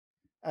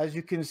As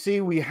you can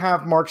see, we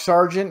have Mark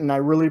Sargent, and I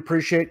really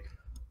appreciate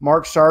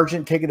Mark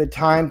Sargent taking the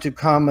time to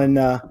come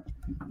and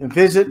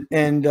visit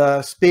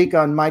and speak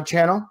on my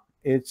channel.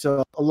 It's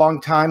a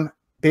long time,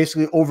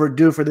 basically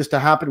overdue for this to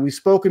happen. We've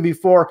spoken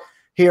before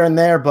here and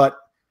there, but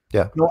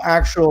no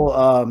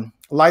actual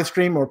live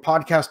stream or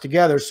podcast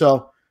together.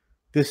 So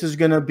this is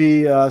going to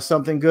be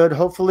something good.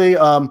 Hopefully,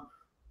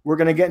 we're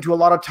going to get into a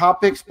lot of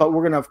topics, but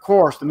we're going to, of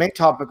course, the main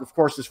topic, of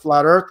course, is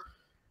flat Earth.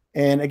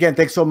 And again,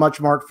 thanks so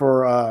much, Mark,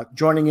 for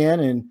joining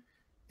in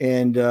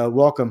and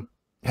welcome.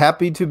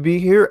 Happy to be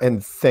here,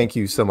 and thank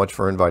you so much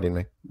for inviting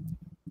me.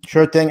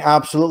 Sure thing,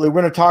 absolutely.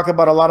 We're going to talk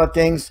about a lot of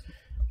things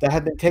that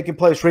have been taking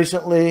place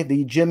recently.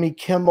 The Jimmy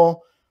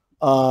Kimmel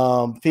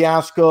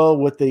fiasco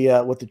with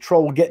the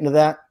troll. We'll get into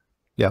that.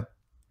 Yeah.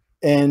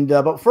 And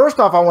but first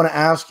off, I want to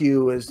ask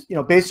you is,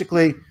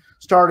 basically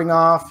starting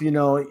off,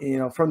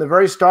 from the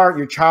very start,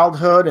 your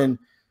childhood and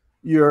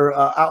your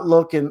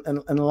outlook in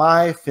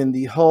life and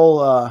the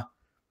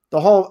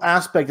whole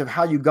aspect of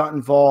how you got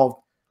involved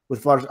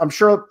with flat Earth. I'm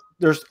sure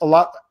there's a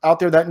lot out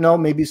there that know,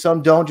 maybe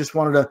some don't. Just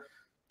wanted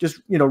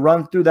to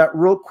run through that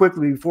real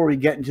quickly before we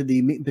get into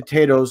the meat and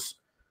potatoes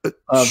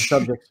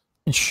subjects.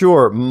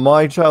 Sure.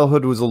 My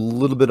childhood was a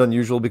little bit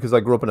unusual because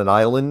I grew up in an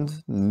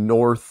island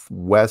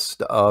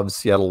northwest of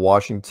Seattle,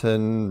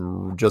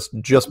 Washington, just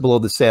below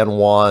the San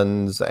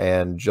Juans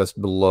and just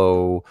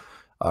below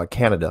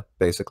Canada,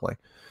 basically.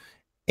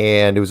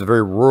 And it was a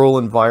very rural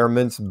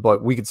environment,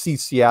 but we could see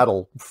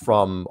Seattle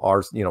from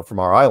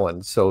our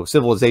island. So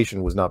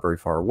civilization was not very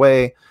far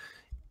away.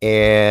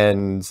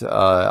 And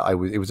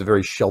it was a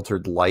very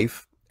sheltered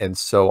life. And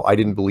so I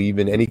didn't believe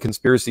in any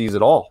conspiracies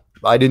at all.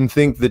 I didn't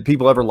think that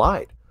people ever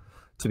lied,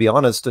 to be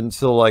honest,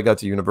 until I got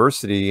to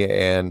university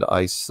and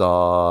I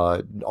saw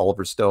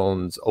Oliver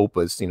Stone's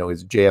opus,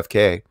 his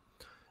JFK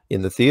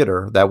in the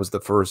theater. That was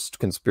the first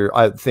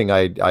thing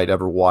I'd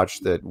ever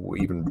watched that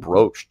even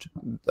broached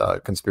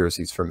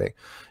conspiracies for me.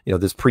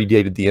 This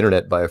predated the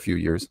internet by a few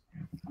years.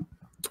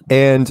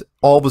 And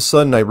all of a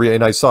sudden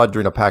I saw it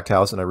during a packed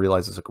house and I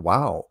realized it's like,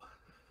 wow,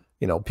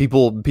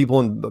 people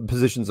in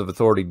positions of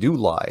authority do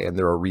lie and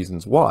there are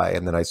reasons why.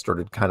 And then I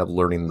started kind of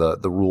learning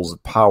the rules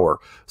of power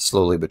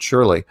slowly but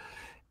surely.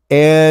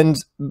 And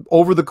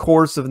over the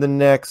course of the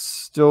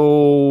next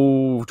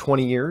 20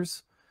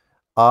 years,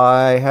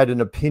 I had an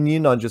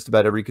opinion on just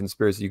about every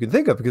conspiracy you can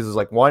think of, because it's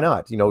like, why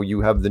not?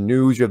 You have the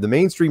news, you have the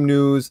mainstream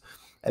news,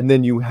 and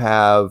then you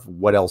have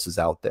what else is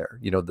out there,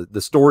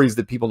 the stories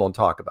that people don't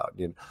talk about.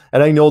 And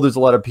I know there's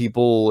a lot of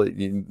people,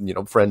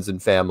 friends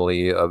and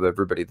family of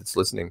everybody that's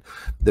listening,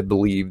 that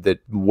believe that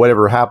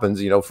whatever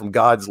happens, from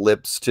God's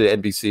lips to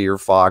NBC or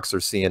Fox or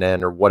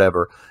CNN or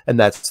whatever, and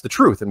that's the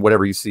truth. And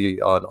whatever you see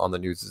on the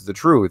news is the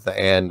truth.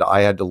 And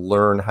I had to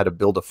learn how to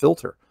build a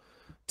filter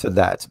to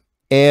that.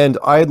 And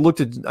I had looked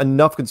at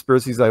enough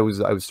conspiracies. I was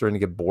starting to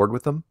get bored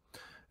with them.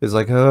 It's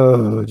like,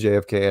 oh,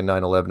 JFK and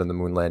 9/11 and the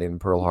moon landing and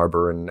Pearl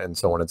Harbor and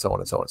so on and so on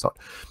and so on and so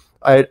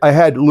on. I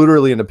had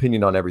literally an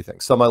opinion on everything.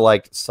 Some I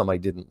liked, some I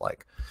didn't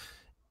like.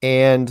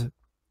 And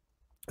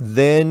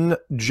then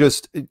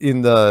just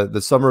in the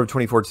summer of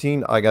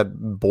 2014, I got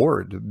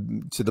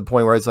bored to the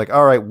point where it's like,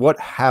 all right, what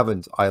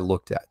haven't I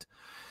looked at?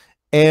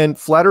 And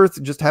flat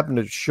Earth just happened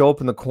to show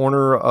up in the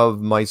corner of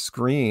my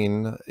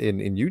screen in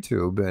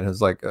YouTube, and I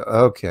was like,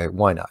 okay,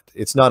 why not?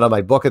 It's not on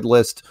my bucket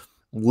list.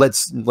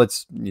 Let's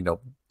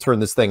turn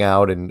this thing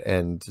out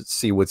and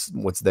see what's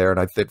there. And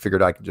I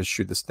figured I could just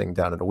shoot this thing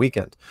down in a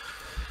weekend.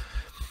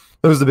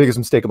 That was the biggest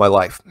mistake of my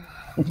life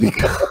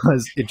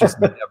because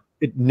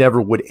it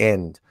never would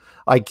end.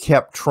 I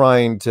kept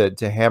trying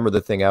to hammer the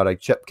thing out. I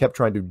kept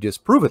trying to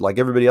disprove it like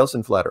everybody else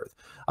in flat Earth.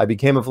 I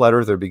became a flat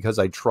earther because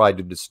I tried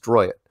to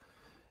destroy it.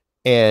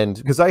 And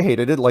because I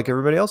hated it like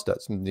everybody else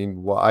does.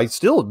 I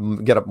still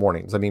get up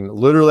mornings.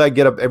 Literally I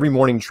get up every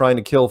morning trying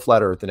to kill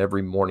flat Earth, and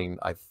every morning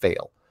I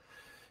fail.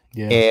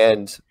 Yeah.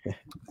 And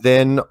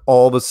then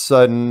all of a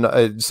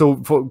sudden,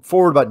 so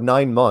forward about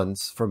 9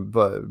 months from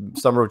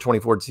summer of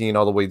 2014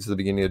 all the way to the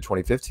beginning of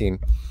 2015.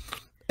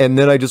 And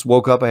then I just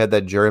woke up. I had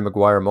that Jerry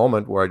Maguire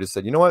moment where I just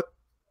said, you know what?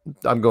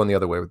 I'm going the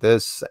other way with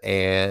this.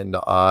 And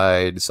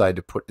I decided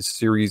to put a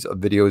series of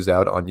videos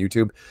out on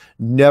YouTube.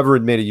 Never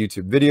had made a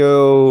YouTube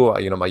video.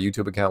 My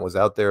YouTube account was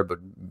out there, but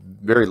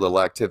very little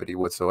activity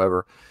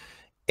whatsoever.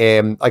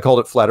 And I called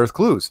it Flat Earth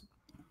Clues.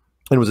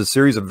 And it was a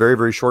series of very,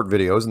 very short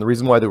videos. And the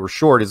reason why they were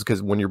short is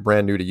because when you're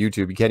brand new to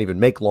YouTube, you can't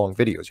even make long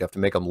videos. You have to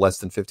make them less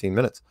than 15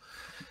 minutes.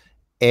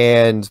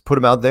 And put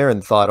them out there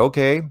and thought,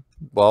 okay,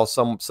 well,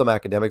 some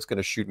academic's going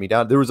to shoot me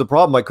down. There was a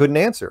problem I couldn't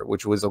answer,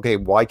 which was, okay,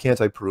 why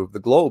can't I prove the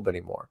globe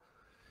anymore?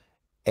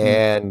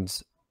 And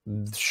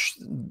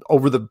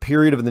over the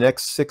period of the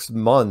next 6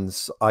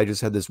 months, I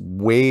just had this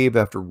wave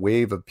after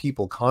wave of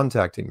people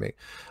contacting me.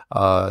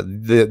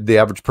 The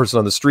average person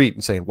on the street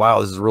and saying, wow,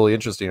 this is really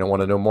interesting. I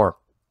want to know more.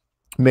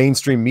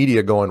 Mainstream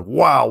media going,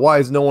 wow, why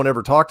has no one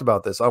ever talked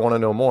about this? I want to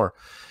know more.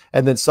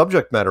 And then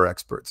subject matter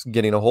experts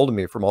getting a hold of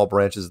me from all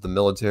branches of the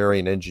military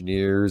and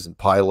engineers and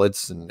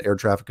pilots and air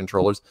traffic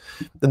controllers.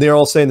 And they're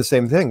all saying the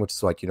same thing, which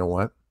is like, you know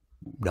what?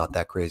 Not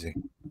that crazy.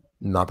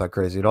 Not that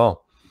crazy at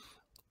all.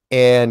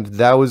 And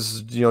that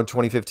was,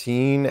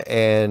 2015,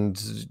 and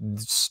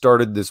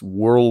started this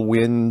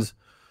whirlwind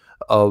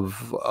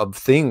of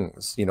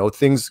things,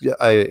 things.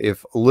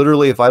 If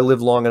I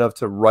live long enough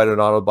to write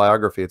an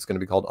autobiography, it's going to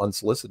be called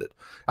Unsolicited.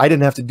 I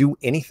didn't have to do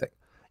anything.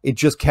 It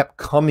just kept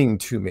coming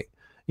to me,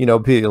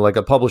 like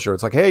a publisher.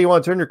 It's like, hey, you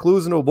want to turn your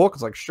clues into a book?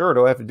 It's like, sure.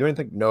 Do I have to do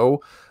anything?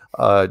 No.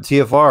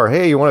 TFR,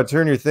 hey, you want to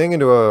turn your thing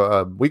into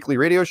a weekly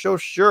radio show?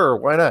 Sure,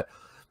 why not?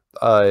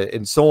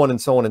 And so on and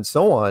so on and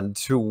so on,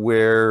 to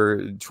where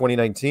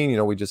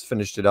 2019, we just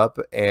finished it up,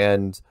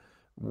 and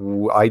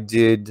I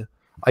did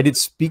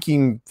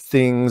speaking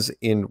things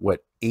in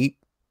 8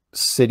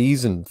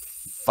 cities and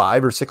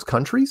 5 or 6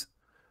 countries,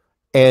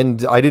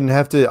 and I didn't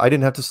have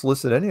to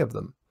solicit any of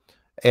them.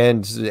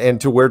 And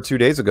to where 2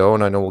 days ago,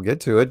 and I know we'll get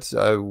to it,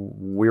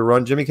 we were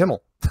on Jimmy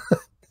Kimmel.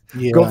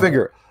 Yeah. Go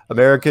figure.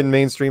 American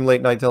mainstream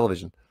late night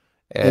television.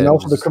 And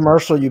also the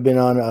commercial you've been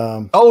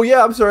on. Oh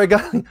yeah, I'm sorry,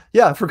 I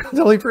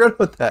totally forgot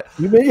about that.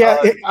 You've been,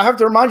 I have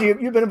to remind you,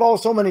 you've been involved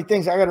with so many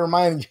things. I got to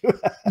remind you.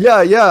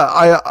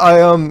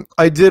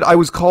 I did. I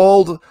was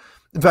called.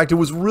 In fact, it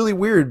was really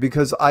weird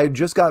because I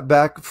just got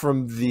back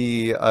from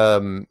the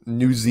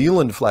New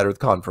Zealand Flat Earth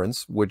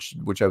Conference,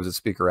 which I was a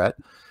speaker at,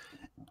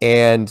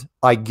 and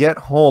I get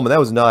home, and that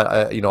was not,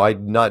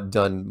 I'd not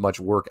done much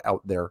work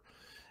out there,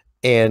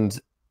 and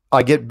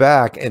I get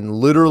back, and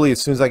literally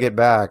as soon as I get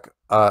back,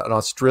 an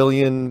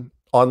Australian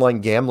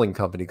online gambling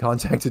company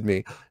contacted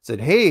me, said,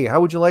 hey,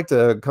 how would you like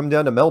to come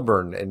down to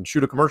Melbourne and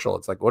shoot a commercial?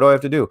 It's like, what do I have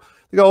to do?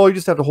 They go, oh, you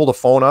just have to hold a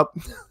phone up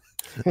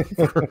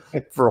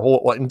for a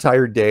whole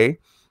entire day,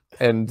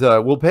 and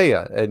we'll pay you.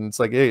 And it's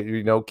like, hey,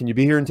 can you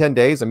be here in 10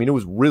 days? I mean, it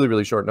was really,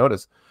 really short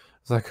notice.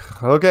 It's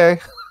like, okay.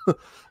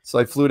 So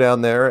I flew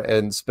down there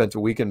and spent a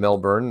week in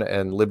Melbourne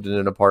and lived in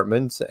an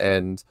apartment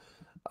and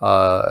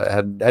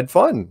had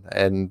fun,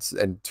 and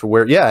to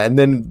where, and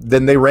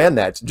then they ran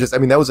that.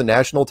 That was a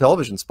national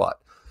television spot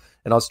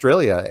in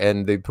Australia,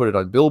 and they put it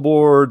on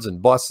billboards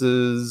and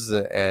buses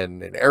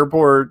and in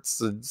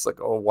airports. It's like,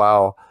 oh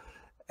wow.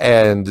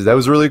 And that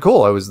was really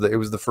cool. It was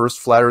the first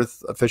Flat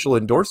Earth official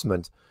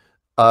endorsement.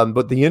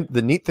 But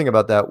the neat thing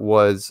about that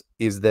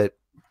is that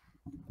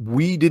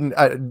we didn't,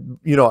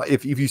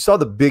 if you saw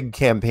the big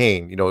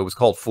campaign, it was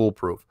called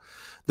Foolproof.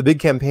 The big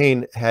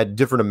campaign had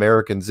different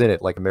Americans in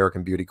it, like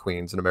American beauty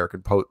queens and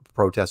American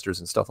protesters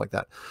and stuff like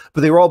that.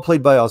 But they were all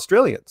played by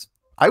Australians.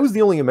 I was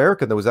the only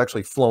American that was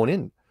actually flown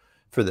in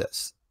for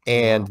this.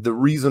 And the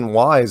reason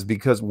why is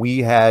because we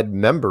had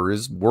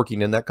members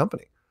working in that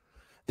company.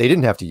 They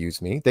didn't have to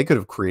use me. They could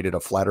have created a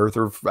flat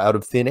earther out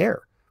of thin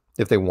air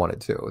if they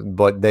wanted to.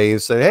 But they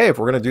said, hey, if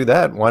we're going to do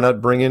that, why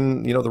not bring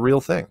in, the real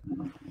thing?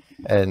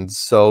 And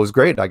so it was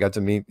great. I got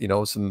to meet,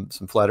 some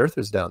flat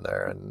earthers down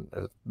there,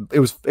 and it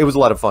was a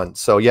lot of fun.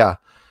 So yeah,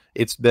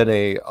 it's been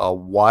a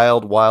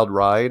wild, wild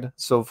ride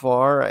so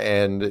far.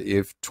 And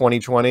if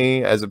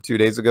 2020, as of 2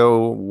 days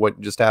ago, what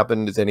just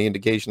happened is any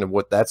indication of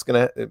what that's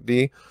going to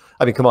be,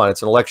 I mean, come on,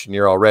 it's an election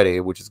year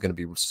already, which is going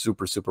to be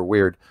super, super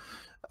weird.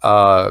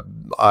 I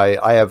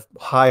have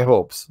high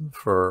hopes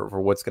for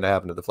what's going to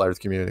happen to the flat earth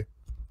community.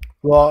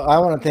 Well, I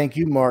want to thank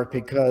you, Mark,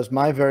 because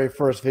my very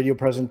first video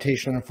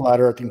presentation on Flat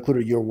Earth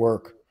included your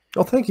work.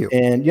 Oh, thank you.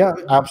 And yeah,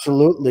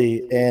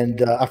 absolutely.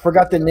 And I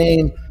forgot the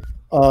name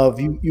of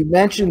you. You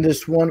mentioned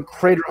this one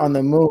crater on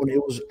the moon. It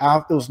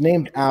was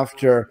named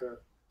after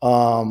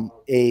I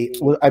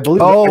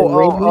believe. It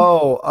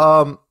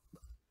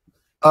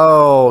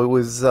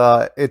was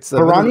it's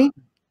Barani.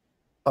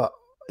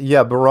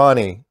 Yeah,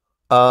 Barani.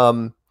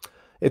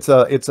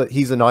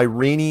 He's an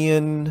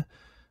Iranian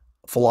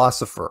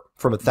philosopher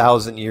from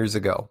 1,000 years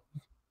ago.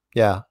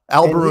 Yeah,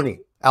 Al-Biruni.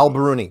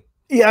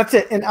 Yeah, that's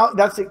it. And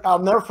I'll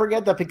never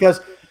forget that, because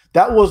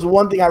that was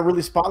one thing I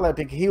really spotlighted,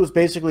 because he was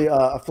basically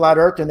a flat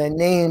earther, and they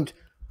named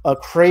a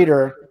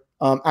crater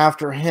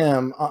after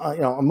him,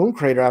 a moon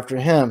crater after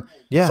him.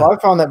 Yeah. So I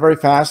found that very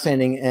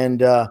fascinating.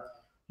 And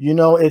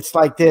it's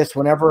like this.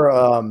 Whenever,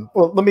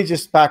 well, let me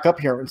just back up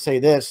here and say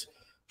this.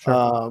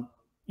 Sure.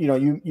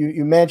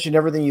 You mentioned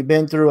everything you've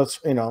been through. It's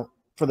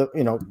for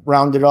the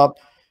round it up.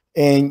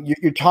 And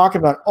you're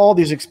talking about all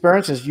these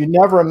experiences. You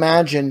never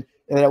imagined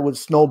that it would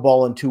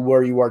snowball into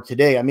where you are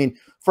today. I mean,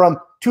 from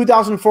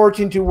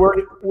 2014 to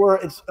where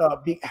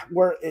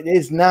it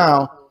is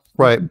now,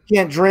 right? You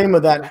can't dream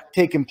of that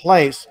taking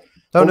place.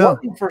 Oh, no,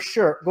 for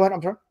sure. Go ahead.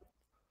 I'm sorry.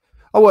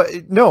 Oh,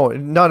 no,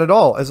 not at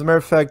all. As a matter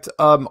of fact,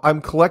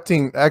 I'm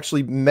collecting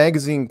actually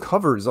magazine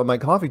covers on my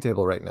coffee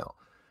table right now.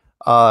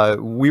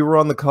 We were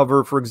on the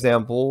cover, for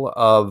example,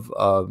 of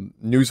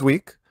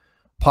Newsweek,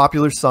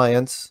 Popular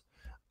Science,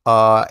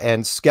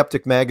 and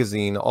Skeptic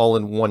magazine, all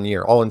in 1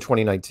 year, all in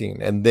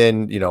 2019. And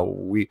then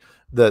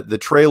the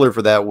trailer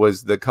for that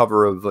was the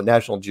cover of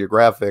National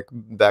Geographic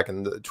back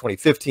in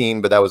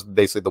 2015, but that was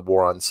basically the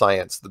war on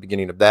science, the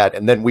beginning of that.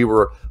 And then we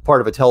were part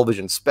of a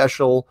television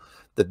special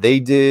that they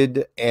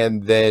did,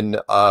 and then we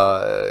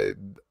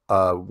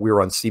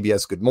were on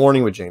CBS Good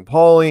Morning with Jane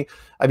Pauley.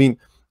 I mean,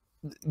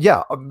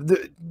 yeah,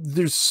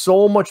 there's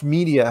so much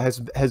media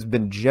has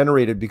been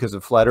generated because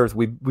of Flat Earth.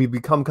 We've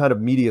become kind of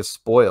media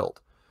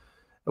spoiled.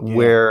 Yeah.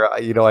 where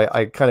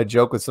I kind of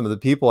joke with some of the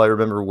people. I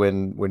remember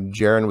when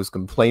Jaron was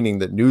complaining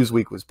that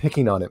Newsweek was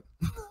picking on him.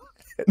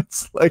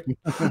 It's like,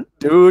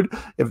 dude,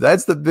 if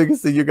that's the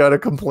biggest thing you got to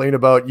complain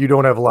about, you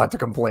don't have a lot to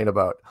complain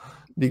about,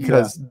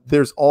 because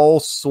there's all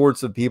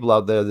sorts of people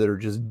out there that are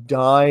just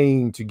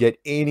dying to get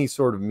any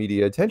sort of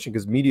media attention,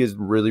 because media is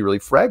really, really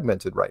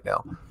fragmented right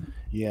now.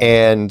 Yeah.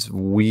 And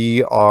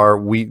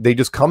they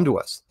just come to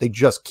us. They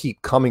just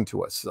keep coming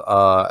to us.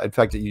 In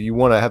fact, you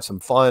want to have some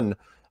fun,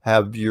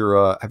 have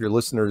your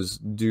listeners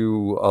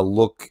do a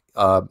look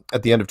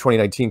at the end of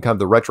 2019, kind of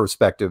the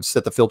retrospective,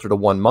 set the filter to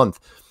 1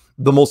 month.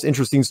 The most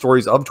interesting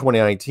stories of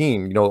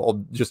 2019,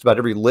 just about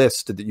every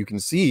list that you can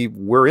see,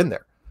 we're in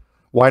there.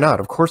 Why not?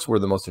 Of course, we're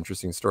the most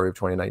interesting story of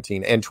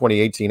 2019 and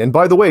 2018. And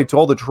by the way, to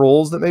all the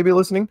trolls that may be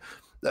listening,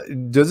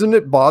 doesn't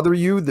it bother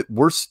you that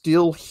we're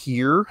still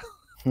here?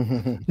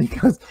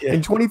 Because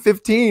in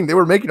 2015, they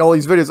were making all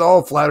these videos.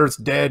 Oh, Flat Earth's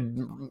dead.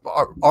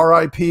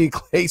 RIP,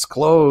 case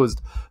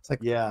closed. It's like,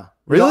 yeah.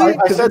 really?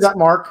 I said that,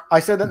 Mark. I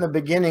said that in the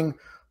beginning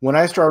when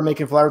I started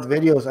making Flat Earth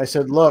videos. I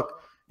said, look,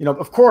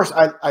 of course,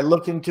 I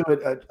looked into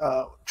it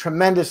a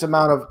tremendous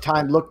amount of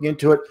time looking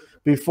into it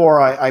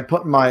before I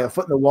put my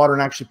foot in the water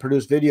and actually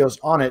produced videos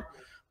on it.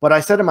 But I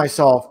said to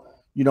myself,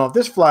 if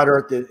this Flat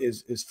Earth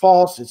is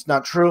false, it's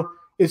not true,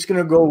 it's going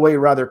to go away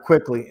rather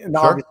quickly. And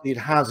obviously it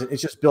hasn't.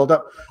 It's just built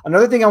up.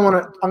 Another thing I'm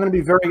going to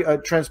be very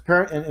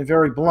transparent and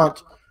very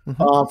blunt.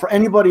 For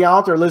anybody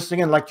out there listening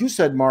in, like you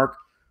said, Mark,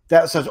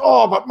 that says,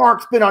 oh, but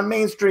Mark's been on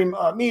mainstream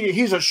media,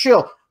 he's a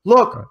shill.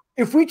 Look,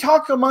 if we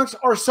talk amongst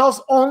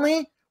ourselves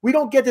only, we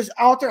don't get this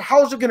out there,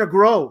 how is it going to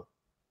grow?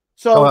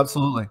 So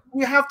absolutely.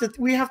 We have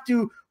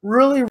to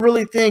really,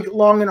 really think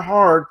long and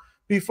hard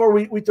before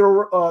we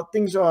throw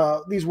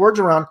these words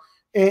around.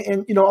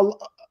 And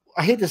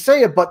I hate to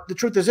say it, but the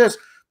truth is this: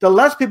 the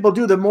less people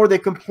do, the more they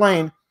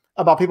complain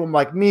about people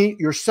like me,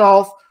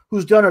 yourself,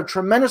 who's done a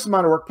tremendous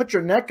amount of work, put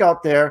your neck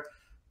out there,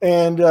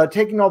 and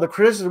taking all the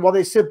criticism while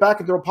they sit back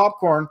and throw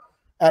popcorn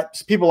at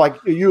people like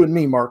you and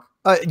me, Mark.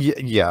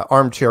 Yeah,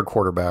 armchair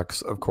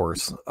quarterbacks, of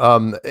course.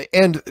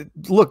 And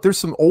look, there's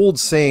some old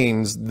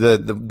sayings.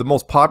 The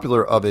most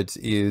popular of it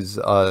is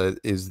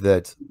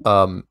that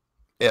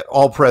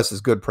all press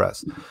is good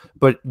press,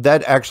 but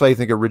that actually I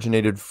think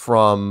originated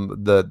from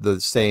the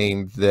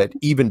saying that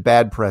even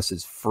bad press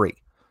is free.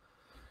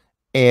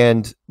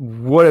 And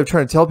what I'm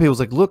trying to tell people is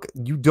like, look,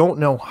 you don't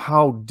know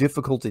how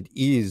difficult it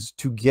is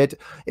to get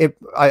it.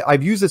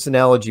 I've used this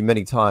analogy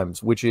many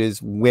times, which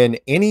is when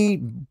any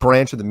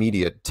branch of the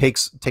media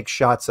takes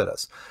shots at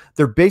us,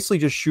 they're basically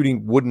just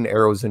shooting wooden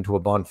arrows into a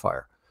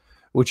bonfire,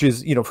 which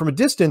is, from a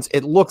distance,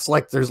 it looks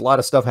like there's a lot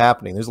of stuff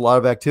happening. There's a lot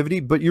of activity,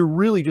 but you're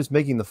really just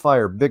making the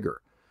fire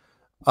bigger.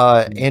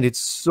 And it's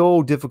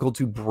so difficult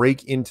to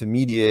break into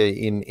media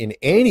in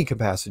any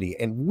capacity.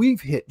 And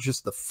we've hit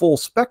just the full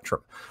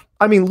spectrum.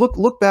 I mean,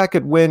 look back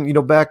at when,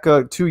 back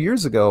 2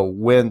 years ago,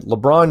 when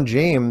LeBron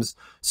James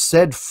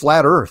said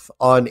flat Earth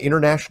on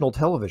international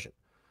television.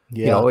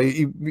 Yeah.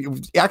 He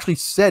actually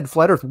said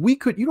flat Earth.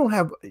 You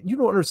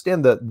don't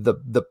understand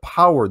the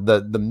power,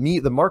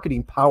 the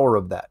marketing power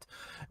of that.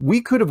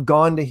 We could have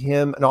gone to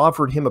him and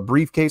offered him a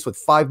briefcase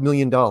with $5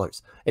 million,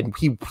 and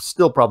he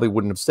still probably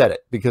wouldn't have said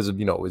it because of,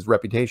 his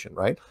reputation,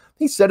 right?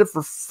 He said it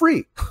for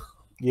free.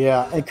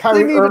 Yeah, and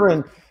Kyrie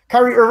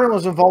Irving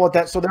was involved with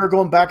that, so they were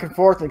going back and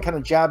forth and kind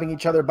of jabbing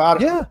each other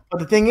about it. Yeah. But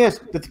the thing is,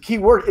 that the key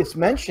word, it's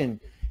mentioned.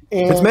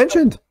 It's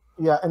mentioned.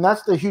 Yeah, and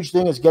that's the huge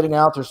thing, is getting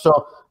out there.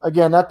 So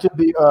again, not to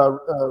be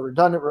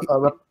redundant.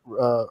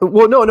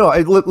 Well, no.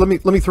 Let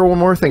me throw one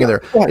more thing in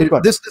there. Go ahead.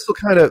 This will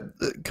kind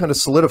of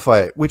solidify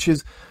it, which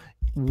is,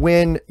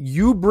 when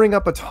you bring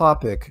up a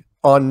topic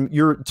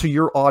to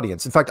your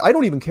audience. In fact, I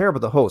don't even care about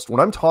the host. When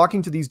I'm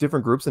talking to these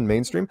different groups in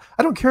mainstream,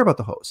 I don't care about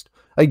the host.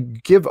 I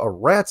give a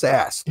rat's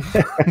ass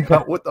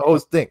about what the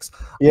host thinks.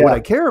 Yeah. What I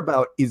care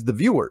about is the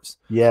viewers.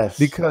 Yes.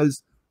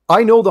 Because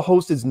I know the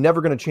host is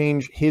never going to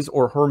change his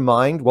or her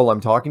mind while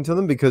I'm talking to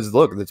them, because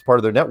look, it's part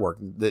of their network.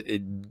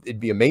 It'd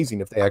be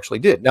amazing if they actually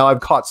did. Now, I've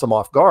caught some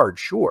off guard,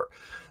 sure.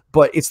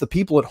 But it's the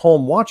people at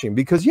home watching,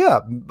 because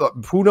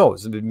who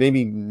knows?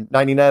 Maybe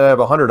 99 out of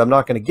 100 I'm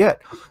not going to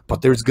get,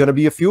 but there's going to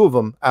be a few of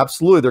them.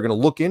 Absolutely, they're going to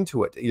look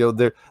into it.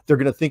 They're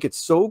going to think it's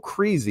so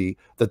crazy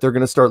that they're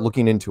going to start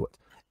looking into it,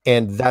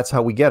 and that's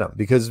how we get them.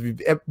 Because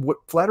what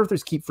flat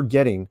earthers keep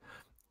forgetting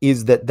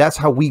is that that's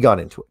how we got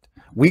into it.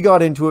 We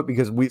got into it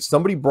because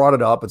somebody brought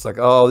it up. It's like,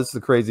 oh, this is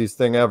the craziest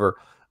thing ever.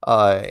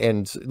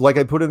 And like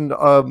I put in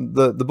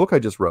the book I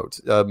just wrote,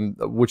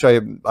 which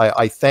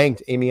I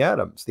thanked Amy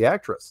Adams, the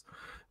actress,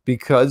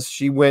 because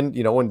she went,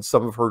 in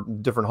some of her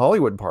different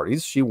Hollywood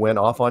parties, she went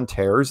off on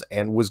tears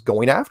and was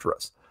going after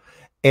us.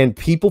 And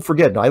people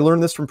forget, and I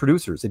learned this from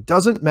producers, it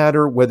doesn't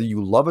matter whether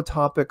you love a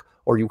topic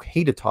or you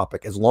hate a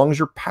topic, as long as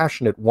you're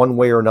passionate one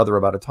way or another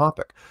about a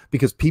topic,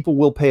 because people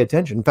will pay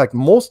attention. In fact,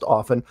 most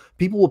often,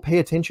 people will pay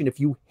attention if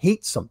you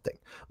hate something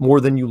more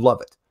than you love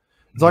it.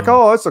 It's like,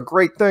 oh, it's a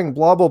great thing,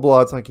 blah, blah,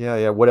 blah. It's like,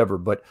 yeah, whatever.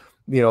 But,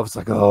 it's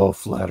like, oh,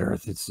 flat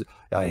earth,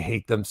 I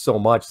hate them so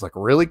much. It's like,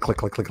 really? Click,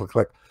 click, click, click,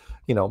 click.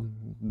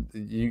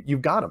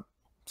 You've got them.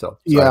 So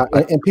yeah,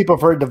 and people are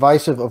very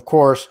divisive, of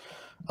course,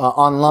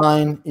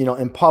 online,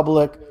 in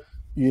public,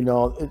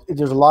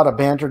 there's a lot of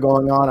banter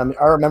going on. I mean,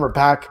 I remember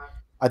back,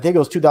 I think it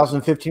was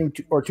 2015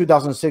 or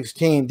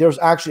 2016, there was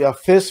actually a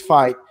fist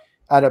fight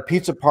at a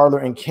pizza parlor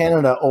in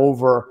Canada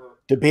over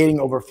debating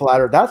over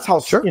flat earth. That's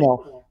how, Sure.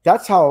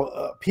 that's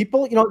how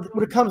people,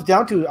 what it comes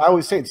down to, I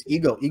always say it's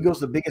ego. Ego is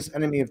the biggest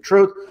enemy of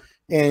truth,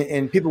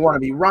 and people want to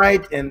be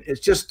right. And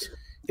it's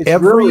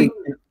really,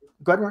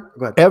 go ahead, Mark.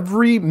 Go ahead.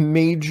 Every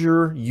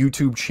major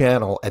YouTube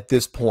channel at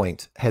this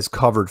point has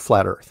covered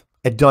flat earth,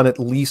 had done at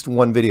least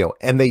one video,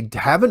 and they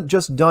haven't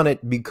just done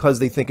it because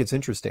they think it's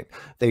interesting.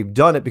 They've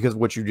done it because of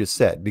what you just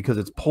said, because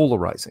it's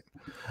polarizing.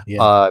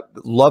 Yeah.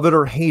 Love it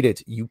or hate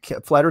it,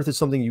 flat earth is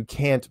something you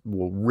can't,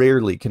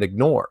 rarely can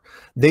ignore.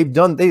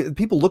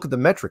 People look at the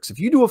metrics. If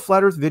you do a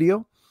flat earth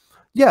video,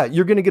 yeah,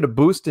 you're going to get a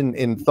boost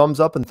in thumbs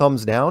up and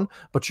thumbs down,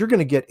 but you're going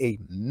to get a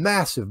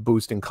massive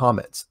boost in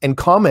comments, and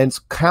comments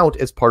count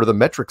as part of the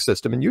metric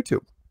system in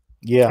YouTube.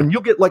 Yeah. And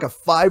you'll get like a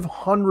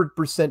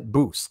 500%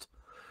 boost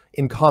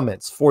in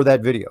comments for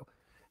that video.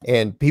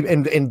 And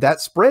that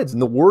spreads,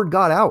 and the word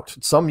got out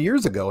some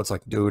years ago. It's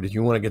like, dude, if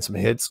you want to get some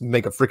hits,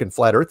 make a freaking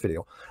flat earth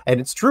video. And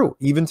it's true,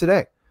 even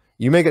today.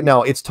 You make it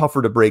now, it's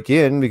tougher to break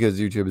in because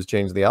YouTube has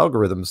changed the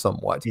algorithm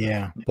somewhat.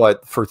 Yeah.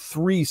 But for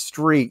 3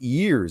 straight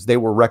years, they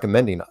were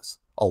recommending us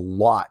a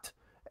lot.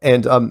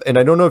 And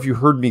I don't know if you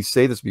heard me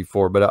say this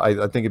before, but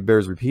I think it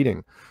bears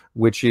repeating,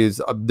 which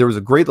is there was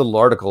a great little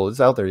article,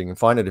 it's out there, you can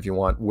find it if you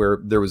want, where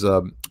there was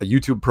a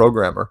YouTube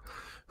programmer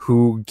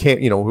who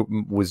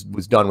who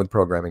was done with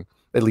programming,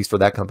 at least for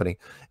that company.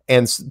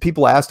 And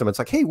people asked him, it's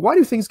like, hey, why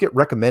do things get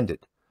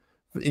recommended,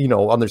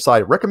 on their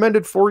side,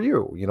 recommended for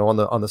you, on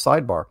the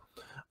sidebar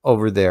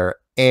over there.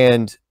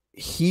 And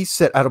he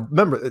said, I don't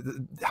remember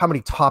how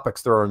many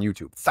topics there are on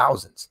YouTube,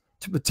 thousands,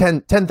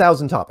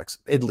 10,000 topics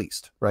at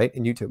least, right,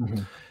 in YouTube.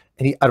 Mm-hmm.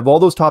 And out of all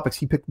those topics,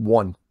 he picked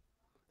one.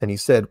 And he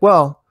said,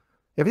 well,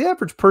 if the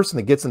average person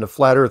that gets into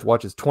flat earth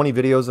watches 20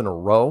 videos in a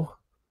row,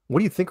 what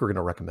do you think we're going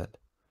to recommend?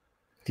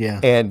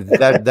 Yeah. And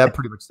that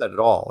pretty much said it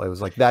all. It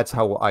was like, that's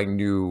how I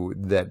knew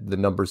that the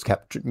numbers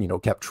kept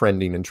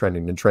trending and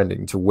trending and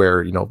trending to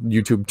where,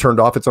 YouTube turned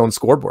off its own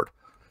scoreboard,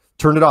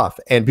 turned it off.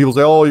 And people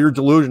say, oh, you're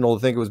delusional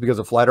to think it was because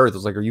of flat earth. I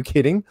was like, are you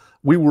kidding?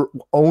 We were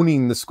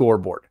owning the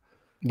scoreboard.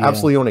 Yeah.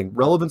 Absolutely owning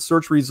relevant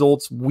search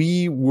results.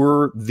 We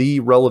were the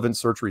relevant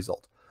search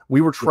result.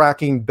 We were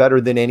tracking better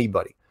than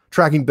anybody,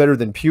 tracking better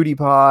than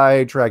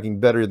PewDiePie, tracking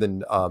better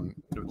than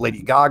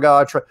Lady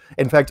Gaga.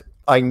 In fact,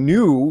 I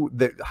knew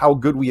that how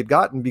good we had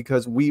gotten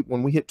because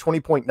when we hit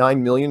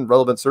 20.9 million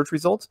relevant search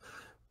results,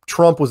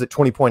 Trump was at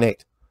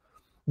 20.8.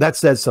 That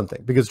says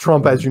something because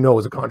Trump, as you know,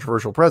 is a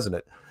controversial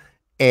president.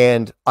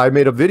 And I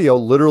made a video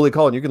literally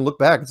calling, you can look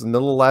back, it's in the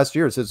middle of last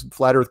year. It says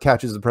flat earth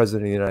catches the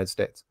president of the United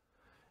States.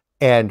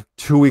 And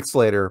 2 weeks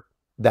later,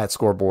 that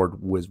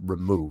scoreboard was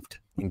removed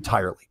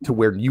entirely to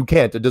where you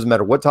can't, it doesn't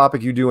matter what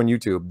topic you do on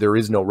YouTube, there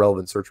is no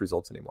relevant search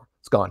results anymore.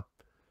 It's gone.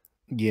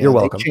 Yeah, you're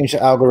welcome. They changed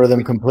the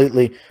algorithm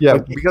completely. Yeah,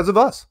 because of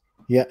us.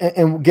 Yeah,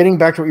 and getting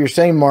back to what you're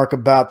saying, Mark,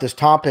 about this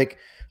topic,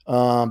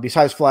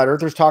 besides flat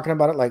earthers talking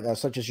about it, like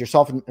such as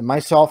yourself and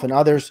myself and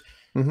others,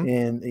 mm-hmm.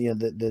 and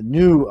the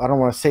new, I don't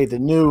want to say the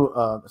new,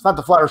 it's not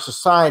the Flat Earth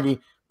Society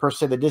per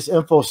se, the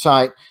disinfo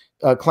site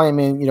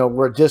claiming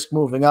we're a disk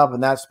moving up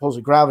and that's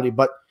supposedly gravity,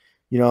 but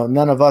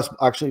none of us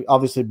actually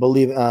obviously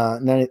believe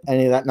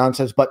any of that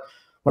nonsense. But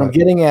what I'm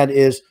getting at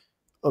is,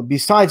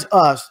 besides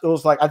us, it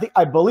was like,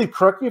 I believe,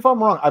 correct me if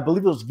I'm wrong, I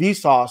believe it was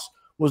Vsauce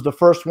was the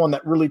first one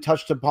that really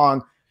touched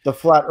upon the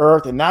flat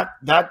earth, and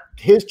that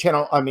his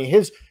channel, I mean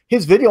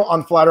his video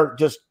on flat earth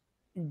just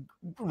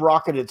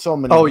rocketed so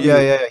many. Oh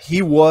yeah.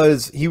 He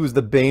was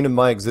the bane of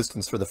my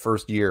existence for the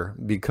first year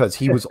because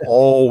he was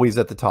always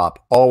at the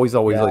top, always.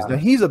 Yeah. Now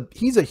he's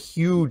a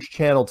huge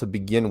channel to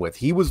begin with.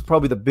 He was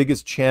probably the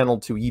biggest channel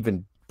to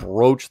even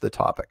broach the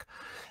topic,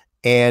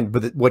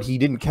 but what he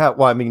didn't count.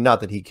 Well, I mean,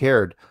 not that he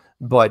cared.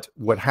 But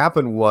what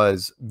happened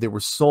was there were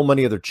so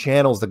many other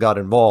channels that got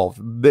involved.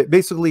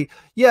 Basically,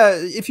 yeah,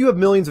 if you have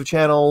millions of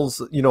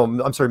channels,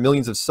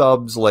 millions of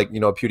subs, like,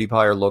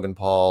 PewDiePie or Logan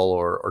Paul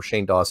or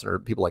Shane Dawson or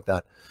people like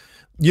that,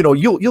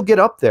 you'll get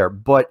up there.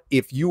 But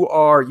if you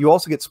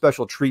also get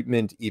special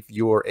treatment if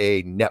you're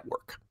a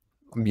network,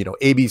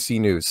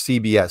 ABC News,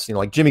 CBS,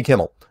 like Jimmy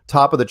Kimmel,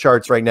 top of the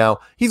charts right now.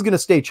 He's going to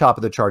stay top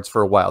of the charts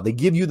for a while. They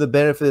give you the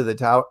benefit of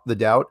the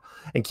doubt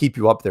and keep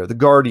you up there. The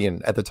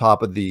Guardian at the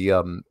top of the,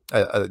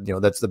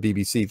 that's the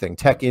BBC thing.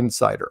 Tech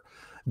Insider,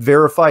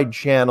 verified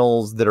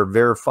channels that are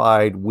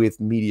verified with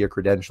media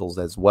credentials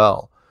as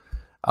well.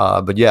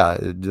 But yeah,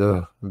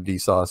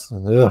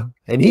 Vsauce,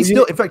 and he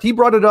still, in fact, he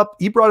brought it up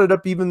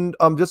even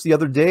just the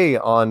other day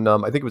on,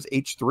 I think it was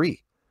H3.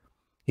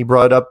 He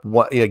brought it up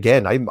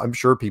again. I'm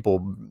sure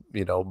people,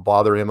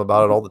 bother him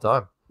about it all the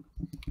time.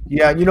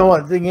 Yeah,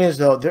 what the thing is,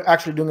 though, they're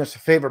actually doing us a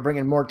favor,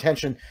 bringing more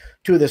attention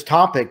to this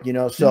topic.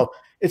 So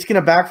it's going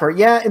to backfire.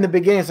 Yeah, in the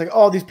beginning, it's like,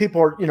 oh, these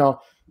people are,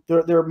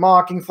 they're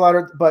mocking flat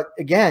earth. But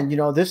again,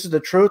 this is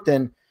the truth,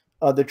 and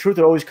the truth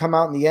will always come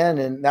out in the end,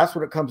 and that's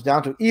what it comes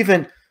down to.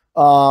 Even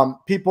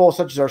people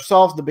such as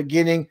ourselves, in the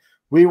beginning,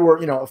 we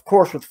were, you know, of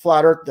course, with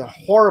flat Earth, the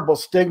horrible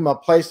stigma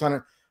placed on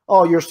it.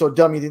 Oh, you're so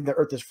dumb. You think the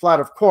Earth is flat,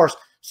 of course.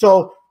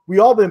 So we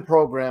all been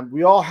programmed.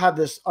 We all have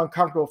this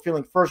uncomfortable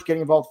feeling first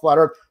getting involved with flat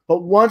Earth.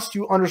 But once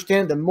you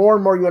understand, the more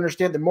and more you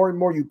understand, the more and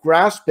more you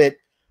grasp it,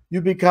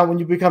 when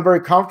you become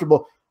very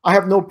comfortable, I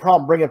have no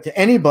problem bringing it up to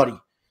anybody.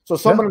 So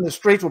someone in the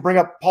streets will bring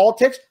up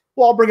politics.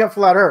 Well, I'll bring up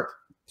flat Earth,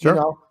 you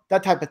know,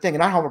 that type of thing.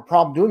 And I don't have a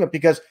problem doing it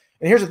because,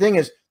 and here's the thing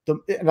is,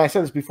 and I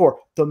said this before,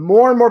 the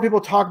more and more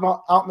people talk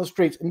about out in the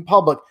streets, in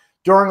public,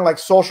 during like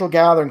social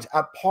gatherings,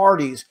 at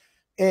parties,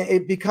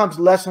 it becomes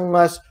less and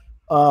less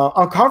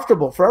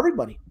uncomfortable for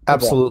everybody.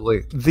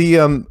 Absolutely.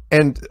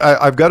 And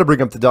I've got to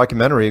bring up the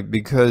documentary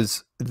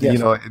because you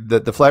know,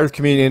 the flat Earth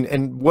community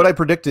and what I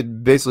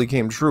predicted basically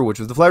came true, which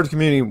was the flat Earth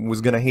community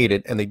was going to hate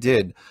it, and they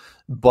did.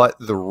 But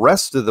the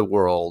rest of the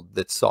world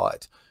that saw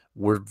it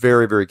were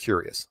very, very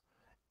curious.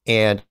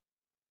 And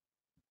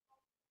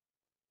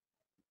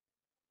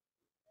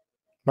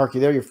Marky,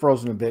 there you're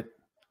frozen a bit.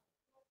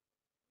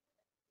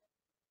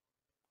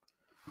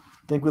 I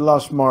think we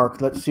lost Mark.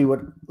 Let's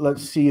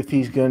see if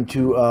he's going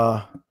to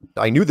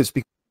I knew this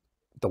because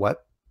the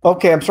what?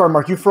 Okay, I'm sorry,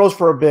 Mark. You froze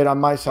for a bit on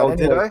my side. Oh,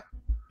 anyway, did I?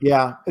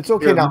 Yeah, it's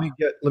okay. Here, now.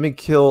 Let me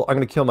kill. I'm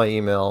going to kill my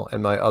email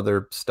and my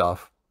other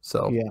stuff.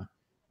 So yeah.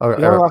 All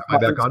right, am I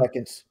back on?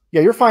 Seconds.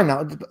 Yeah, you're fine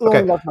now.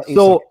 Okay.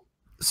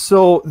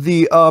 So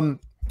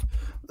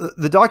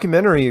the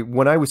documentary,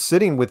 when I was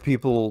sitting with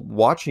people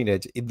watching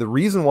it, the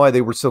reason why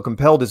they were so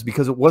compelled is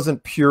because it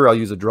wasn't pure. I'll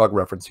use a drug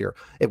reference here.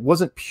 It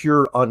wasn't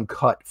pure,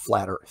 uncut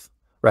flat Earth,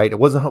 right? It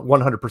wasn't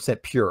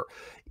 100% pure.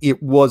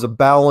 It was a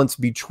balance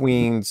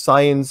between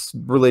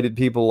science-related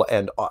people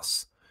and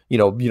us. You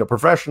know,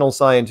 professional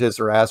scientists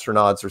or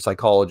astronauts or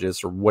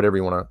psychologists or whatever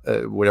you want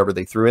to, whatever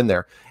they threw in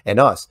there, and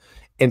us.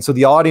 And so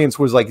the audience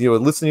was like, you know,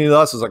 listening to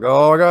us was like,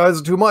 oh my God, this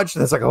is too much.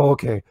 And it's like, oh,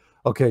 okay,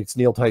 it's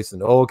Neil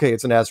Tyson. Oh, okay,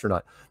 it's an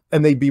astronaut.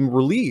 And they'd be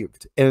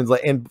relieved. And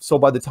so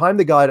by the time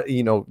they got,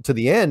 you know, to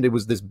the end, it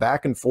was this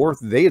back and forth.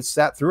 They had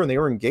sat through and they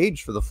were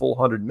engaged for the full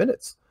 100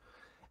 minutes.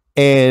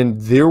 And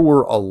there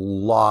were a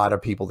lot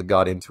of people that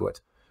got into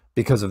it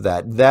because of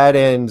that. That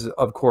and,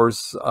 of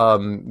course,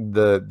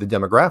 the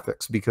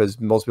demographics, because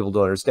most people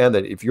don't understand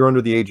that if you're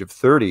under the age of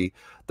 30,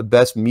 the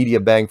best media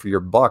bang for your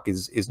buck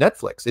is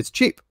Netflix. It's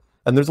cheap.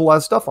 And there's a lot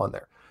of stuff on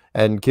there.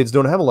 And kids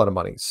don't have a lot of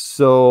money.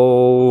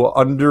 So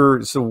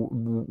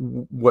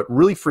what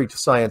really freaked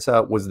science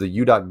out was the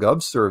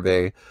U.gov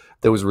survey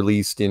that was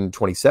released in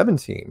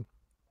 2017,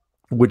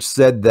 which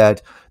said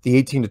that the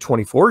 18 to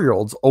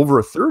 24-year-olds, over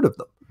a third of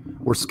them,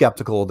 were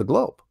skeptical of the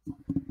globe.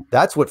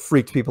 That's what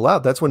freaked people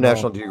out. That's when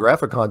National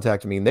Geographic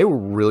contacted me, and they were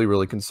really,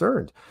 really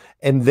concerned.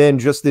 And then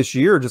just this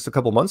year, just a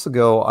couple months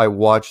ago, I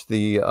watched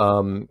the,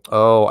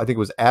 I think it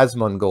was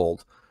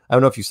Asmongold. I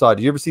don't know if you saw it.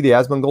 Did you ever see the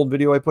Asmongold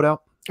video I put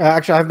out?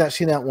 Actually, I have not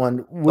seen that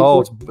one.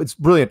 It's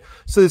brilliant.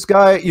 So this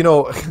guy, you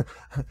know,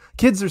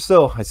 kids are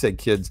so, I said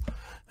kids,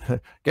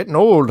 getting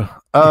old.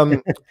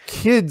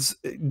 Kids,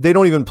 they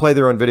don't even play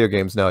their own video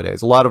games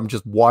nowadays. A lot of them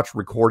just watch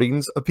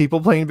recordings of people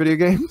playing video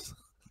games.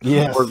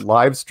 Yes. Or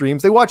live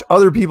streams. They watch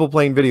other people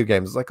playing video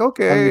games. It's like,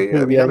 okay,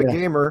 I'm a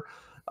gamer.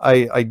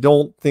 I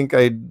don't think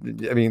I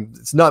mean,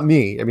 it's not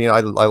me. I mean,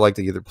 I like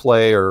to either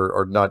play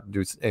or not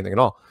do anything at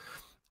all.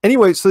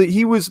 Anyway, so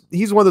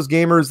he's one of those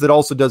gamers that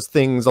also does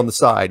things on the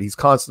side. He's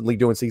constantly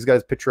doing, so he's got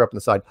his picture up on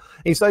the side.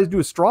 And he decided to do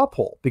a straw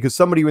poll because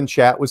somebody in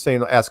chat was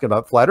asking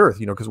about flat Earth,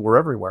 you know, because we're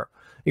everywhere.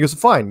 He goes,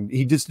 fine.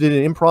 He just did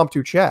an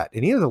impromptu chat,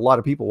 and he had a lot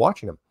of people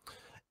watching him.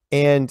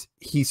 And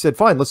he said,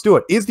 fine, let's do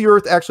it. Is the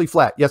Earth actually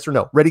flat? Yes or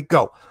no? Ready,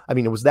 go. I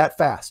mean, it was that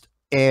fast.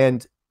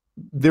 And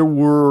there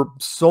were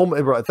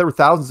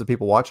thousands of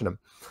people watching him.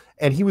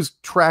 And he was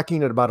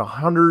tracking at about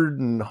 100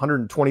 and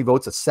 120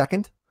 votes a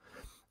second.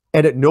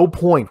 And at no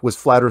point was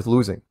flat Earth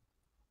losing,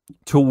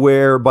 to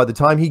where by the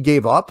time he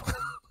gave up,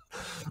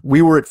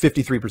 we were at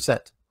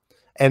 53%.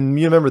 And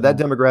you remember that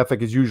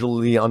demographic is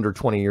usually under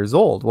 20 years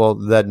old. Well,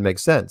 that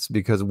makes sense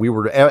because we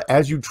were,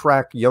 as you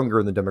track younger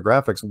in the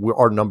demographics,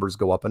 our numbers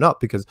go up and up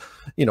because,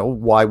 you know,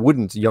 why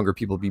wouldn't younger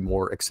people be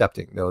more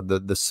accepting? You know,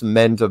 the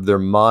cement of their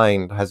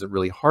mind hasn't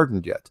really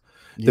hardened yet.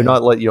 Yeah. They're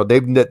not like, you know,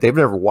 they've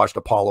never watched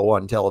Apollo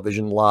on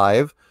television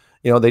live.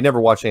 You know, they never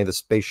watched any of the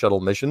space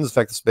shuttle missions. In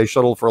fact, the space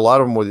shuttle for a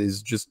lot of them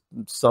is just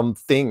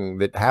something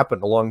that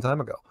happened a long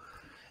time ago.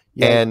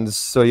 Yeah. And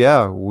so,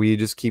 yeah, we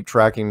just keep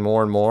tracking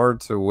more and more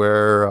to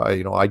where,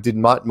 I did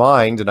not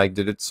mind, and I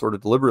did it sort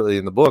of deliberately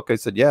in the book. I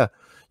said, yeah,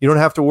 you don't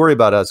have to worry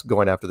about us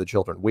going after the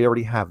children. We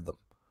already have them.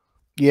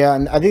 Yeah,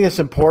 and I think it's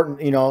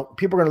important, you know,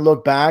 people are going to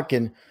look back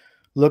and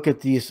look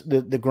at the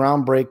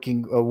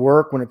groundbreaking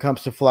work when it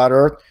comes to flat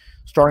Earth,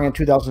 starting in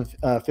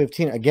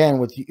 2015, again,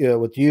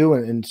 with you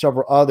and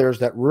several others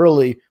that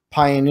really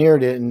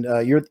pioneered it.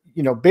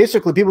 And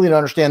basically people need to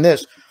understand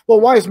this.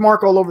 Well, why is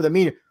Mark all over the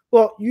media?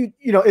 Well, you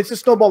know, it's a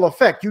snowball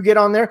effect. You get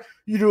on there,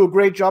 you do a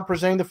great job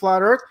presenting the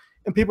flat Earth,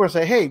 and people are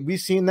saying, "Hey, we've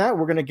seen that.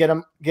 We're going to get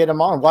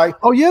them on." Why?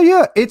 Oh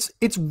yeah. It's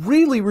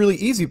really, really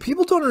easy.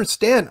 People don't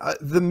understand.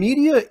 The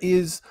media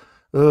is,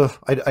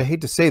 I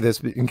hate to say this,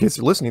 but in case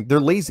they're listening,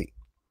 they're lazy.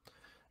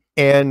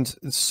 And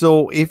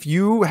so if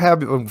you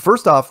have,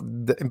 first off,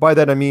 and by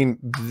that I mean,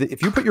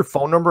 if you put your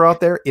phone number out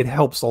there, it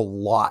helps a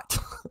lot.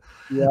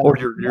 Yeah. Or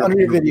your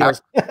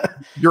videos.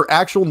 Your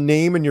actual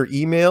name and your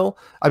email.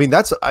 I mean,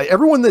 that's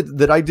everyone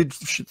that I did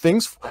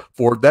things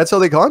for. That's how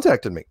they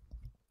contacted me.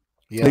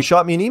 Yeah. They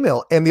shot me an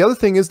email. And the other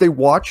thing is they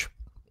watch,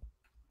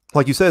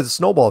 like you said, it's a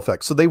snowball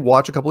effect. So they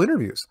watch a couple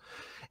interviews.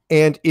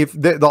 And if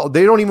they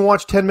don't even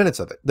watch 10 minutes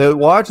of it, they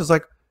watch, it's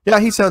like, yeah,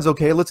 he sounds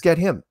okay. Let's get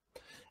him.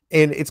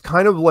 And it's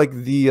kind of like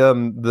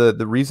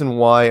the reason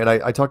why, and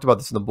I talked about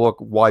this in the book,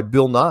 why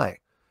Bill Nye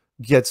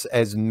gets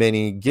as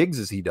many gigs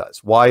as he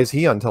does. Why is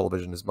he on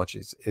television as much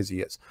as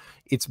he is?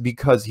 It's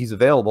because he's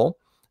available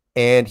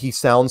and he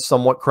sounds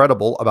somewhat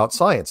credible about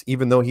science,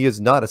 even though he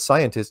is not a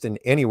scientist in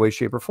any way,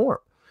 shape, or form.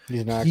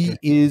 He's not. He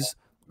is.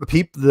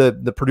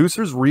 The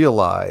producers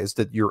realize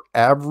that your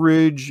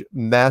average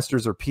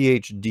master's or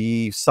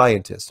PhD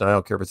scientist, and I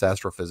don't care if it's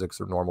astrophysics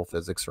or normal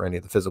physics or any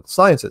of the physical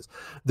sciences,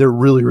 they're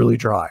really, really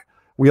dry.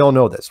 We all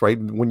know this, right?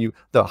 When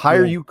the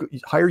higher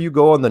you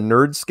go on the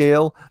nerd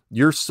scale,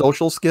 your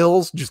social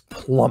skills just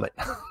plummet.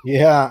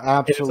 Yeah,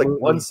 absolutely. It's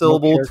like one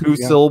syllable, two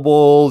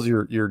syllables.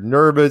 You're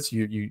nervous.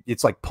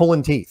 It's like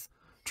pulling teeth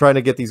trying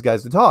to get these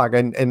guys to talk.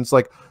 And it's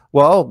like,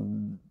 well,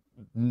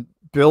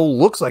 Bill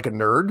looks like a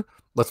nerd.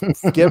 Let's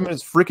give him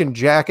his freaking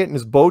jacket and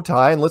his bow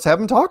tie, and let's have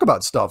him talk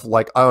about stuff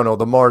like, I don't know,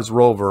 the Mars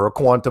rover or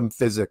quantum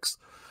physics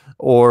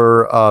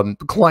or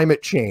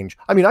climate change.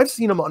 I mean, I've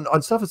seen him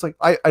on stuff. It's like,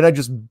 I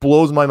just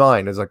blows my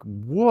mind. It's like,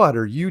 what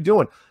are you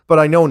doing? But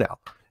I know now.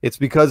 It's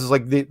because it's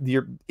like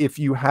if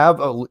you have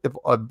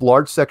a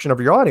large section of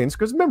your audience,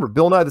 because remember,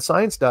 Bill Nye the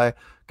Science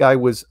Guy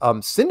was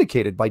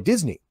syndicated by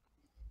Disney.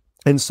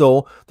 And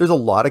so there's a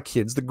lot of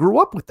kids that grew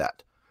up with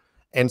that.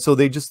 And so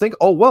they just think,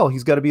 oh, well,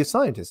 he's got to be a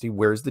scientist. He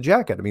wears the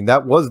jacket. I mean,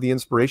 that was the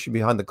inspiration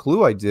behind the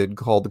clue I did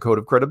called The Code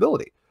of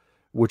Credibility,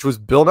 which was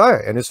Bill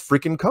Nye and his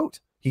freaking coat.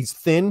 He's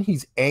thin.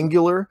 He's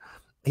angular.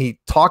 He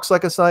talks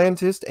like a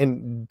scientist.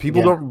 And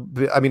people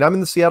don't, I mean, I'm in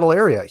the Seattle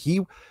area.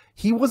 He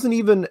wasn't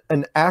even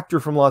an actor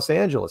from Los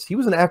Angeles. He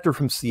was an actor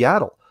from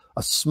Seattle,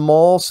 a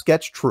small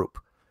sketch troupe.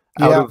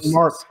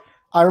 Mark,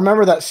 I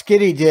remember that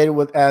skit he did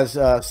as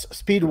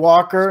Speed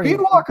Walker.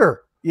 Speed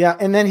Walker. Yeah,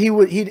 and then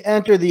he'd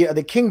enter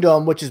the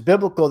kingdom, which is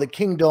biblical, the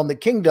kingdom,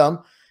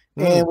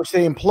 and which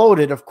they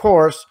imploded, of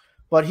course.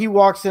 But he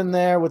walks in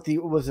there with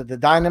the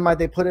dynamite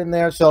they put in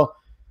there. So,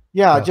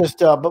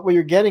 but what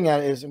you're getting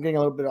at is, I'm getting a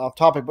little bit off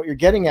topic. What you're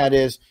getting at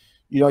is,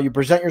 you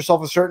present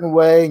yourself a certain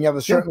way and you have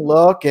a certain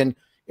look, and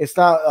it's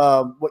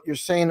not what you're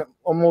saying.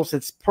 Almost,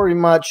 it's pretty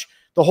much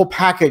the whole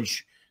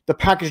package, the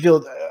package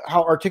deal,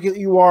 how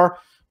articulate you are,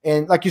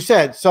 and like you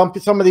said, some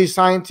of these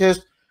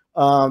scientists,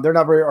 they're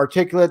not very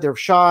articulate, they're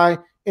shy,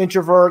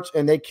 introverts,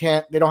 and they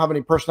don't have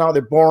any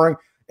personality, they're boring,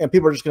 and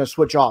people are just going to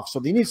switch off.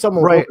 So you need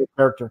someone with a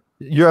character.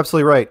 You're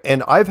absolutely right.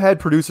 And I've had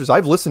producers,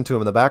 I've listened to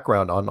them in the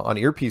background on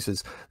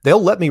earpieces.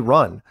 They'll let me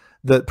run.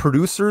 The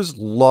producers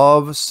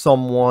love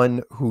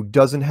someone who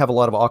doesn't have a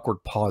lot of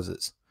awkward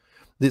pauses.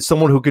 There's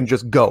someone who can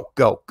just go.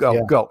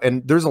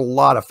 And there's a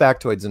lot of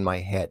factoids in my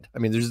head. I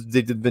mean,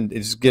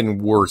 it's getting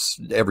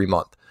worse every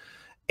month.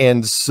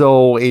 And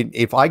so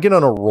if I get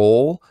on a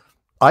roll,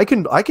 I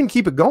can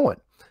keep it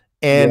going.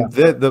 And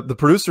the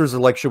producers are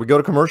like, should we go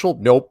to commercial?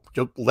 Nope.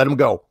 Just let them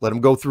go. Let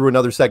them go through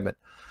another segment,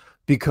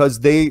 because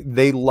they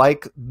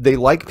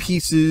like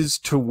pieces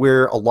to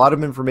where a lot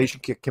of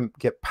information can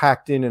get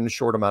packed in a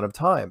short amount of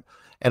time.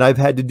 And I've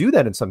had to do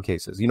that in some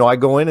cases. I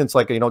go in and it's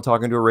like,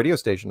 talking to a radio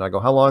station. I go,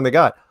 how long they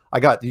got?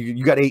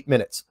 You got 8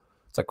 minutes.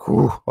 It's like,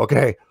 whew,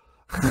 okay.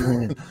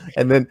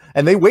 and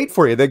they wait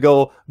for you. They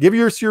go, give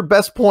your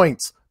best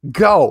points.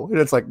 Go. And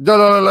it's like,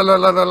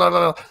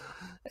 no.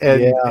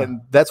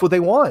 And that's what they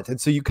want. And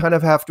so you kind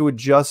of have to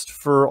adjust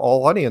for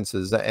all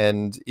audiences.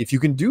 And if you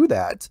can do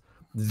that,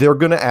 they're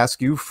going to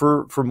ask you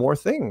for more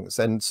things.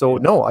 And so,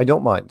 no, I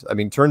don't mind. I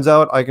mean, turns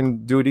out I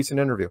can do a decent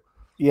interview.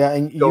 Yeah.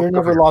 And you're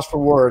never lost for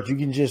words. You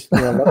can just,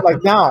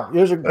 like now,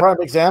 here's a prime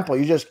example.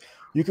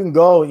 You can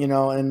go,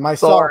 and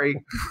myself, sorry,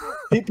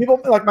 people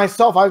like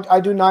myself, I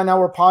do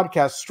 9-hour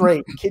podcasts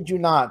straight. Kid you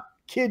not.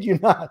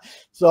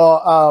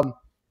 So,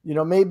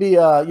 maybe,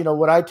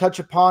 what I touch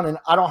upon, and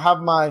I don't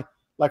have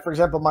like, for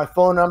example, my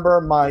phone number,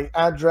 my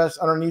address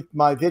underneath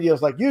my videos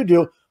like you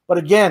do. But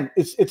again,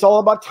 it's all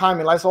about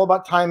timing. Life's all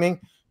about timing.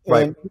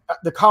 And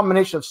the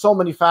combination of so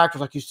many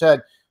factors, like you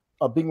said,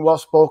 being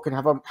well-spoken,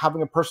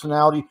 having a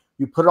personality,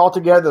 you put it all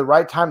together, the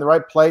right time, the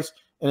right place.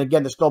 And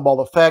again, the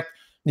snowball effect.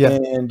 Yeah.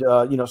 And,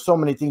 so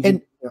many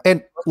things.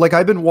 And like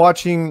I've been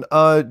watching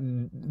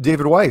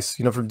David Weiss,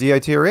 from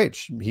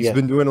DITRH. He's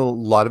been doing a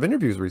lot of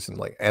interviews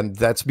recently. And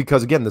that's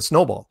because, again, the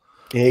snowball.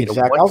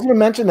 Exactly. I was going to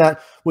mention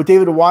that with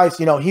David Weiss.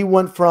 He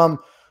went from,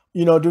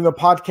 doing a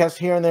podcast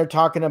here and there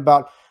talking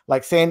about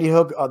like Sandy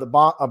Hook, the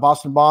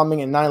Boston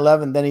bombing and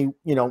 9/11. Then he,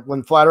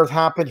 when Flat Earth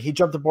happened, he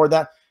jumped aboard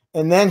that.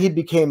 And then he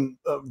became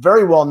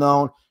very well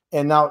known.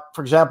 And now,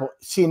 for example,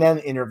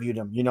 CNN interviewed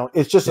him.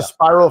 It's just a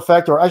spiral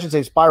effect, or I should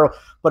say spiral,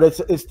 but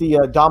it's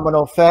the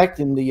domino effect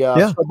and the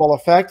snowball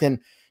effect. And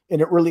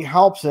it really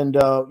helps. And,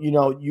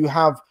 you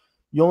have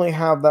you only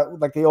have that,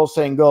 like the old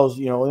saying goes,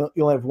 you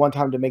only have one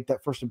time to make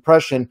that first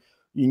impression.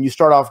 You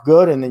start off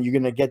good, and then you're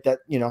going to get that,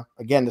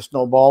 again, the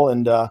snowball,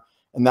 and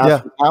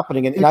that's what's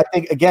happening. And I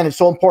think, again, it's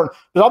so important.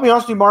 But I'll be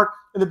honest with you, Mark,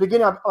 in the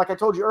beginning, like I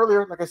told you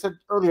earlier, like I said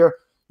earlier,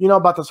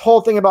 about this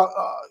whole thing about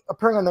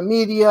appearing on the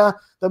media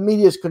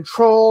is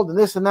controlled and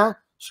this and that.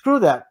 Screw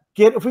that.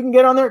 If we can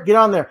get on there, get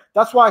on there.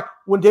 That's why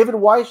when David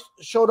Weiss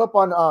showed up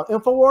on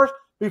InfoWars,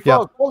 before I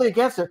was totally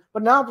against it.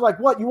 But now I'm like,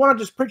 what? You want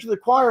to just preach to the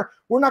choir?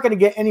 We're not going to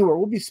get anywhere.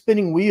 We'll be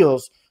spinning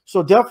wheels.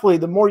 So definitely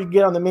the more you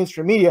get on the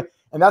mainstream media,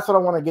 and that's what I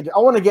want to get to. I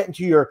want to get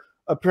into your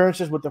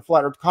appearances with the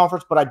Flat Earth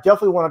Conference, but I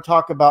definitely want to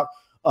talk about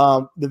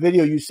the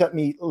video you sent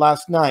me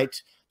last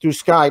night through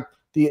Skype,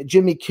 the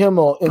Jimmy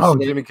Kimmel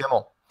incident. Oh, Jimmy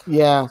Kimmel.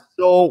 Yeah.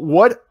 So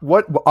what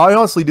I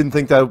honestly didn't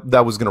think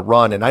that was going to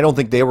run, and I don't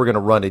think they were going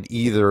to run it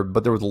either,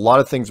 but there was a lot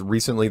of things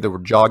recently that were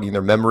jogging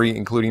their memory,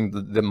 including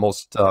the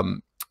most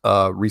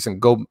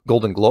recent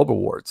Golden Globe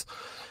Awards.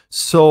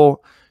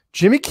 So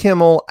Jimmy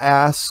Kimmel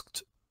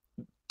asked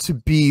to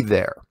be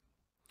there.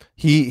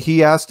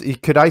 He asked,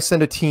 could I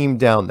send a team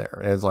down there?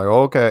 And it's like,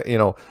 okay,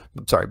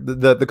 sorry,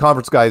 the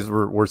conference guys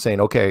were saying,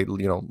 okay,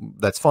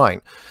 that's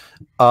fine.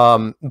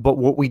 But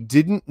what we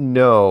didn't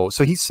know,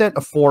 so he sent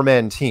a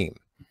 4-man team.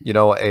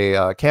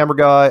 A camera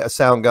guy, a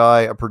sound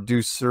guy, a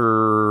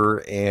producer,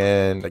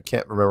 and I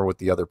can't remember what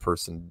the other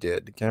person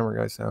did. The camera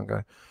guy, sound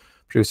guy,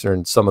 producer,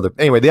 and some other.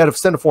 Anyway, they had to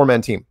send a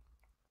 4-man team.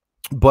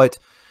 But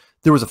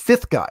there was a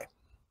 5th guy.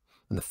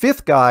 And the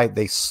 5th guy,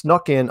 they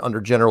snuck in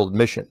under general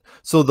admission.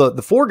 So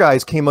the 4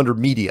 guys came under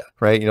media,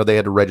 right? They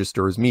had to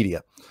register as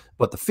media.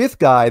 But the 5th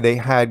guy, they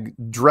had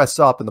dress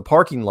up in the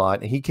parking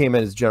lot, and he came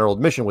in as general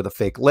admission with a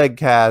fake leg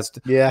cast.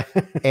 Yeah.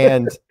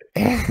 and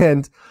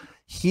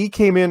he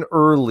came in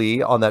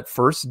early on that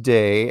first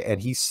day,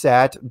 and he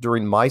sat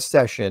during my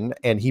session,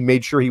 and he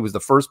made sure he was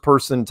the first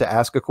person to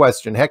ask a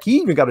question. Heck, he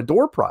even got a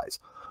door prize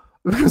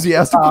because he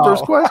asked the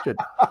first question.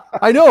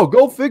 I know,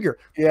 go figure.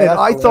 Yeah, and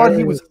I thought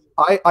he was,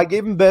 I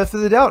gave him benefit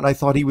of the doubt, and I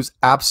thought he was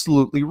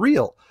absolutely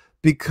real.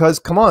 Because,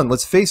 come on,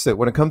 let's face it,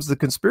 when it comes to the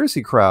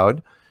conspiracy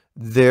crowd,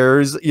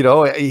 there's,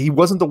 he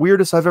wasn't the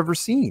weirdest I've ever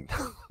seen.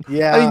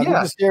 Yeah, I mean,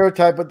 the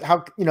stereotype, but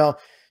how,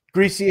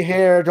 greasy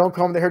hair, don't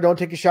comb the hair, don't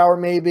take a shower,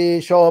 maybe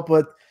show up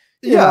with,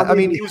 I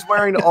mean, he was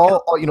wearing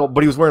all,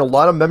 but he was wearing a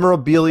lot of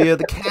memorabilia.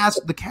 The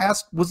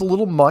cast was a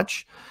little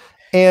much.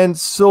 And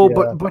so,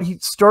 but he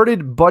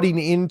started butting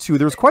into,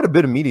 there was quite a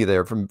bit of media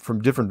there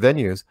from different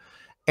venues,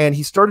 and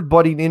he started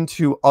butting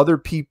into other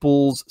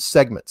people's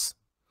segments.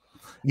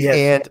 Yes.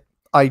 And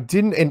I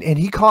didn't, and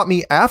he caught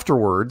me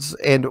afterwards.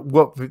 And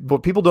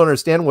what people don't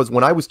understand was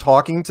when I was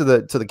talking to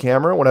the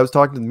camera, when I was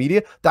talking to the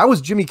media, that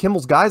was Jimmy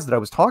Kimmel's guys that I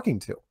was talking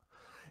to.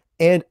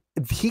 And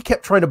he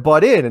kept trying to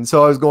butt in. And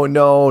so I was going,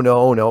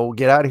 no,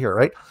 get out of here,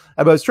 right?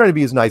 But I was trying to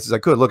be as nice as I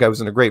could. Look, I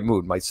was in a great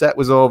mood. My set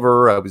was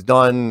over. I was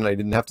done. I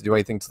didn't have to do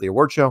anything to the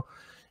award show.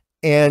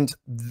 And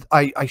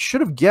I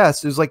should have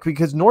guessed. It was like,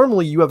 because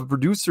normally you have a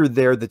producer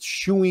there that's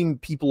shooing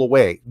people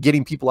away,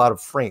 getting people out of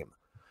frame.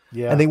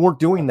 Yeah. And they weren't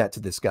doing that to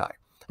this guy.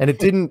 And it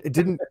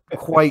didn't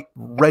quite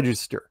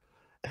register.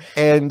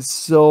 And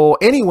so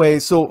anyway,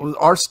 so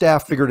our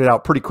staff figured it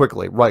out pretty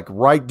quickly, like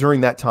right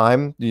during that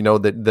time,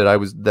 that I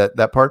was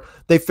that part,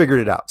 they figured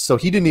it out. So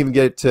he didn't even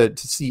get to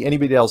see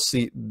anybody else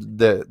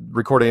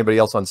record anybody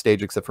else on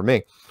stage except for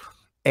me.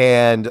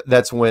 And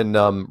that's when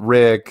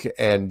Rick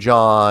and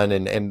John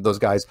and those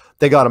guys,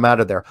 they got him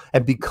out of there.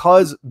 And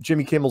because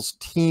Jimmy Kimmel's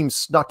team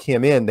snuck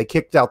him in, they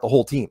kicked out the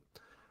whole team.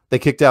 They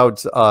kicked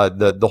out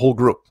the whole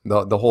group,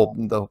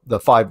 the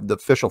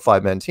official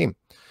 5-man team.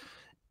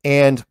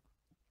 And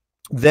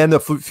then a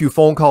few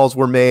phone calls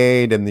were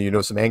made,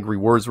 and some angry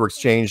words were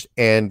exchanged,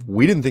 and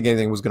we didn't think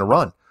anything was going to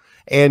run.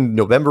 And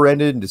November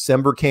ended, and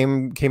December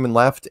came and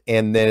left,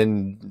 and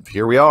then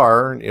here we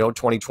are,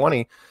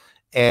 2020,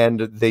 and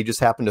they just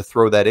happened to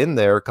throw that in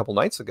there a couple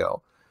nights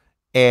ago.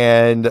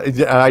 And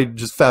I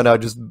just found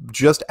out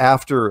just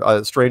after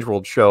a Strange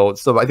World show.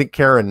 So I think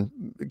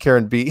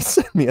Karen B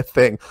sent me a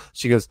thing.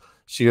 She goes,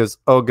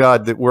 oh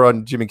God, that we're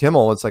on Jimmy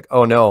Kimmel. It's like,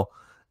 oh no.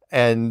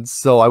 And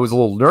so I was a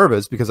little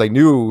nervous because I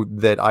knew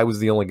that I was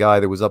the only guy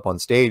that was up on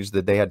stage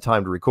that they had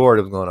time to record.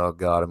 I was going, oh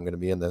God, I'm going to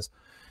be in this.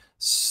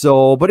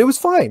 So, but it was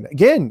fine.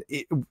 Again,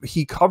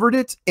 he covered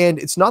it, and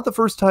it's not the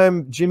first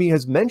time Jimmy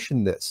has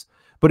mentioned this,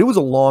 but it was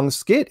a long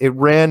skit. It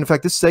ran, in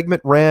fact, this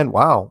segment ran,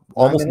 wow,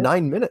 almost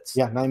 9 minutes.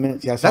 Yeah, 9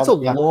 minutes. Yeah, that's a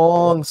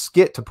long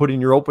skit to put in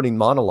your opening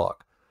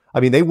monologue. I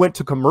mean, they went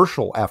to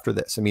commercial after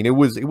this. I mean, it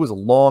was a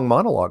long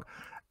monologue.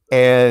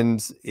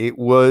 And it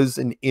was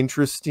an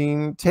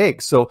interesting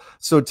take. So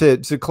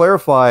to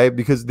clarify,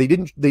 because they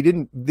didn't,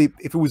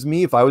 if it was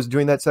me, if I was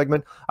doing that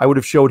segment, I would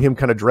have showed him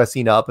kind of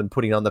dressing up and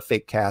putting on the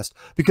fake cast,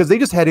 because they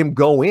just had him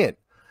go in.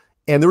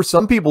 And there were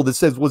some people that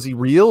says, was he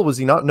real? Was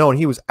he not? No, and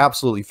he was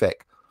absolutely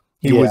fake.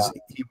 He was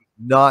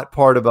not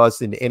part of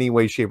us in any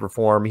way, shape, or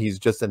form. He's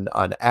just an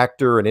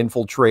actor, an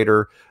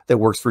infiltrator that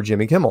works for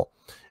Jimmy Kimmel.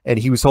 And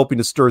he was hoping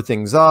to stir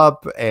things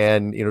up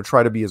and,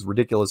 try to be as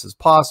ridiculous as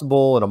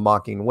possible in a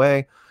mocking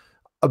way.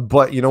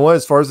 But you know what?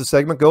 As far as the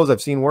segment goes, I've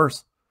seen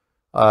worse.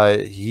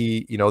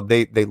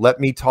 They let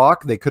me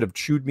talk. They could have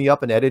chewed me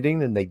up in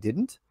editing, and they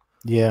didn't.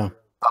 Yeah.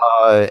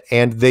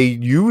 And they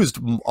used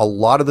a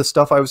lot of the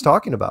stuff I was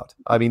talking about.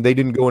 I mean, they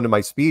didn't go into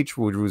my speech,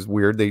 which was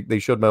weird. They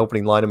showed my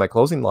opening line and my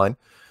closing line,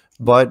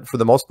 but for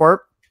the most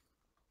part,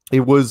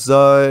 it was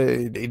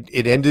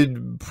it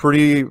ended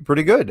pretty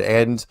good.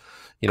 And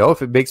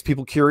if it makes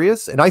people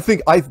curious, and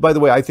by the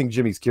way, I think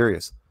Jimmy's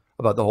curious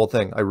about the whole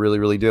thing. I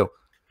really do,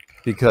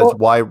 because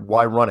why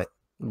run it?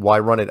 Why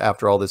run it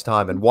after all this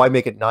time, and why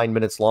make it 9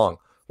 minutes long?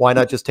 Why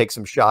not just take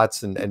some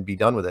shots and be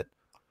done with it?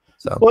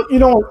 So,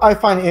 well, I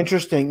find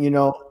interesting,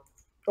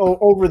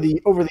 over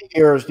the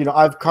years,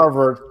 I've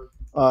covered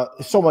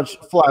so much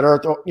flat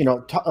Earth,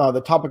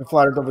 the topic of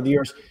flat Earth over the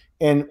years,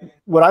 and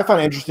what I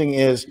find interesting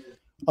is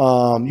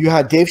you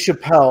had Dave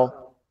Chappelle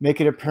make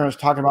an appearance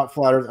talking about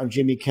flat Earth on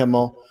Jimmy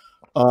Kimmel.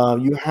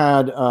 You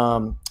had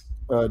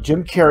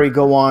Jim Carrey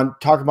go on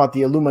talking about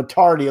the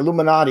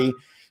Illuminati.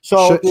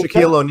 So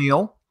Shaquille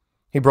O'Neal,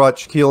 he brought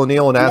Shaquille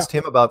O'Neal and asked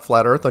him about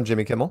flat Earth on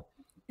Jimmy Kimmel.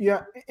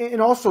 Yeah,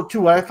 and also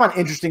too, what I find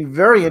interesting,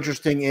 very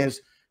interesting,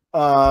 is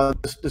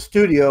the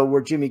studio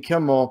where Jimmy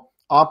Kimmel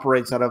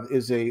operates out of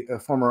is a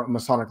former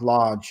Masonic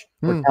lodge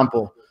or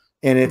temple.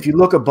 And if you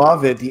look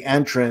above it, the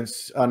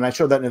entrance, and I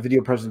showed that in a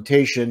video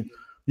presentation,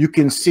 you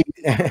can see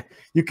it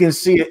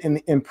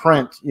in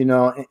print,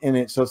 in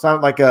it. So it's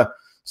not like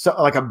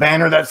a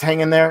banner that's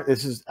hanging there.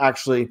 This is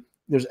actually,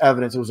 there's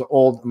evidence. It was an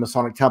old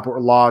Masonic temple or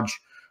lodge.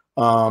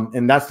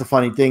 And that's the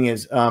funny thing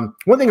is,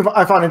 one thing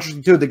I found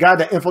interesting too, the guy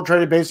that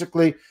infiltrated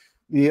basically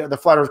the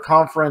Flat Earth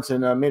conference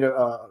and made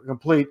a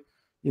complete,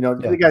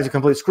 the guy's a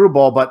complete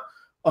screwball. But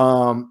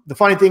the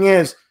funny thing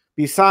is,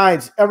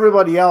 besides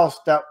everybody else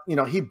that,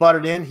 he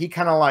butted in, he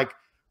kind of like,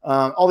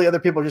 all the other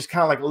people just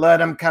kind of like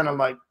let him kind of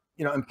like,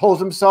 impose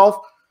himself.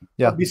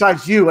 Yeah.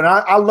 Besides you. And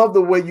I love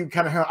the way you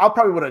kind of, I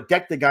probably would have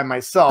decked the guy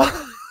myself,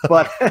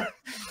 but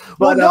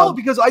well, no,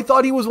 because I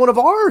thought he was one of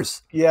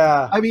ours.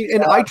 Yeah. I mean,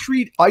 and I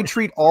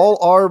treat all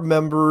our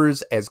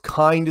members as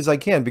kind as I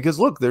can, because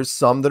look, there's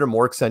some that are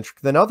more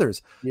eccentric than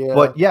others. Yeah.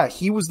 But yeah,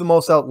 he was the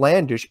most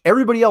outlandish.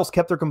 Everybody else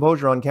kept their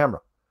composure on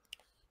camera.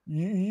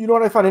 You know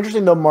what I find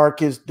interesting though,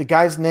 Mark, is the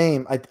guy's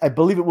name. I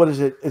believe it. What is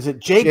it? Is it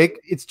Jake?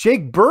 It's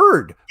Jake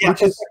Bird. Yeah,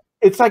 which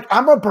it's like,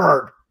 I'm a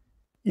bird.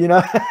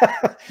 Yeah.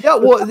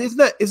 Well, isn't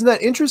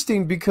that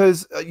interesting?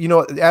 Because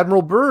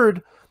Admiral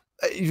Byrd,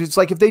 it's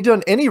like if they'd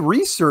done any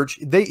research,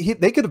 they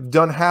could have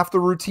done half the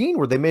routine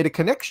where they made a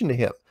connection to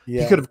him.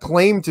 Yeah. He could have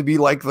claimed to be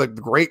like the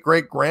great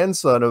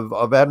grandson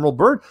of Admiral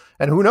Byrd,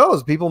 and who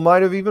knows? People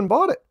might have even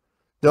bought it.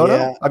 Don't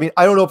know. I mean,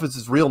 I don't know if it's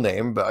his real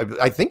name,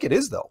 but I think it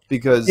is though,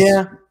 because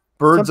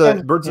Bird's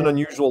an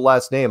unusual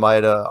last name. I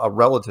had a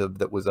relative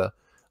that was a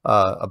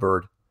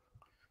bird.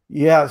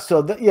 Yeah. So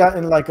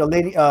and like a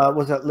lady,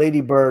 was that Lady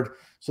Bird?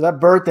 So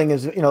that Bird thing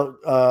is,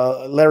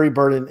 Larry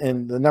Bird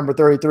and the number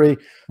 33,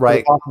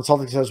 right? Boston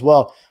Celtics as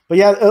well. But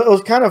yeah, it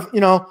was kind of,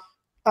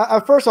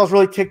 at first I was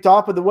really ticked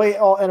off, but the way it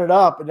all ended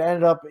up,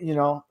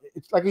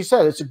 it's like you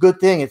said, it's a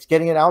good thing. It's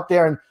getting it out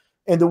there,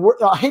 and the word,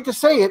 I hate to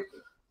say it,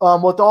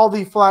 with all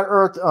the flat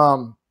Earth,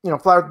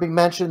 flat Earth being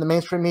mentioned in the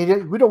mainstream media,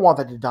 we don't want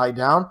that to die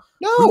down.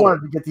 No, we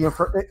wanted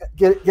to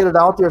get it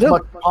out there as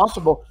much as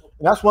possible,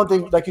 and that's one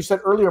thing. Like you said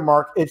earlier,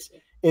 Mark,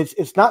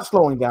 it's not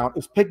slowing down;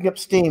 it's picking up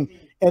steam.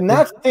 And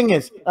that's the thing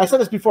is, I said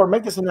this before,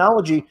 make this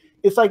analogy.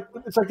 It's like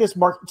this,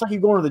 Mark. It's like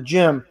you going to the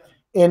gym,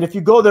 and if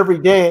you go there every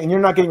day and you're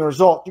not getting a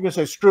result, you're going to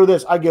say, screw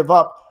this, I give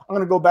up. I'm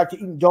going to go back to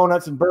eating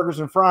donuts and burgers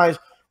and fries.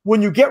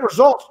 When you get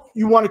results,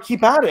 you want to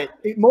keep at it.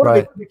 It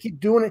motivates you to keep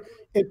doing it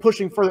and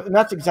pushing further. And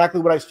that's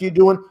exactly what I see you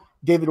doing,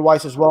 David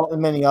Weiss as well,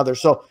 and many others.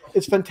 So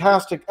it's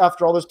fantastic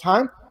after all this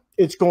time.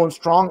 It's going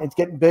strong. It's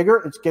getting bigger.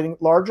 It's getting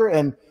larger.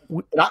 And,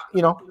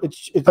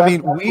 it's I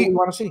mean, we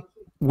want to see.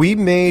 We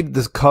made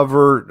this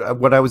cover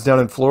when I was down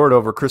in Florida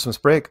over Christmas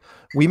break.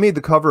 We made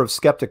the cover of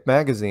Skeptic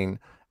Magazine.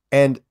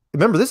 And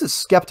remember, this is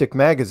Skeptic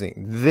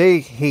Magazine. They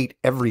hate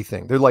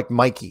everything. They're like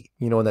Mikey,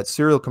 in that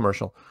cereal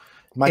commercial.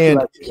 Mikey,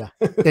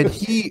 and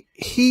he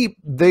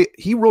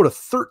wrote a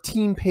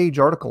 13-page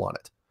article on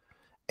it.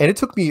 And it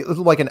took me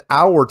like an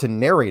hour to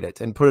narrate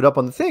it and put it up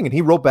on the thing. And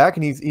he wrote back,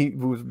 and he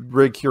was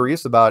very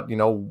curious about,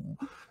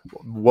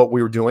 what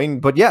we were doing.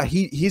 But yeah,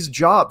 his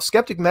job,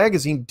 Skeptic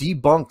Magazine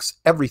debunks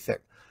everything.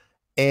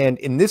 And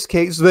in this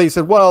case, they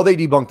said, well, they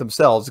debunked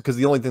themselves because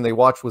the only thing they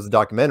watched was the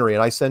documentary,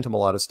 and I sent him a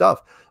lot of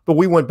stuff. But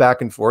we went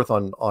back and forth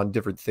on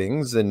different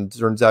things, and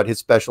turns out his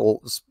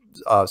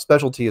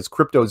specialty is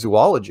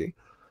cryptozoology,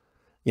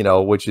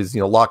 which is,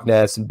 Loch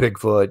Ness and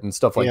Bigfoot and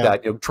stuff like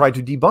that. Tried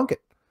to debunk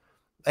it.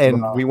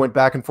 And we went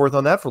back and forth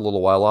on that for a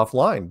little while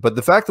offline. But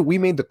the fact that we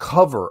made the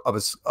cover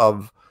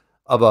of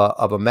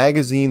a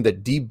magazine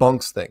that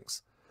debunks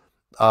things,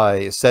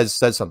 it says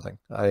something.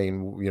 I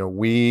mean,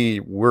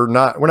 we're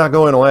not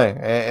going away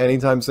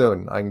anytime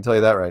soon. I can tell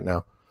you that right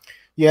now.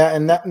 Yeah,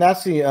 and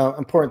that's the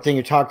important thing.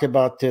 You talked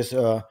about this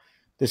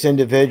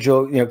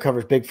individual,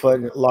 covers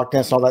Bigfoot, Loch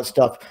Ness, all that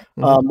stuff.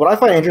 Mm-hmm. What I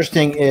find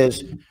interesting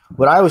is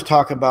what I was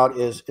talking about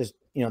is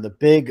the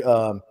big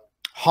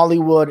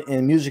Hollywood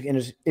and music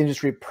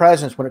industry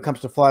presence when it comes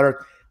to flat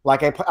Earth.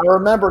 Like I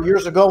remember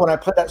years ago when I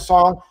played that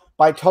song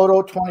by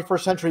Toto,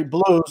 21st Century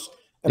Blues,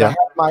 and I had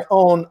my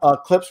own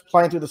clips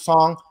playing through the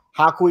song.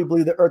 How can we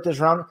believe the Earth is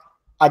round?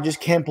 I just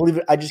can't believe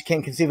it. I just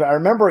can't conceive it. I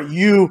remember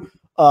you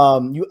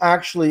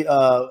actually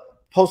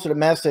posted a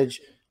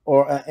message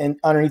and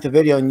underneath the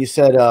video, and you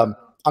said, "I'm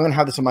going to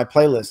have this on my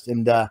playlist."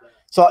 And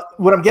so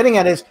what I'm getting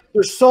at is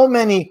there's so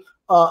many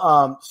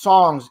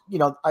songs. You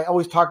know, I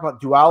always talk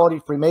about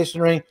duality,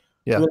 Freemasonry.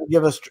 Yeah. You're going to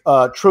give us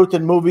truth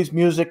in movies,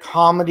 music,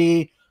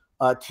 comedy,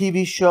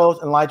 TV shows,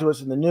 and lie to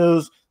us in the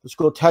news, the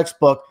school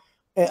textbooks,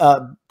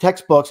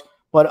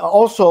 but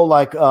also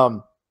like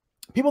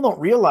people don't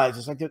realize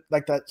it's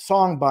like that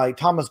song by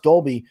Thomas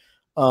Dolby,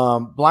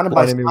 "Blinded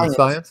by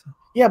Science."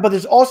 Yeah, but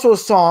there's also a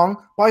song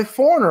by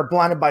Foreigner,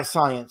 "Blinded by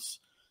Science."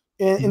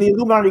 In the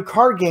Illuminati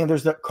card game,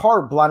 there's that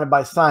card, "Blinded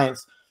by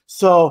Science."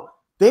 So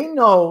they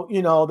know,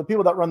 you know, the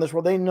people that run this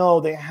world, they know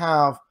they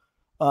have,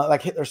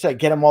 like Hitler said,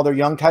 get them while they're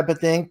young type of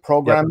thing,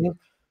 programming. Yep.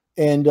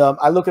 And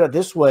I look at it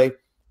this way,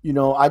 you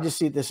know, I just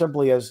see it as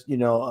simply as, you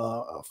know,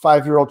 a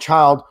 5-year-old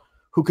child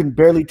who can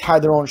barely tie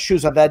their own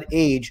shoes at that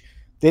age.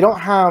 They don't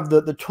have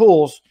the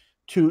tools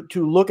to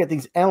look at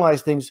things,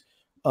 analyze things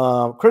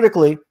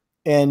critically,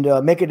 and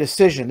make a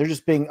decision. They're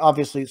just being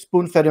obviously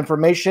spoon-fed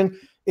information.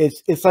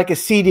 It's like a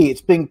CD.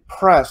 It's being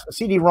pressed, a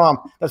CD-ROM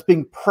that's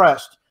being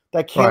pressed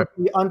that can't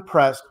be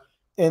unpressed,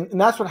 and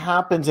that's what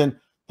happens. And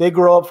they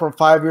grow up from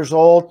 5 years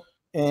old,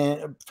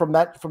 and from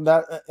that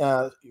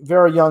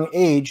very young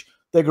age,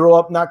 they grow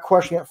up not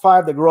questioning at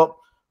 5. They grow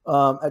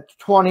up at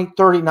 20,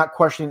 30, not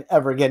questioning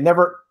ever again.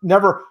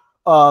 Never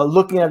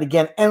looking at it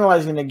again,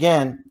 analyzing it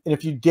again. And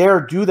if you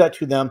dare do that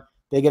to them,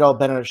 they get all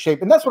bent out of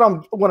shape. And that's what I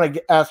want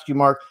to ask you,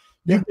 Mark.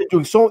 You've been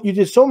doing you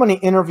did so many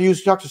interviews,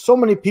 you talked to so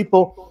many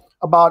people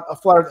about a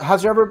flat Earth.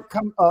 Has there ever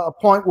come a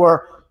point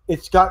where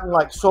it's gotten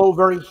like so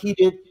very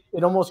heated,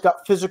 it almost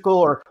got physical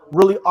or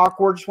really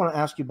awkward? Just want to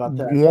ask you about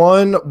that.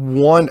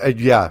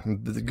 Yeah,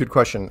 good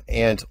question.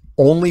 And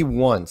only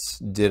once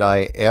did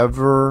I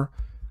ever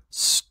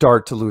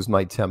start to lose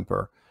my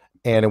temper.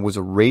 And it was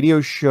a radio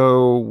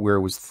show where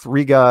it was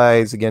 3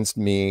 guys against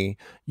me.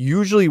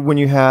 Usually when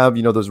you have,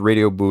 you know, those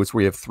radio booths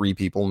where you have 3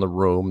 people in the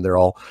room,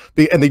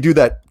 and they do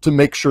that to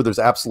make sure there's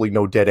absolutely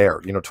no dead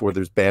air, you know, to where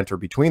there's banter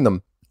between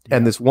them. Yeah.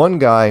 And this one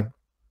guy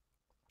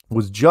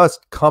was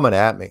just coming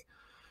at me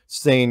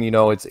saying, you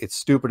know, it's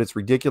stupid, it's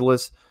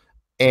ridiculous.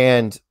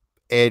 And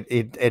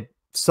at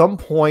some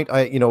point,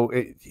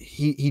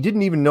 he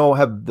didn't even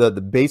have the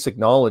basic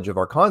knowledge of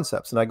our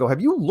concepts. And I go,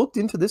 have you looked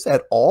into this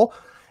at all?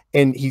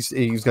 And he's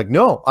like,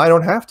 no, I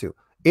don't have to.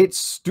 It's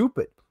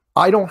stupid.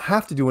 I don't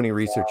have to do any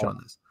research on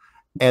this.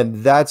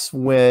 And that's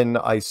when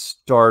I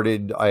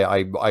started,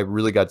 I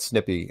really got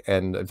snippy.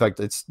 And in fact,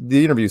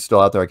 the interview's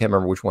still out there. I can't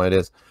remember which one it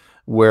is,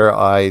 where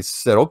I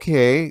said,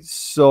 okay,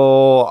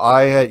 so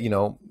I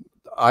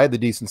had the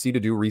decency to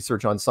do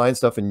research on science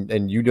stuff,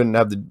 and you didn't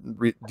have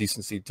the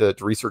decency to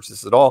research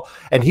this at all.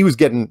 And he was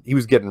getting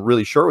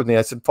really short with me.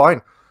 I said,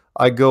 fine.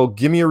 I go,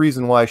 give me a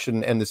reason why I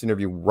shouldn't end this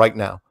interview right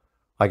now.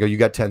 I go, you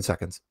got 10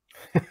 seconds.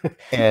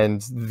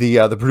 And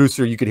the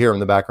producer, you could hear him in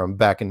the background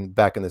backing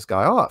this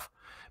guy off,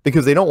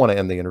 because they don't want to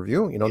end the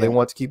interview. You know, they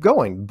want to keep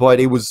going.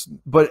 But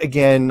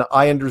again,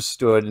 I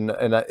understood,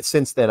 and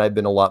since then I've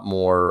been a lot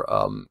more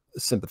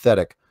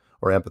sympathetic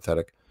or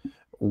empathetic,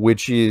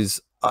 which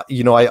is,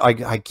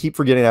 I keep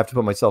forgetting I have to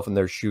put myself in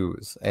their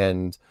shoes,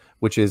 and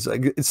which is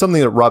it's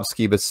something that Rob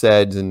Skiba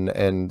said,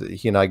 and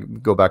he and I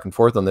go back and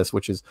forth on this,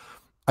 which is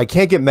I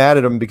can't get mad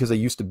at them because I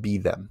used to be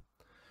them.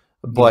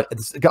 But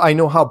I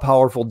know how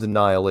powerful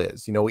denial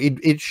is. You know,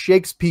 it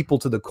shakes people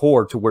to the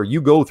core, to where you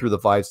go through the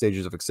 5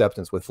 stages of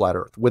acceptance with flat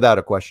Earth without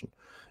a question.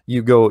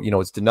 You go,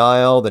 it's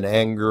denial, then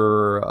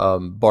anger,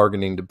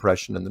 bargaining,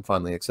 depression, and then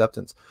finally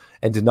acceptance.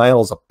 And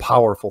denial is a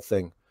powerful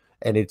thing.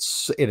 And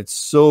it's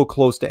so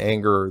close to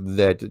anger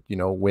that,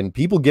 when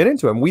people get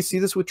into it, and we see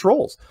this with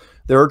trolls.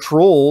 There are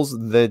trolls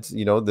that,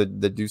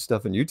 that do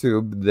stuff on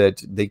YouTube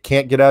that they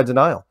can't get out of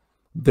denial.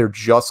 They're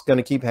just going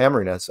to keep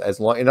hammering us as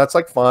long, and that's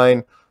like,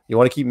 fine. You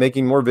want to keep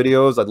making more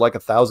videos? I'd like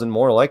 1,000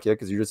 more like you,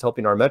 because you're just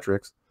helping our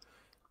metrics.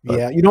 But,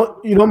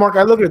 yeah, Mark,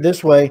 I look at it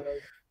this way: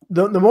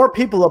 the more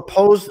people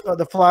oppose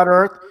the flat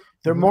Earth,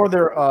 the more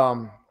they're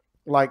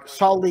like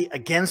solidly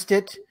against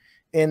it,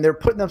 and they're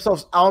putting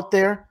themselves out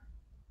there.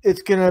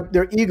 It's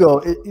their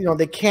ego.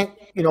 They can't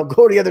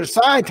go to the other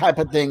side type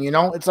of thing.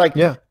 It's like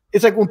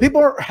it's like when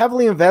people are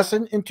heavily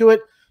invested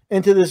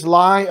into this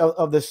lie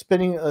of the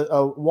spinning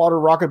water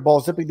rocket ball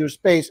zipping through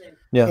space.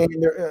 Yeah,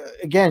 and they're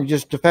again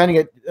just defending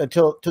it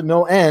to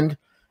no end,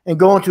 and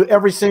going to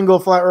every single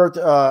flat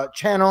Earth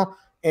channel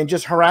and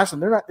just harass them.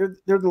 They're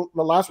the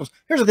last ones.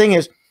 Here's the thing: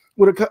 is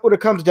what it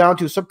comes down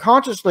to,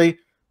 subconsciously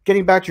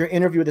getting back to your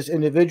interview with this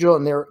individual,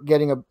 and they're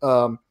getting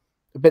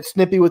a bit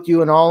snippy with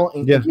you and all,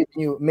 and giving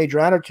you major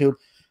attitude.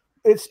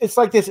 It's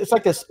like this. It's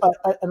like this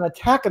an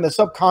attack on the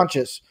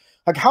subconscious.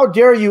 Like, how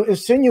dare you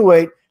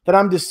insinuate that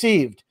I'm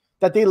deceived,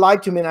 that they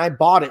lied to me and I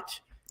bought it?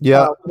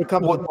 Yeah, when it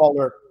comes to flat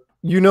Earth.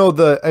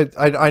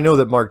 I know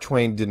that Mark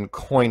Twain didn't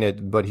coin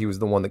it, but he was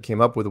the one that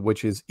came up with it,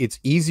 which is, it's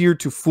easier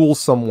to fool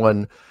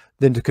someone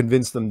than to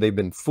convince them they've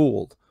been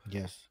fooled.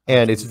 Yes.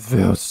 And it's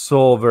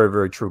so very,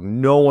 very true.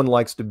 No one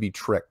likes to be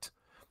tricked.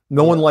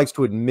 No one likes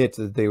to admit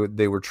that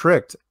they were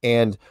tricked.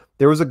 And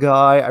there was a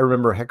guy, I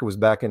remember, heck, it was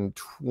back in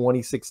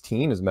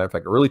 2016, as a matter of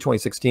fact, early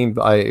 2016.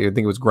 I think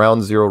it was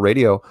Ground Zero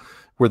Radio,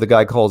 where the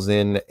guy calls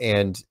in,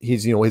 and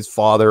he's, his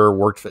father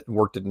worked at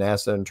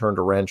NASA and turned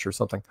a wrench or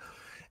something.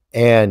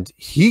 And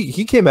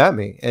he came at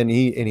me, and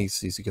he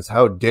goes,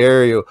 how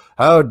dare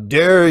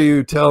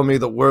you tell me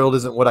the world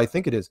isn't what I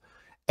think it is?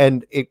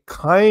 And it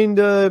kind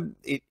of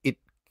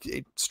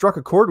it struck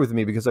a chord with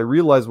me, because I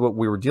realized what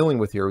we were dealing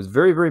with here was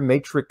very, very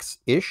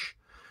Matrix-ish,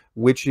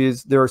 which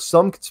is, there are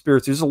some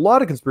conspiracies, there's a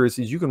lot of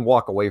conspiracies you can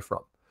walk away from.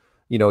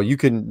 You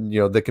can,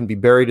 that can be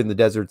buried in the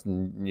deserts,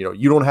 and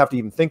you don't have to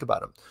even think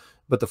about them.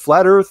 But the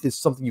flat Earth is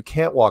something you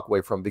can't walk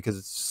away from, because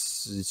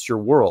it's your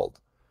world.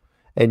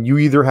 And you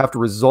either have to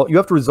resolve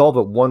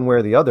it one way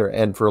or the other.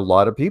 And for a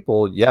lot of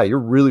people, yeah, you're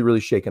really, really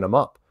shaking them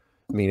up.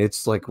 I mean,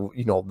 it's like, all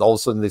of a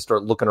sudden they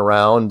start looking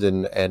around,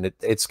 and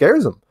it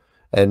scares them.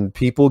 And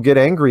people get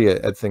angry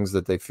at things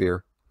that they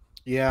fear.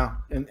 Yeah,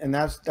 and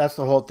that's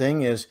the whole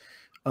thing is,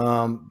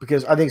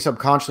 because I think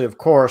subconsciously, of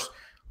course,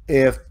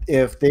 if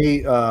they're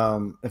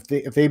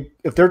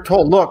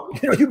told, look,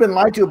 you've been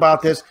lied to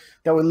about this,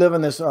 that we live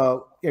in this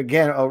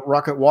again, a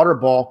rocket water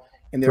ball,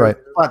 and they're right.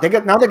 They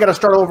got to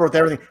start over with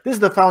everything. This is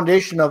the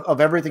foundation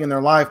of everything in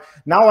their life.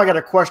 Now I got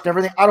to question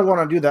everything. I don't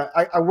want to do that.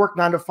 I work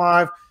 9 to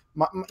 5.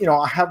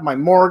 I have my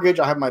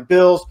mortgage, I have my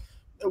bills,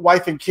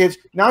 wife and kids.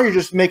 Now you're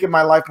just making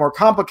my life more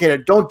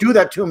complicated. Don't do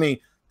that to me.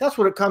 That's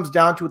what it comes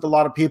down to with a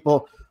lot of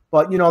people.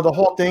 But the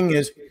whole thing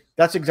is,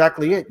 that's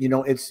exactly it.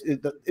 It's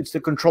the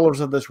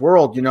controllers of this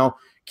world.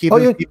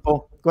 Keeping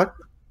people. Go ahead.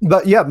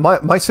 But yeah,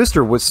 my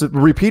sister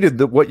repeated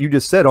what you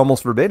just said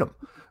almost verbatim,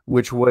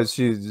 which was,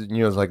 she's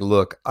was like,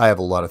 look, I have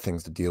a lot of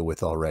things to deal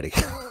with already.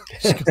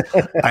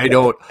 I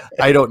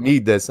don't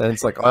need this. And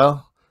it's like,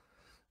 well,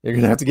 you're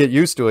gonna have to get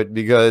used to it,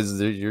 because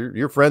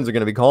your friends are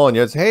gonna be calling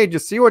you. It's, hey, did you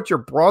see what your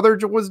brother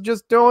was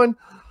just doing?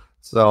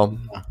 So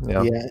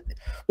yeah.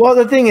 Well,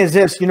 the thing is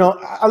this,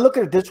 I look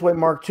at it this way,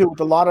 Mark, too,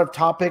 with a lot of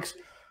topics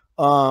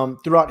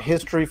throughout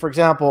history. For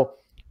example,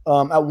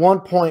 at one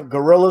point,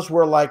 gorillas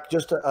were like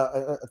just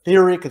a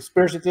theory,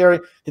 conspiracy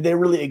theory. Did they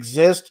really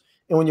exist?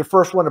 And when you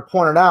first want to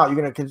point it out,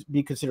 you're going to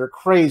be considered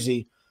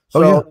crazy.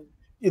 So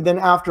then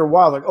after a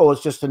while, like, oh,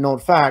 it's just a known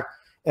fact.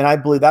 And I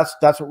believe that's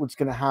what's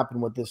going to happen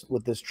with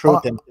this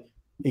truth, and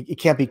it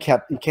can't be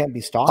kept, it can't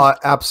be stopped.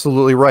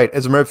 Absolutely right.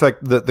 As a matter of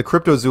fact, the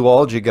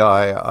cryptozoology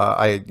guy,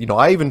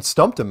 I even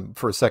stumped him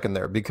for a second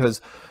there, because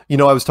I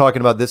was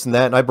talking about this and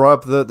that, and I brought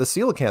up the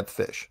coelacanth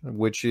fish,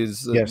 which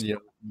is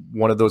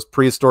one of those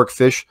prehistoric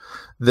fish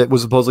that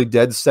was supposedly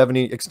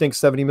extinct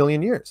 70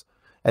 million years,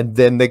 and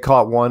then they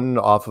caught one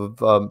off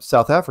of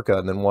South Africa,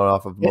 and then one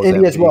off of Mozambique.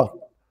 India as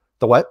well.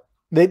 The what?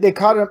 They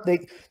caught it.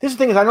 This is the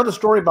thing is, I know the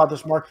story about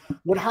this, Mark.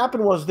 What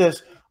happened was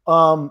this.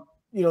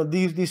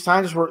 These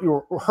scientists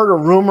heard a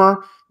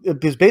rumor,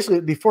 because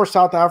basically before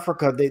South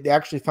Africa, they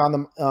actually found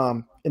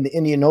them in the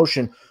Indian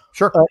Ocean.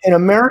 Sure. And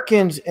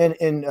Americans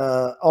and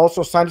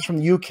also scientists from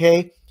the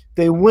UK,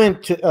 they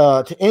went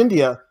to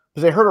India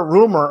because they heard a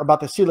rumor about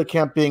the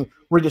coelacanth being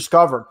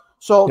rediscovered.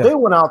 So they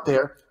went out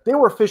there. They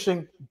were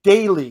fishing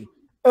daily,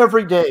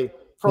 every day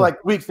for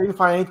like weeks. They didn't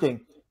find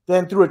anything.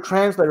 Then through a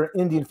translator,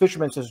 an Indian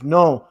fisherman says,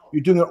 no,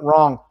 you're doing it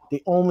wrong.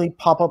 They only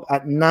pop up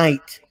at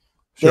night.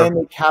 Sure. Then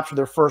they capture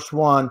their first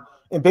one.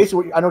 And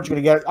basically, I know what you're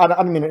going to get. I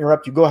don't mean to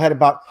interrupt you. Go ahead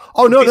about.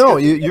 Oh, no,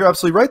 you're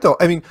absolutely right, though.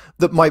 I mean,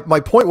 my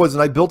point was,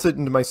 and I built it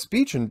into my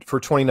speech for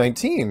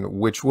 2019,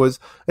 which was,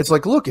 it's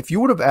like, look, if you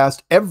would have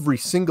asked every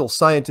single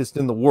scientist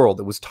in the world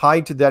that was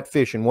tied to that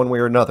fish in one way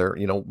or another,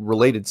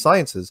 related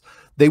sciences,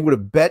 they would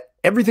have bet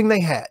everything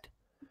they had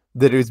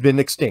that it has been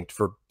extinct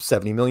for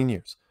 70 million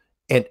years.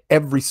 And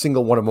every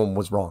single one of them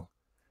was wrong.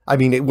 I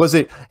mean, it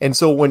wasn't. And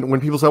so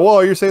when people say,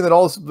 well, you're saying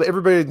that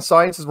everybody in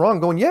science is wrong,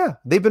 going, yeah,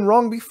 they've been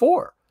wrong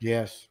before.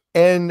 Yes.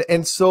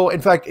 And so,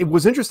 in fact, it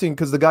was interesting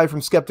because the guy from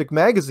Skeptic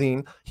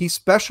Magazine, he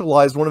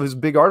specialized, one of his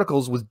big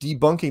articles was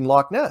debunking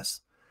Loch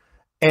Ness.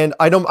 And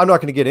I'm not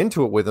going to get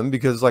into it with him,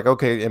 because, like,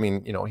 okay, I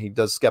mean, he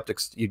does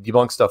he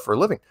debunks stuff for a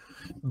living.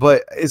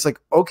 But it's like,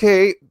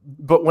 okay,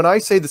 but when I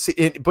say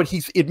but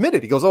he's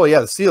admitted, he goes, oh yeah,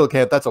 the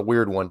coelacanth, that's a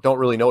weird one. Don't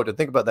really know what to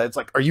think about that. It's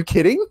like, are you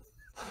kidding?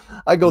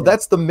 I go,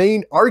 that's the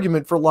main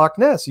argument for Loch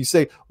Ness. You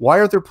say, why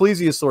aren't there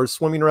plesiosaurs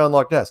swimming around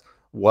Loch Ness?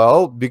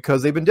 Well,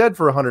 because they've been dead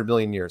for 100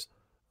 million years.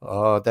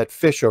 That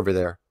fish over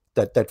there,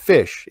 that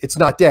fish, it's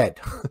not dead.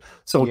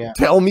 So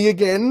tell me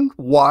again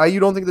why you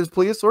don't think there's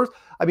plesiosaurs.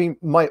 I mean,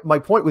 my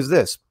point was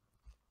this: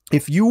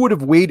 if you would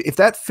have waited, if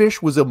that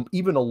fish was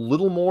even a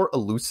little more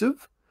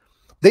elusive,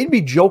 they'd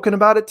be joking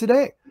about it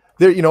today.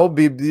 There'd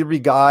be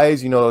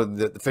guys,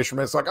 the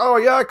fishermen's like, oh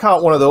yeah, I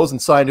caught one of those,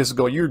 and scientists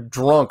go, you're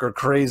drunk or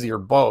crazy or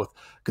both,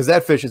 because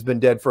that fish has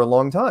been dead for a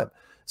long time.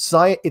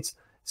 Science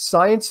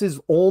is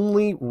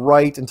only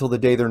right until the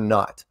day they're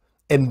not.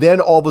 And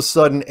then all of a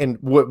sudden, and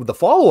the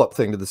follow-up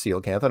thing to the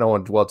coelacanth, I don't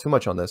want to dwell too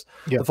much on this.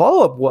 The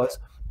follow-up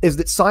is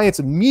that science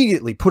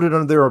immediately put it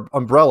under their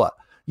umbrella.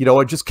 You know,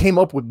 it just came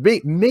up with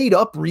made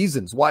up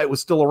reasons why it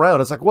was still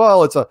around. It's like,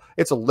 well, it's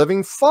a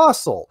living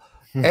fossil,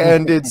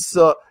 and it's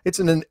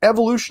in an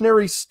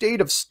evolutionary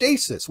state of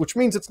stasis, which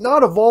means it's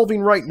not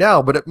evolving right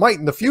now, but it might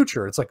in the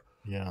future. It's like,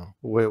 yeah,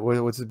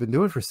 what's it been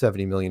doing for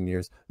 70 million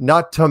years?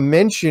 Not to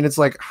mention, it's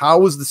like,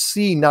 how is the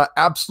sea not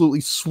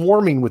absolutely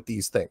swarming with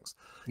these things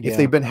if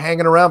they've been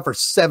hanging around for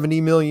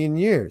 70 million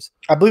years?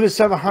 I believe it's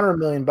 700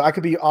 million, but I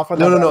could be off on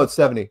that. No, it's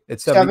 70.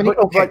 It's 70. 70?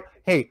 But, Okay.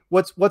 hey,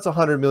 what's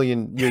 100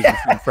 million years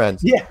between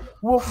friends? Yeah,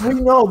 well, we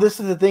know this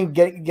is the thing.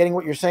 Getting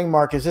what you're saying,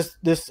 Mark, is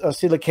this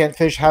coelacanth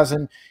fish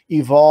hasn't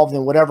evolved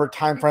in whatever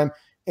time frame,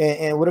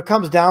 and what it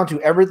comes down to,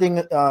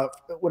 everything.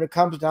 What it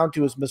comes down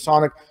to is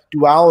Masonic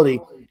duality.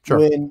 Sure.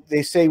 When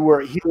they say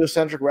we're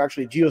heliocentric, we're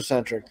actually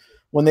geocentric.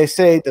 When they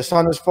say the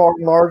sun is far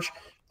and large,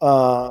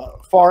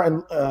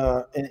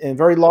 and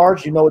very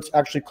large, you know it's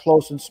actually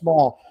close and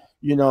small.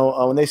 You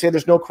know, when they say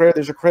there's no crater,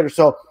 there's a crater.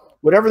 So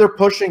whatever they're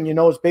pushing, you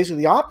know, is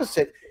basically the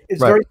opposite. It's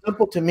very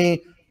simple to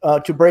me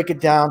to break it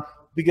down,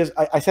 because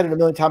I said it a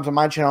million times on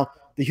my channel.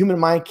 The human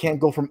mind can't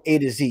go from A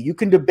to Z. You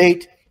can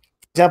debate,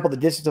 for example, the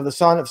distance of the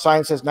sun. If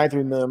science says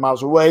 93 million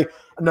miles away,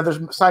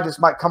 another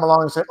scientist might come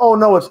along and say, oh,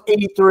 no, it's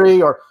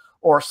 83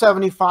 or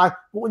 75.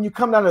 But when you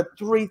come down to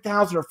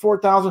 3,000 or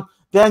 4,000,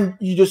 then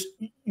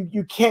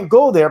you can't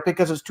go there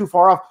because it's too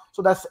far off.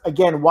 So that's,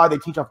 again, why they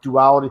teach off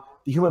duality.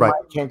 The human mind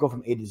can't go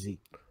from A to Z.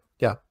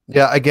 Yeah.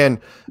 Again,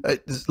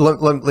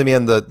 let me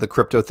end the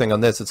crypto thing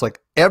on this. It's like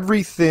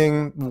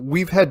everything,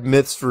 we've had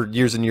myths for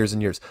years and years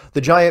and years.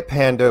 The giant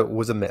panda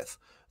was a myth.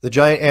 The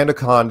giant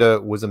anaconda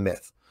was a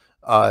myth.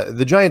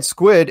 The giant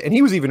squid, and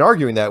he was even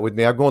arguing that with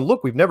me. I'm going,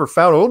 look, we've never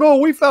found. Oh no,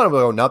 we found them.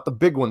 Oh, not the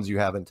big ones. You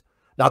haven't.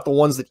 Not the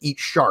ones that eat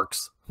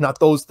sharks.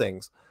 Not those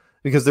things,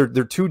 because they're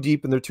too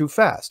deep and they're too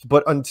fast.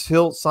 But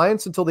until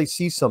they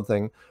see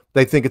something,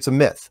 they think it's a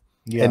myth,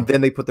 and then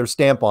they put their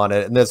stamp on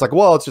it, and then it's like,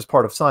 well, it's just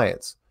part of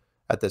science.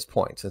 At this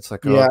point, it's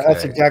like, yeah, okay.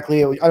 That's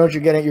exactly it. I know what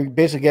you're getting at. You're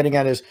basically getting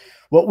at is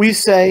what we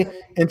say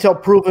until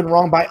proven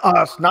wrong by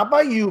us, not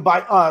by you,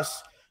 by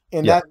us,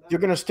 and that you're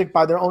going to stick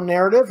by their own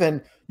narrative,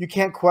 and you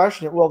can't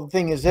question it. Well, the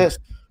thing is this,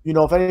 you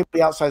know, if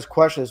anybody outside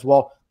questions,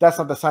 well, that's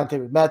not the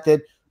scientific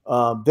method.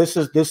 This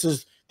is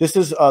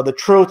the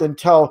truth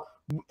until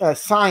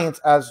science,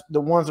 as the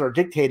ones that are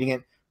dictating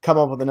it, come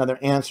up with another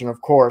answer. And of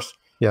course,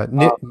 yeah,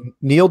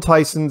 Neil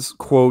Tyson's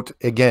quote,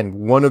 again,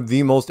 one of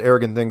the most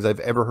arrogant things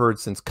I've ever heard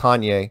since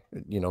Kanye,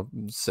 you know,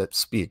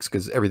 speaks,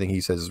 because everything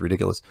he says is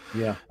ridiculous.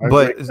 Yeah,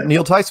 but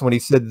Neil Tyson, when he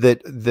said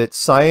that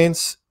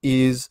science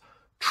is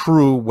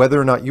true whether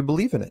or not you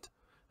believe in it,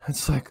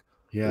 it's like,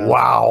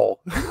 wow.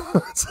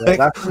 Like,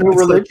 that's the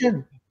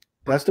religion.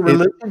 That's the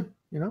religion,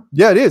 you know.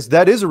 Yeah, it is.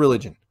 That is a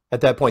religion. At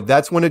that point,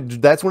 that's when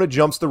it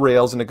jumps the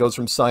rails and it goes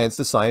from science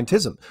to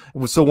scientism.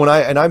 So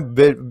I've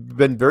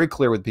been very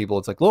clear with people,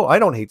 it's like, look, I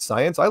don't hate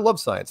science. I love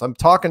science. I'm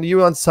talking to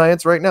you on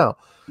science right now.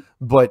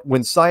 But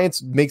when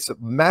science makes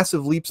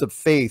massive leaps of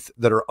faith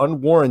that are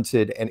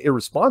unwarranted and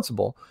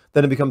irresponsible,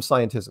 then it becomes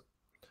scientism.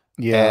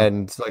 Yeah,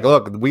 and it's like,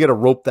 look, we got to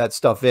rope that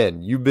stuff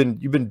in. You've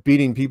been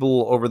beating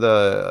people over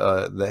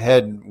the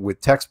head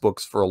with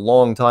textbooks for a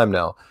long time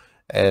now,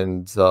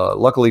 and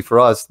luckily for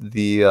us,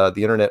 the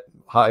internet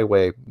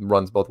highway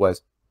runs both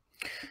ways.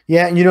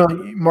 Yeah, you know,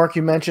 Mark,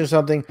 you mentioned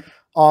something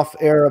off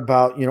air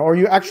about, you know, or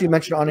you actually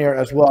mentioned on air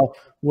as well,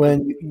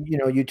 when, you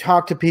know, you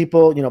talk to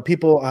people, you know,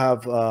 people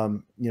have,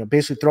 you know,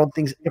 basically thrown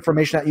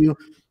information at you,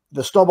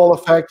 the snowball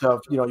effect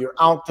of, you know, you're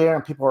out there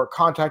and people are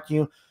contacting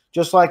you,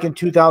 just like in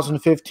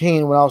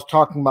 2015 when I was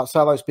talking about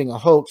satellites being a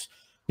hoax.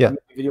 I made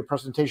a video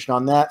presentation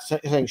on that,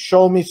 saying,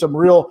 show me some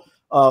real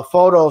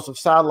photos of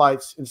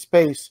satellites in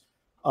space.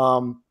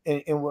 And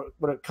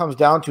what it comes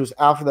down to is,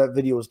 after that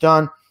video was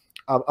done,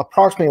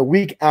 approximately a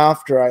week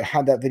after I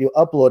had that video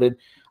uploaded,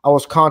 I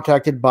was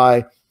contacted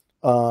by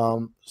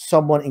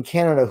someone in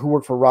Canada who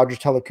worked for Rogers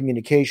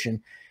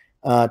Telecommunications.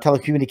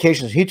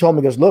 He told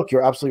me, he goes, look,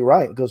 you're absolutely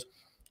right. He goes,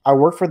 I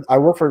work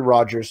for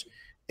Rogers,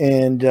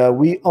 and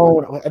we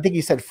own, I think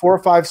he said 4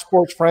 or 5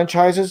 sports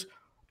franchises,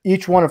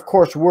 each one, of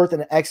course, worth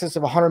in excess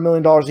of $100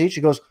 million each.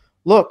 He goes,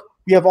 look,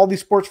 we have all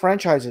these sports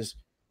franchises,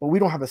 but we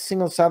don't have a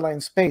single satellite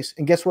in space.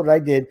 And guess what I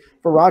did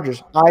for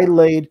Rogers? I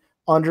laid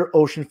under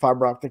ocean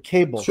fiber optic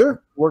cable.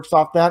 Sure. Works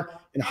off that,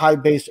 and high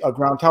base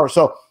ground tower.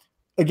 So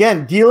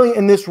again, dealing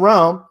in this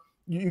realm,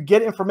 you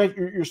get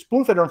information, you're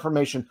spoon-fed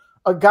information.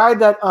 A guy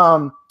that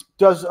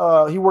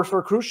he works for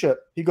a cruise ship.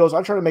 He goes,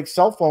 I try to make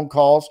cell phone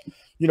calls,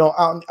 you know,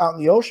 out in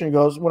the ocean. He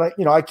goes, when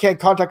I can't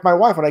contact my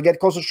wife when I get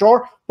close to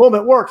shore, boom,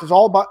 it works. It's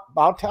all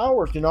about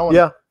towers, you know.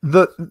 And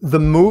the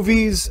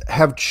movies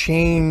have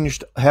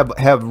changed,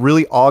 have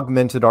really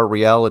augmented our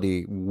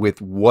reality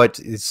with what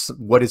is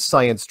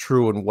science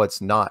true and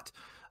what's not.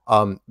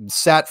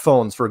 Sat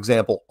phones, for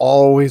example,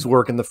 always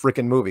work in the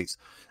freaking movies,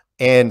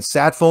 and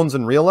sat phones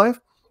in real life,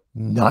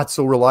 not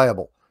so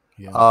reliable.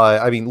 Yeah.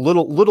 I mean,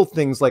 little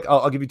things like,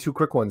 I'll give you 2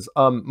 quick ones.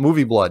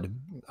 Movie blood.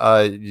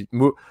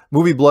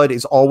 Movie blood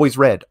is always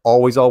red.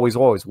 Always, always,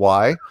 always.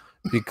 Why?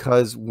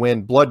 because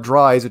when blood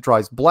dries, it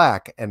dries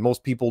black, and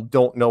most people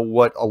don't know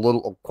what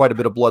quite a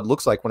bit of blood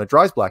looks like when it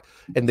dries black.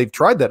 And they've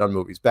tried that on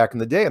movies back in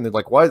the day, and they're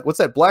like, what's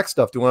that black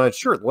stuff doing on its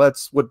shirt? Well,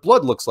 that's what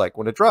blood looks like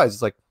when it dries.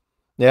 It's like,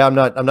 yeah, I'm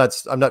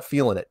not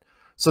feeling it.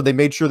 So they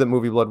made sure that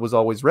movie blood was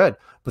always red.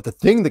 But the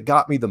thing that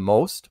got me the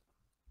most,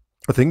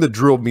 the thing that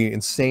drove me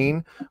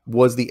insane,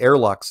 was the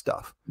airlock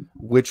stuff,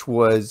 which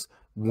was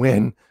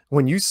when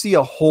you see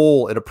a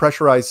hole in a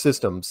pressurized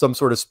system, some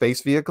sort of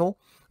space vehicle,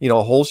 you know,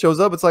 a hole shows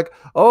up. It's like,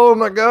 oh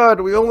my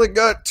God, we only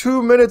got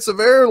 2 minutes of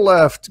air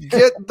left.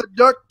 Get the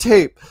duct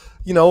tape,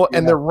 you know,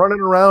 and they're running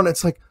around.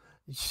 It's like,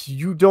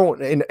 you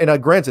don't,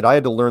 and granted, I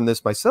had to learn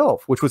this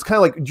myself, which was kind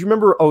of like, do you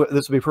remember, oh,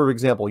 this would be a perfect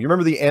example. You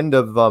remember the end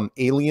of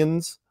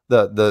Aliens?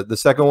 The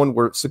second one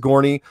where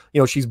Sigourney,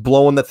 you know, she's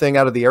blowing the thing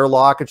out of the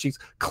airlock and she's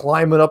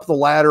climbing up the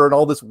ladder and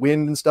all this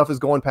wind and stuff is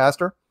going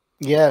past her.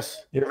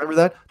 Yes. You remember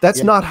that?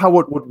 That's not how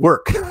it would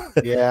work.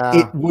 Yeah.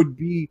 It would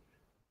be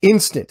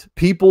instant.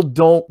 People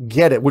don't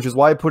get it, which is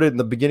why I put it in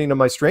the beginning of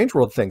my Strange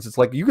World things. It's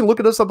like, you can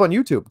look at us up on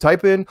YouTube.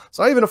 Type in, it's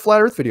not even a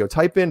flat earth video.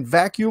 Type in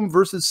vacuum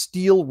versus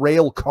steel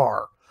rail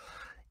car.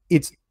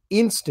 It's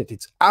instant.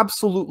 It's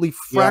absolutely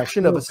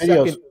fraction of a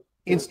second.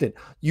 Instant.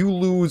 You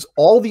lose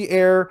all the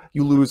air,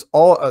 you lose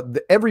all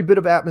every bit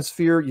of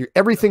atmosphere,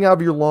 everything out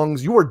of your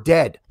lungs. You are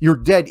dead. You're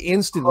dead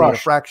instantly in a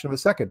fraction of a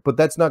second. But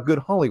that's not good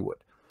Hollywood,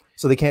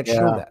 so they can't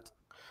show that.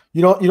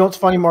 You know what's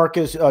funny, Mark,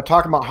 is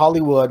talking about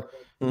Hollywood.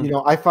 You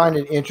know, I find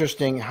it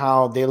interesting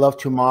how they love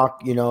to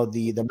mock, you know,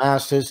 the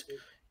masses.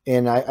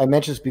 And I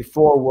mentioned this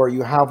before, where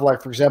you have,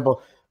 like, for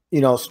example, you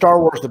know, Star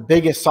Wars, the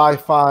biggest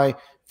sci-fi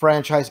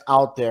franchise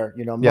out there.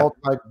 You know,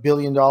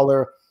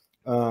 multi-billion-dollar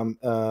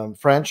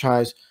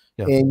franchise.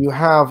 Yeah. And you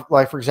have,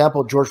 like, for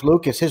example, George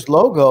Lucas, his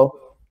logo,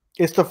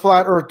 it's the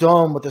flat earth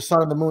dome with the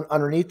sun and the moon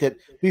underneath it.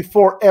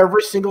 Before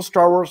every single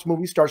Star Wars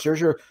movie starts, there's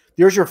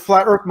your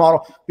flat earth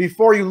model.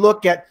 Before you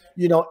look at,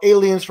 you know,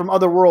 aliens from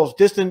other worlds,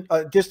 distant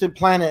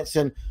planets,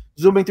 and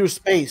zooming through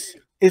space.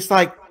 It's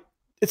like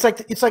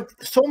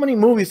so many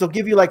movies, they'll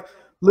give you like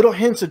little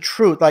hints of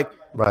truth, like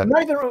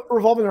not even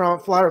revolving around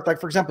flat earth. Like,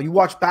 for example, you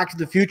watch Back to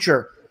the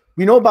Future.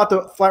 We know about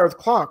the flat earth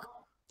clock.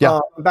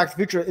 Back to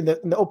the Future in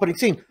the opening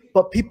scene,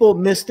 but people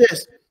miss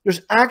this.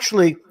 There's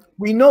actually,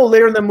 we know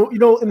later in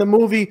the in the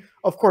movie,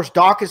 of course,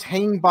 Doc is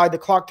hanging by the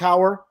clock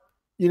tower.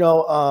 You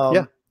know,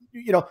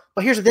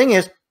 but here's the thing: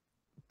 is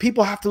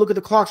people have to look at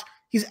the clocks.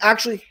 He's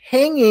actually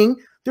hanging.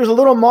 There's a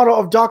little model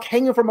of Doc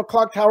hanging from a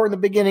clock tower in the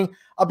beginning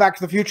of Back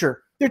to the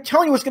Future. They're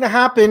telling you what's going to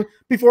happen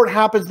before it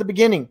happens at the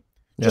beginning.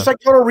 Just like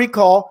Total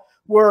Recall,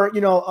 where,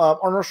 you know,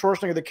 Arnold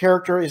Schwarzenegger, the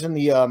character, is in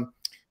the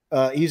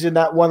he's in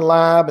that one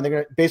lab, and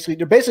they're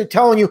basically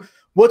telling you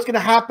what's going to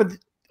happen,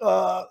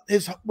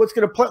 what's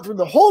going to play through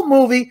the whole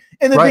movie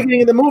in the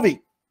beginning of the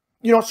movie.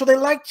 You know, so they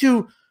like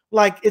to,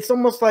 like, it's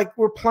almost like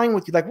we're playing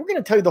with you. Like, we're going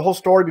to tell you the whole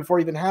story before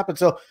it even happens.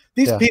 So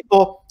these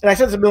people, and I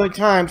said this a million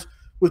times,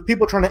 with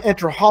people trying to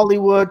enter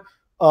Hollywood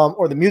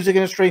or the music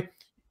industry,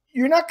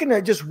 you're not going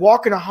to just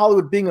walk into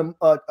Hollywood being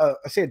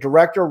a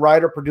director,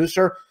 writer,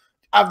 producer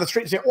out of the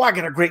street and say, "Oh, I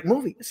got a great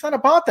movie." It's not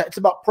about that. It's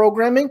about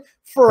programming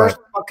first,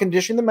 about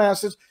conditioning the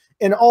masses,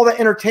 and all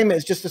that entertainment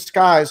is just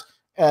disguised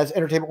as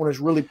entertainment when it's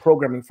really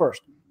programming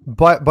first.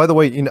 By the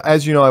way, you know,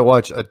 as you know, I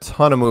watch a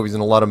ton of movies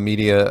and a lot of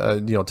media,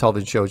 you know,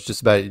 television shows,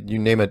 just about you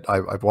name it,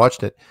 I've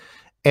watched it.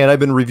 And I've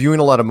been reviewing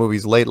a lot of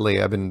movies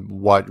lately. I've been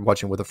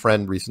watching with a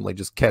friend recently,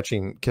 just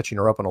catching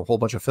her up on a whole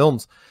bunch of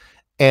films.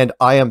 And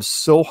I am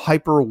so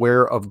hyper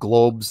aware of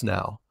globes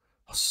now,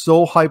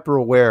 so hyper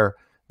aware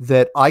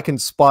that I can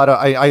spot.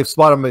 I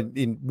spot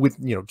them with,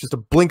 you know, just a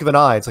blink of an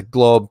eye. It's like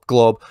globe,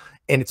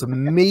 and it's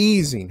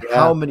amazing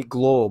how many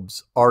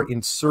globes are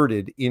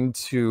inserted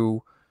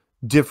into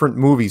different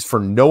movies for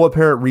no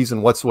apparent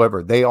reason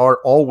whatsoever. They are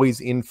always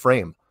in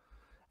frame.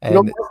 And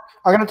you know,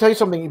 I'm going to tell you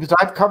something, because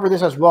I've covered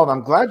this as well, and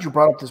I'm glad you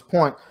brought up this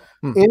point.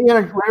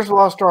 Indiana Raiders of the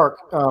Lost Ark.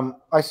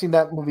 I seen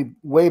that movie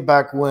way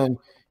back when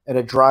at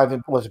a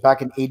drive-in. Was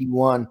back in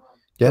 '81.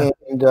 Yeah.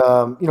 And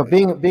you know,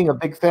 being a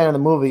big fan of the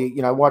movie,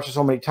 you know, I watched it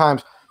so many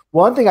times.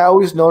 One thing I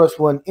always notice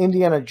when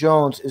Indiana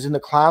Jones is in the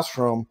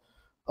classroom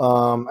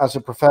as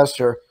a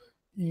professor,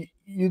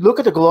 you look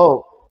at the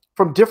globe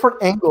from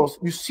different angles.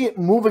 You see it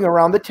moving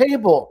around the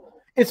table.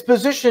 It's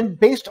positioned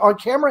based on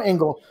camera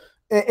angle.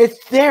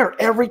 It's there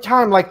every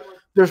time. Like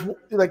there's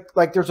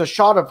there's a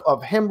shot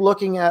of him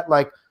looking at,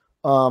 like,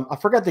 I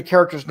forgot the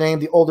character's name,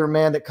 the older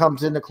man that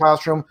comes in the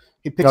classroom.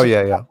 He picks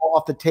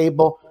off the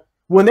table.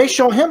 When they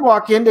show him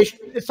walk in,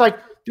 it's like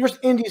there's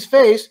Indy's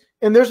face,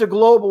 and there's a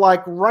globe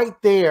like right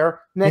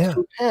there next to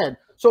his head.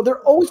 So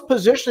they're always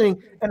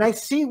positioning, and I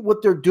see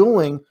what they're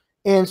doing.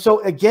 And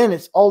so again,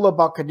 it's all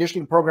about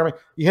conditioning, programming.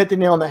 You hit the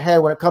nail on the head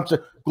when it comes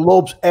to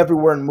globes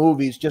everywhere in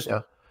movies. Just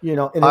you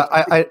know,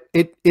 and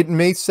it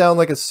may sound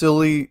like a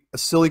silly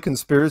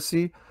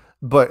conspiracy,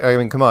 but I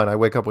mean, come on, I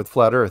wake up with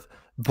flat Earth.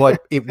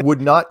 But it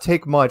would not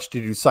take much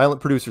to do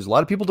silent producers. A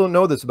lot of people don't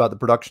know this about the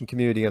production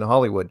community in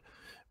Hollywood,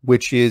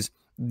 which is,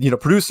 you know,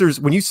 producers,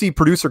 when you see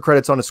producer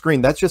credits on a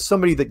screen, that's just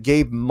somebody that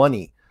gave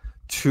money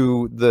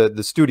to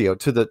the studio,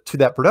 to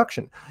that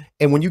production.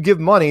 And when you give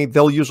money,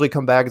 they'll usually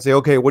come back and say,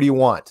 okay, what do you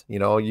want? You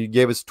know, you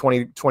gave us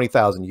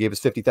 20,000, you gave us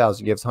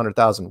 50,000, you gave us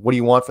 100,000. What do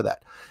you want for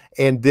that?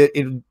 And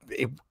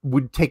it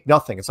would take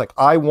nothing. It's like,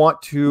 I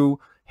want to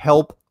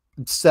help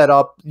set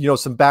up, you know,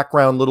 some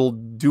background little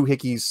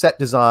doohickey set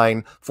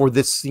design for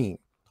this scene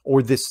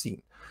or this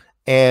scene.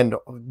 And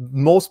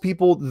most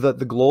people, the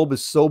globe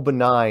is so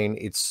benign,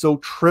 it's so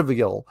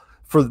trivial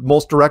for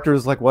most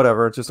directors, like,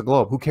 whatever, it's just a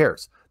globe, who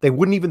cares? They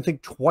wouldn't even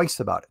think twice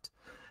about it.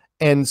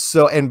 And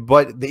so,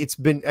 but it's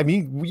been, I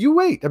mean, you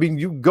wait, I mean,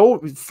 you go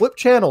flip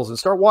channels and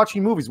start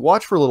watching movies,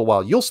 watch for a little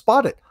while, you'll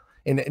spot it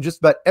in just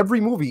about every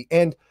movie.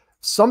 And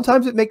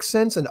sometimes it makes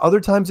sense and other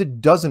times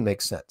it doesn't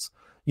make sense.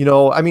 You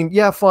know, I mean,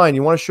 yeah, fine,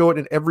 you want to show it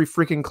in every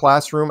freaking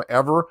classroom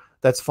ever,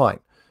 that's fine.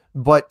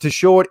 But to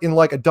show it in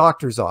like a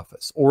doctor's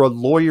office or a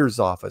lawyer's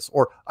office,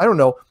 or I don't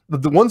know,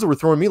 the ones that were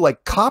throwing me,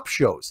 like cop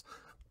shows,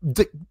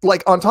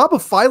 like on top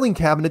of filing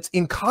cabinets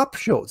in cop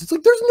shows. It's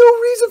like, there's no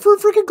reason for a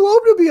freaking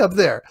globe to be up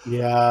there.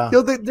 Yeah.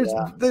 You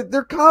know,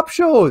 they're cop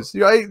shows.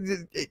 You know,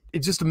 it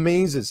just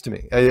amazes to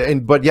me.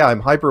 But yeah, I'm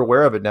hyper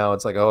aware of it now.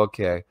 It's like,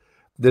 okay,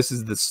 this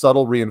is the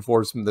subtle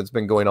reinforcement that's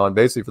been going on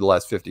basically for the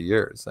last 50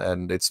 years.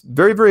 And it's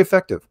very, very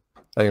effective.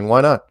 I mean, why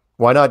not?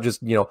 Why not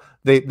just, you know,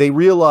 they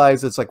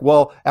realize it's like,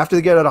 well, after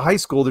they get out of high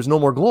school, there's no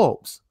more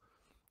globes.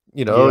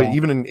 You know, yeah.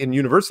 Even in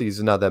universities,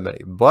 there's not that many.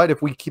 But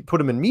if we put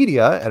them in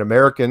media, and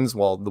Americans,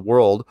 well, the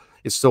world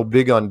is so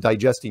big on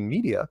digesting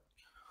media.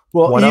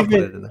 Well,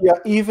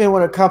 even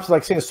when it comes to,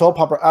 like, say, a soap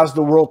opera, as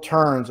the world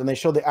turns, and they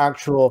show the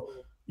actual,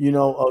 you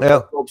know,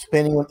 globe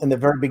spinning in the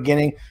very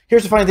beginning.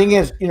 Here's the funny thing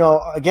is, you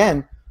know,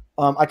 again,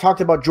 I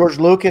talked about George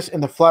Lucas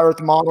and the flat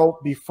Earth model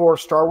before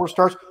Star Wars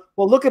starts.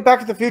 Well, look at Back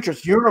to the Future.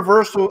 It's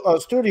Universal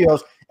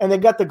Studios, and they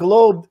got the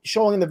globe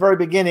showing in the very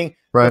beginning.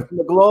 Right.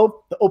 The globe,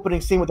 the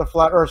opening scene with the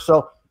flat Earth.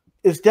 So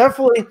it's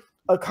definitely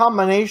a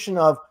combination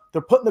of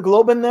they're putting the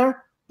globe in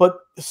there, but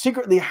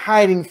secretly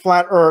hiding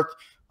flat Earth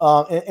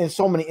in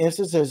so many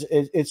instances.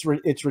 It's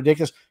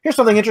ridiculous. Here's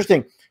something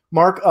interesting,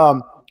 Mark.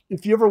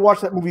 If you ever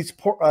watched that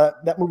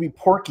movie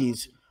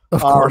Porky's,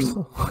 of course,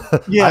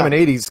 yeah, I'm an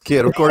 '80s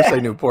kid. Of course, I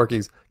knew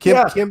Porky's. Kim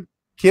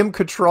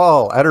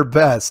Cattrall at her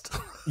best.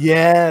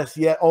 Yes,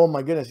 yeah. Oh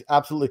my goodness,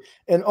 absolutely.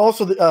 And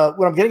also,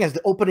 what I'm getting is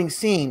the opening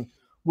scene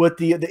with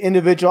the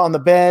individual on the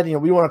bed. You know,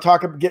 we don't want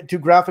to get too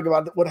graphic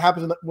about what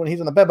happens when he's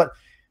on the bed, but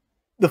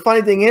the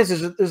funny thing is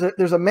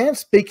there's a man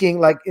speaking,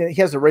 like he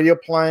has the radio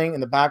playing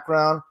in the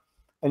background,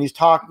 and he's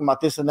talking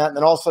about this and that, and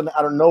then all of a sudden,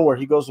 out of nowhere,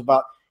 he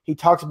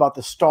talks about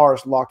the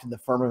stars locked in the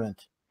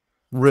firmament.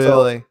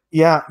 Really? So,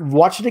 yeah.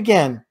 Watch it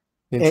again.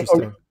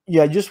 Interesting.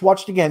 Yeah, just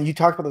watch it again. You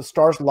talked about the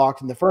stars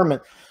locked in the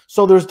firmament.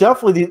 So there's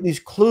definitely these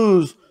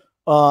clues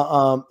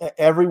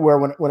everywhere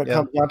when it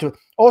comes down to it.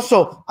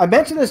 Also, I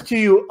mentioned this to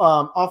you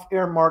off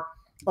air, Mark,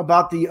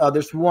 about the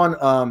there's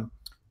one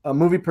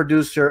movie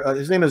producer.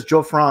 His name is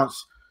Joe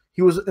France.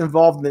 He was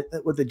involved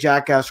with the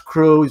Jackass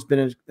crew. He's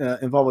been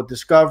involved with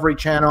Discovery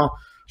Channel.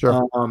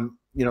 Sure.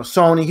 You know,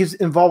 Sony. He's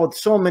involved with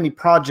so many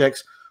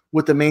projects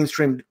with the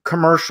mainstream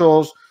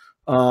commercials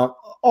all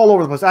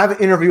over the place. I have an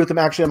interview with him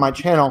actually on my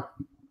channel,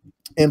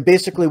 and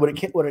basically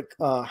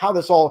how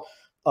this all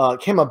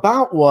came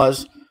about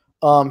was.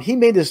 He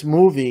made this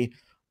movie,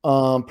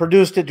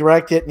 produced it,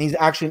 directed it, and he's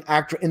actually an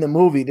actor in the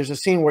movie. There's a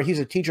scene where he's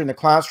a teacher in the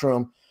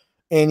classroom,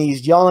 and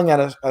he's yelling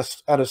at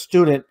a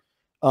student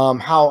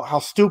how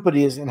stupid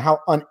he is and how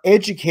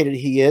uneducated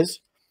he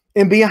is.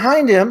 And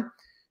behind him,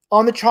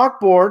 on the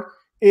chalkboard,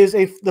 is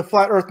the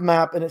flat Earth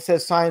map, and it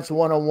says Science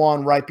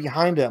 101 right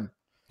behind him.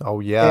 Oh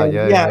yeah,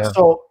 yeah.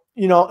 So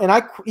you know, and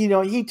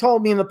he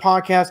told me in the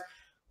podcast,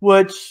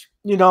 which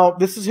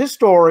this is his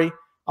story.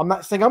 I'm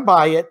not saying I'm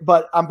buying it,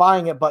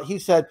 but he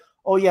said.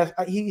 Oh yes,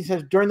 he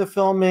says during the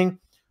filming,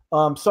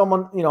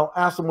 someone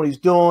asked him what he's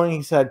doing.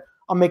 He said,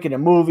 "I'm making a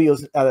movie." It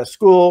was at a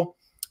school,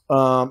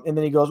 and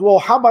then he goes, "Well,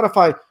 how about if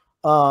I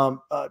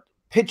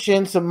pitch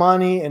in some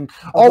money?" And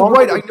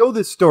right, I know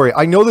this story.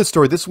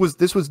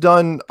 This was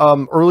done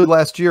early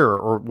last year,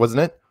 or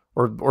wasn't it?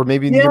 Or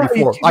maybe the year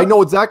before. I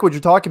know exactly what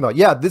you're talking about.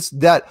 Yeah,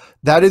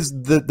 that is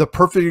the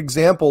perfect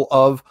example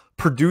of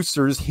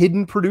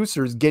hidden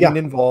producers getting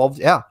involved.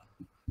 Yeah.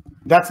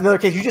 That's another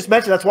case you just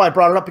mentioned. That's why I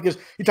brought it up, because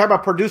you talk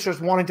about producers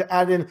wanting to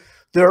add in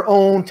their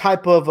own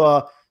type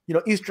of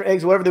Easter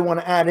eggs, whatever they want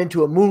to add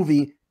into a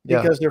movie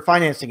because they're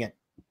financing it.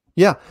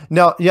 Yeah.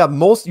 Now,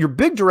 most your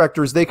big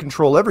directors, they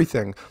control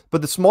everything,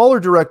 but the smaller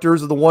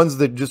directors are the ones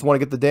that just want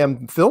to get the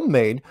damn film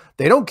made.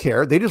 They don't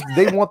care. They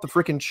want the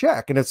freaking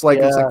check, and it's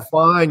like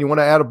fine. You want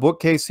to add a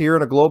bookcase here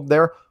and a globe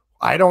there?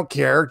 I don't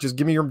care. Just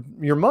give me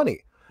your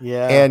money.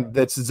 Yeah. And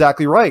that's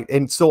exactly right.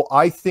 And so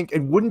I think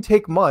it wouldn't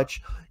take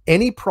much.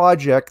 Any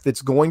project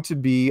that's going to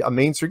be a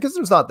mainstream, because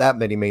there's not that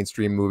many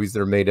mainstream movies that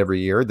are made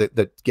every year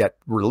that get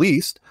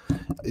released,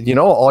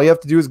 all you have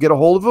to do is get a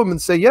hold of them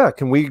and say, yeah,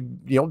 can we,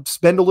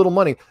 spend a little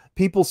money?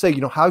 People say,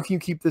 how can you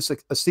keep this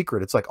a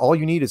secret? It's like, all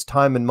you need is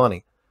time and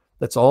money.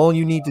 That's all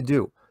you need to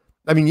do.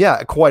 I mean,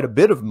 quite a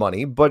bit of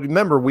money, but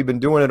remember, we've been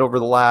doing it over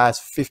the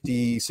last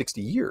 50,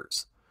 60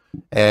 years.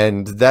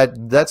 And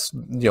that's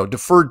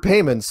deferred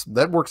payments,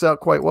 that works out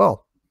quite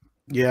well.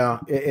 Yeah,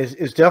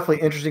 it's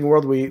definitely interesting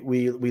world we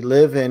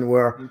live in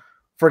where,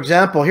 for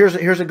example, here's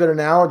a good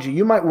analogy.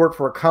 You might work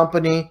for a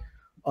company,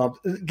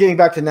 getting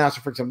back to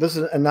NASA, for example. This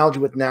is an analogy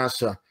with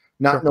NASA,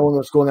 not knowing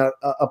what's going on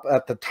up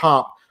at the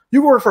top.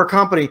 You work for a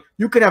company,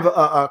 you could have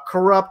a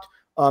corrupt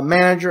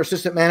manager,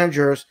 assistant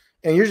managers,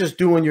 and you're just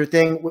doing your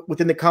thing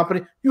within the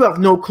company. You have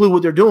no clue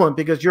what they're doing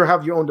because you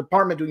have your own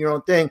department doing your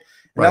own thing.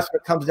 And that's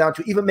what it comes down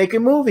to, even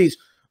making movies.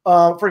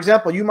 For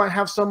example, you might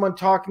have someone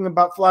talking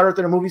about flat earth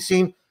in a movie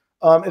scene.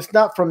 It's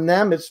not from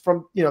them. It's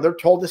from, they're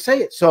told to say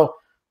it. So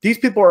these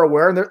people are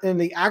aware,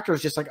 and the actor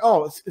is just like,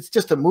 oh, it's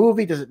just a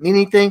movie. Does it mean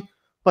anything?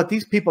 But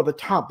these people at the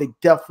top, they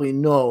definitely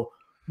know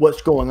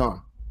what's going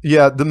on.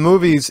 Yeah, the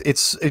movies,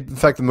 in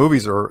fact, the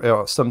movies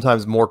are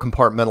sometimes more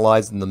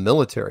compartmentalized than the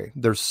military.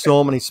 There's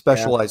so many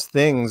specialized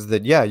things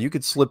that, you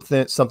could slip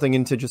something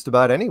into just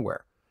about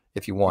anywhere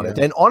if you wanted.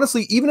 And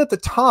honestly, even at the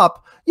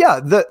top,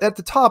 at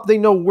the top, they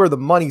know where the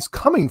money's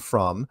coming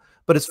from.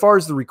 But as far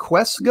as the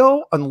requests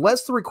go,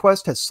 unless the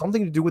request has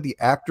something to do with the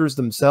actors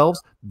themselves,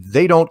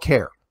 they don't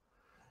care.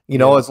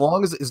 As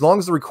long as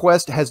the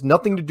request has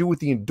nothing to do with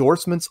the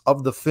endorsements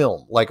of the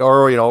film, like,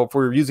 or if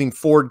we're using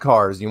Ford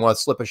cars, you want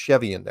to slip a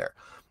Chevy in there.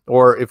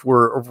 Or if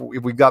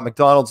we've got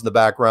McDonald's in the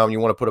background, you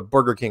want to put a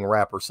Burger King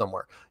wrapper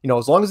somewhere.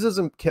 As long as it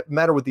doesn't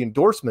matter with the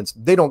endorsements,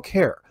 they don't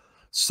care.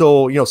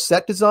 So,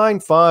 set design,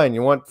 fine.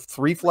 You want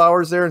 3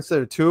 flowers there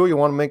instead of 2? You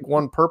want to make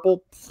 1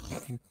 purple?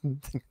 Go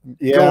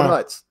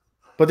nuts.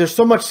 But there's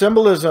so much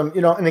symbolism,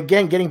 and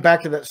again, getting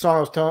back to that song I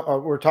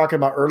was we were talking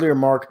about earlier,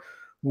 Mark,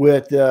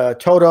 with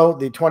Toto,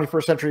 the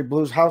 21st Century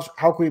Blues. How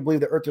can we believe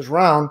the Earth is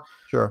round?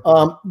 Sure.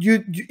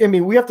 I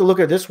mean, we have to look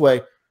at it this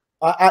way.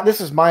 This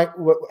is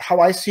how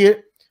I see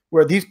it.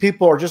 Where these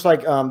people are just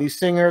like these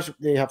singers.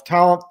 They have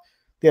talent.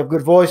 They have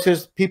good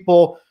voices.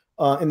 People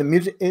in the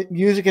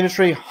music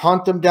industry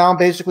hunt them down,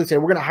 basically say,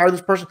 we're going to hire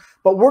this person,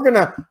 but we're going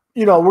to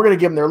give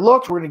them their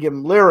looks. We're going to give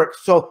them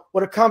lyrics. So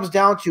what it comes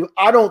down to,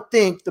 I don't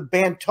think the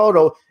band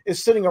Toto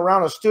is sitting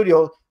around a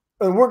studio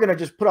and we're going to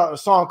just put out a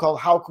song called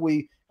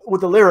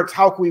with the lyrics,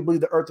 how can we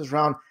believe the Earth is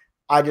round?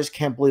 I just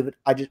can't believe it.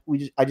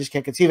 I just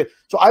can't conceive it.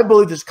 So I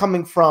believe this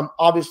coming from,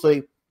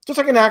 obviously, just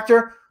like an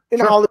actor in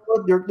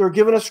Hollywood, they're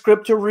given a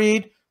script to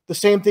read. The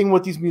same thing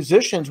with these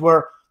musicians,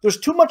 where there's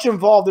too much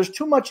involved. There's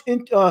too much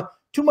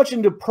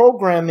into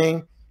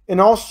programming, and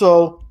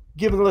also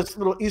giving us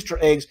little Easter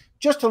eggs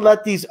just to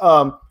let these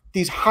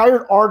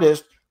hired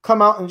artists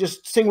come out and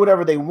just sing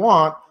whatever they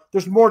want.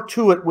 There's more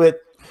to it with.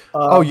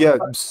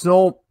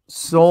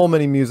 So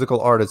many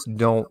musical artists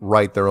don't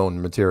write their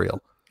own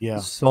material. Yeah,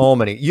 so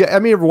many. Yeah, I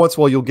mean, every once in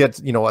a while you'll get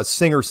a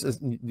singer.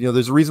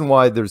 There's a reason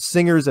why there's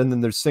singers and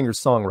then there's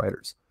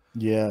singer-songwriters.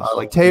 Yeah,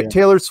 like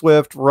Taylor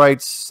Swift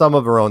writes some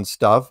of her own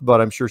stuff,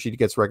 but I'm sure she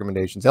gets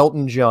recommendations.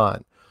 Elton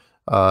John,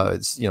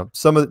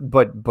 some of,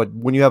 but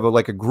when you have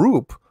a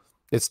group,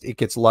 it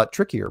gets a lot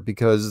trickier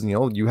because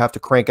you have to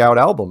crank out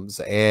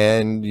albums,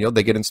 and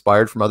they get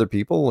inspired from other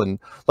people, and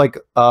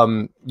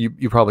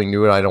you probably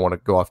knew it. I don't want to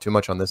go off too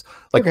much on this.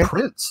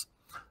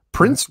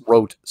 Prince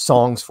wrote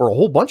songs for a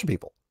whole bunch of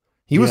people.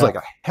 He was like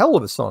a hell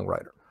of a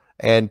songwriter.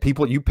 And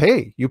people, you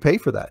pay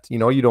for that. You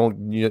don't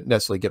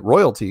necessarily get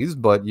royalties,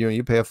 but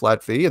you pay a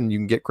flat fee and you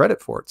can get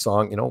credit for it.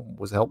 Song,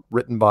 was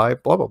written by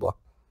blah blah blah.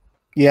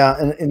 Yeah,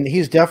 and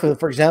he's definitely,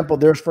 for example,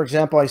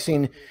 I've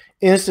seen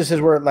instances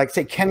where, like,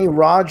 say, Kenny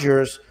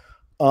Rogers,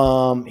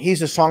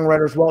 he's a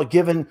songwriter as well,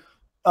 given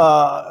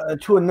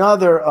to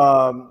another,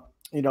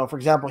 for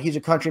example, he's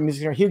a country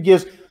musician. He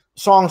gives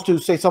songs to,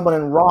 say, someone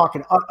in rock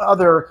and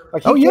other,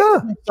 like,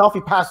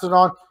 he passes it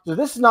on. So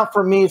this is not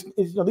for me.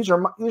 These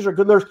are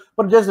good lyrics,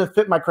 but it doesn't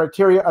fit my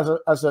criteria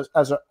as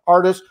an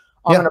artist.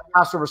 I'm going to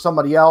pass over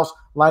somebody else.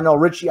 Lionel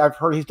Richie, I've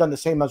heard he's done the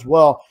same as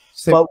well.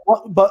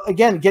 But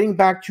again, getting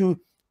back to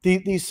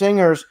these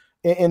singers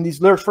and these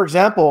lyrics, for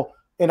example,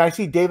 and I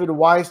see David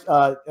Weiss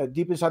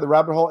deep inside the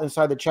rabbit hole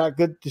inside the chat.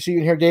 Good to see you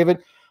in here, David.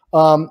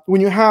 When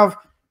you have,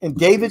 and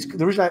David's,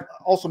 the reason I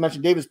also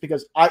mentioned David's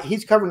because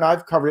he's covered and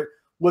I've covered it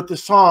with the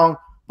song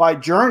by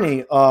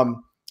Journey.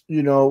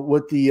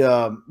 With the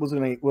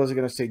what was I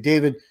gonna say?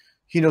 David,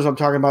 he knows I'm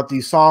talking about the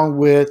song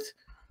with,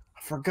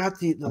 I forgot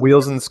the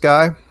Wheels in the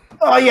Sky.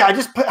 Oh yeah, I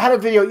just had a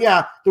video.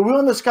 Yeah, the wheel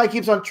in the sky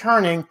keeps on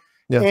turning,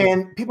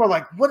 and people are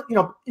like, "What?"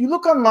 You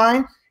look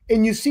online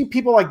and you see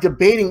people like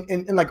debating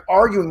and like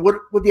arguing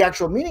what the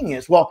actual meaning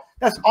is. Well,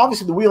 that's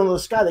obviously the wheel in the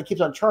sky that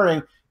keeps on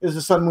turning is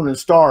the sun, moon, and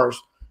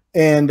stars.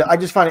 And I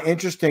just find it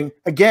interesting.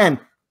 Again,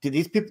 did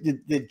these people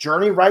did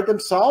Journey write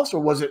themselves, or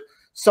was it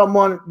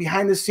someone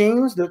behind the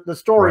scenes? The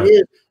story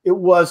is it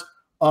was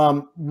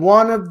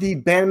one of the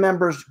band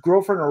members'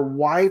 girlfriend or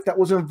wife that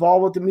was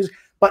involved with the music,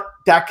 but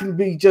that can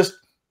be just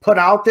put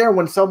out there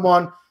when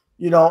someone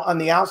on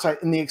the outside,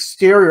 in the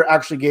exterior,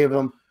 actually gave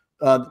them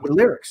the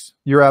lyrics.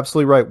 You're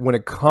absolutely right. When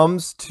it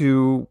comes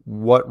to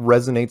what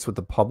resonates with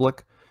the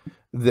public,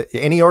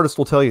 any artist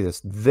will tell you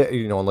this,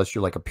 unless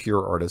you're like a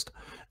pure artist,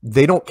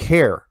 they don't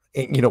care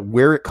you know,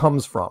 where it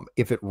comes from.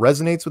 If it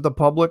resonates with the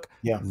public,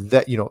 Yeah.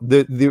 that, you know,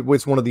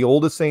 it's one of the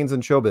oldest sayings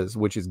in showbiz,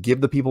 which is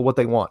give the people what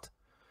they want.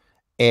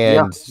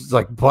 Yeah. And it's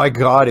like, by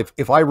God,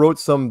 if I wrote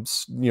some,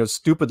 you know,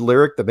 stupid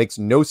lyric that makes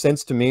no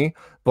sense to me,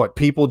 but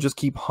people just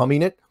keep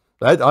humming it,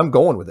 I'm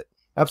going with it.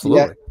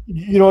 Absolutely.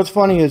 Yeah. You know, what's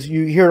funny is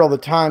you hear it all the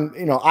time.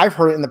 You know, I've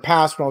heard it in the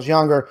past when I was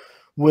younger,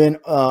 when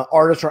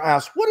artists are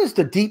asked, what is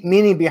the deep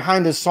meaning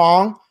behind this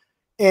song?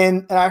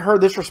 And I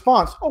heard this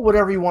response, oh,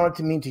 whatever you want it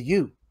to mean to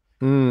you.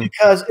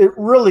 Because it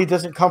really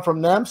doesn't come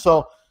from them.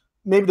 So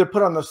maybe they're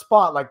put on the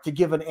spot, like to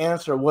give an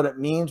answer of what it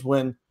means,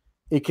 when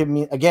it can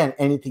mean, again,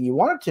 anything you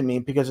want it to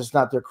mean, because it's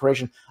not their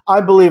creation.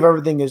 I believe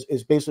everything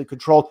is basically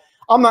controlled.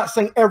 I'm not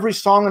saying every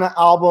song on an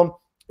album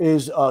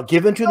is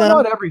given to them.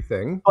 Not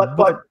everything.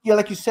 But yeah,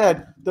 like you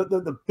said,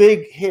 the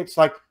big hits,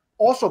 like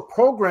also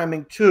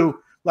programming too.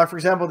 Like, for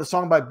example, the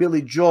song by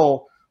Billy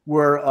Joel,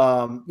 where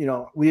you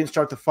know, we didn't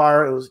start the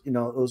fire. It was, you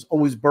know, it was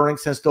always burning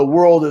since the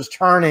world is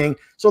turning.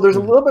 So there's a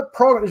little bit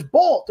program. There's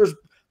both.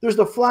 There's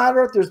the flat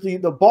earth. There's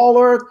the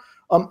ball earth.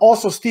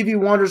 Also Stevie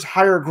Wonder's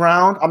Higher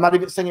Ground. I'm not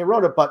even saying he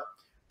wrote it, but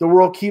the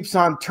world keeps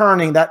on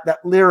turning. That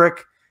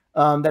lyric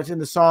that's in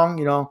the song.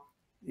 You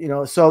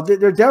know. So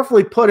they're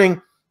definitely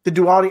putting the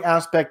duality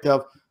aspect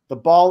of the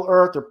ball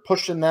earth. They're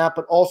pushing that,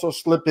 but also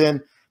slip in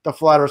the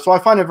flat earth. So I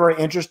find it very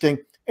interesting.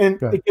 And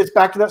it gets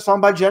back to that song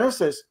by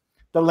Genesis.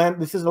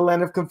 This is the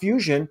land of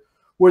confusion,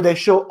 where they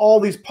show all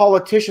these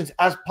politicians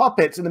as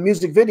puppets in the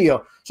music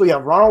video. So you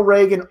have Ronald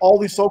Reagan, all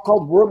these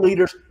so-called world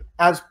leaders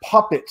as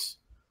puppets.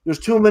 There's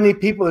too many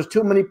people. There's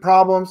too many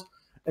problems,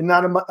 and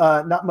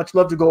not much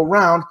love to go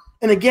around.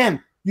 And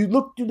again, you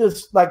look through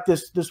this, like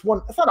this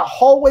one. It's not a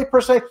hallway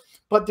per se,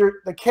 but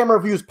the camera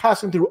view is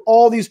passing through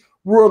all these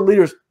world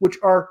leaders, which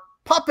are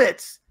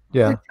puppets.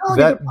 Yeah,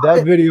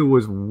 that video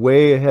was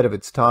way ahead of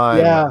its time.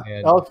 Yeah,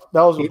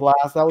 that was a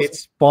blast. It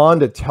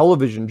spawned a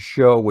television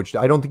show, which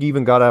I don't think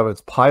even got out of its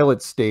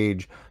pilot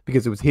stage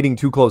because it was hitting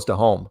too close to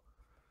home.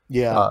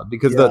 Yeah,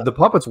 because the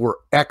puppets were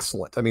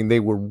excellent. I mean, they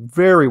were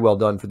very well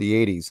done for the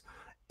 80s.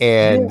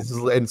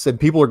 And said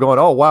people are going,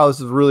 oh wow, this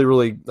is really,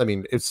 really. I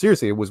mean,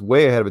 seriously, it was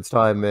way ahead of its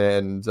time,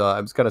 and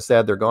I'm just kind of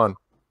sad they're gone.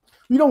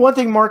 You know, one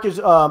thing, Mark, is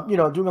you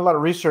know, doing a lot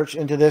of research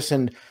into this,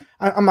 and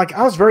I'm like,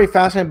 I was very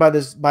fascinated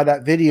by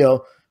that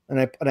video. And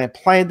I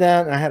played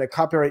that, and I had a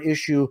copyright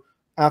issue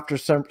after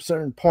some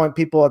certain point.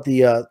 People at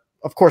the,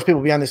 of course,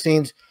 people behind the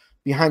scenes,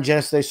 behind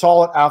Genesis, they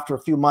saw it after a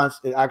few months.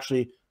 It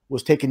actually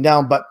was taken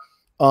down. But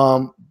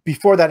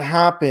before that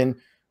happened,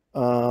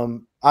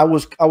 I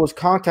was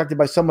contacted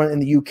by someone in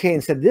the UK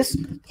and said this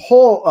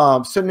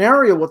whole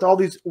scenario with all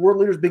these world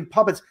leaders being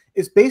puppets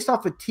is based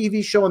off a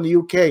TV show in the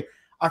UK.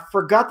 I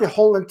forgot the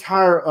whole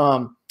entire.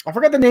 I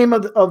forgot the name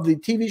of the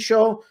TV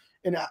show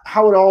and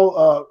how it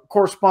all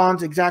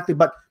corresponds exactly,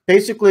 but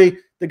basically,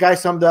 the guy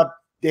summed up,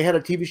 they had a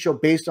TV show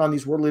based on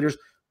these world leaders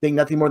being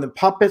nothing more than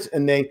puppets,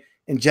 and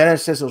in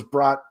Genesis, it was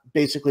brought,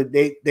 basically,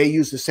 they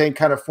used the same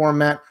kind of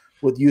format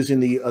with using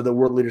the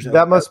world leaders.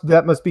 That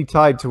must be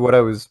tied to what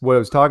I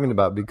was talking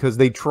about, because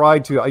they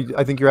tried to,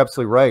 I think you're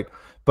absolutely right,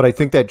 but I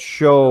think that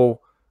show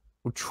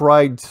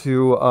tried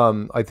to,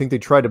 I think they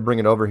tried to bring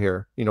it over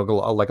here, you know,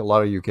 like a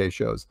lot of UK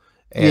shows.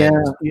 And,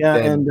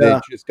 and they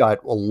just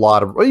got a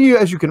lot of,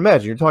 as you can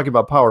imagine, you're talking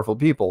about powerful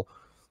people.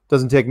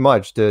 Doesn't take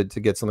much to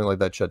get something like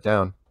that shut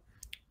down.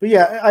 But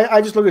yeah,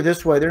 I just look at it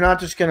this way. They're not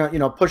just going to, you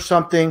know, push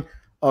something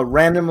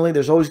randomly.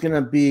 There's always going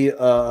to be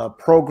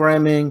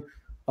programming,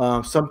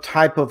 some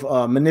type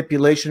of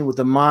manipulation with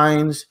the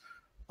minds.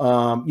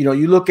 You know,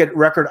 you look at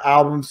record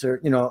albums, they're,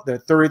 you know, they're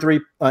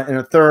 33 and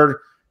a third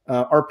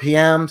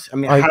RPMs. I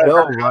mean, I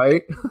know,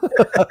 right?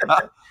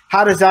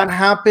 How does that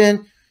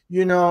happen?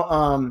 You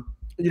know,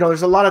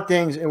 there's a lot of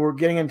things, and we're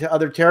getting into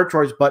other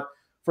territories. But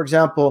for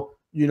example,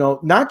 you know,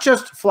 not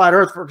just Flat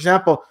Earth. For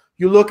example,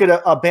 you look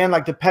at a band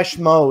like Depeche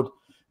Mode,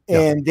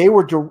 and they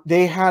sung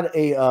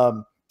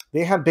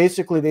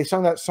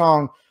that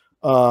song.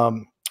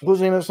 What was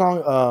the name of the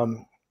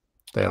song?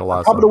 They had a lot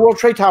of Top of the World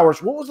Trade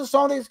Towers. What was the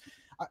song?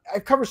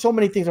 I've covered so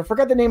many things. I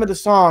forgot the name of the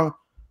song.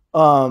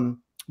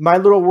 My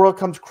Little World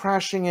Comes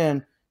Crashing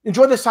In.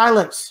 Enjoy the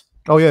Silence.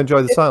 Oh yeah,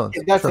 Enjoy the Silence.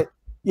 That's it.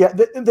 Yeah,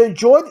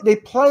 they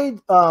played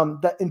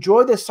that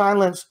Enjoy the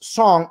Silence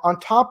song on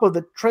top of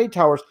the trade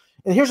towers.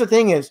 And here's the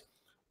thing is,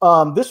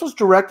 this was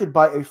directed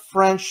by a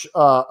French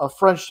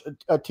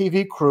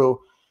TV crew,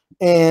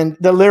 and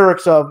the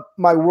lyrics of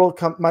My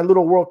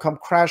Little World Come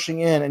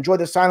Crashing In, Enjoy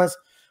the Silence,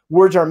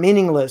 words are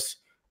meaningless.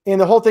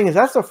 And the whole thing is,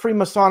 that's a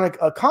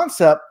Freemasonic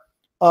concept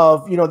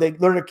of, you know, they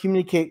learn to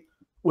communicate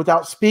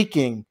without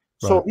speaking.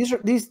 So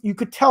these you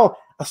could tell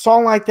a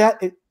song like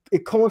that,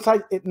 it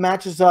coincides, it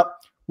matches up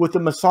with the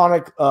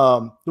Masonic,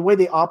 the way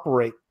they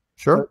operate.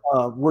 Sure.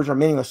 Words are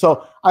meaningless.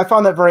 So I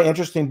found that very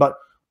interesting, but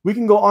we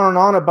can go on and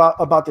on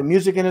about the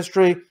music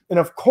industry. And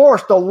of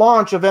course, the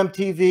launch of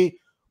MTV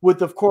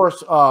with, of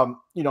course,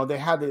 you know, they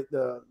had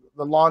the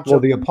launch. Well,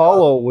 the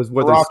Apollo was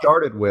what they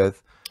started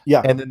with.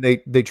 Yeah. And then they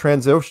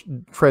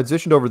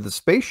transitioned over to the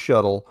space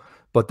shuttle,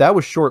 but that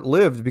was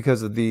short-lived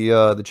because of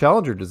the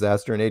Challenger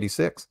disaster in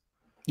 '86.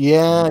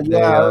 Yeah,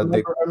 I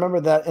remember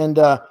that. And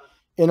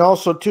and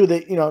also too,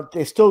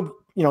 they still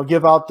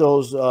give out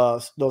those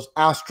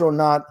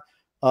astronaut.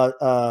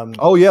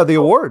 Oh yeah, the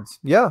awards.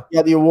 Yeah,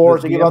 the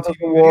awards. The They give out those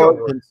MTV Video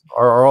awards.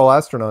 are all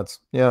astronauts.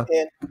 Yeah,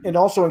 And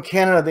also in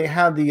Canada, they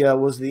had the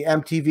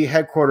MTV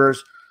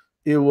headquarters.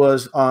 It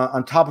was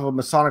on top of a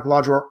Masonic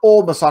lodge, or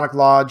old Masonic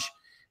lodge,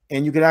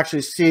 and you can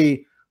actually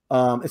see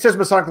it says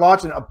Masonic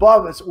lodge, and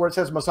above it's where it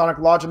says Masonic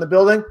lodge in the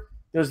building.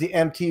 There's the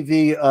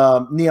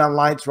MTV neon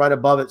lights right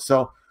above it.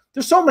 So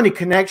there's so many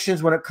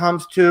connections when it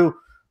comes to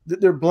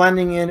they're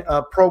blending in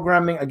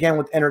programming again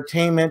with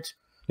entertainment.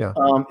 yeah.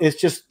 It's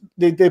just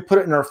they put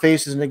it in our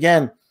faces, and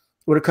again,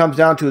 what it comes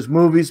down to is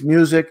movies,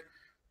 music.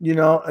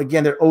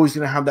 Again, they're always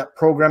going to have that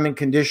programming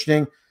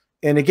conditioning,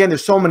 and again,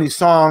 there's so many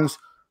songs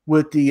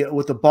with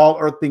the ball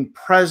earth being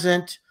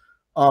present.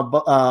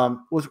 What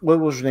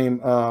was her name?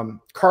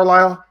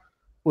 Carlisle.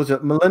 Was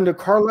it Melinda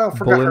Carlisle?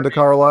 Belinda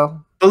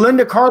Carlisle.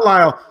 Belinda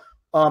Carlisle.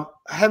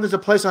 Heaven's a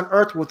place on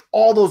earth with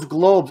all those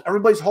globes.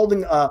 Everybody's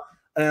holding an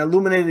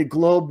illuminated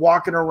globe,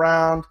 walking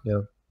around.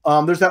 Yeah.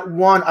 There's that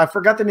one. I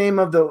forgot the name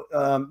of the.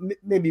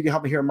 Maybe you can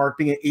help me here, Mark,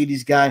 being an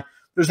 '80s guy.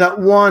 There's that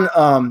one.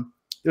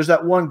 There's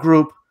that one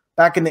group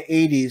back in the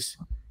 '80s,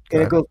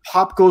 and it goes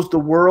 "Pop Goes the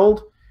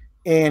World,"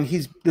 and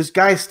this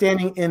guy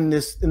standing in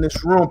this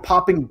room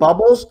popping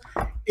bubbles,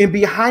 and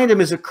behind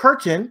him is a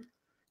curtain,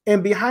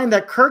 and behind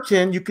that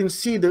curtain you can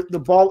see the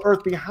ball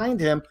earth behind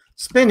him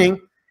spinning,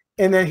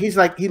 and then he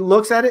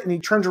looks at it and he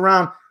turns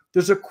around.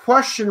 There's a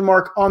question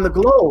mark on the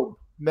globe.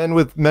 Men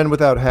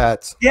without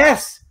hats.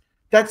 Yes,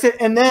 that's it.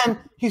 And then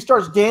he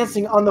starts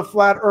dancing on the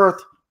flat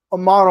earth, a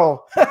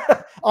model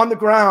on the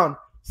ground.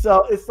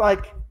 So it's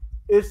like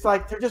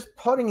they're just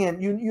putting in,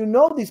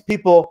 these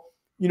people,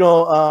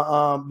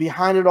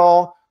 behind it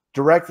all,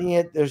 directing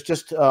it. There's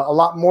just a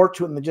lot more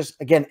to it than just,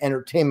 again,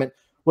 entertainment,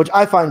 which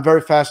I find very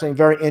fascinating,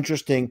 very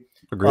interesting.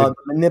 The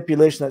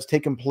manipulation that's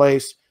taken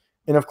place.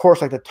 And of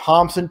course, like the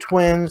Thompson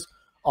twins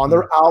on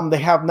their album, they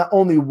have not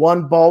only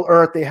one ball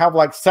earth, they have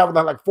like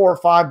 4 or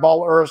 5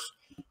 ball earths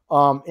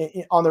on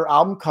their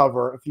album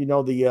cover. If you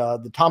know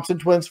the Thompson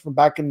twins from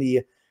back in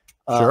the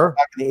back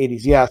in the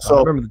 80s. Yeah. So I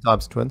remember the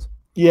Thompson twins.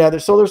 Yeah,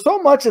 there's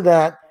so much of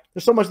that.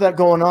 There's so much of that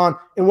going on.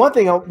 And one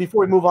thing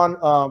before we move on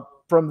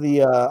from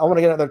the I want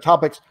to get into other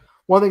topics.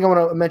 One thing I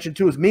want to mention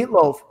too is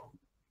Meatloaf.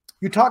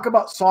 You talk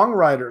about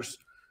songwriters,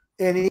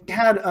 and he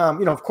had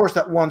of course,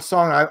 that one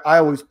song I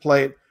always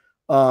play it,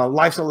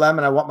 Life's a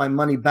Lemon, I Want My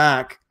Money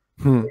Back.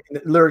 And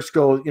the lyrics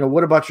go,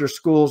 what about your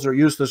schools are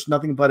useless,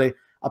 nothing but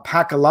a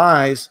pack of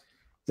lies.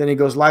 Then he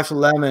goes, life's a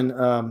lemon,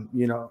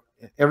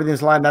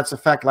 everything's a lie, that's a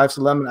fact. Life's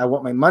a lemon, I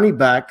want my money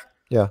back.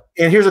 Yeah.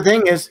 And here's the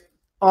thing is,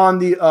 on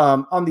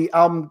the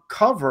album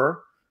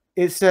cover,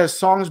 it says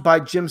songs by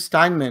Jim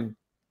Steinman,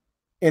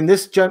 and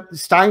this Jim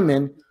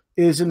Steinman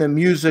is in the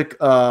music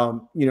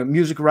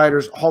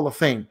writers Hall of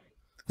Fame.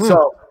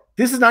 So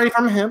this is not even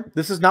from him.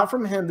 This is not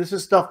from him. This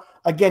is stuff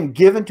again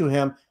given to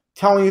him,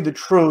 telling you the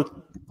truth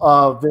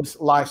of this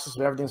lie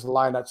system. Everything's a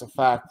lie, and that's a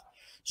fact.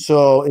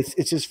 So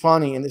it's just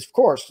funny, and of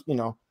course,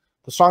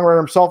 the songwriter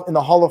himself in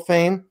the Hall of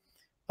Fame.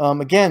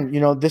 Again,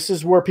 this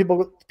is where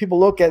people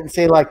look at it and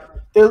say, like,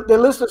 they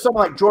listen to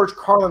someone like George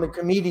Carlin, the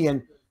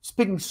comedian,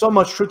 speaking so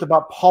much truth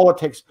about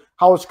politics,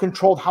 how it's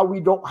controlled, how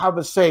we don't have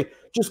a say.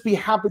 Just be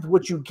happy with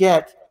what you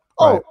get.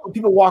 Right. Oh,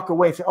 people walk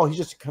away and say, oh, he's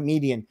just a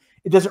comedian.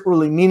 It doesn't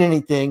really mean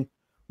anything.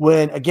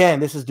 When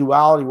again, this is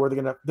duality, where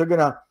they're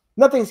gonna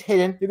nothing's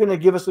hidden. They're gonna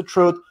give us the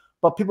truth,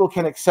 but people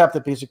can accept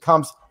it because it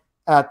comes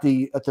at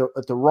the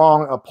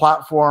wrong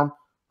platform.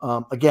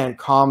 Again,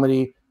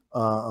 comedy.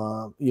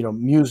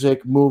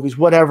 Music, movies,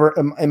 whatever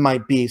it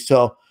might be.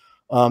 So,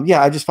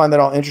 I just find that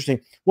all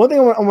interesting. One thing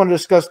I want to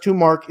discuss too,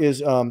 Mark,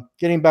 is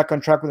getting back on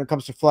track when it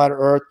comes to flat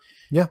Earth.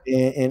 Yeah,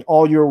 and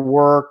all your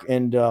work,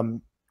 and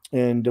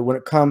when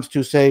it comes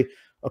to say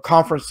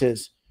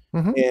conferences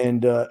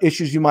and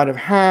issues you might have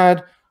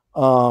had.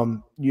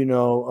 We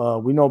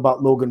know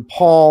about Logan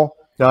Paul.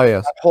 Oh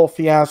yes, that whole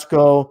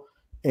fiasco,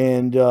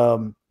 and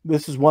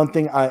this is one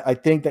thing I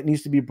think that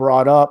needs to be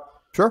brought up.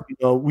 Sure.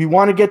 We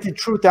want to get the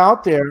truth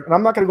out there, and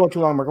I'm not going to go too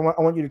long, Mark.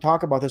 I want you to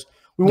talk about this.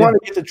 We want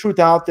to get the truth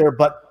out there,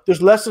 but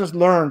there's lessons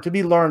learned to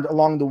be learned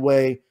along the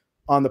way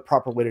on the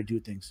proper way to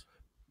do things.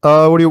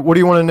 What do you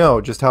want to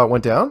know? Just how it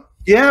went down?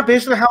 Yeah,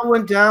 basically how it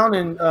went down,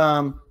 and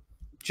the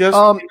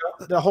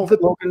whole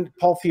Logan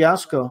Paul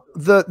fiasco.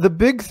 The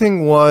big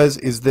thing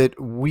is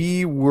that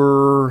we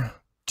were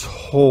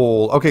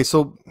told. Okay,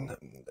 so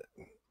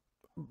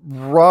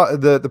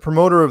the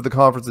promoter of the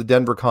conference, the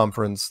Denver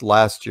conference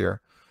last year.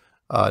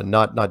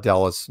 Not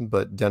Dallas,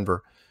 but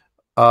Denver.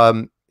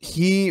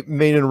 He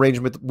made an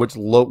arrangement with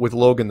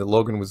Logan that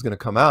Logan was going to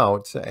come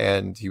out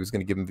and he was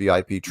going to give him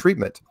VIP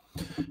treatment.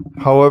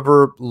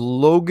 However,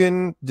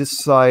 Logan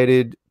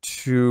decided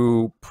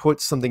to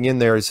put something in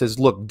there. He says,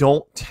 look,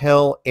 don't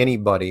tell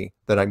anybody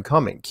that I'm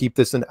coming. Keep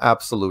this an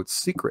absolute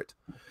secret.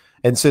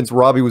 And since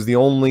Robbie was the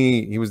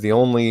only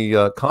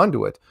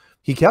conduit,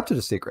 he kept it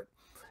a secret.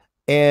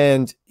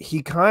 And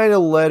he kind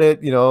of let it,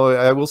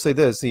 I will say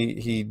this,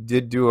 he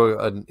did do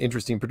an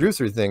interesting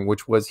producer thing,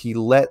 which was he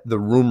let the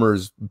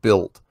rumors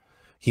build.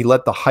 he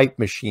let the hype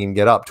machine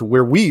get up to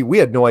where we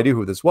had no idea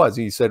who this was.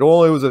 He said,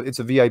 "Oh, it's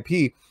a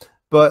VIP,"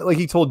 but like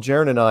he told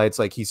Jaron and I, it's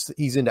like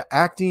he's into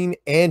acting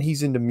and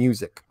he's into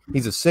music.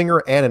 He's a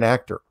singer and an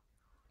actor.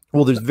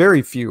 Well, there's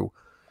very few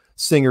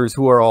singers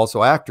who are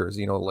also actors.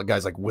 You know, like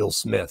guys like Will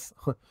Smith,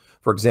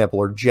 for example,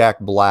 or Jack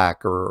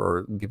Black,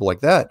 or people like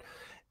that.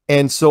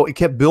 And so it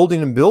kept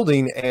building and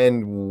building,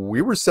 and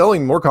we were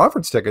selling more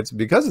conference tickets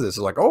because of this.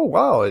 It's like, oh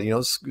wow, you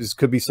know, this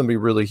could be somebody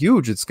really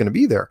huge. It's going to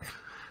be there.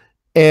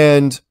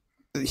 And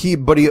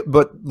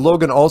but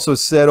Logan also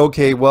said,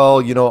 okay,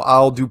 well, you know,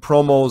 I'll do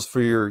promos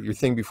for your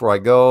thing before I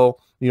go,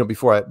 you know,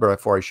 before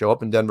I show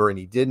up in Denver, and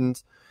he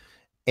didn't.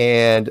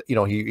 And you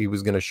know, he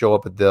was going to show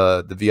up at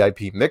the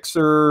VIP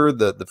mixer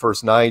the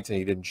first night, and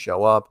he didn't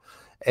show up.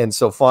 And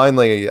so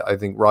finally, I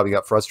think Robbie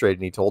got frustrated,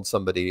 and he told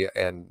somebody,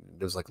 and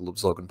it was like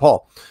Logan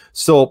Paul.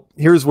 So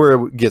here's where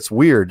it gets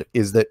weird: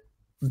 is that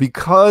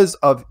because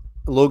of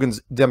Logan's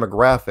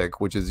demographic,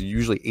 which is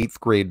usually 8th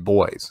grade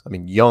boys, I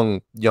mean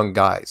young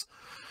guys,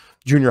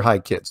 junior high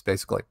kids,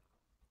 basically,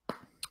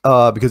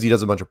 because he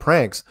does a bunch of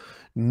pranks.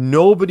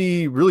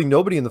 Nobody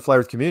in the Flat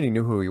Earth community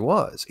knew who he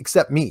was,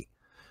 except me,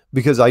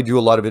 because I do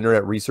a lot of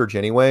internet research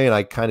anyway, and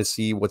I kind of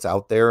see what's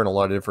out there in a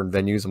lot of different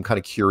venues. I'm kind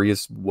of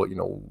curious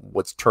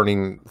what's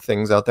turning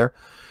things out there,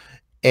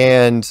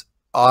 and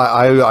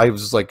I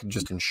was like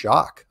just in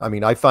shock. I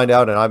mean, I find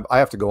out, and I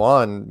have to go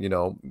on. You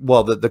know,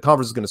 well, the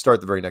conference is going to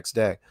start the very next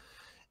day.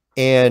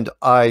 And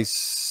I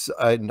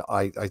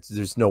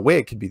there's no way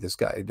it could be this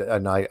guy.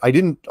 And I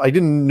didn't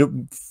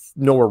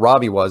know where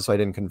Robbie was, so I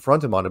didn't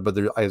confront him on it. But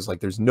I was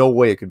like, there's no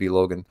way it could be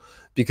Logan,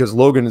 because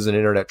Logan is an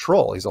internet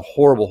troll. He's a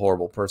horrible,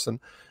 horrible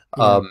person.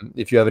 Yeah.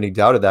 If you have any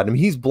doubt of that, I mean,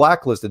 he's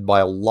blacklisted by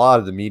a lot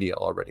of the media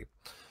already,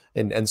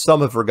 and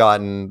some have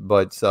forgotten.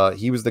 But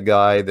he was the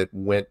guy that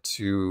went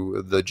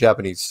to the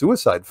Japanese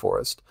suicide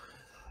forest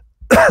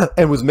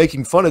and was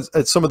making fun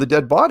at some of the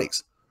dead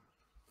bodies.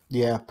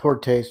 Yeah, poor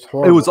taste.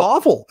 Horrible. It was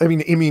awful. I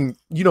mean,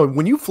 you know,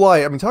 when you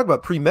fly, I mean, talk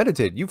about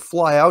premeditated. You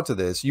fly out to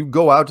this, you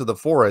go out to the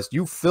forest,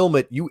 you film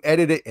it, you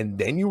edit it, and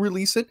then you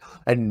release it,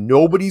 and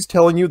nobody's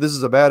telling you this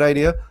is a bad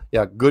idea.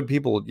 Yeah, good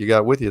people you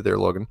got with you there,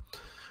 Logan.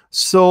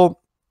 So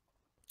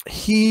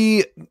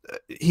so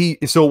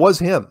it was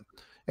him.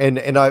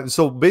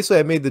 So basically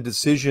I made the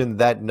decision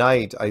that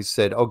night. I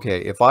said,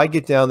 okay, if I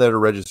get down there to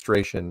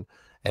registration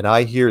and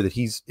I hear that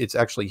it's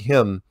actually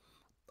him,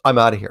 I'm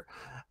out of here.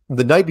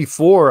 The night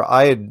before,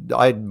 I'd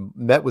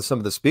met with some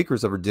of the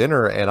speakers over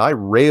dinner, and I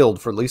railed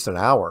for at least an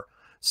hour,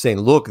 saying,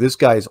 look, this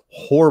guy's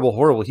horrible,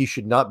 horrible. He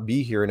should not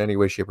be here in any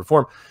way, shape, or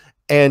form.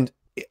 And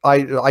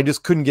I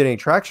just couldn't get any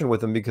traction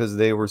with them, because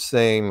they were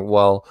saying,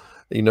 well,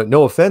 you know,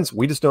 no offense,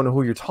 we just don't know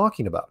who you're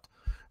talking about.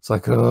 It's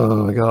like,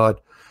 oh my God.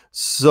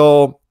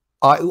 So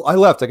I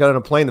left. I got on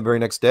a plane the very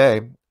next day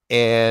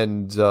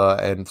and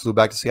flew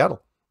back to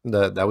Seattle.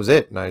 That was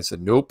it. And I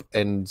said, nope.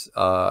 And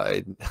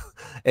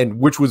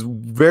which was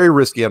very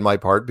risky on my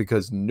part,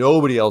 because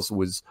nobody else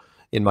was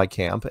in my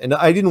camp, and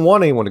I didn't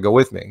want anyone to go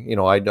with me. You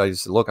know, I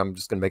just said, look, I'm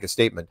just going to make a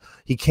statement.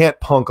 He can't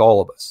punk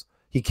all of us.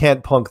 He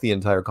can't punk the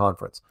entire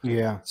conference.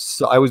 Yeah.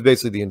 So I was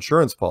basically the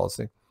insurance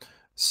policy.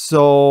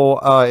 So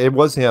it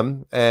was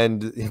him.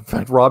 And in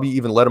fact, Robbie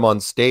even let him on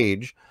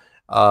stage.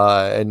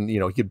 And you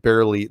know,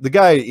 the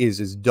guy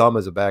is as dumb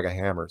as a bag of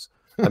hammers.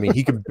 I mean,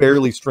 he could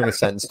barely string a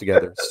sentence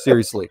together.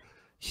 Seriously.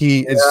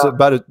 He is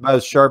about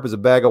as sharp as a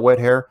bag of wet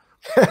hair.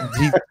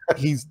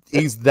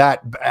 He's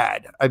that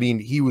bad. I mean,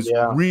 he was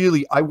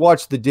really. I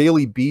watched the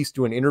Daily Beast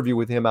do an interview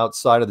with him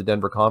outside of the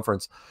Denver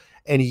conference,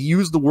 and he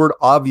used the word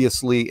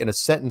obviously in a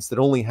sentence that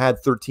only had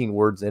 13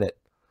 words in it,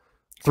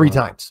 three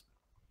times.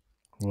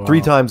 Wow. 3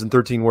 times in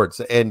 13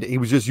 words, and he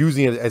was just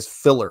using it as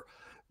filler.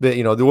 But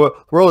you know, the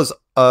world is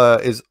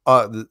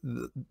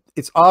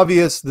it's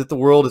obvious that the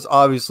world is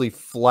obviously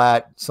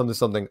flat.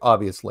 Something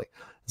obviously.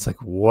 It's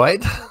like,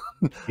 what?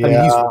 Yeah. I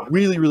mean, he's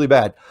really, really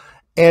bad.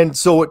 And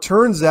so it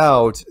turns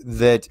out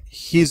that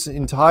his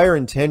entire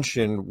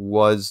intention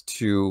was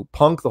to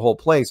punk the whole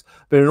place.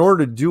 But in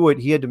order to do it,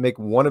 he had to make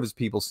one of his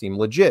people seem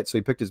legit. So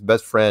he picked his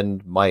best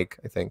friend, Mike,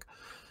 I think,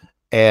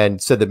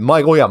 and said that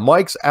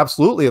Mike's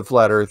absolutely a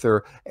flat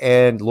earther,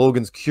 and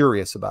Logan's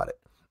curious about it.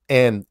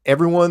 And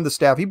everyone, the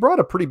staff, he brought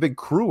a pretty big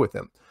crew with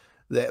him.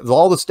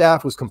 All the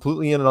staff was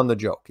completely in on the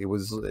joke.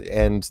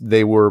 And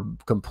they were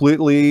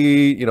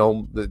completely, you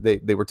know,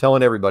 they were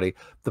telling everybody.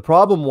 The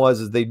problem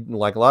is they,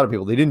 like a lot of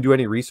people, they didn't do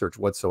any research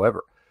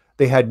whatsoever.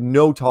 They had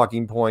no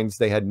talking points.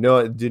 They had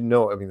didn't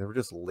know. I mean, they were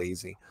just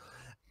lazy.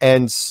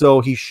 And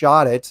so he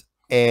shot it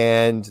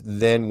and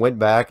then went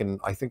back, and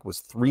I think it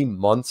was 3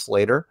 months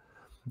later,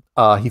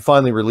 he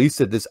finally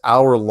released it, this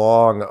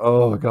hour-long.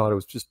 Oh God, it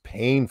was just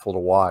painful to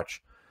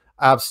watch.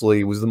 Absolutely,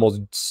 it was the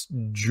most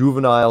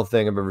juvenile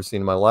thing I've ever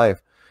seen in my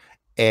life.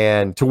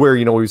 And to where,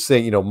 you know, we were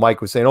saying, you know,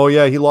 Mike was saying, oh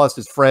yeah, he lost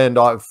his friend,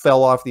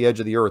 fell off the edge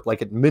of the earth.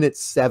 Like at minute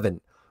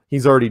 7,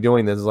 he's already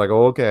doing this. It's like,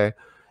 oh, okay.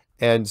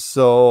 And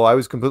so I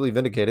was completely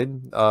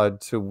vindicated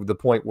to the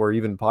point where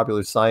even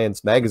Popular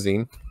Science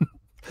magazine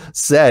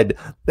said,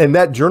 and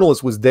that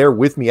journalist was there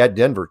with me at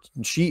Denver.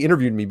 She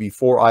interviewed me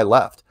before I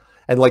left.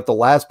 And like the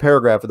last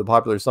paragraph of the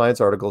Popular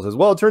Science article says,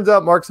 well, it turns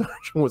out Mark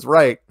Sargent was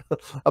right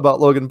about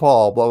Logan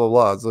Paul, blah, blah,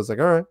 blah. So it's like,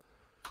 all right,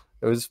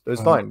 it was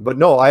fine. But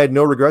no, I had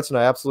no regrets, and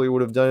I absolutely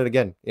would have done it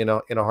again, in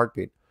a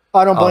heartbeat.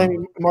 I don't blame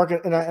you, Mark.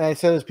 And I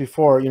said this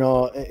before, you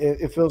know,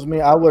 if it was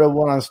me, I would have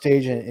went on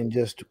stage and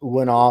just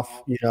went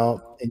off, you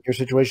know, in your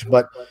situation.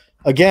 But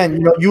again, you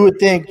know, you would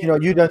think, you know,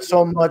 you've done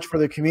so much for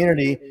the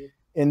community,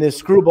 and this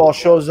screwball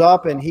shows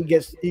up and he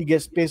gets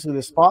basically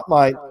the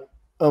spotlight.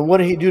 What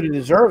did he do to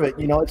deserve it?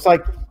 You know, it's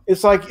like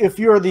if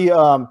you're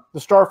the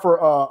star for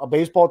a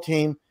baseball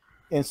team,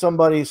 and some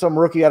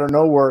rookie out of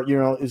nowhere, you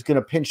know, is going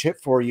to pinch hit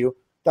for you.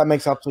 That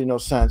makes absolutely no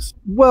sense.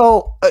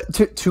 Well,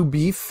 to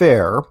be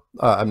fair,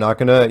 I'm not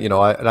going to, you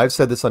know, and I've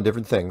said this on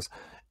different things.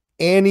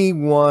 Any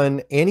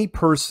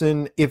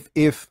person, if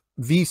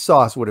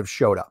Vsauce would have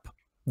showed up,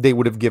 they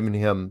would have given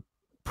him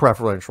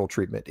preferential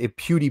treatment. If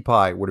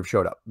PewDiePie would have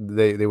showed up,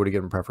 they would have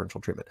given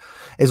preferential treatment.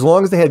 As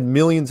long as they had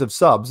millions of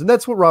subs, and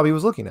that's what Robbie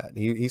was looking at.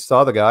 He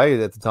saw the guy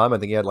at the time. I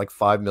think he had like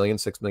 5 million,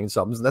 6 million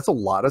subs, and that's a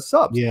lot of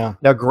subs. Yeah.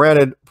 Now,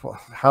 granted,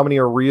 how many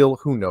are real?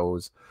 Who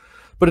knows?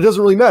 But it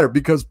doesn't really matter,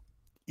 because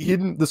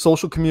in the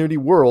social community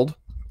world,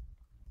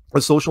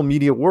 the social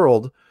media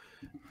world,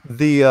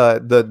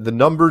 the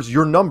numbers,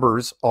 your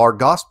numbers are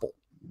gospel.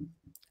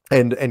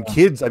 And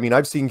kids, I mean,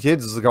 I've seen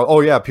kids go, oh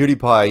yeah,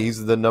 PewDiePie,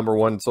 he's the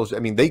 #1 social. I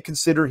mean, they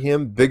consider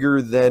him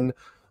bigger than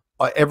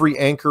every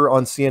anchor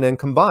on CNN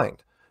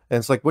combined. And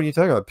it's like, what are you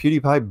talking about?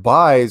 PewDiePie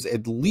buys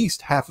at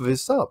least half of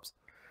his subs,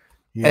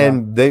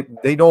 and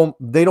they don't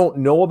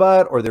know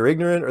about it, or they're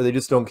ignorant, or they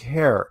just don't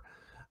care.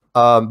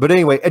 But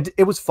anyway,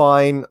 it was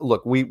fine.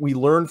 Look, we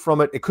learned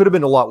from it. It could have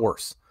been a lot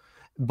worse.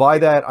 By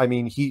that, I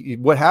mean,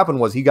 what happened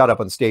was he got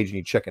up on stage and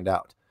he chickened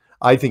out.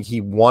 I think he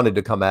wanted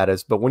to come at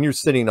us, but when you're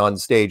sitting on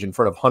stage in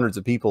front of hundreds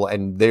of people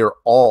and they're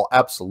all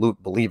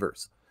absolute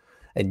believers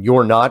and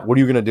you're not, what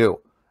are you going to do?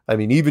 I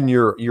mean, even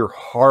your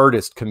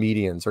hardest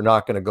comedians are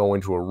not going to go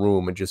into a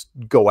room and just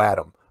go at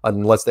them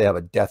unless they have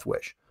a death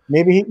wish.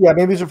 Maybe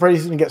he's afraid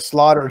he's going to get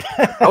slaughtered.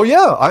 Oh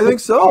yeah, I think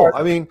so.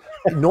 I mean,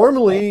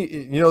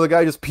 normally, you know, the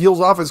guy just peels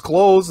off his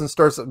clothes and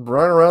starts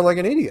running around like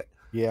an idiot.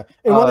 Yeah.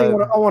 And one thing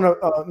I want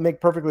to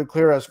make perfectly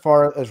clear, as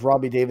far as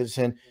Robbie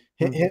Davidson,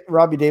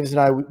 Robbie Davidson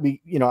and I,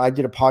 we you know, I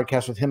did a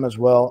podcast with him as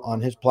well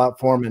on his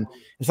platform, and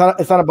it's not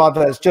about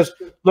that. It's just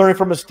learning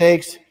from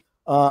mistakes.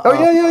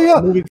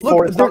 Moving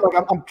forward, it's not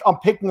like I'm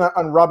picking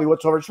on Robbie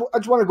whatsoever. I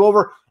just want to go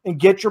over and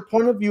get your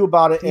point of view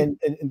about it and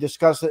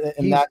discuss it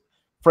in that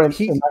frame.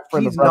 He's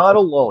not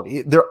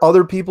alone.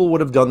 Other people would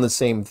have done the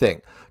same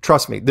thing.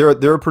 Trust me. There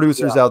are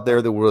producers out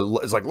there that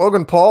were, it's like,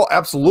 Logan Paul,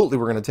 absolutely,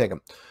 we're going to take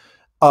him.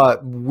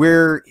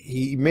 Where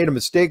he made a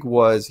mistake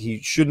was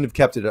he shouldn't have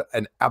kept it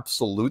an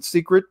absolute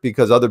secret,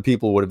 because other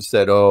people would have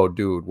said, oh,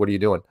 dude, what are you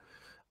doing?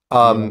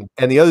 And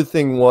the other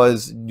thing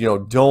was, you know,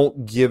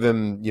 don't give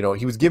him, you know,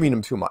 he was giving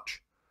him too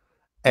much.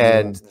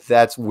 And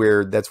that's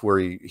where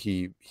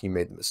he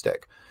made the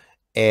mistake.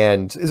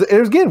 And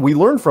again, we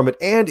learned from it,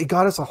 and it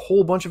got us a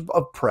whole bunch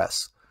of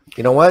press.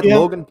 You know what?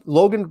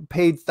 Logan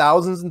paid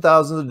thousands and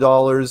thousands of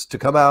dollars to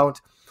come out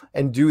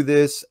and do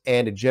this,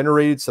 and it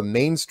generated some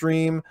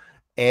mainstream.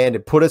 And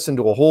it put us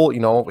into a whole, you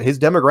know, his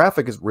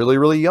demographic is really,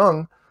 really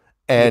young.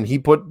 And he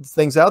put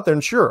things out there.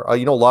 And sure,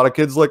 you know, a lot of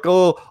kids like,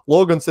 oh,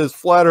 Logan says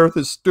flat earth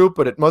is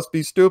stupid. It must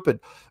be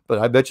stupid. But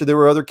I bet you there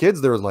were other kids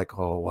that were like,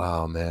 oh,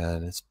 wow,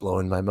 man, it's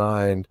blowing my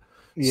mind.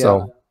 Yeah.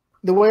 So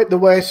the way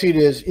I see it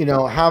is, you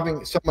know,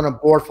 having someone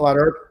aboard flat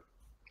earth,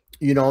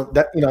 you know,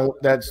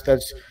 that's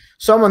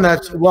someone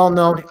that's well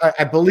known.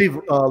 I believe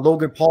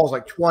Logan Paul is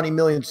like 20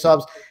 million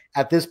subs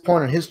at this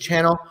point on his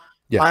channel.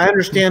 Yeah. I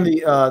understand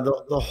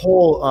the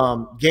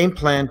whole game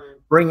plan,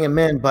 bring him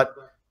in, but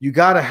you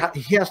gotta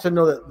he has to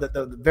know that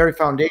the very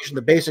foundation,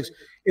 the basics.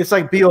 It's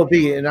like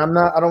B.O.B. and I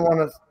don't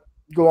want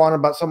to go on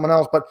about someone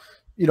else, but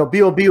you know,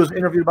 B.O.B. was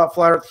interviewed about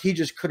flat earth. He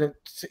just couldn't.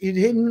 He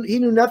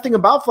knew nothing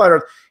about flat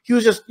earth. He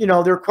was just, you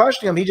know, they were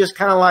questioning him. He just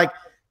kind of like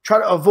try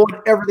to avoid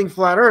everything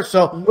flat earth.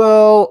 So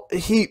well,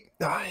 he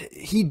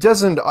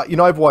doesn't. You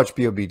know, I've watched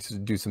B.O.B.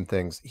 do some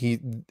things.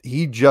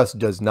 He just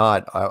does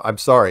not. I'm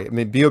sorry. I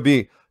mean,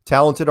 B.O.B.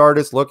 talented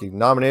artist. Look, he's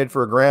nominated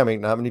for a Grammy.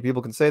 Not many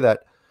people can say that.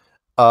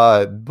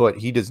 But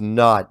he does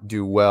not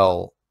do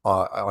well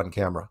on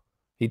camera.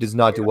 He does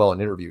not do well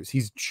in interviews.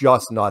 He's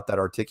just not that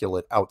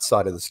articulate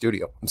outside of the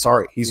studio. I'm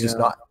sorry. He's just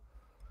not.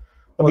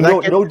 I mean,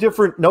 no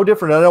different.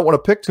 I don't want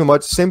to pick too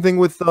much. Same thing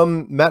with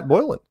Matt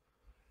Boylan.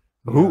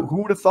 Who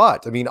would have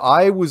thought? I mean,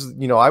 I was,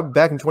 you know,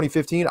 back in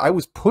 2015, I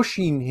was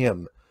pushing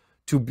him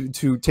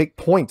to take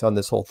point on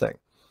this whole thing.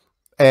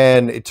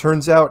 And it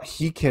turns out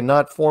he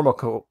cannot form a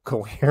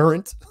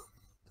coherent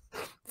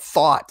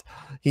thought.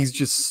 He's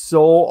just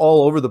so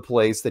all over the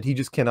place that he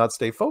just cannot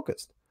stay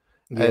focused.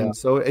 Yeah. And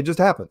so it just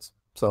happens.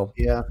 So,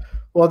 yeah.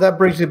 Well, that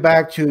brings me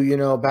back to, you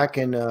know, back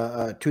in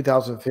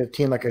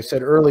 2015, like I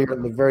said earlier,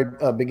 in the very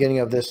beginning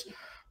of this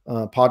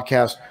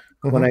podcast,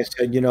 when I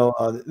said, you know,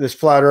 this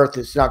flat earth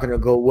is not going to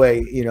go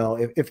away. You know,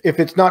 if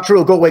it's not true,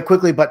 it'll go away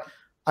quickly, but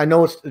I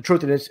know it's the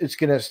truth, and it's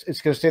gonna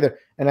stay there.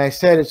 And I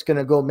said it's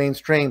gonna go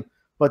mainstream.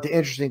 But the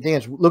interesting thing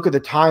is, look at the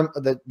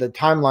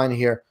timeline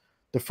here.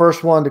 The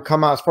first one to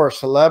come out as far as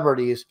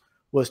celebrities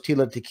was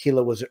Tila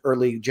Tequila, was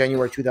early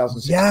January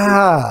 2016.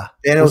 Yeah.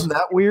 And wasn't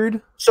that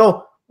weird?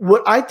 So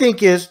what I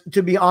think is,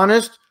 to be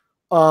honest,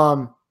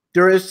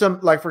 there is some,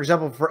 like, for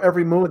example, for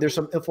every movement, there's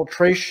some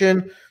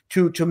infiltration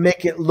to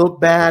make it look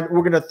bad.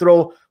 We're going to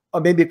throw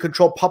maybe a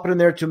control puppet in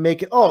there to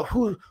make it, oh,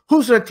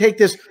 who's going to take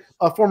this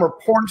former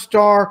porn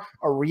star,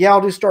 a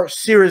reality star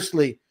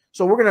seriously?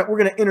 So we're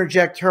gonna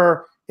interject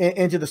her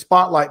into the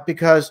spotlight,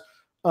 because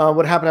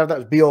what happened after that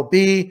was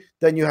B.O.B.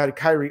 Then you had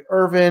Kyrie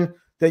Irving.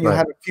 Then you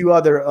had a few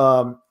other,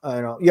 I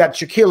don't know, you had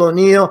Shaquille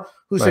O'Neal,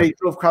 who said he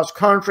drove cross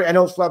country. I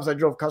know it's Flaps, I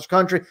drove cross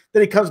country.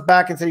 Then he comes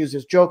back and said he was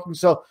just joking.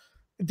 So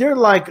they're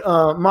like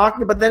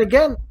mocking. But then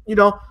again, you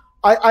know,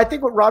 I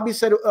think what Robbie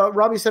said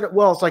it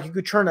well. It's like you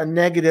could turn a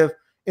negative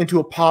into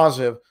a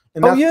positive.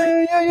 And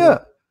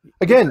that's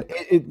Again,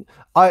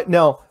 I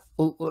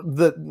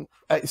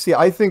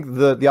think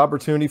the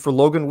opportunity for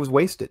Logan was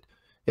wasted.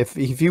 If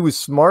he was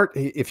smart,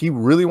 if he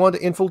really wanted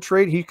to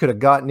infiltrate, he could have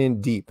gotten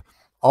in deep.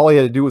 All he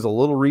had to do was a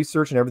little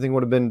research and everything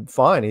would have been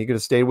fine. He could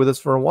have stayed with us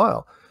for a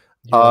while.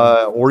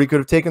 Or he could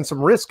have taken some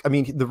risk. I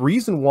mean, the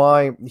reason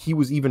why he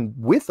was even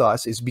with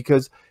us is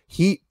because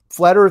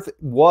Flat Earth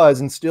was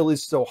and still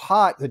is so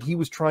hot that he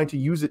was trying to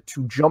use it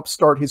to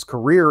jumpstart his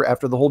career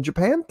after the whole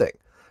Japan thing.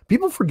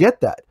 People forget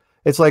that.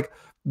 It's like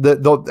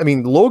I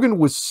mean, Logan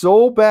was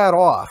so bad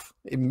off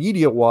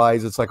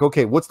media-wise. It's like,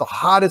 okay, what's the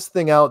hottest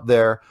thing out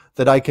there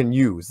that I can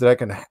use, that I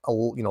can,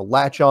 you know,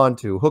 latch on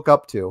to, hook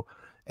up to,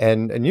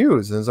 and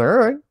use? And it's like, all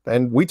right,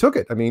 and we took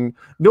it. I mean,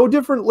 no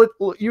different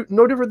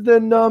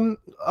than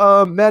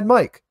Mad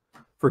Mike,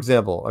 for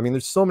example. I mean,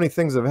 there's so many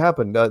things that have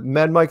happened.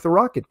 Mad Mike, the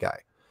rocket guy,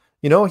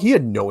 you know, he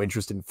had no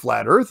interest in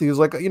flat Earth. He was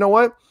like, you know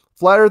what,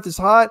 flat Earth is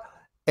hot.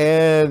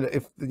 And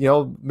if, you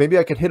know, maybe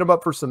I could hit him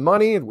up for some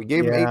money. And we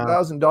gave him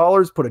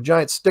 $8,000, put a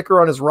giant sticker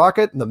on his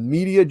rocket, and the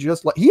media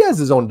just like, he has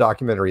his own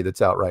documentary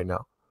that's out right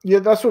now. Yeah,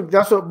 that's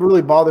what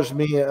really bothers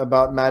me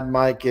about Mad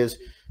Mike is,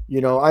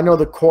 you know, I know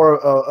the core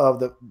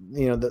of the,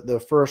 you know, the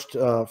first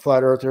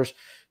flat earthers.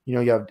 You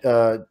know, you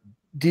have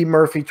D.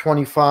 Murphy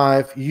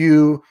 25,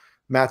 you,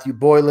 Matthew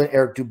Boylan,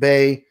 Eric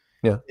Dubay.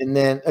 Yeah. And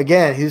then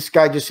again, this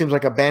guy just seems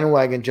like a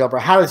bandwagon jumper.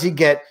 How does he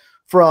get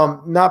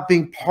from not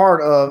being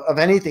part of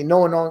anything,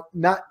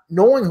 not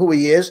knowing who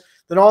he is,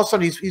 then all of a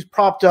sudden he's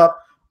propped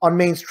up on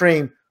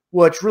mainstream,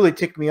 which really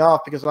ticked me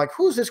off, because like,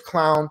 who's this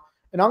clown?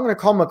 And I'm going to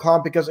call him a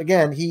clown because,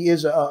 again, he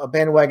is a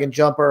bandwagon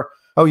jumper.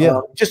 Oh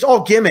yeah, just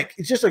all gimmick.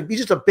 It's just he's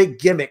just a big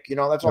gimmick, you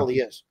know. That's all he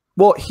is.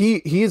 Well,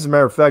 he as a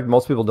matter of fact,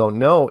 most people don't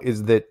know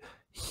is that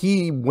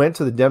he went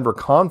to the Denver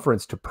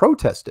conference to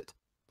protest it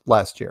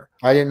last year.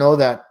 I didn't know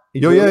that.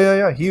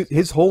 Yeah.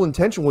 His whole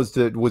intention was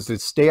to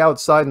stay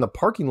outside in the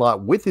parking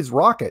lot with his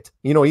rocket.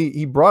 You know,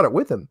 he brought it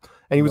with him,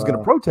 and he was going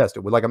to protest it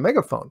with like a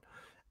megaphone.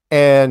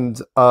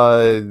 And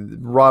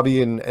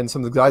Robbie and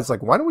some of the guys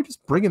like, why don't we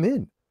just bring him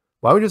in?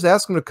 Why don't we just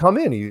ask him to come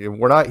in?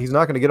 He's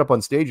not going to get up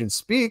on stage and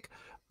speak.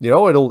 You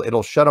know,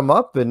 it'll shut him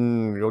up,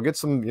 and you'll get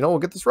some. You know, we'll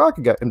get this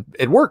rocket guy, and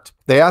it worked.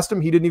 They asked him,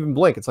 he didn't even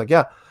blink. It's like,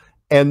 yeah.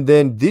 And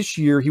then this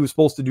year he was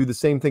supposed to do the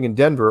same thing in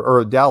Denver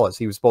or Dallas.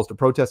 He was supposed to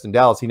protest in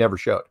Dallas. He never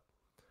showed.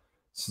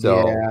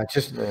 So yeah,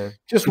 just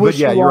but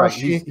yeah, you're right.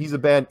 He's a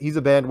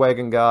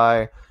bandwagon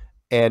guy.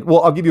 And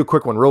well, I'll give you a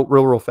quick one,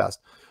 real fast,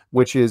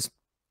 which is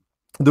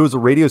there was a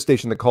radio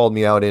station that called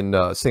me out in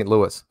St.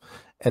 Louis,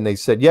 and they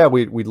said, yeah,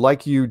 we'd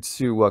like you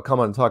to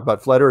come on and talk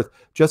about flat Earth.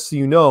 Just so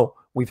you know,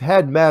 we've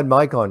had Mad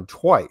Mike on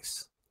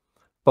twice,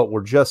 but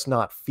we're just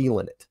not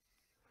feeling it.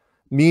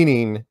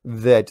 Meaning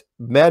that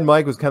Mad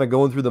Mike was kind of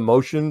going through the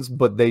motions,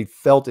 but they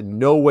felt in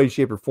no way,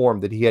 shape, or form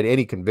that he had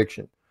any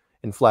conviction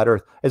in flat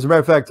Earth. As a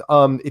matter of fact,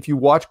 if you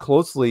watch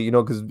closely, you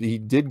know, because he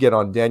did get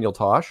on Daniel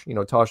Tosh, you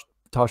know,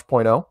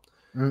 Tosh.0.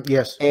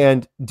 Yes.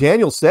 And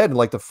Daniel said in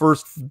like the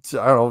first,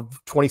 I don't know,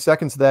 20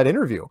 seconds of that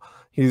interview,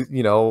 he,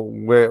 you know,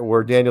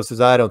 where Daniel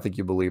says, I don't think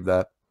you believe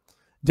that.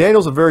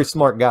 Daniel's a very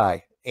smart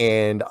guy.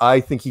 And I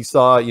think he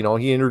saw, you know,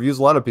 he interviews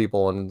a lot of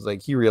people, and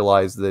like he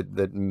realized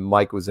that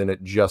Mike was in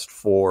it just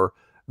for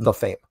the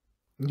fame.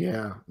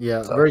 Yeah.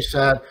 So, very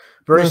sad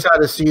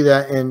to see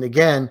that. And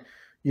again,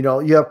 you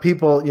know, you have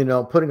people, you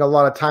know, putting a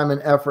lot of time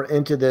and effort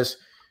into this,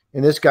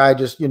 and this guy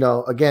just, you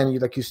know, again,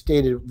 like you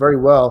stated very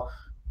well,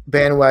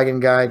 bandwagon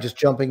guy, just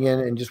jumping in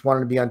and just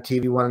wanting to be on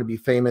TV, wanting to be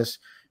famous,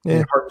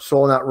 and heart and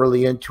soul not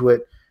really into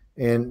it,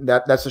 and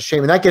that's a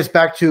shame. And that gets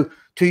back to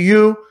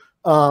you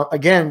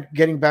again,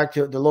 getting back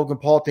to the Logan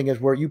Paul thing, is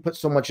where you put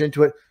so much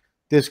into it.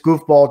 This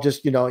goofball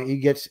just, you know, he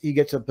gets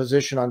a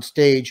position on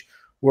stage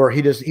where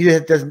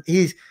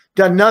he's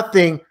done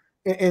nothing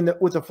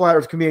with the flat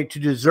Earth community to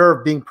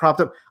deserve being propped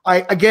up.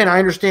 I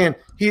understand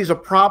he's a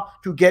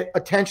prop to get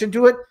attention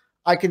to it.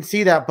 I can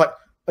see that, but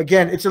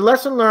again, it's a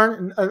lesson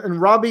learned.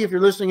 And Robbie, if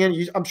you're listening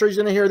in, I'm sure he's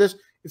going to hear this.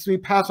 It's going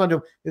to be passed on to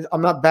him.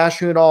 I'm not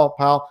bashing at all,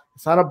 pal.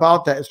 It's not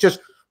about that. It's just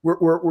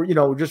we're you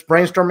know, just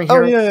brainstorming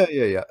here. Oh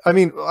yeah. I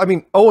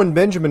mean, Owen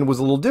Benjamin was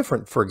a little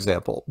different, for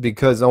example,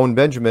 because Owen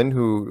Benjamin,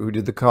 who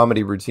did the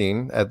comedy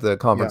routine at the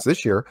conference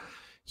this year,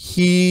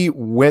 he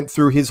went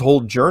through his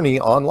whole journey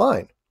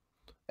online.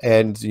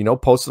 and, you know,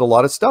 posted a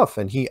lot of stuff.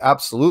 And he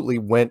absolutely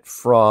went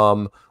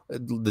from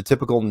the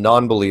typical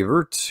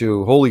non-believer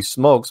to, holy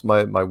smokes,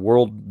 my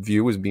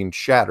worldview is being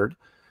shattered.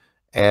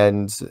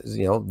 And,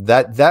 you know,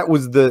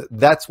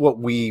 that's what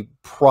we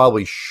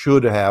probably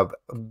should have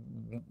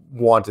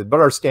wanted, but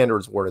our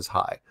standards weren't as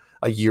high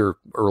a year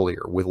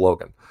earlier with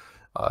Logan.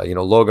 You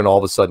know, Logan all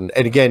of a sudden,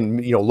 and again,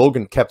 you know,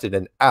 Logan kept it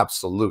an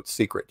absolute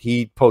secret.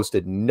 He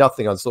posted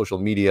nothing on social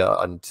media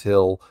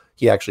until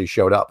he actually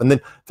showed up. And then,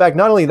 in fact,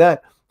 not only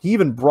that, he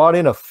even brought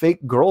in a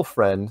fake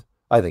girlfriend.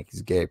 I think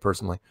he's gay,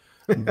 personally.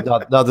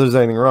 not that there's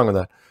anything wrong with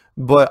that.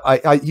 But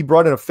he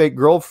brought in a fake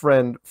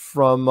girlfriend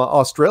from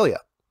Australia,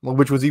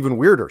 which was even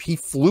weirder. He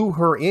flew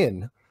her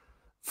in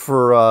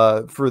for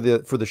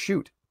the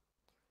shoot.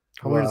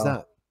 How weird is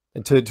that?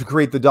 And to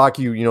create the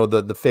you know,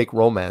 the fake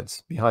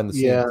romance behind the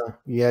scenes.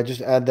 Yeah.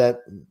 Just add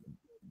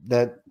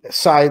that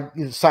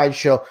side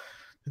show.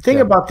 The thing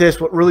about this,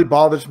 what really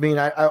bothers me, and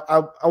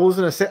I was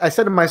gonna say, I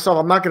said to myself,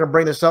 I'm not gonna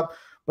bring this up,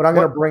 but I'm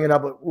gonna bring it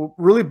up. What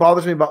really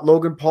bothers me about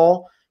Logan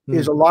Paul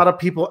is a lot of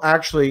people,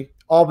 actually,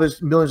 all of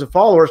his millions of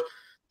followers,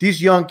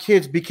 these young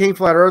kids became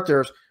flat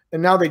earthers,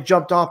 and now they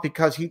jumped off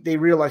because they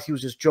realized he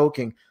was just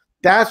joking.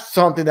 That's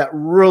something that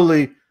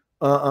really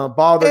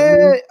bothered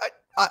me.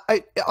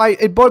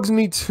 It bugs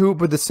me too,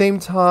 but at the same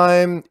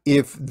time,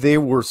 if they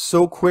were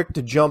so quick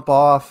to jump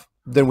off,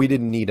 then we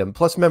didn't need them.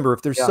 Plus, remember,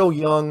 if they're so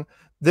young,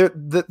 they're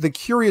the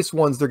curious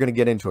ones, they're going to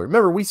get into it.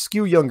 Remember, we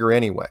skew younger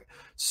anyway.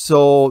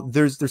 So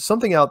there's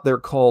something out there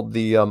called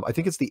the I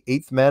think it's the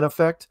 8th man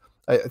effect.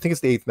 I think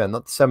it's the 8th man,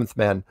 not the 7th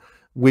man,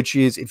 which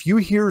is if you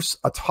hear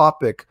a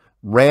topic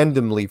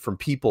randomly from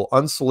people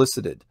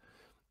unsolicited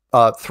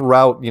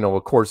throughout, you know,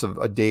 a course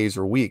of days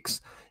or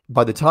weeks,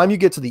 by the time you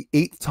get to the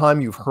 8th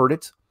time you've heard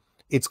it,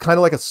 it's kind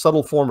of like a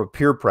subtle form of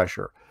peer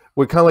pressure.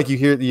 Where kind of like you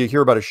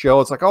hear about a show,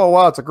 it's like, oh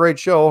wow, it's a great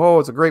show, oh,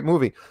 it's a great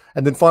movie,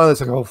 and then finally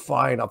it's like, oh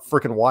fine, I'll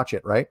freaking watch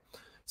it, right?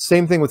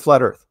 Same thing with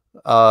Flat Earth.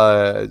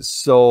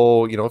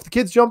 So, you know, if the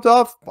kids jumped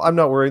off, I'm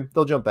not worried,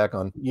 they'll jump back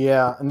on.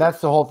 Yeah, and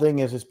that's the whole thing,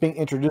 is it's being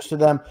introduced to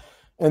them,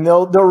 and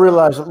they'll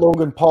realize that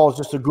Logan Paul is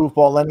just a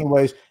goofball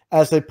anyways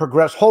as they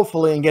progress,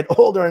 hopefully, and get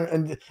older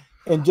and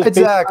just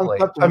exactly.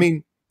 I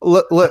mean,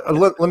 let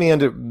me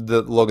end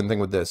the Logan thing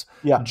with this.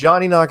 Yeah,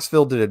 Johnny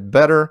Knoxville did it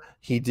better.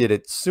 He did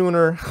it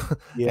sooner,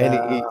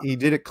 and he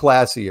did it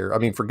classier. I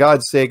mean, for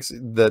God's sakes,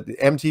 the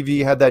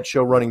MTV had that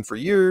show running for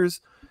years,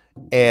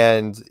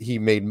 and he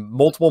made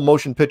multiple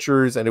motion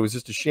pictures, and it was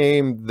just a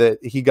shame that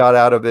he got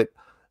out of it.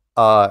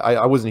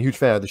 I wasn't a huge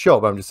fan of the show,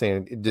 but I'm just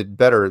saying it did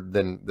better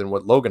than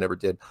what Logan ever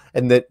did.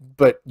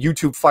 But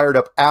YouTube fired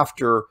up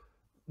after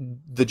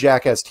the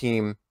Jackass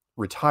team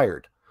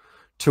retired,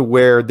 to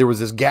where there was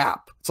this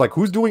gap. It's like,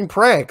 who's doing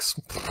pranks?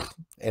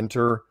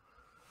 Enter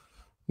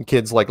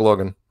kids like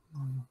Logan.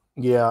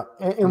 Yeah,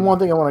 and one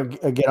thing I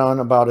want to get on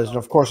about is, and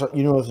of course,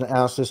 you know, as an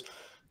analyst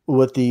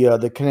with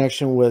the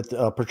connection with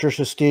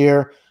Patricia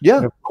Steer. Yeah,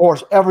 and of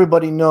course,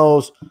 everybody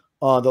knows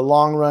the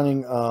long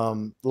running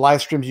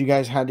live streams you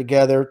guys had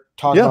together,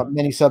 talking about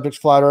many subjects,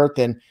 flat Earth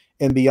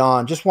and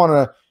beyond. Just want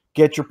to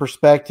get your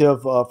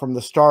perspective from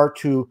the start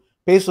to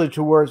basically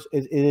to where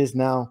it is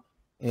now,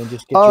 and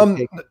just get your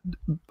take.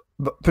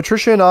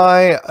 Patricia and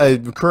I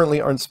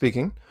currently aren't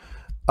speaking,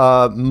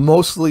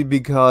 mostly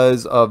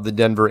because of the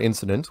Denver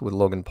incident with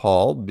Logan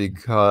Paul,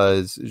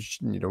 because,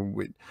 you know,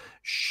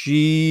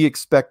 she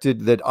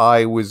expected that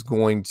I was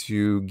going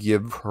to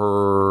give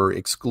her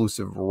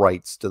exclusive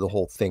rights to the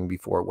whole thing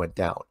before it went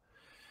down.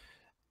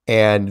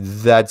 And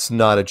that's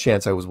not a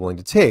chance I was willing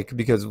to take,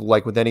 because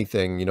like with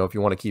anything, you know, if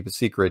you want to keep a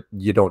secret,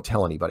 you don't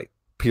tell anybody.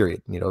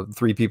 Period. You know,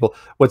 3 people.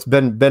 What's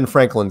Ben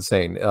Franklin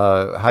saying?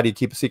 How do you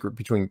keep a secret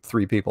between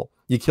 3 people?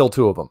 You kill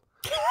 2 of them.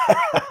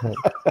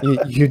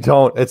 you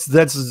don't.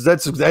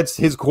 That's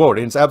his quote,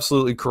 and it's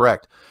absolutely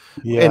correct.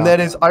 Yeah. And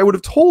that is, I would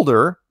have told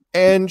her,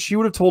 and she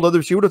would have told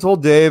others. She would have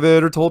told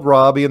David or told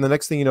Robbie, and the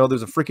next thing you know,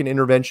 there's a freaking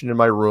intervention in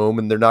my room,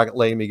 and they're not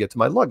letting me get to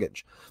my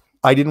luggage.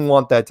 I didn't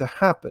want that to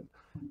happen,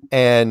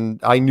 and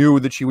I knew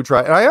that she would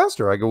try. And I asked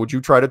her, I go, "Would you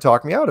try to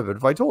talk me out of it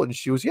if I told?" And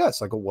she was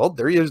yes. I go, "Well,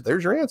 there he is.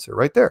 There's your answer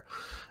right there."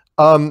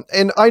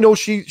 And I know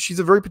she's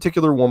a very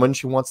particular woman.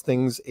 She wants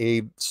things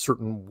a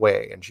certain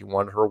way, and she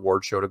wanted her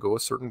award show to go a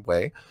certain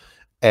way.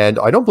 And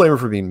I don't blame her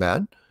for being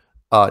mad.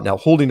 Now,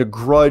 holding a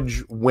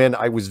grudge when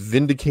I was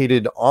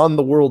vindicated on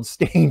the world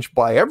stage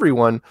by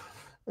everyone,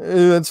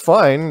 that's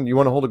fine. You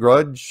want to hold a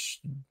grudge,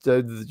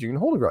 you can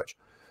hold a grudge.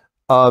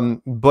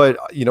 But,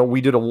 you know, we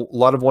did a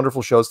lot of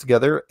wonderful shows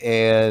together,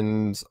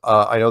 and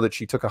I know that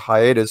she took a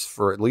hiatus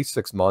for at least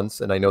 6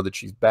 months, and I know that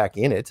she's back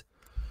in it.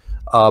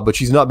 But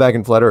she's not back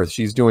in Flat Earth.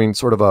 She's doing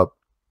sort of a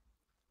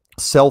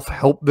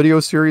self-help video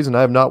series, and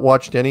I have not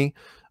watched any.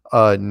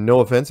 No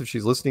offense if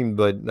she's listening,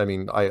 but I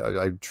mean,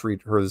 I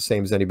treat her the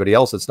same as anybody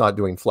else that's not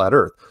doing Flat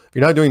Earth. If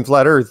you're not doing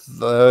Flat Earth,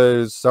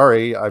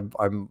 sorry,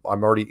 I'm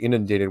already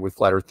inundated with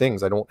Flat Earth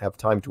things. I don't have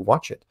time to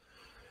watch it.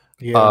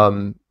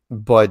 Yeah.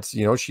 But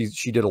you know,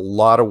 she did a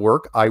lot of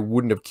work. I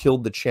wouldn't have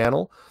killed the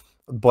channel.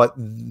 but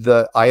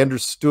I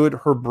understood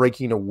her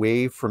breaking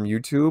away from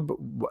YouTube,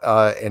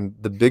 and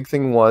the big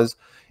thing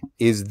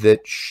is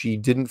that she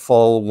didn't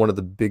follow one of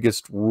the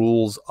biggest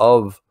rules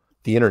of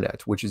the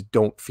internet, which is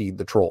don't feed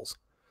the trolls.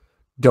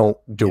 Don't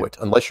do it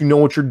unless you know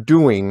what you're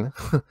doing.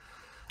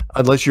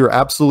 Unless you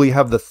absolutely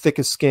have the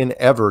thickest skin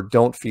ever,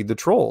 don't feed the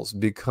trolls,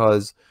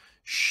 because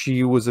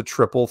she was a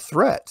triple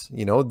threat.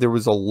 You know, there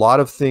was a lot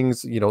of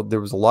things, you know,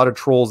 there was a lot of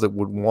trolls that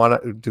would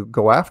want to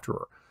go after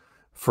her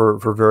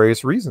for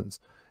various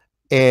reasons.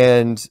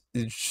 And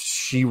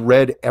she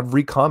read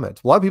every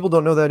comment. A lot of people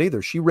don't know that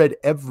either. She read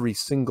every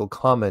single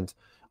comment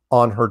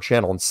on her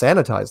channel and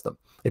sanitized them.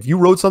 If you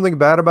wrote something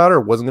bad about her,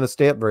 it wasn't going to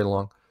stay up very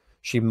long.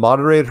 She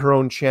moderated her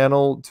own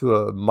channel to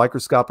a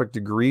microscopic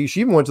degree.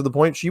 She even went to the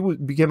point she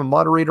became a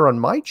moderator on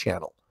my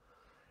channel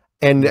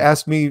and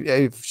asked me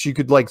if she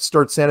could like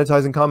start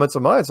sanitizing comments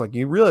on mine. It's like,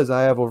 you realize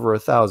I have over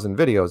 1,000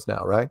 videos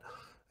now, right?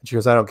 And she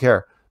goes, I don't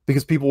care,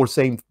 because people were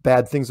saying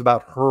bad things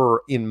about her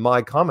in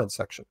my comment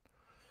section.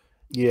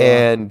 Yeah.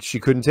 And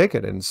she couldn't take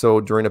it. And so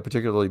during a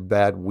particularly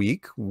bad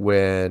week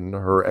when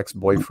her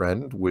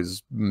ex-boyfriend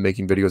was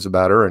making videos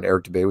about her and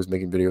Eric Dubay was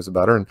making videos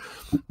about her and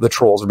the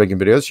trolls were making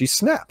videos, she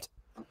snapped.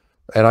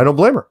 And I don't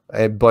blame her.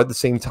 But at the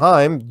same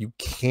time, you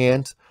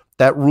can't,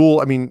 that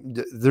rule, I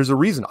mean, there's a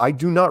reason. I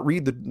do not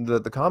read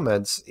the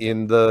comments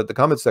in the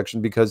comment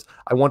section because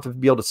I want to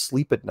be able to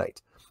sleep at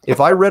night. If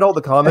I read all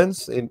the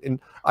comments and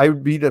I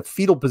would be in a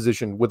fetal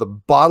position with a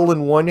bottle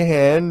in one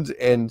hand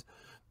and,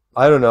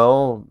 I don't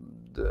know,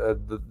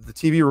 the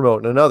TV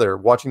remote in another,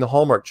 watching the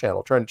Hallmark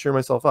Channel, trying to cheer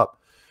myself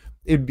up.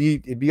 It'd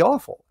be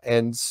awful.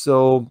 And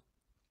so,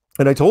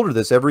 and I told her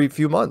this every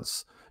few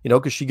months, you know,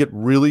 because she'd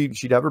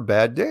have her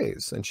bad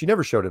days, and she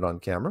never showed it on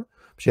camera.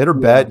 She had her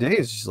bad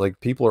days. She's like,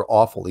 people are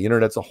awful. The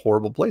internet's a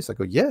horrible place. I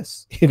go,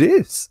 yes, it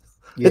is.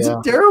 Yeah. It's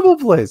a terrible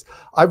place.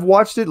 I've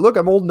watched it. Look,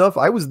 I'm old enough.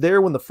 I was there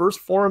when the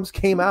first forums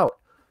came out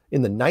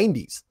in the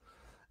 90s,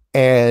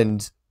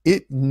 and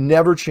it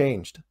never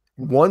changed.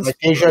 Once like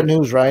Deja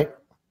News, right?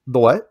 The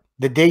what?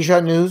 The Deja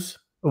News.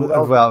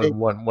 Well,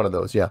 one of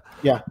those, yeah.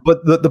 Yeah.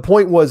 But the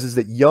point is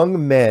that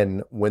young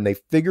men, when they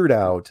figured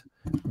out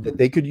that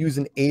they could use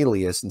an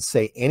alias and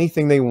say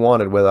anything they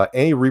wanted without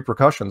any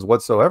repercussions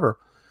whatsoever,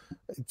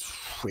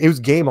 it was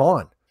game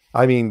on.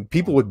 I mean,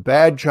 people with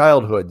bad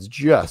childhoods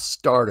just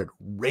started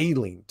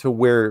railing to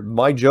where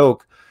my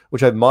joke,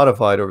 which I've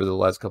modified over the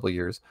last couple of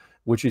years,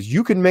 which is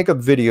you can make a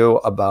video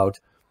about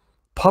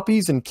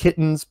puppies and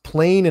kittens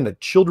playing in a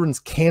children's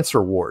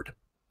cancer ward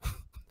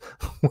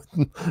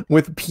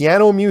with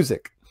piano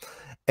music.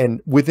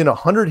 And within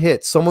 100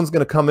 hits, someone's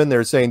going to come in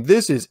there saying,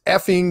 this is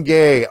effing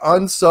gay,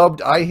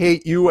 unsubbed, I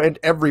hate you and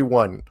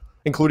everyone,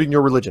 including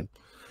your religion.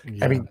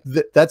 Yeah. I mean,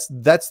 that's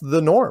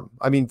the norm.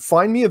 I mean,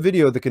 find me a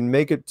video that can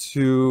make it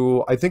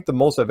to, I think the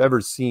most I've ever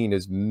seen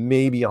is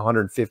maybe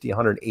 150,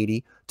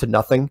 180 to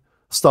nothing,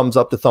 thumbs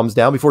up to thumbs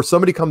down, before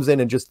somebody comes in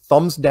and just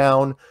thumbs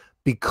down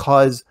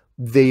because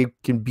they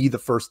can be the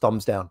first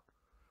thumbs down.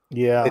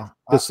 Yeah,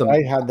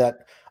 I had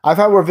that. I've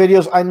had where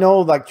videos, I know,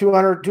 like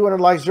 200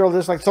 likes, 0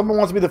 this, like someone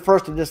wants to be the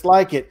first to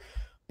dislike it.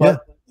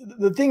 But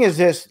the thing is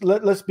this,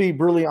 let's be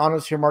brutally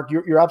honest here, Mark.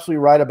 You're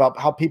absolutely right about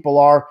how people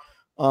are.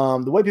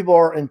 The way people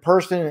are in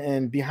person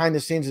and behind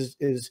the scenes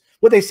is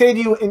what they say to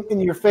you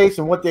in your face,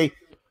 and what they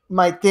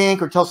might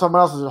think or tell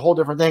someone else is a whole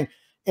different thing.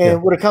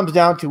 And what it comes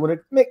down to, when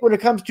it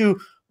comes to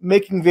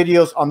making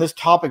videos on this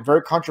topic,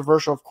 very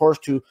controversial, of course,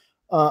 to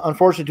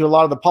unfortunately to a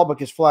lot of the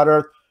public, is flat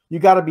Earth. You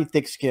got to be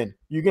thick-skinned.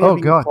 You're going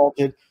to be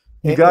insulted.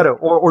 You got to,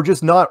 or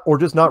just not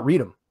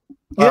read them.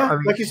 Yeah, I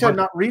mean, like you said,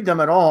 not read them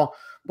at all.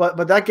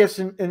 But that gets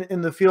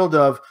in the field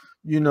of,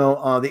 you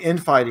know, the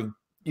infighting.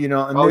 You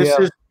know,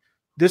 and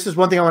this is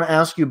one thing I want to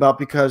ask you about,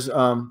 because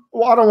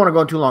well, I don't want to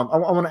go too long. I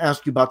want to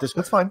ask you about this.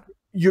 That's fine.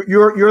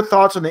 Your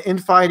thoughts on the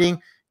infighting.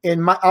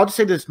 And I'll just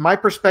say this: my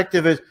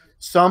perspective is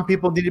some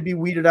people need to be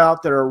weeded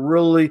out that are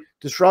really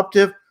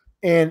disruptive.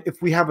 And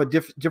if we have a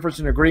difference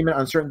in agreement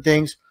on certain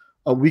things,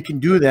 we can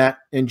do that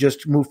and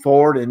just move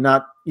forward and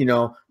not, you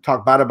know,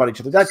 talk bad about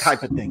each other, that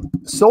type of thing.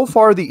 So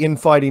far, the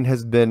infighting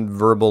has been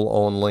verbal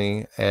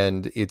only,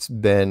 and it's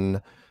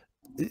been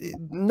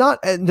not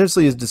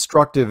necessarily as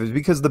destructive,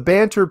 because the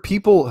banter,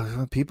 people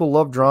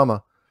love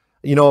drama.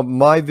 You know,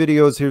 my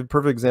videos here,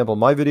 perfect example.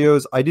 My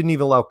videos, I didn't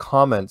even allow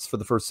comments for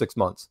the first 6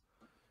 months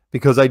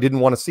because I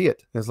didn't want to see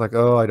it. It's like,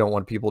 oh, I don't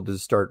want people to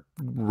start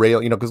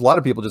railing, you know, because a lot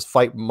of people just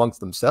fight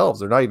amongst themselves.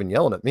 They're not even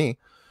yelling at me.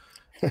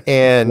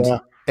 And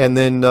and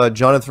then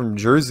Jonathan from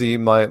Jersey,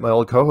 my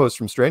old co-host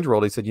from Strange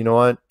World, he said, you know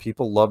what?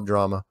 People love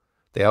drama.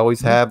 They always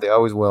have. They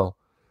always will.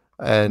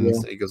 And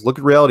he goes, look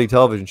at reality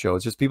television show.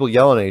 It's just people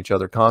yelling at each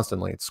other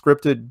constantly. It's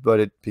scripted,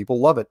 but people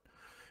love it.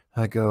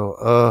 I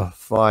go,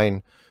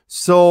 fine.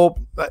 So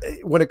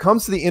when it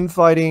comes to the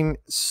infighting,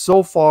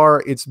 so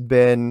far it's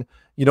been,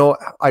 you know,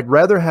 I'd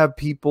rather have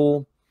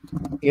people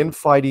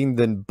infighting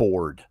than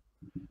bored.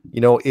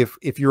 You know, if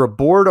you're a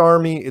bored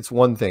army, it's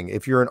one thing.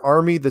 If you're an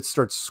army that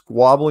starts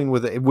squabbling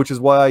with it, which is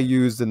why I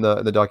used in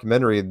the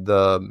documentary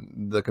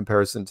the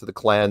comparison to the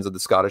clans of the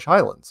Scottish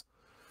Highlands,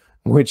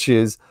 which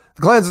is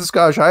The clans of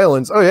Scottish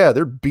Highlands, oh yeah,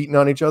 they're beating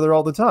on each other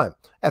all the time.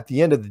 At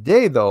the end of the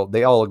day, though,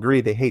 they all agree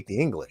they hate the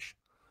English,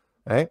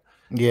 right?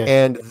 Yes.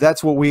 And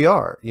that's what we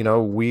are. You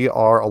know, we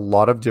are a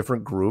lot of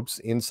different groups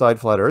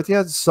inside Flat Earth.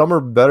 Yeah, some are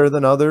better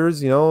than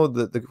others. You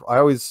know, I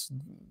always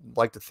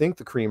like to think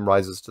the cream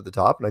rises to the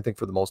top, and I think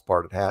for the most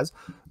part it has,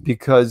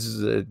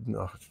 because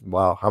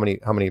wow, how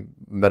many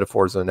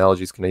metaphors and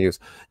analogies can I use?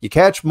 You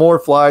catch more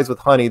flies with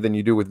honey than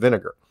you do with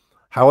vinegar.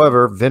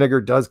 However,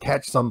 vinegar does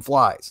catch some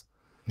flies.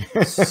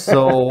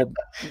 So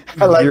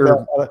I like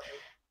that.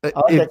 I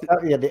like that.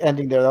 Yeah, the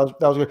ending there. That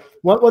was good.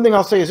 One thing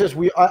I'll say is this: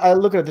 I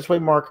look at it this way,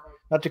 Mark.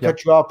 Not to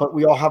cut you off, but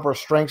we all have our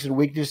strengths and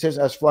weaknesses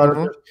as flat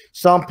earthers.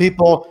 Some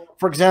people,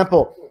 for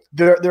example,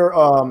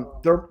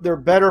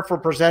 they're better for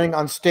presenting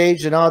on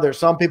stage than others.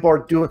 Some people are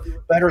doing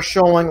better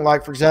showing.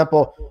 Like, for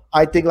example,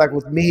 I think like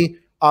with me,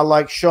 I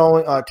like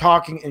showing,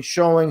 talking and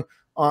showing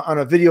on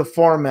a video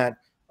format,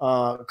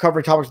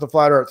 covering topics of the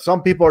flat earth.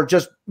 Some people are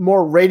just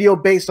more radio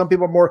based. Some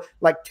people are more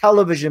like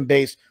television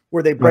based,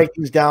 where they break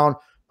things down.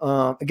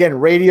 Again,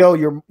 radio,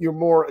 you're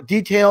more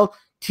detailed.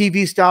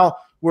 TV style,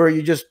 where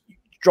you just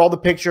draw the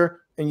picture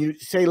and you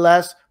say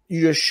less.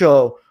 You just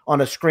show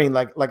on a screen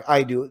like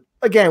I do.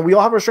 Again, we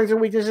all have our strengths and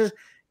weaknesses,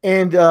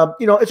 and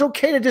you know, it's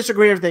okay to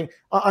disagree on everything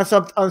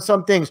on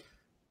some things.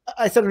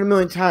 I said it a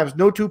million times.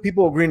 No two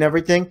people agree on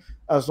everything,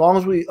 as long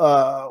as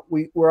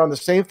we're on the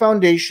same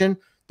foundation.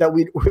 That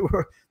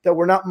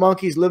we're not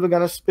monkeys living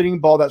on a spinning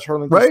ball that's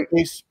hurling through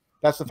space.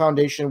 That's the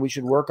foundation we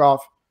should work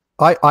off.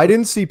 I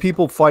didn't see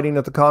people fighting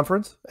at the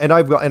conference, and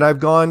I've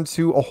gone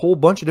to a whole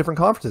bunch of different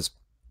conferences.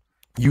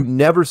 You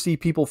never see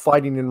people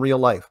fighting in real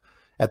life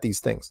at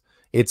these things.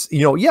 It's,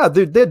 you know, yeah,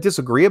 they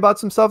disagree about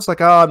some stuff. It's like,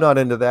 oh, I'm not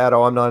into that.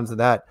 Oh, I'm not into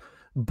that.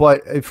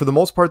 But for the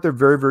most part, they're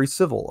very, very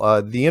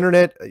civil. The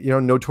internet, you know,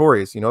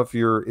 notorious. You know, if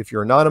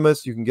you're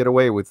anonymous, you can get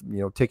away with, you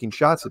know, taking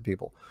shots at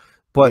people.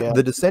 But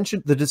the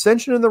dissension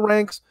in the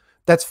ranks,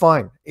 that's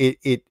fine.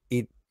 It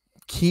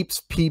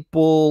keeps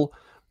people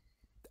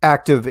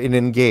active and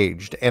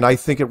engaged, and I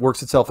think it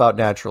works itself out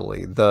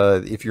naturally.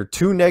 If you're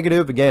too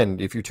negative, again,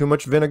 if you're too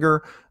much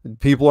vinegar,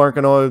 people aren't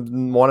going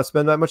to want to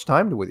spend that much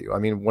time with you. I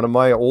mean, one of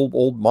my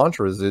old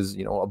mantras is,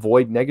 you know,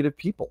 avoid negative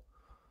people.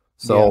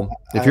 So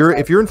if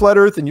you're in Flat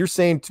Earth and you're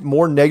saying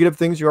more negative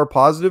things you are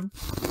positive,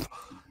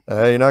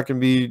 you're not going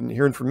to be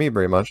hearing from me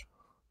very much.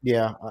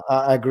 Yeah,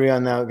 I agree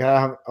on that. We gotta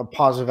have a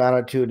positive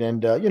attitude,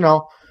 and you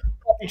know,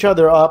 help each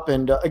other up.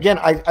 And again,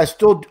 I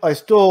still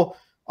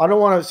I don't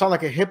want to sound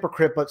like a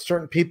hypocrite, but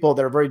certain people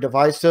that are very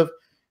divisive,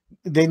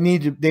 they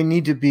need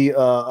to be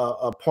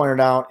pointed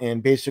out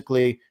and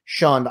basically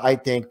shunned, I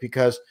think,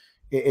 because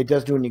it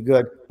doesn't do any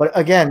good. But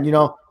again, you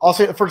know, I'll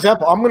say, for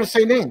example, I'm going to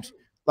say names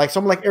like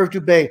someone like Eric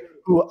Dubé,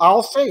 who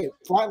I'll say it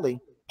flatly,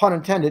 pun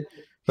intended.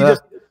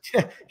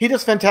 He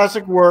does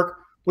fantastic work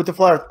with the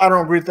flat earth. I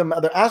don't agree with them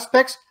other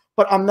aspects,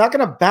 but I'm not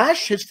going to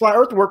bash his flat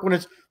earth work when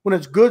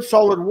it's good,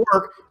 solid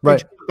work.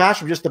 Right.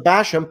 Bash him just to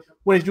bash him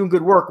when he's doing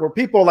good work, where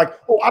people are like,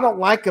 oh, I don't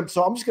like him,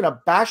 so I'm just going to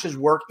bash his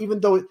work. Even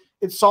though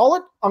it's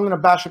solid, I'm going to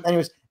bash him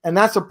anyways. And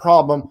that's a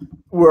problem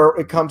where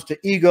it comes to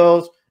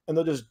egos, and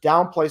they'll just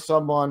downplay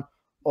someone,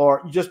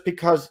 or just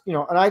because, you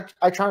know, and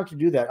I try not to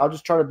do that. I'll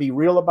just try to be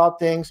real about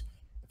things.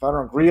 If I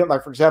don't agree,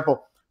 like, for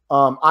example,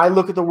 I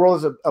look at the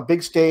world as a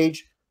big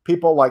stage.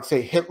 People like,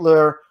 say,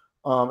 Hitler.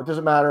 It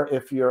doesn't matter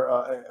if you're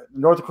a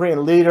North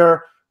Korean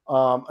leader,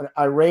 an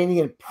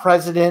Iranian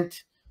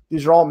president.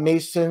 These are all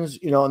Masons,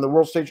 you know, on the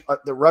world stage.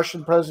 The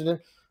Russian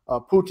president,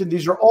 Putin.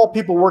 These are all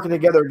people working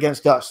together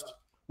against us.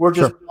 We're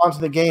just onto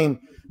the game.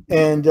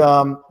 And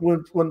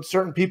when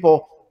certain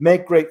people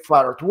make great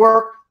flat earth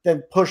work,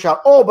 then push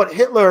out, oh, but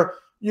Hitler,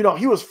 you know,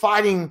 he was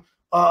fighting,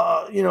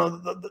 you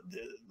know,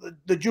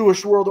 the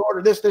Jewish world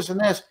order, this, and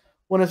this.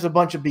 When it's a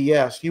bunch of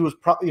BS. He was,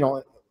 you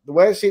know, the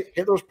way I see it,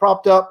 Hitler was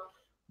propped up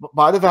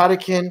by the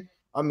Vatican.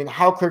 I mean,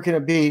 how clear can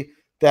it be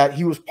that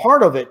he was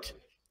part of it?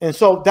 And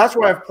so that's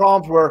where I have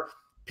problems, where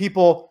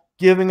people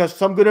giving us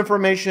some good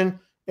information,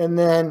 and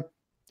then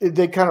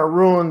they kind of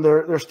ruin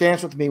their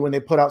stance with me when they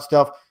put out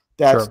stuff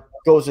that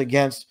goes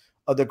against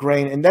the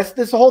grain. And that's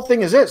the whole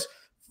thing is this.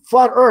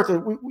 Flat Earth,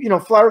 you know,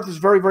 flat Earth is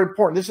very, very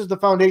important. This is the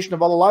foundation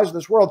of all the lives of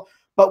this world,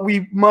 but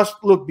we must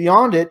look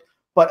beyond it.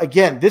 But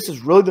again, this is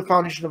really the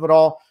foundation of it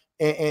all.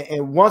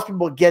 And once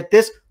people get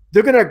this,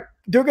 they're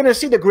gonna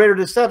see the greater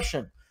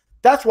deception.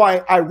 That's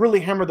why I really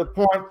hammer the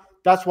point.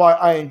 That's why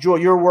I enjoy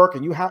your work,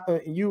 and you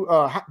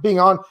being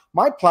on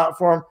my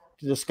platform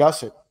to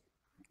discuss it.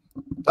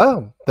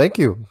 Oh, thank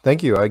you.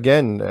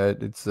 Again,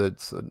 it's a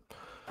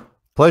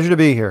pleasure to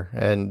be here,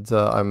 and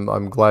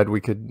I'm glad we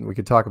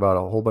could talk about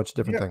a whole bunch of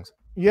different things.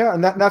 Yeah,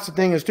 and that's the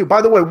thing is too.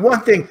 By the way, one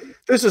thing,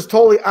 this is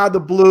totally out of the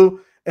blue,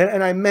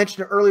 and I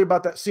mentioned earlier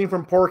about that scene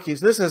from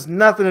Porky's. This has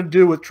nothing to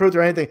do with truth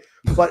or anything,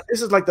 but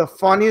this is like the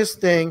funniest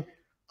thing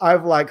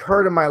I've like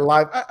heard in my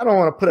life. I don't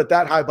want to put it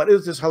that high, but it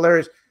was just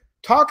hilarious.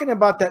 Talking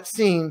about that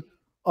scene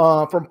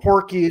from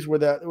Porky's where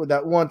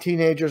that one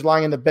teenager's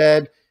lying in the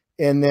bed,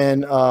 and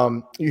then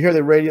you hear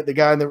the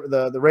guy in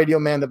the radio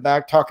man in the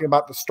back talking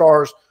about the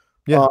stars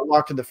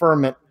locked in the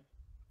firmament.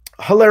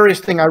 Hilarious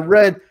thing. I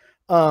read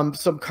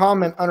some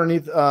comment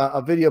underneath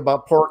a video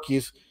about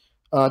Porky's,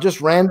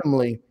 just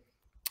randomly.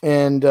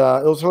 And it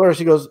was hilarious.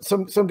 He goes,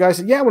 some guy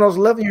said, yeah, when I was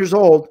 11 years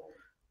old,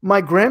 my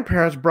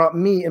grandparents brought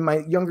me and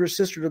my younger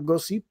sister to go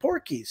see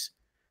Porky's.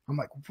 I'm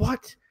like,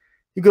 what?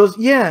 He goes,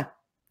 yeah,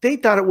 they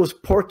thought it was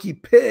Porky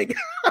Pig.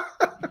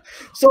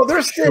 So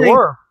they're sitting,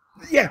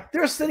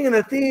 they're sitting in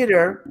the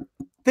theater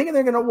thinking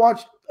they're going to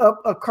watch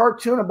a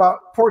cartoon about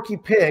Porky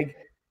Pig,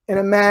 and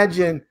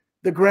imagine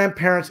the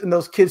grandparents and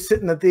those kids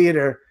sitting in the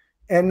theater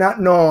and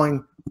not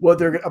knowing what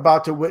they're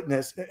about to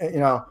witness, you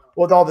know,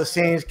 with all the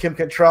scenes, Kim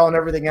Cattrall and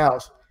everything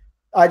else.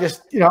 I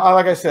just, you know,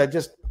 like I said,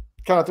 just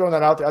kind of throwing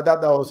that out there. I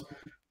thought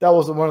that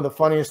was one of the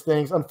funniest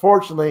things.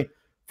 Unfortunately,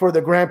 for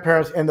the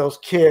grandparents and those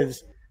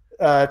kids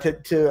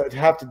to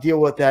have to deal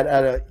with that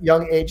at a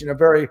young age and a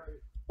very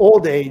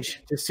old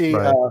age, to see,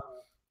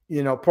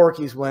 you know,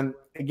 Porky's, when,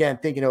 again,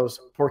 thinking it was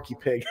Porky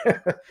Pig.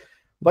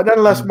 But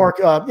nonetheless, Mark,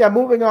 yeah,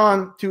 moving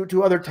on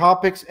to other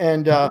topics,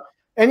 and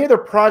any other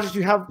projects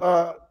you have,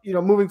 you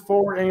know, moving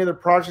forward, any other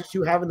projects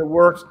you have in the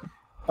works,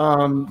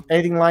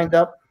 anything lined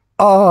up?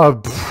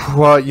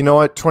 Well, you know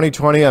what,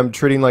 2020, I'm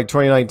treating like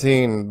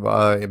 2019.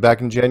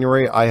 Back in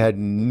January, I had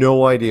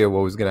no idea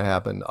what was going to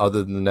happen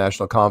other than the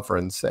national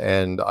conference,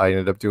 and I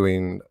ended up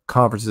doing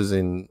conferences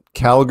in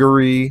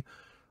Calgary,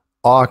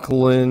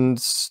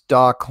 Auckland,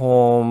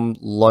 Stockholm,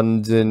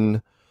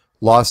 London,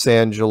 Los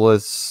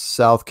Angeles,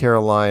 South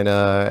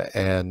Carolina,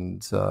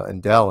 and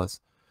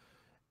Dallas,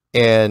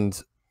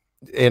 and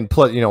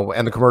plus, you know,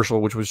 and the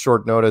commercial, which was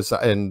short notice,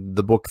 and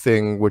the book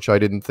thing, which I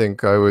didn't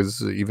think I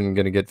was even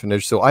going to get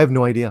finished. So I have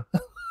no idea.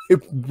 I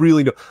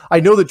really don't.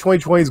 I know that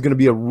 2020 is going to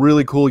be a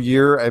really cool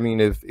year. I mean,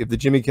 if the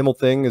Jimmy Kimmel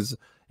thing is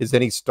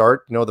any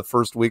start, you know, the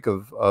first week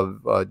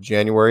of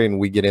January, and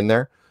we get in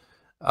there,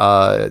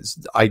 I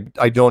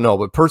don't know.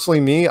 But personally,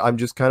 me, I'm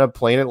just kind of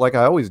playing it like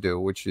I always do,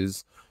 which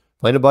is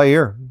playing it by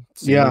ear,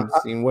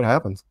 seeing what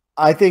happens.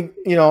 I think,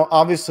 you know,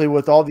 obviously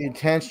with all the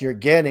attention you're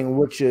getting,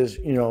 which is,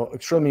 you know,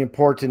 extremely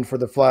important for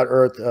the flat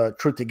earth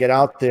truth to get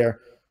out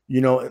there,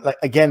 you know, like,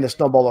 again, the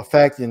snowball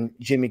effect and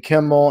Jimmy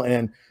Kimmel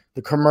and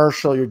the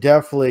commercial, you're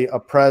definitely a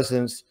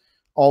presence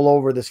all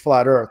over this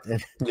flat earth.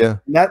 And yeah,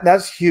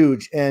 that's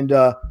huge. And,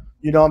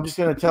 you know, I'm just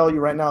going to tell you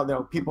right now, you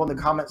know, people in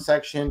the comment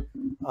section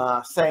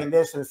saying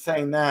this and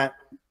saying that,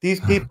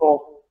 these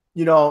people,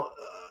 you know,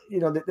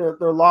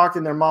 they're locked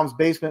in their mom's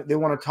basement. They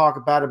want to talk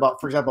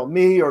about, for example,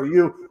 me or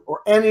you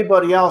or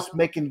anybody else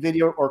making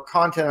video or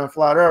content on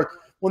flat earth,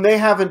 when they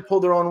haven't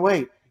pulled their own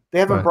weight. They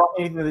haven't brought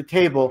anything to the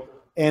table.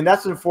 And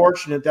that's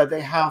unfortunate that they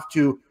have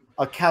to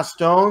cast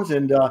stones.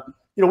 And, you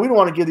know, we don't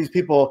want to give these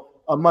people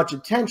much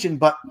attention,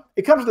 but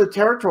it comes to the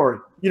territory.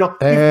 You know,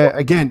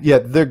 again, yeah,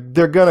 they're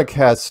going to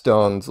cast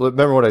stones.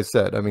 Remember what I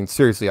said. I mean,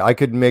 seriously, I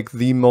could make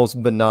the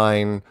most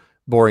benign,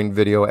 boring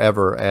video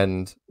ever,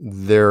 and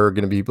there are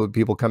going to be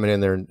people coming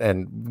in there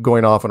and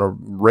going off on a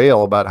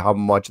rail about how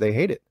much they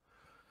hate it.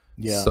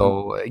 Yeah.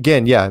 So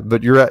again, yeah,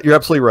 but you're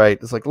absolutely right.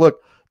 It's like,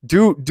 look,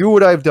 do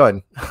what I've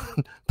done.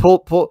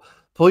 pull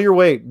your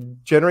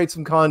weight, generate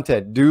some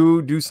content,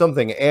 do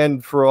something.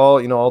 And for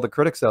all, you know, all the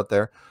critics out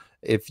there,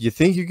 if you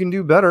think you can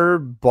do better,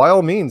 by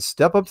all means,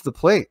 step up to the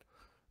plate.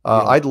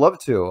 I'd love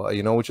to,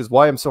 you know, which is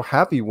why I'm so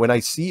happy when I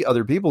see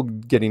other people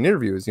getting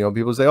interviews. You know,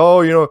 people say,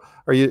 oh, you know,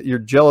 you're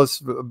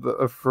jealous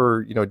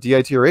for, you know,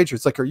 DIT or H.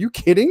 It's like, are you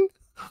kidding?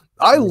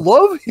 I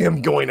love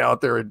him going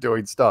out there and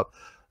doing stuff.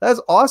 That's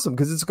awesome,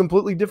 because it's a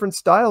completely different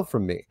style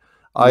from me.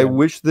 Yeah. I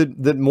wish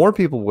that more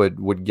people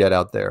would get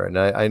out there. And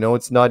I know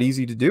it's not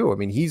easy to do. I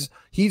mean,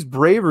 he's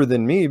braver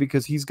than me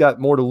because he's got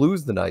more to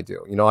lose than I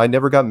do. You know, I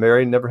never got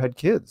married, never had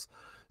kids.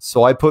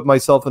 So I put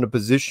myself in a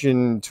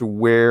position to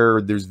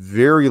where there's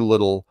very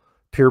little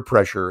peer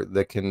pressure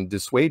that can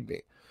dissuade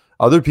me.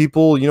 Other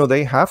people, you know,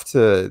 they have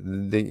to,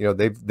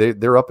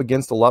 they're up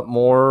against a lot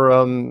more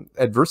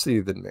adversity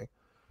than me.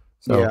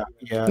 So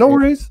yeah, no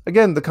worries.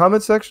 Again, the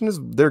comment section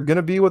they're going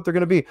to be what they're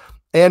going to be.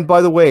 And by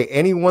the way,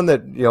 anyone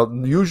that, you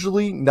know,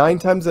 usually 9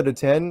 times out of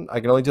 10, I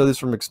can only tell this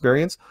from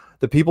experience,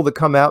 the people that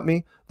come at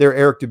me, they're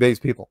Eric Dubé's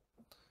people.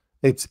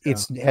 It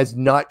has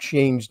not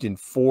changed in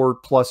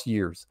 4+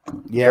 years.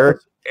 Yeah.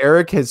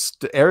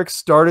 Eric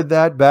started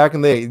that back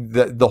in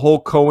the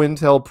whole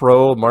COINTEL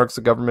Pro, Mark's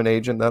a government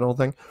agent, that whole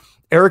thing.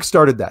 Eric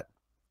started that.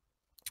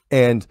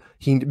 And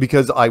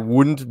because I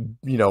wouldn't,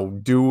 you know,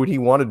 do what he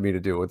wanted me to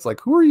do. It's like,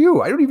 who are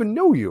you? I don't even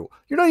know you.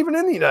 You're not even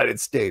in the United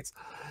States.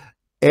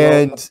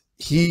 And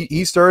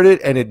he started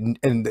it,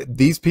 and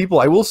these people,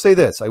 I will say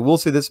this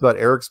about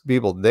Eric's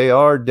people, they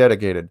are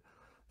dedicated.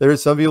 There are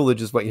some people that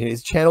just,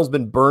 his channel's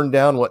been burned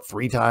down,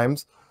 3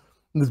 times?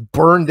 It's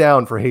burned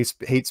down for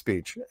hate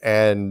speech,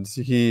 and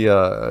he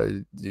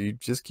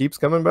just keeps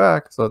coming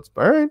back. So it's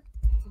all right.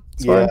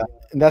 It's fine.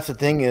 And that's the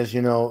thing is,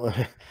 you know,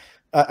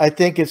 I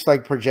think it's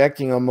like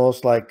projecting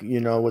almost, like,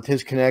 you know, with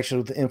his connection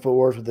with the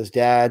InfoWars with his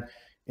dad,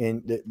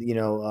 and you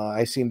know,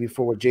 I seen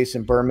before with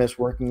Jason Burmis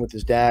working with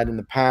his dad in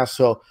the past.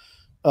 So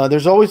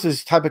there's always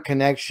this type of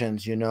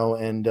connections, you know,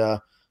 and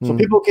so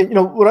people can, you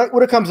know,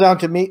 what it comes down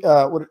to me,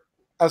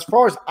 as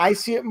far as I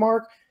see it,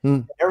 Mark,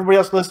 everybody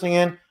else listening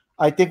in,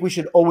 I think we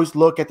should always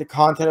look at the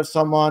content of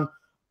someone,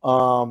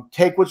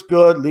 take what's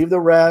good, leave the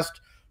rest.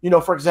 You know,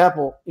 for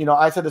example, you know,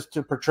 I said this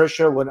to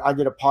Patricia when I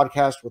did a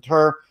podcast with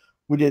her.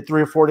 We did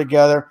 3 or 4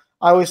 together.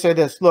 I always say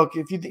this, look,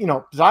 if you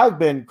know, because I've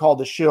been called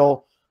the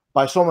shill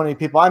by so many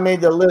people. I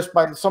made the list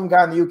by some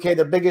guy in the UK,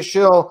 the biggest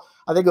shill.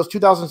 I think it was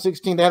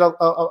 2016. They had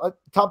a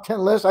top 10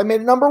 list. I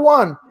made it number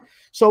 1.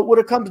 So what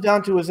it comes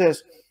down to is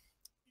this.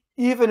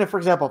 Even if, for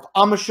example, if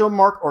I'm a shill,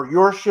 Mark, or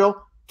you're a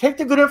shill, take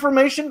the good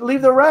information,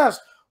 leave the rest.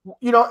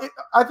 You know,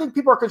 I think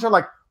people are concerned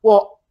like,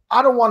 well,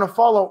 I don't want to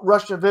follow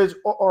Russian Vids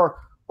or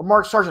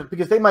Mark Sargent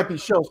because they might be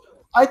shills.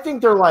 I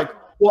think they're like,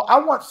 well, I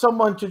want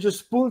someone to just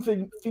spoon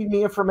feed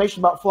me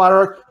information about flat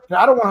Earth, and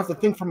I don't want to have to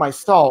think for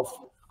myself.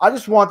 I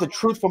just want the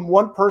truth from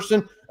one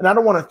person, and I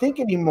don't want to think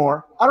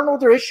anymore. I don't know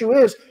what their issue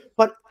is,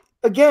 but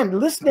again,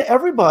 listen to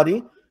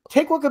everybody.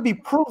 Take what could be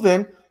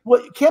proven.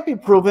 What can't be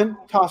proven,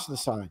 toss to the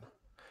side.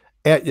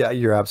 Yeah,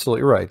 you're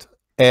absolutely right.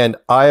 And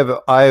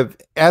I've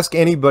asked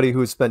anybody who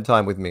has spent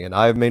time with me, and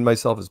I've made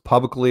myself as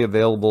publicly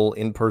available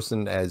in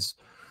person as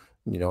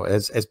you know,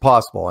 as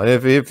possible. And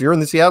if you're in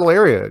the Seattle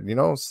area, you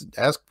know,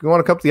 ask, you want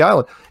to come to the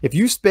island. If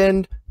you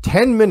spend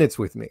 10 minutes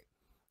with me,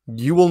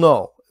 you will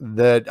know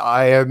that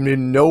I am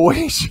in no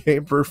way,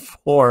 shape, or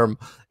form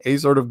a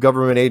sort of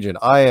government agent.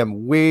 I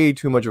am way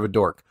too much of a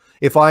dork.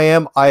 If I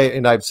am,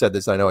 and I've said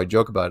this, I know I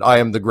joke about it, I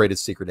am the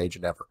greatest secret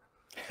agent ever.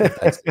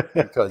 That's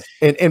because,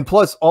 and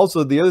plus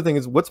also the other thing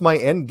is, what's my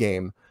end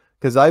game?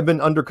 Because I've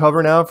been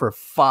undercover now for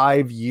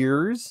 5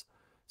 years.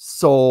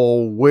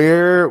 So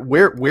where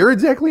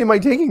exactly am I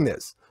taking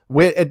this?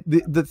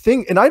 The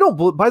thing, and I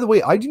don't, by the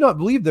way, I do not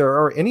believe there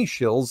are any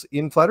shills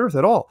in flat Earth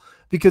at all,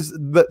 because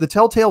the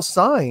telltale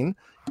sign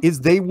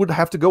is they would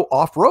have to go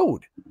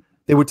off-road.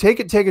 They would take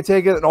it,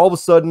 and all of a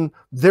sudden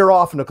they're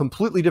off in a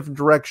completely different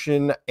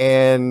direction,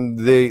 and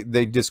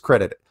they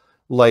discredit it.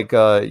 Like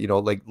you know,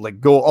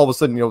 like go all of a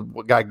sudden, you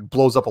know, a guy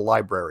blows up a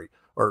library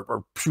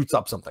or shoots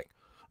up something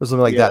or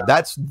something like that.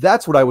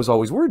 That's what I was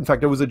always worried. In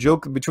fact, it was a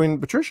joke between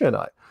Patricia and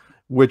I,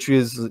 which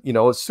is, you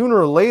know, sooner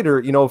or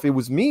later, you know, if it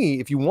was me,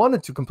 if you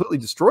wanted to completely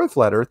destroy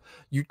flat Earth,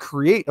 you'd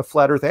create a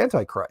flat Earth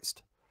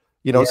antichrist.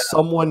 You know,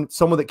 someone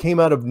that came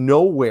out of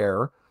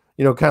nowhere,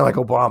 you know, kind of like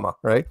Obama,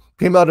 right?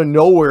 Came out of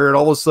nowhere and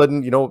all of a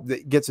sudden, you know,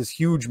 gets this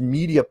huge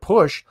media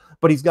push,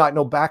 but he's got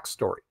no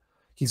backstory.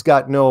 He's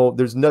got no,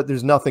 there's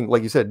nothing,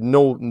 like you said,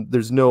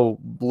 there's no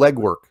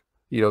legwork,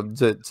 you know,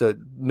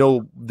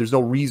 there's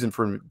no reason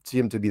for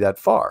him to be that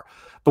far.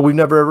 But we've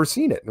never ever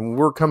seen it. And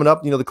we're coming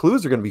up, you know, the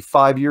clues are going to be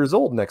 5 years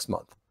old next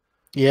month.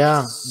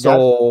 Yeah.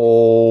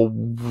 So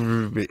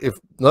if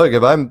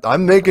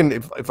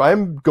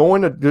I'm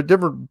going a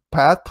different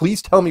path,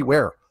 please tell me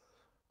where.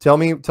 Tell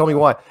me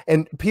why.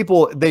 And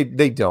people,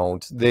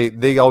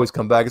 they always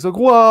come back and say,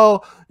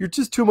 well, you're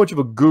just too much of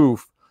a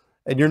goof,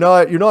 and you're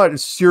not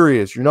as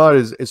serious, you're not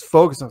as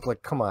focused. I'm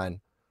like, come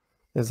on.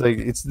 It's like,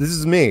 this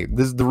is me.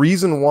 This is the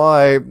reason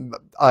why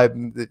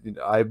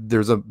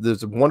there's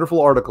a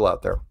wonderful article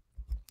out there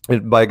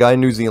by a guy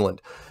in New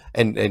Zealand.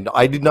 And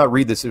I did not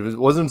read this. It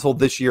wasn't until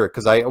this year,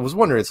 because I was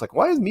wondering, it's like,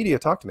 why does media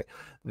talk to me?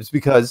 It's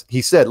because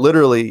he said,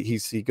 literally,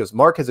 he goes,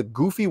 Mark has a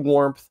goofy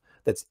warmth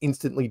that's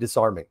instantly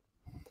disarming.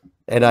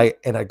 And I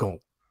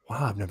go,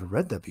 wow, I've never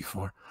read that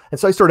before. And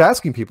so I started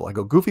asking people, I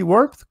go, goofy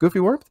warmth?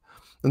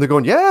 And they're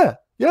going, yeah,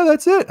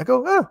 that's it. I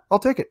go, yeah, I'll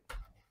take it.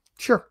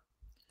 Sure.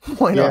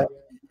 Why not?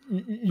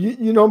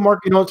 You know, Mark,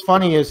 you know, what's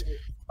funny is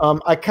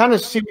I kind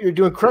of see what you're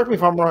doing. Correct me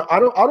if I'm wrong. I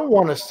don't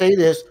want to say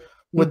this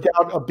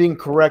without being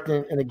correct.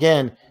 And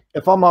again,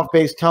 if I'm off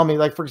base, tell me.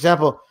 Like, for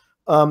example,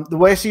 the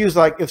way I see you is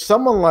like, if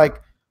someone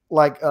like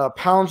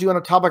pounds you on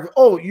a topic,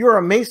 oh, you're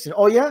a Mason.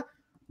 Oh yeah,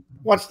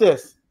 watch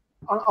this.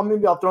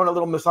 Maybe I'll throw in a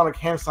little Masonic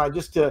hand sign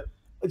just to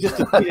feed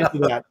into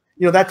that.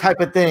 You know, that type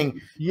of thing.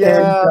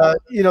 Yeah. And,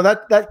 you know,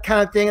 that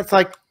kind of thing. It's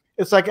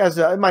like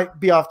it might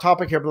be off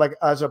topic here, but like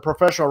as a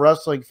professional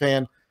wrestling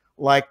fan,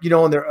 like, you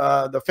know, when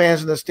the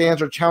fans in the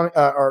stands are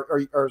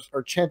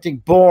chanting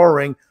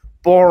boring.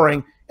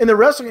 In the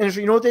wrestling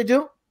industry, you know what they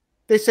do?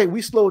 They say,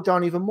 we slow it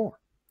down even more.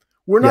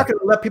 We're not going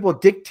to let people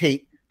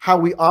dictate how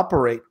we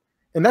operate.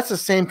 And that's the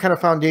same kind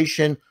of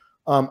foundation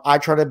I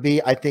try to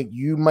be. I think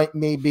you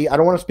may be. I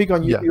don't want to speak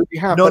on your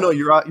behalf. No,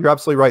 you're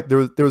absolutely right.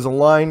 There was a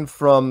line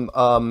from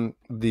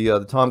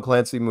the Tom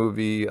Clancy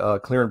movie,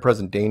 Clear and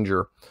Present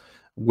Danger,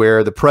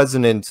 where the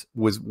president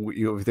was,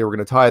 you know, they were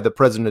going to tie the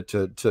president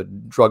to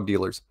drug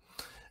dealers.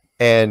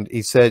 And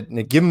he said,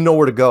 give them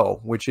nowhere to go,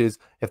 which is,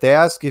 if they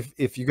ask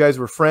if you guys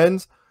were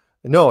friends,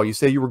 no, you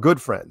say you were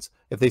good friends.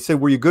 If they say,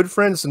 were you good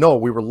friends? No,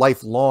 we were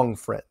lifelong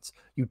friends.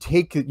 You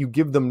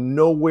give them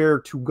nowhere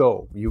to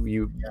go.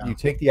 You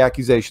take the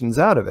accusations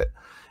out of it.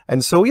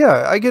 And so,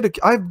 yeah,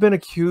 I've been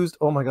accused.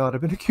 Oh my God,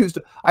 I've been accused.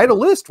 I had a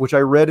list, which I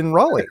read in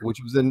Raleigh,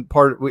 which was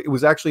it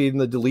was actually in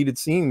the deleted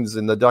scenes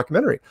in the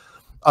documentary.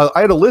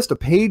 I had a list, a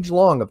page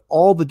long, of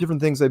all the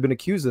different things I've been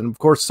accused of. And of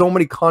course, so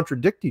many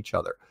contradict each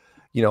other.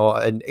 You know,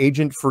 an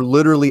agent for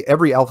literally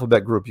every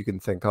alphabet group you can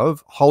think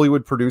of,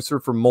 Hollywood producer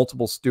for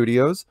multiple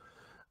studios,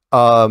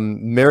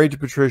 Married to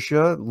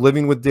Patricia,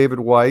 living with David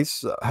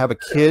Weiss, have a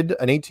kid,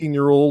 an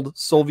 18-year-old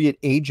Soviet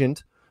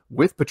agent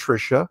with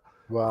Patricia,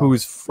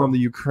 who's from the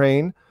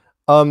Ukraine.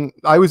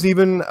 I was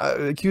even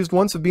accused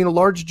once of being a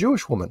large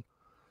Jewish woman.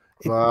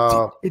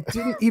 It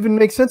didn't even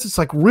make sense. It's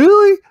like,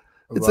 really?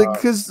 It's like,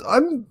 because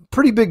I'm a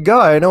pretty big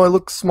guy. I know I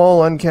look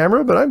small on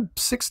camera, but I'm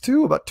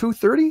 6'2", about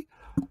 230.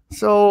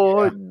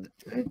 So,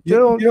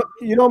 you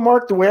know,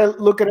 Mark, the way I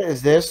look at it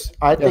is this.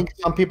 I think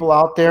some people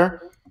out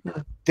there,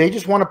 they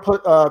just want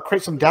to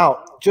create some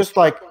doubt. Just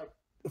like,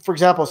 for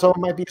example,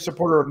 someone might be a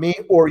supporter of me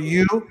or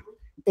you,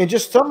 and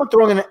just someone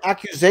throwing an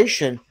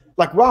accusation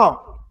like,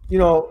 wow, you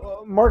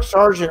know, Mark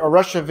Sargent or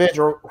Russian Vids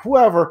or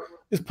whoever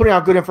is putting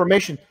out good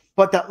information.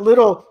 But that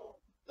little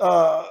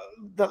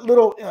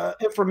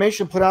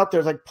information put out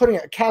there is like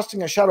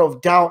casting a shadow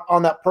of doubt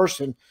on that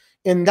person.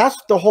 And that's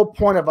the whole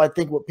point of, I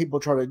think, what people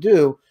try to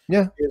do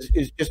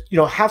is just, you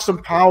know, have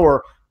some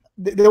power.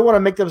 They want to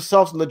make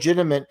themselves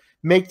legitimate,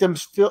 make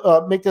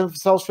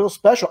themselves feel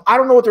special. I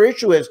don't know what their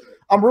issue is.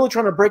 I'm really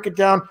trying to break it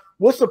down.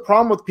 What's the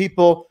problem with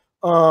people,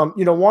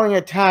 you know, wanting to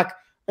attack?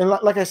 And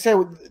like I said,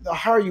 the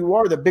higher you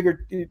are, the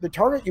bigger the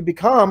target you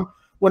become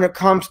when it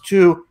comes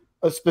to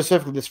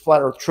specifically this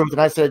flat earth truth. And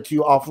I said it to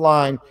you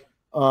offline.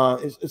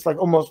 It's like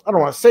almost, I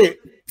don't want to say it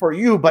for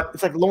you, but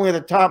it's like lonely at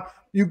the top.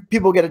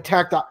 People get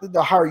attacked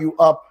the higher you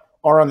up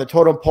are on the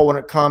totem pole when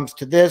it comes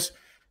to this.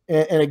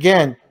 And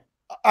again,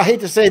 I hate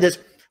to say this,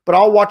 but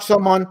I'll watch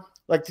someone,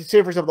 like, to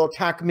say, for example, they'll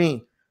attack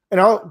me,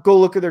 and I'll go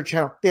look at their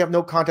channel. They have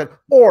no content,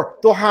 or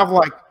they'll have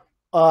like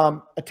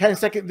a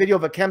 10-second video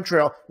of a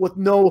chemtrail with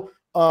no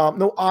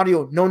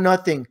audio, no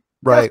nothing.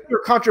 Right. That's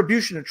your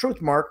contribution to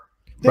truth, Mark.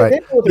 Right.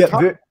 They know what they're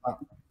talking about.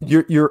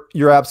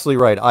 You're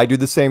absolutely right. I do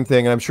the same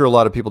thing, and I'm sure a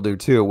lot of people do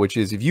too, which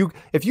is if you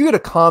get a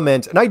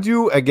comment, and I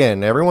do,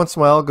 again, every once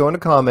in a while, go into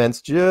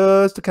comments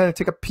just to kind of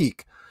take a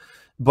peek.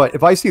 But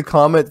if I see a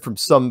comment from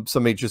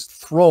somebody just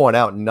throwing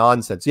out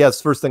nonsense, yes,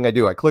 first thing I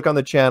do, I click on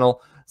the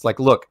channel. It's like,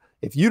 look,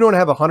 if you don't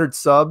have 100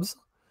 subs,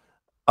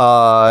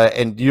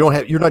 and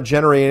you're not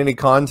generating any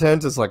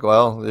content, it's like,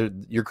 well,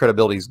 your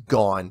credibility is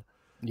gone.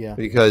 Yeah.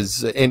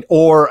 Because if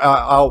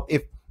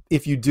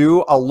you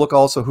do, I'll look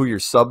also who you're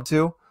subbed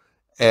to.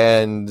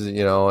 And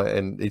you know,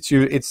 and it's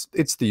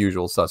the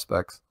usual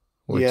suspects,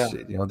 which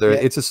you know,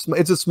 it's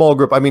a small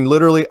group. I mean,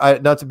 literally,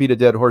 not to beat a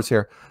dead horse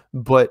here,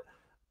 but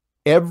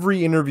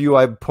every interview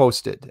I've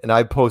posted, and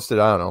I've posted,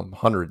 I don't know,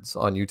 hundreds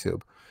on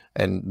YouTube,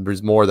 and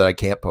there's more that I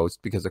can't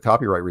post because of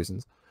copyright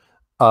reasons.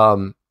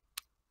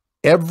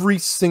 Every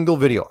single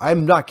video,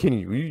 I'm not kidding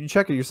you. You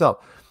check it yourself.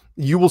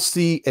 You will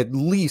see at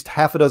least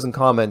half a dozen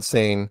comments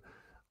saying,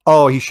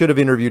 "Oh, he should have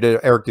interviewed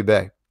Eric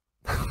Dubay."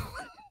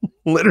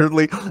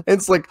 Literally,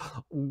 it's like,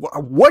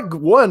 what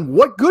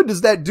good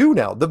does that do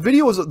now?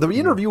 The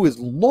interview is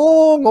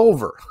long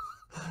over.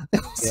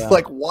 It's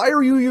like, why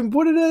are you even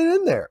putting it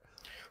in there?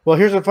 Well,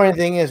 here's the funny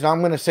thing is, and I'm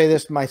going to say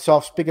this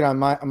myself, speaking on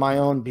my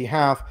own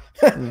behalf.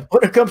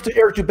 When it comes to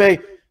Eric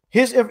Dubay,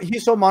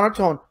 he's so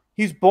monotone.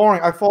 He's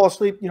boring. I fall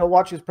asleep, you know,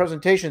 watching his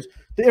presentations.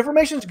 The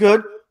information's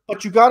good,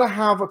 but you got to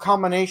have a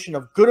combination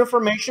of good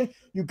information.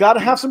 You got to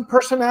have some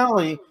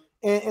personality.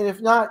 And if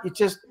not, it's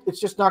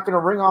just not going to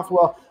ring off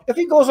well. If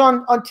he goes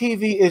on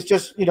TV, it's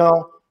just, you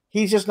know,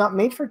 he's just not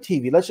made for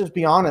TV. Let's just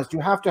be honest.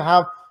 You have to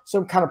have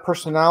some kind of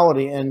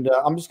personality, and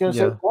I'm just going to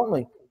say it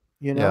bluntly,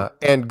 you know. Yeah,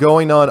 and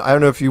going on, I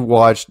don't know if you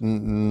watched. I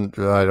don't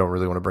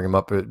really want to bring him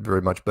up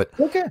very much, but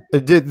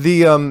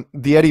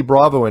the Eddie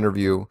Bravo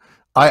interview.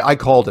 I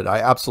called it. I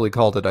absolutely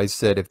called it. I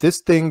said, if this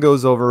thing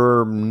goes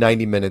over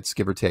 90 minutes,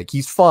 give or take,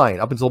 he's fine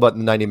up until about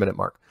the 90-minute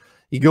mark.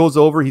 He goes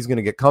over, he's going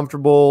to get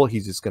comfortable.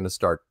 He's just going to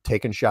start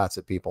taking shots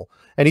at people.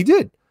 And he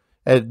did.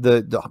 At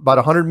about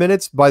 100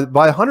 minutes, by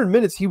 100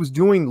 minutes, he was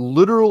doing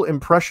literal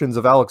impressions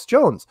of Alex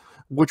Jones,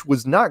 which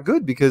was not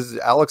good because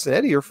Alex and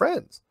Eddie are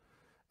friends.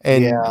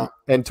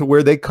 And to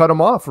where they cut him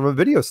off from a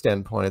video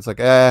standpoint. It's like,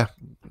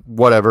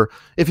 whatever.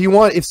 If he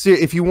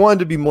wanted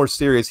to be more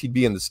serious, he'd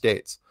be in the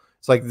States.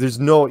 It's like, he's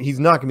not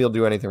going to be able to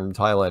do anything from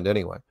Thailand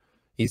anyway.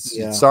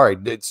 Sorry.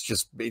 It's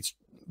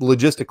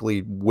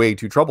logistically way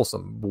too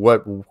troublesome.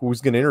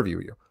 Who's going to interview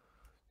you?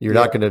 You're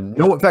not going to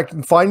know. In fact,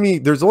 find me.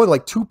 There's only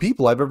like 2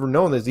 people I've ever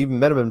known that's even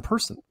met him in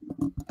person.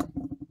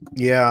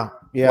 Yeah.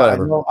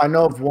 I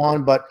know of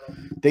one, but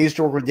they used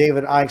to work with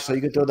David Icke, so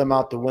you could throw them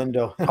out the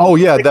window. Oh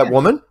yeah, that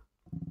woman.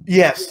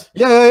 Yes.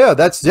 Yeah.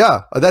 That's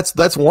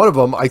one of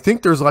them. I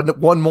think there's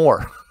one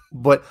more,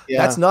 but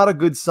that's not a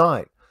good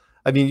sign.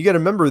 I mean, you got to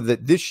remember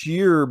that this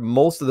year,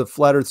 most of the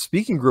Flat Earth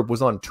speaking group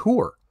was on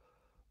tour.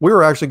 We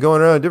were actually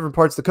going around different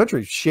parts of the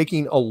country,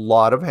 shaking a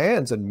lot of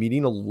hands and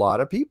meeting a lot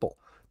of people.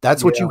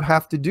 That's what you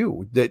have to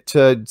do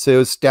to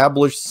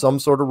establish some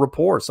sort of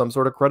rapport, some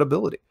sort of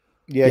credibility.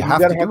 Yeah, you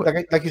got to have,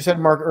 like you said,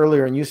 Mark,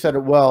 earlier, and you said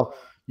it well,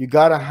 you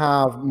got to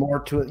have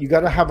more to it. You got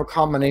to have a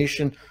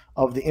combination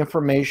of the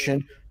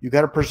information. You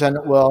got to present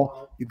it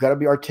well. You got to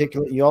be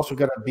articulate. You also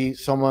got to be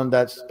someone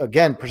that's,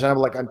 again,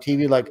 presentable, like on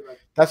TV. Like,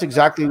 that's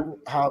exactly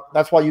how.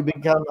 That's why you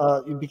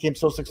became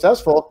so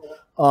successful.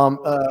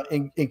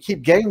 And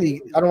keep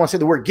getting I don't want to say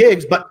the word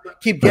gigs, but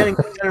keep getting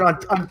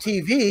on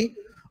TV.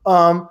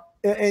 And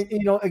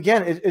you know,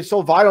 again, it's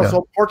so vital,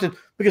 so important,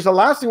 because the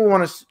last thing we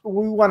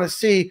want to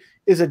see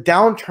is a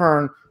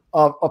downturn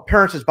of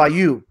appearances by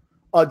you,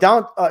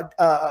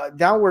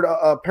 downward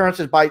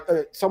appearances by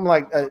someone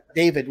like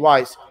David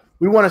Weiss.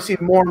 We want to see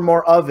more and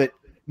more of it,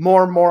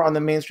 more and more on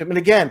the mainstream. And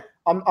again,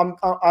 I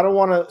don't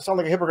want to sound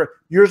like a hypocrite.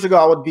 Years ago,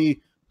 I would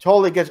be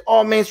totally against,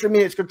 oh, mainstream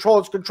media, it's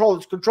controlled, it's controlled,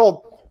 it's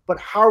controlled. But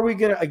how are we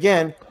going to,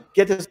 again,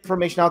 get this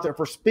information out there? If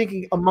we're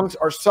speaking amongst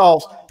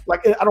ourselves,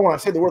 like, I don't want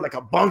to say the word like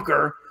a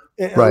bunker,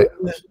 right,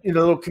 in this, you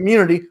know, little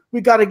community,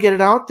 we got to get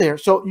it out there.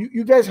 So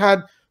you guys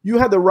had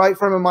the right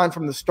frame of mind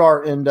from the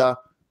start, and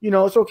you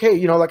know, it's okay.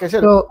 You know, like I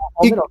said, well,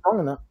 I'm wrong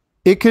in that.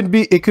 It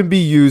could be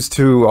used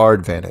to our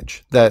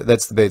advantage.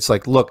 That's the bit. It's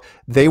like, look,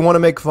 they want to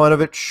make fun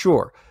of it,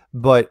 sure,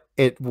 but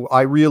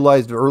I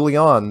realized early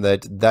on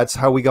that that's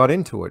how we got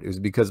into it. It was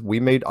because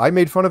I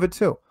made fun of it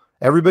too.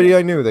 Everybody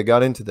I knew that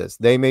got into this,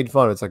 they made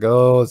fun of it. It's like,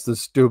 oh, it's the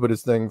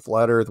stupidest thing,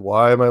 flat Earth.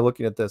 Why am I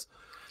looking at this?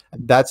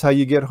 That's how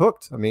you get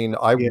hooked. I mean,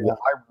 I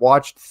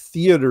watched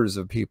theaters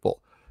of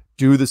people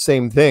do the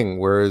same thing.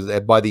 Whereas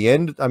by the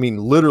end, I mean,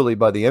 literally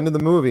by the end of the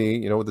movie,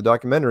 you know, with the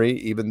documentary,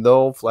 even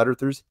though flat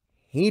earthers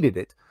hated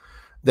it,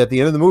 at the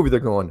end of the movie, they're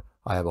going,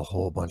 I have a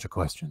whole bunch of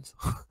questions.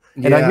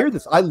 And I hear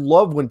this. I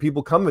love when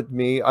people come at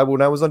me.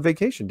 When I was on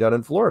vacation down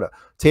in Florida,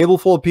 table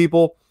full of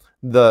people,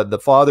 the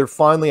father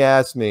finally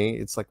asked me,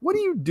 it's like, what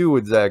do you do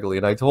exactly?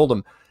 And I told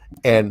him,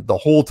 and the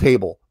whole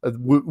table,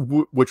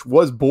 which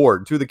was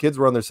bored, two of the kids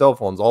were on their cell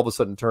phones, all of a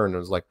sudden turned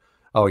and was like,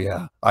 oh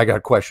yeah, I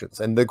got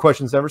questions. And the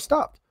questions never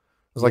stopped.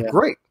 I was like,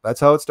 great. That's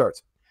how it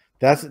starts.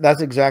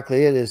 That's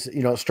exactly it. Is,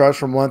 you know, it starts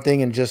from one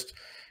thing and just,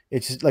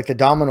 it's just like a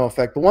domino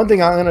effect. But one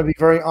thing I'm going to be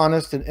very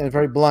honest and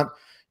very blunt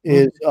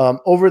is,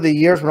 over the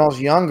years when I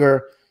was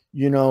younger,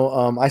 you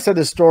know, I said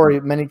this story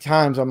many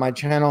times on my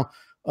channel.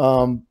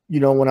 You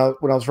know, when I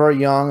was very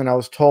young and I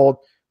was told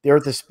the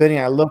earth is spinning,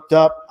 I looked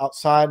up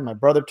outside. My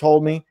brother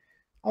told me.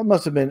 I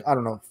must have been, I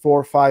don't know,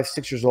 4, 5,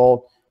 6 years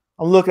old.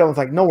 I'm looking, I was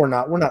like, no, we're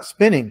not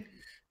spinning.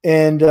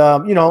 And,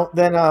 you know,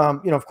 then,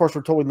 you know, of course,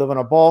 we're told we live on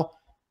a ball.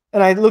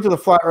 And I looked at the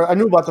flat earth. I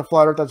knew about the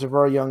flat earth as a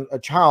very young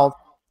child.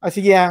 I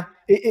said, yeah,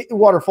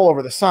 water fall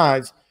over the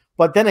sides.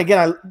 But then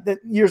again,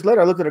 years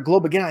later, I looked at a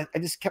globe again. I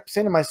just kept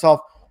saying to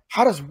myself,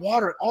 how does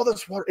water, all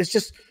this water, it's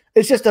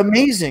just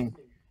amazing.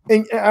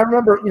 And I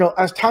remember, you know,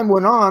 as time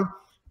went on,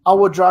 I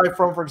would drive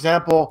from, for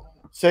example,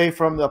 say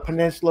from the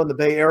peninsula in the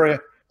Bay Area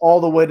all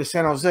the way to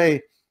San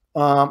Jose,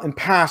 and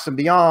past and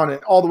beyond,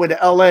 and all the way to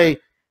LA.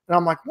 And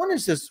I'm like, when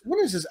is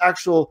this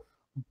actual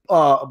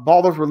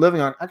ball that we're living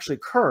on actually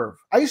curve?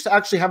 I used to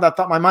actually have that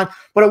thought in my mind,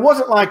 but it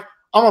wasn't like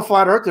I'm a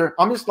flat earther.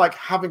 I'm just like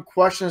having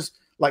questions,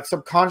 like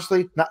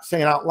subconsciously, not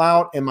saying out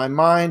loud in my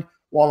mind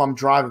while I'm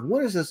driving.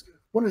 When is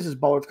this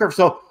ball earth curve?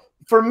 So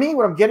for me,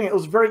 what I'm getting, it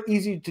was very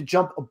easy to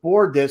jump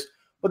aboard this.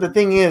 But the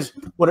thing is,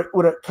 what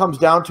it comes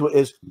down to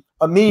is,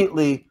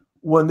 immediately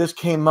when this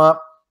came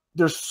up,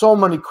 there's so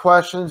many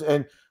questions,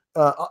 and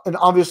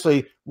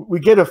obviously we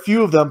get a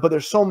few of them, but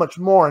there's so much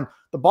more. And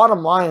the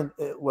bottom line,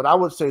 what I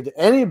would say to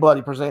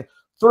anybody per se,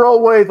 throw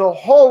away the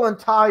whole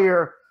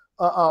entire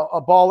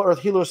a ball earth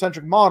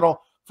heliocentric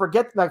model.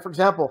 Forget, like, for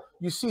example,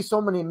 you see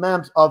so many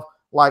memes of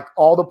like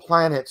all the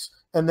planets,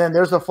 and then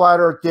there's a flat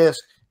earth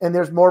disk, and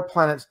there's more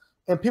planets,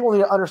 and people need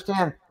to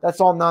understand that's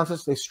all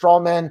nonsense. They straw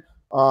man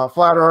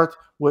flat earth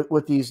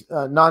with these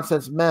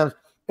nonsense memes.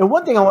 And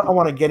one thing I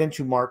want to get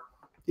into, Mark,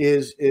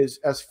 is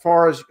as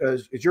far as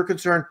you're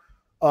concerned,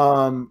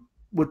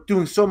 with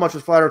doing so much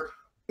with flat earth,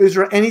 is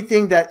there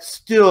anything that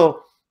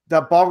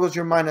boggles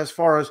your mind as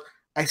far as,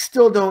 I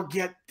still don't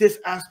get this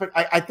aspect?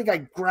 I think I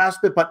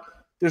grasp it, but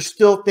there's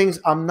still things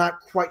I'm not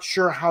quite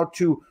sure how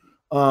to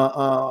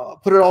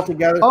put it all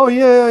together. Oh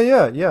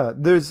yeah.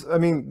 I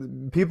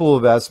mean, people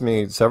have asked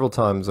me several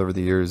times over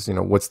the years, you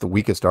know, what's the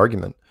weakest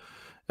argument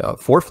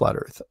for flat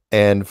Earth?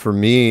 And for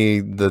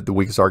me, the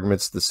weakest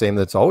argument's the same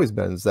that's always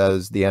been, is that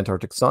is the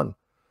Antarctic sun,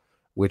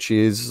 which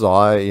is,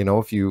 you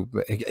know,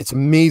 it's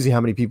amazing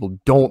how many people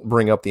don't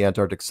bring up the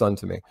Antarctic sun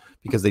to me,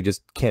 because they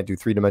just can't do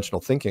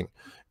three-dimensional thinking,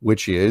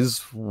 which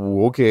is,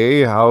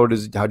 okay, how do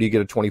you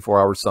get a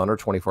 24-hour sun or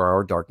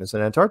 24-hour darkness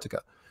in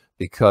Antarctica?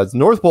 Because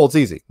North Pole, it's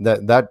easy.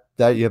 That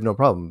you have no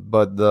problem.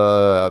 But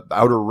the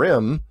outer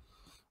rim,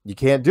 you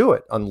can't do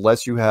it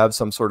unless you have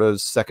some sort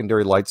of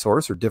secondary light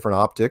source or different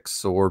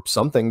optics or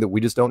something that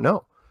we just don't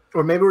know.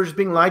 Or maybe we're just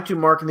being lied to,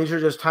 Mark, and these are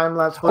just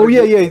time-lapse footage.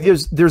 Oh, yeah.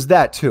 There's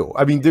that, too.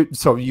 I mean,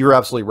 so you're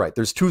absolutely right.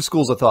 There's two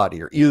schools of thought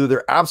here. Either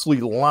they're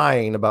absolutely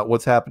lying about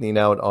what's happening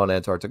out on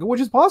Antarctica, which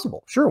is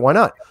possible. Sure, why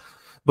not?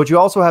 But you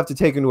also have to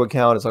take into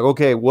account, it's like,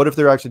 okay, what if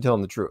they're actually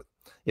telling the truth?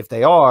 If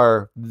they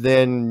are,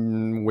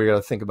 then we're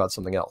going to think about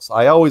something else.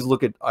 I always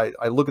look at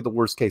the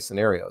worst-case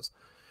scenarios.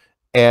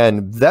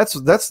 And that's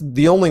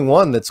the only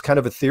one that's kind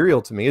of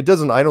ethereal to me. I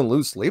don't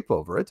lose sleep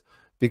over it.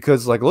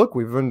 Because, like, look,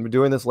 we've been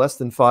doing this less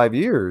than 5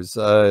 years.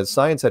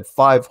 Science had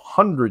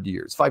 500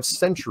 years, 5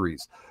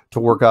 centuries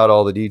to work out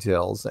all the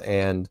details.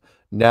 And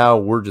now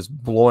we're just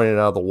blowing it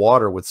out of the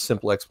water with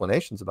simple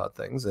explanations about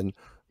things. And,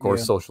 of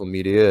course, social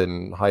media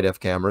and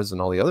high-def cameras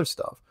and all the other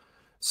stuff.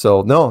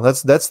 So no,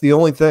 that's the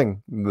only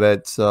thing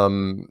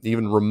that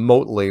even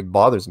remotely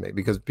bothers me,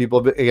 because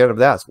people again have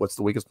asked, what's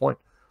the weakest point?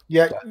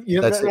 Yeah,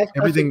 That's it.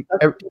 Everything.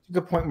 that's a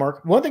good point,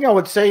 Mark. One thing I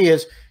would say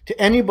is,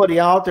 to anybody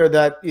out there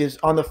that is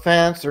on the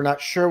fence, they're not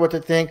sure what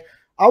to think,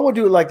 I would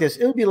do it like this.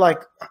 It would be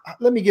like,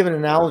 let me give an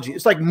analogy.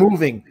 It's like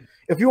moving.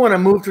 If you want to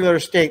move to another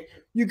state,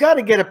 you got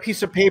to get a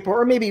piece of paper,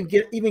 or maybe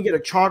even get a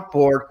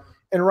chalkboard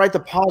and write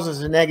the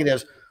positives and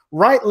negatives.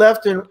 Right,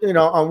 left, and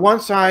on one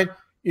side,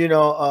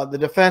 the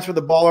defense for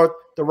the ball earth,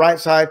 the right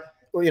side,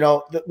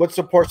 what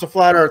supports the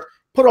flat earth.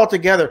 Put it all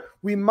together.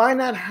 We might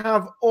not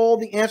have all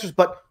the answers,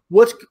 but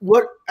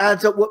what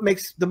adds up, what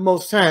makes the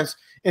most sense,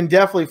 and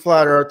definitely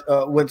flat earth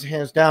wins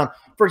hands down.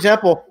 For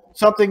example,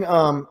 something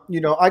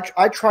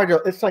I try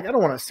to, it's like, I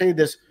don't want to say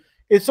this,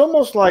 it's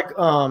almost like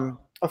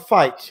a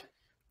fight.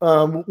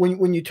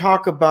 When you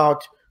talk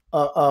about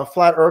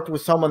flat earth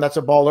with someone that's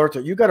a ball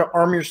earther, you got to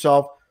arm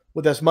yourself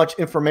with as much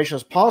information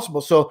as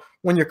possible, so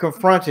when you're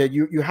confronted,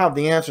 you have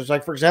the answers.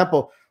 Like, for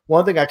example,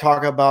 one thing I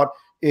talk about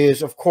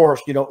is, of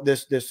course,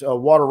 this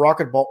water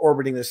rocket ball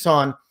orbiting the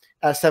sun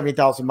at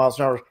 70,000 miles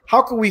an hour.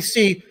 How can we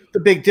see the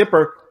Big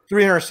Dipper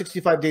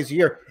 365 days a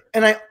year?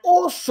 And I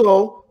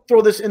also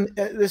throw this in,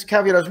 this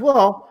caveat as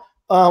well,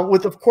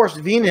 with, of course,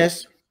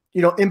 Venus,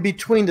 in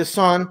between the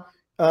sun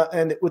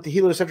and with the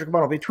heliocentric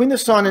model, between the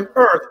sun and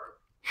Earth.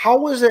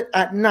 How is it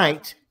at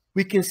night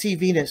we can see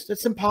Venus?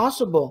 That's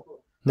impossible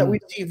that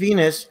we see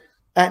Venus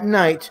at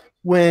night,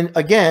 when,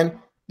 again,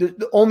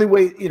 the only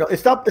way,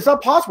 it's not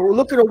possible. We're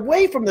looking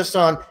away from the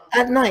sun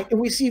at night and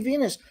we see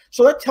Venus.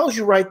 So that tells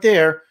you right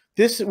there,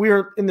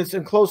 we're in this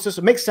enclosed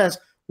system. Makes sense.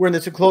 We're in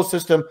this enclosed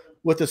system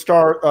with the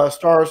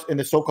stars and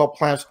the so-called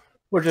planets,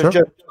 which are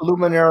just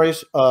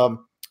luminaries,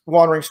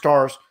 wandering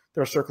stars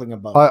that are circling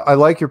above. I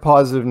like your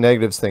positive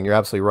negatives thing. You're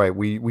absolutely right.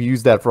 We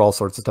use that for all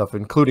sorts of stuff,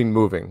 including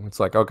moving. It's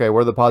like, okay,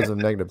 where are the positive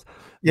negatives?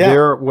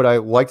 Yeah. What I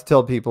like to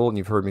tell people, and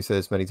you've heard me say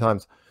this many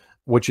times,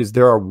 which is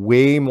there are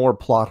way more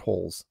plot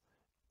holes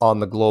on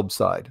the globe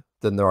side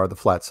than there are the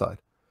flat side.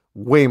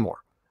 Way more.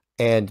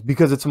 And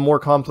because it's a more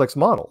complex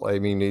model, I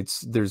mean,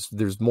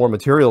 there's more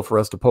material for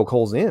us to poke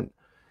holes in.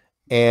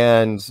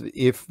 And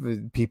if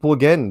people,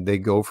 again, they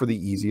go for the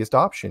easiest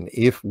option.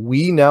 If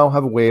we now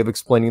have a way of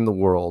explaining the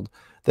world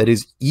that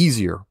is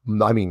easier,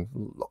 I mean,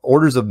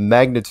 orders of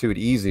magnitude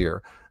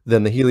easier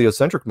than the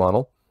heliocentric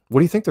model, what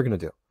do you think they're going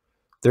to do?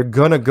 They're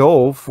going to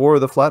go for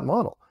the flat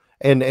model.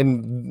 And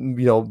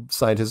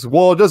scientists,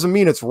 well, it doesn't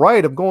mean it's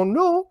right. I'm going,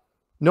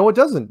 no, it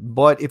doesn't.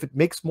 But if it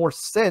makes more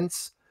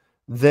sense,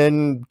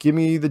 then give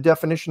me the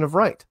definition of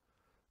right.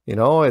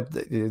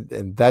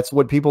 And that's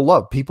what people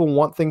love. People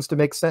want things to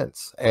make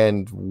sense,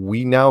 and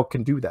we now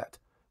can do that.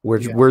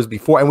 Whereas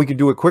before, and we can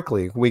do it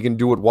quickly. We can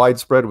do it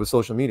widespread with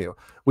social media.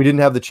 We didn't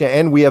have the chance,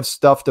 and we have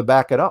stuff to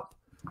back it up.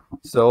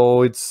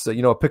 So it's,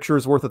 a picture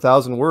is worth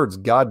 1,000 words.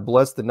 God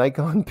bless the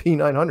Nikon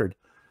P900.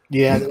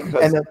 Yeah,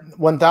 and the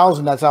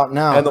 1000 that's out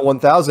now, and the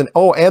 1000.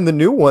 Oh, and the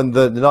new one,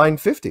 the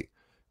 950,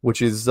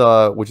 which is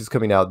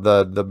coming out.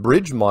 The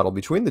bridge model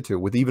between the two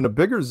with even a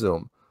bigger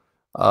zoom.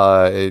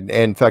 And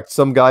in fact,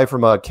 some guy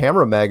from a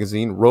camera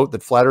magazine wrote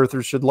that flat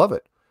earthers should love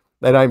it.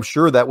 And I'm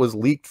sure that was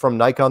leaked from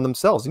Nikon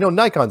themselves.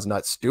 Nikon's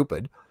not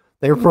stupid.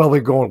 They were probably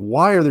going,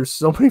 why are there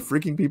so many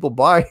freaking people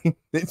buying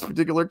these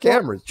particular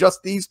cameras?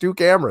 Just these two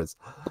cameras.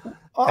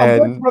 I'm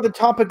going for the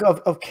topic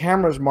of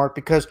cameras, Mark,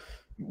 because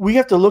we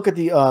have to look at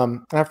the,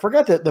 and I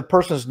forgot the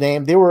person's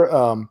name. They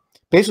were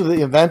basically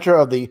the inventor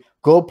of the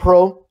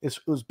GoPro. It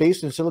was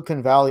based in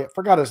Silicon Valley. I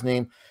forgot his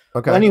name.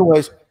 Okay. But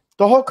anyways,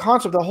 the whole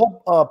concept, the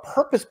whole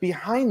purpose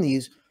behind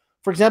these,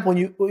 for example,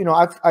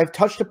 I've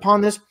touched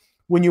upon this.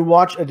 When you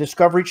watch a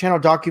Discovery Channel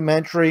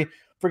documentary,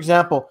 for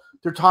example,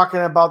 they're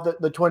talking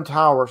about the Twin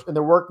Towers, and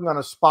they're working on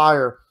a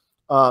spire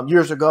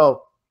years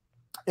ago,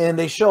 and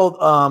they showed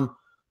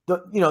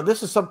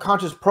this is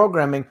subconscious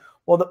programming.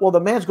 Well, the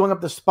man's going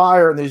up the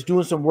spire and he's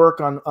doing some work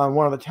on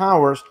one of the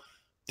towers.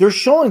 They're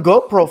showing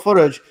GoPro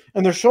footage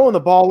and they're showing the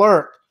ball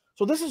earth.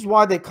 So this is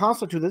why they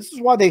constitute. This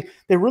is why they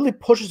really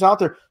push us out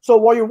there. So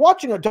while you're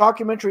watching a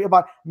documentary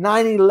about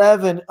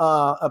 9/11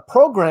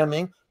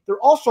 programming, they're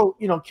also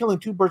killing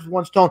two birds with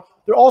one stone.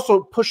 They're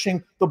also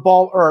pushing the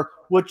ball earth,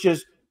 which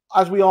is,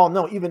 as we all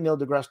know, even Neil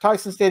deGrasse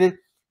Tyson stated,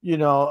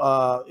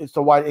 it's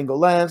the wide angle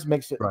lens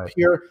makes it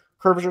appear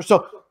curvature.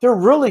 So they're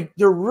really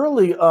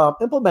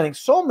implementing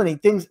so many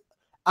things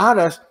at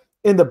us,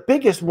 and the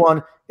biggest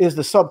one is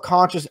the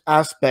subconscious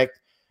aspect.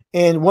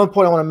 And one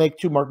point I want to make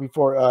too, Mark,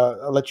 before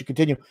I'll let you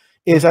continue,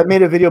 is I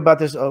made a video about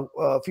this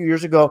a few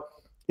years ago.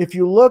 If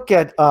you look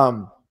at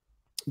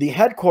the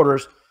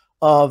headquarters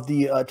of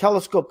the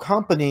telescope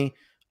company,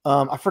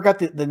 I forgot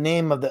the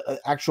name of the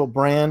actual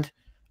brand,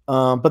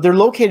 but they're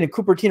located in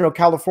Cupertino,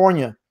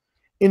 California.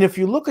 And if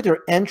you look at their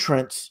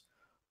entrance,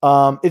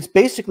 it's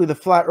basically the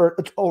flat Earth.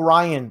 It's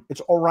Orion.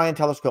 It's Orion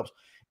telescopes.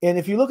 And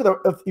if you look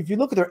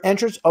at their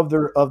entrance of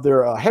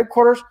their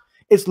headquarters,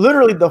 it's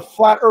literally the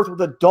flat Earth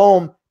with a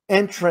dome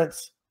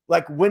entrance,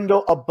 like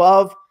window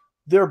above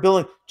their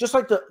building, just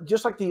like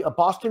the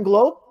Boston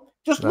Globe.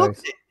 Just look,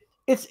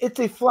 it's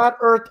a flat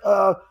Earth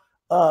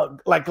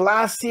like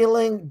glass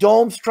ceiling,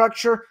 dome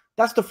structure.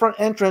 That's the front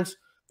entrance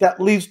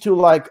that leads to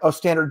like a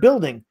standard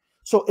building.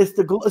 So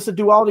it's a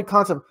duality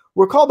concept.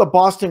 We're called the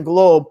Boston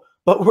Globe,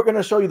 but we're going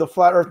to show you the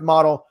flat Earth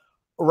model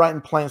right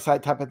in plain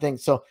sight type of thing.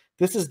 So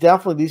this is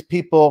definitely these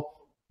people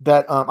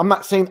that I'm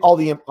not saying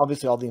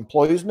obviously all the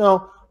employees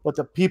know, but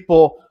the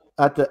people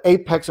at the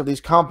apex of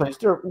these companies,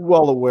 they're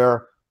well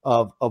aware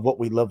of what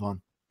we live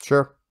on.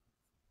 Sure.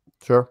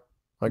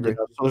 I agree.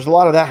 So there's a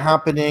lot of that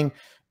happening.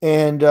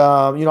 And,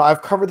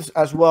 I've covered this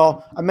as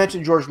well. I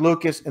mentioned George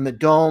Lucas and the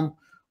dome.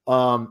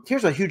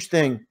 Here's a huge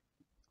thing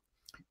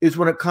is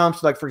when it comes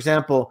to, like, for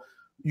example,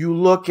 you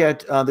look at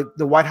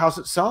the White House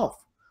itself.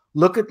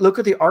 Look at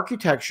the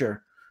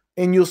architecture,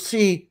 and you'll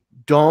see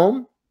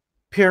dome,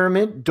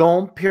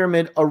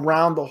 pyramid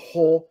around the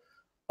whole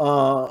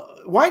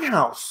White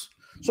House.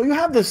 So you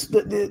have this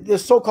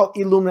so-called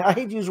Illuminati. I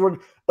hate to use the word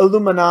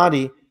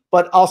Illuminati,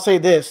 but I'll say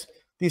this.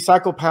 These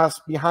psychopaths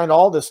behind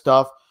all this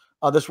stuff,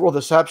 this world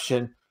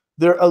deception,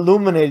 they're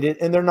illuminated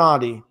and they're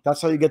naughty.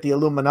 That's how you get the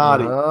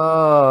Illuminati.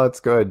 Oh, that's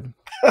good.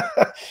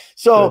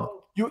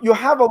 So good. You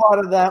have a lot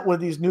of that with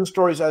these news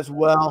stories as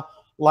well.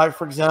 Like,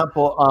 for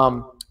example,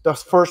 the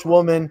first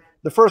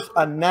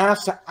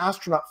NASA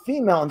astronaut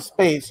female in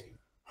space,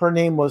 her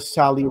name was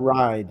Sally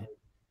Ride.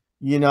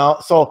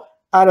 So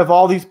out of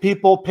all these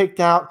people picked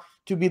out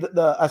to be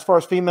the as far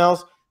as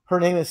females, her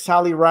name is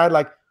Sally Ride,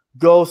 like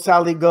Go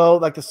Sally Go,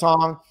 like the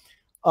song.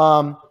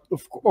 Of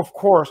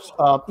course,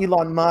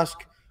 Elon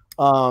Musk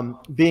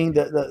being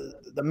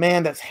the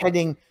man that's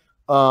heading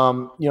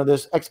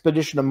this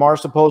expedition to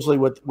Mars supposedly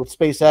with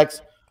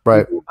SpaceX.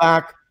 Right.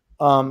 Back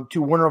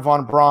to Wernher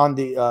von Braun,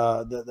 the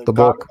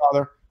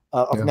godfather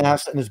of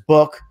NASA, in his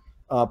book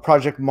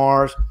Project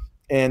Mars,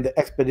 and the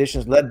expedition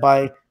is led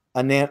by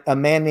a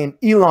man named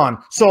Elon.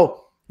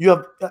 So you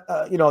have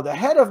the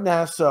head of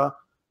NASA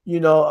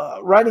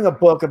writing a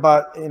book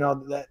about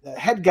the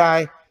head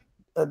guy,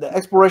 the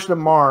exploration of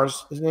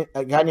Mars,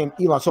 a guy named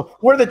Elon. So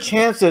what are the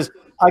chances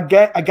a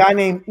guy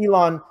named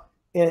Elon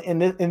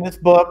in this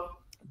book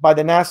by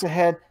the NASA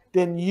head,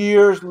 then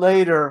years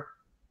later,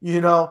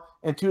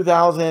 in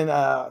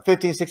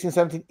 2015, 16,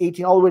 17,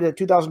 18, all the way to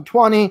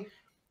 2020,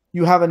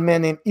 you have a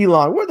man named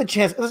Elon. What are the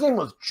chances? His name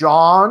was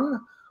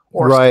John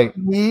or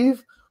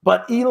Steve,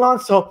 but Elon.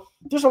 So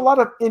there's a lot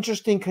of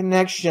interesting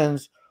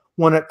connections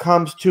when it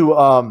comes to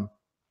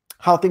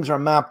how things are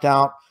mapped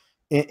out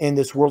in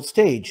this world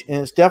stage.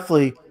 And it's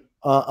definitely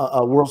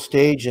a world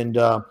stage. And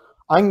I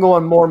can go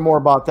on more and more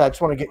about that. I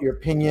just want to get your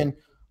opinion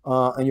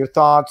and your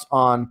thoughts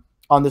on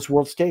this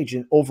world stage.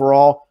 And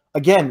overall,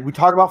 again, we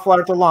talk about flat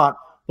Earth a lot,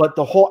 but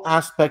the whole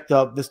aspect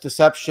of this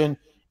deception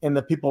and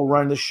the people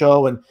running the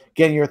show, and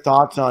getting your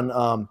thoughts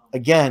on,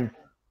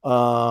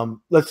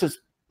 let's just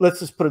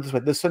put it this way.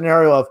 The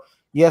scenario of,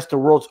 yes, the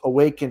world's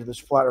awakened to this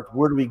flat Earth.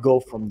 Where do we go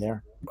from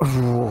there?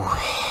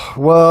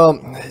 Well,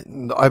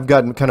 I've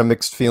gotten kind of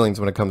mixed feelings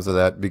when it comes to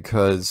that,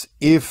 because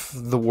if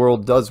the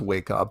world does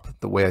wake up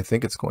the way I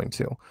think it's going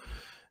to,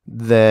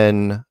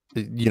 then,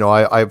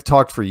 I've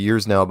talked for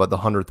years now about the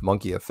 100th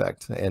monkey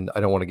effect, and I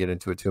don't want to get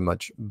into it too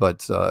much,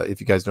 but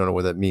if you guys don't know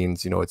what that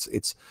means,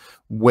 it's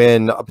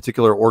when a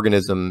particular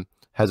organism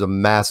has a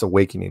mass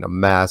awakening, a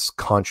mass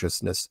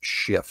consciousness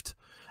shift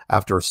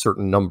after a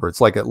certain number.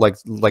 It's like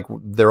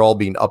they're all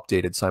being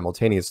updated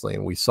simultaneously,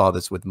 and we saw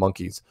this with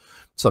monkeys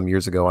some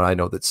years ago. And I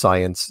know that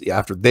science,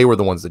 after they were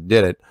the ones that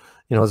did it,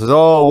 says,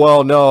 oh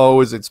well, no,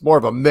 it's more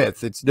of a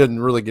myth. It didn't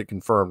really get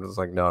confirmed. It's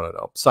like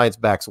no. Science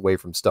backs away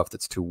from stuff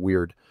that's too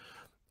weird.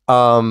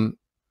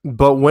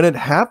 But when it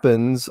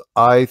happens,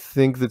 I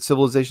think that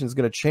civilization is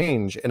going to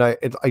change, and I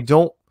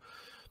don't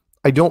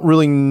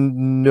really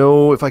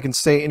know if I can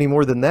say any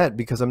more than that,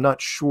 because I'm not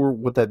sure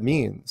what that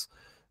means.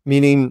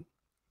 Meaning,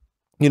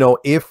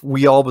 if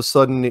we all of a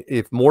sudden,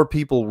 if more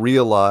people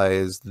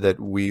realize that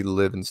we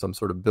live in some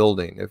sort of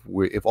building,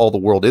 if all the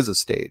world is a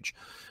stage,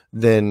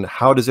 then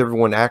how does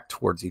everyone act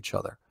towards each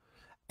other?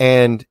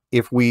 And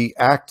if we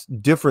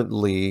act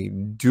differently,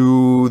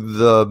 do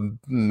the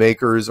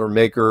makers or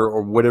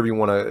whatever you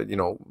want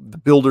to, the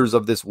builders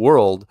of this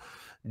world,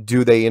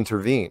 do they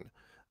intervene?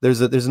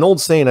 There's an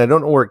old saying, I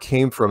don't know where it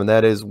came from, and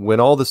that is, when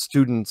all the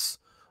students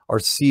are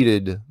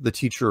seated, the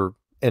teacher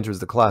enters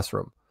the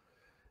classroom.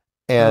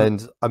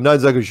 And I'm not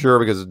exactly sure,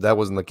 because that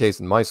wasn't the case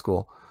in my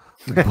school,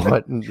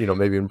 but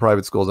maybe in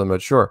private schools, I'm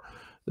not sure.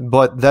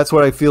 But that's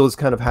what I feel is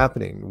kind of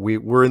happening.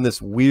 We're in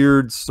this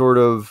weird sort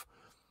of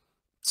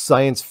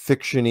science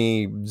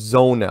fiction-y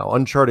zone now,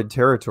 uncharted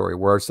territory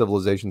where our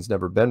civilization's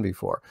never been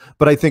before.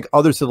 But I think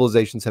other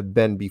civilizations have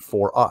been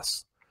before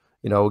us.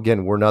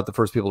 Again, we're not the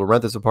first people to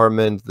rent this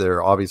apartment. There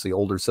are obviously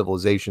older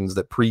civilizations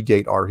that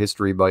predate our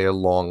history by a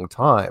long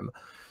time.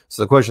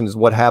 So the question is,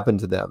 what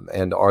happened to them?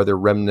 And are there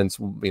remnants,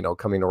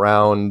 coming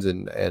around,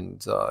 and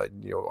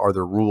are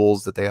there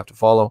rules that they have to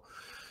follow?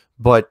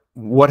 But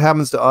what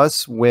happens to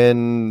us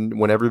when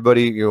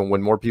everybody,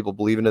 when more people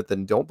believe in it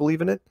than don't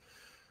believe in it?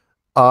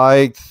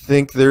 I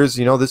think there's,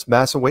 this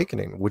mass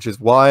awakening, which is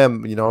why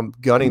I'm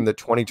gunning that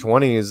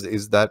 2020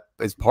 is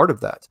part of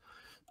that,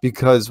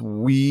 because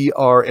we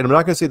are, and I'm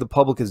not going to say the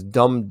public is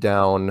dumbed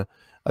down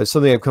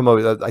something I've come up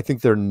with. I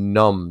think they're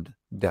numbed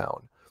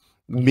down,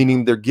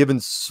 meaning they're given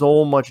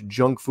so much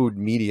junk food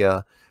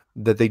media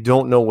that they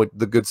don't know what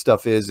the good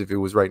stuff is if it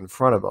was right in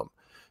front of them.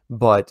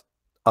 But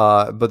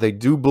they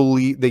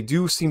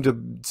do seem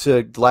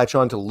to latch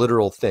on to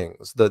literal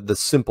things, the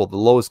simple, the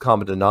lowest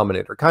common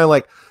denominator, kind of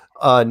like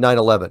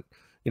 9/11.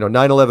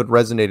 9/11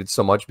 resonated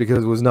so much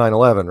because it was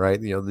 9/11,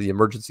 right? The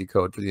emergency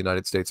code for the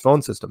United States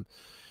phone system.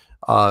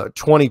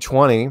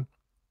 2020,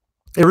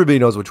 everybody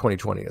knows what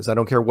 2020 is. I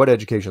don't care what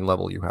education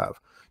level you have.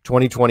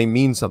 2020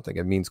 means something.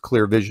 It means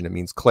clear vision. It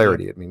means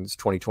clarity. It means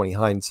 2020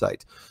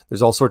 hindsight.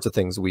 There's all sorts of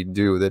things we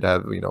do that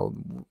have,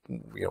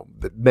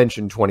 that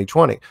mention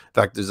 2020. In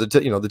fact, there's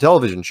the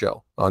television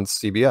show on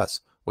CBS.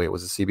 Wait,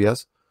 was it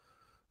CBS?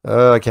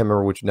 I can't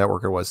remember which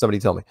network it was. Somebody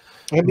tell me.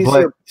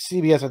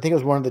 CBS. I think it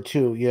was one of the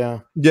two.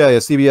 Yeah. Yeah.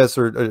 CBS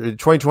or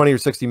 2020 or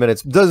 60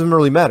 Minutes. Doesn't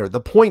really matter. The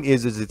point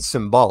is it's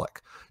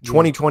symbolic.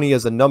 2020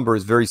 as a number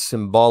is very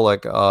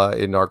symbolic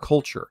in our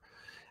culture.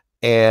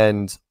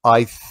 And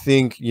I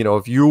think,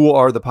 if you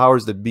are the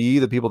powers that be,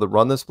 the people that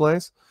run this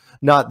place,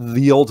 not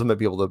the ultimate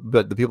people,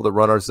 but the people that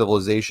run our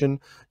civilization,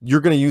 you're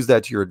going to use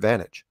that to your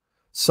advantage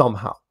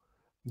somehow.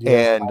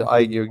 Yeah,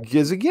 and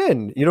because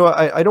again,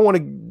 I don't want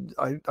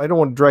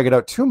to drag it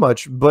out too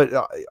much, but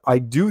I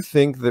do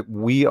think that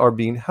we are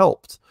being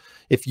helped.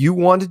 If you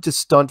wanted to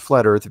stunt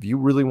Flat Earth, if you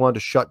really wanted to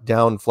shut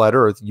down Flat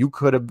Earth, you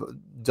could have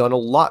done a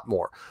lot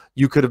more.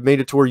 You could have made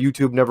it to where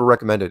YouTube never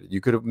recommended it. You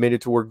could have made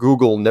it to where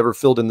Google never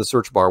filled in the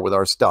search bar with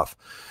our stuff,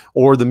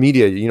 or the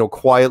media,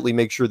 quietly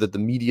make sure that the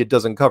media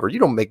doesn't cover. You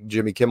don't make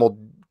Jimmy Kimmel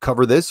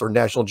cover this, or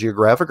National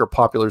Geographic, or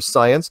Popular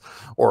Science,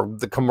 or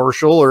the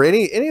commercial, or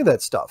any of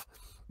that stuff.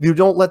 You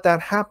don't let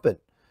that happen.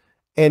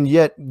 And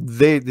yet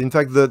in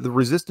fact, the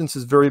resistance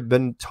has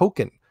been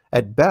token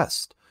at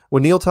best.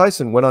 When Neil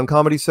Tyson went on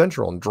Comedy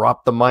Central and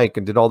dropped the mic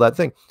and did all that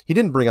thing, he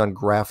didn't bring on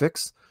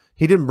graphics.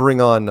 He didn't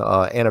bring on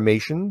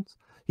animations.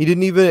 He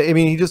didn't even,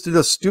 he just did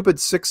a stupid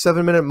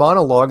 6-7 minute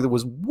monologue that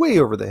was way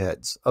over the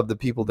heads of the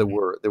people that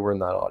were in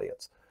that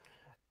audience.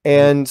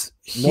 And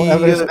no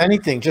evidence of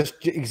anything, just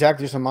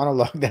a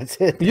monologue. That's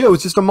it. Yeah, it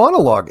was just a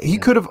monologue. He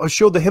could have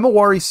showed the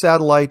Himawari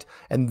satellite,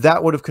 and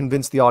that would have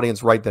convinced the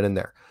audience right then and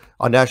there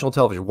on national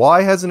television.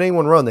 Why hasn't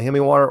anyone run the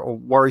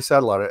Himawari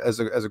satellite as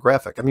a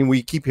graphic?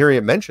 We keep hearing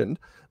it mentioned,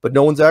 but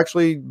no one's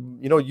actually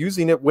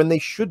using it when they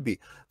should be.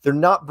 They're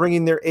not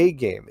bringing their A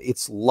game.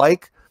 It's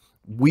like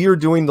we are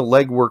doing the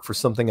legwork for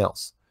something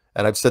else.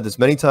 And I've said this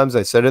many times.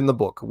 I said it in the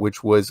book,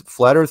 which was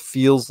Flat Earth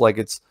feels like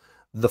it's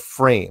the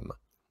frame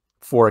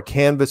for a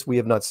canvas we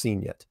have not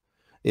seen yet.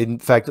 In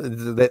fact,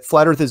 that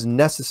Flat Earth is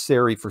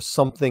necessary for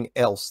something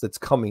else that's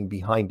coming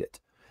behind it.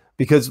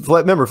 Because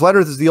remember, Flat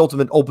Earth is the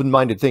ultimate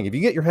open-minded thing. If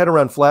you get your head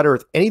around Flat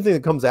Earth, anything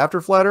that comes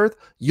after Flat Earth,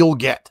 you'll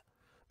get.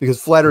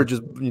 Because Flat Earth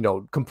just,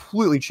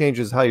 completely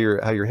changes how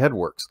your head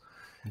works.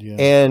 Yeah.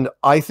 And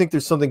I think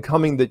there's something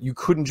coming that you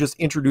couldn't just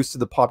introduce to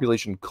the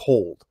population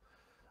cold.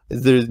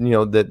 There's,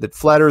 that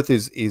Flat Earth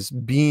is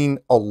being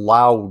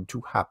allowed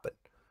to happen.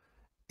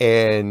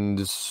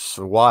 And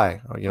so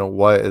why?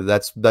 Why?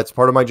 That's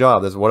part of my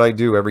job. That's what I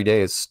do every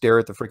day, is stare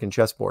at the freaking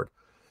chessboard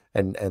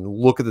and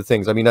look at the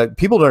things.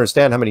 People don't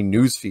understand how many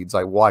news feeds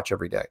I watch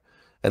every day,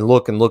 and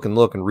look and look and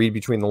look and read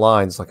between the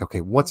lines. Like,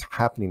 okay, what's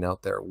happening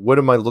out there? What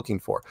am I looking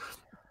for?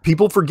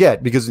 People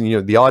forget, because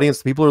the audience,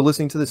 the people who are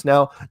listening to this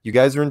now, you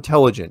guys are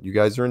intelligent, you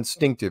guys are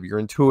instinctive, you're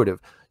intuitive,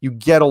 you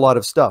get a lot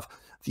of stuff.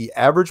 The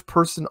average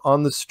person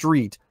on the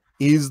street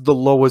is the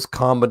lowest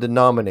common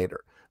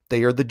denominator.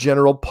 They are the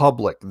general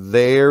public.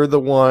 They're the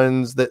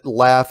ones that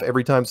laugh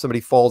every time somebody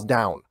falls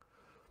down.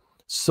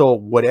 So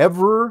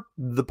whatever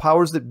the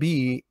powers that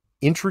be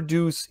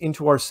introduce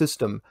into our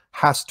system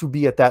has to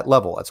be at that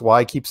level. That's why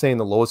I keep saying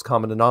the lowest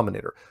common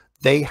denominator.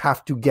 They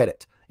have to get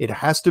it. It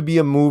has to be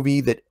a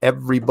movie that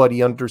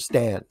everybody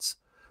understands.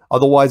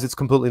 Otherwise, it's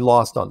completely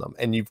lost on them.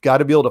 And you've got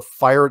to be able to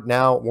fire it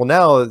now. Well,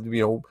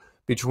 now,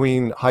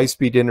 between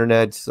high-speed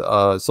internet,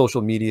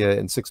 social media,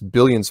 and 6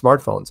 billion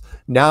smartphones,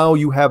 now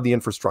you have the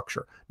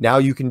infrastructure. Now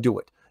you can do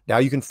it. Now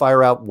you can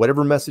fire out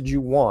whatever message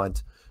you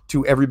want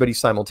to everybody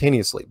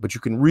simultaneously, but you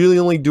can really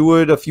only do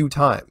it a few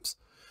times.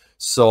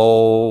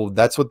 So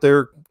that's what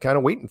they're kind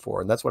of waiting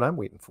for, and that's what I'm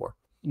waiting for.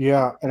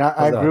 Yeah, and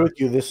I agree with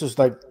you. This is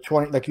like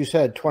like you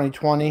said,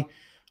 2020.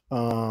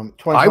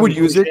 I would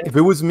use it if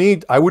it was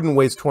me. I wouldn't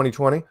waste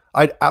 2020.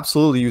 I'd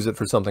absolutely use it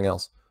for something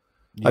else.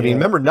 Yeah.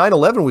 Remember,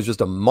 9/11 was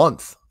just a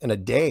month and a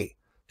day.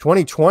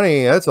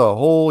 2020, that's a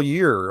whole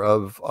year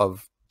of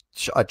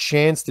a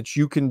chance that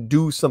you can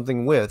do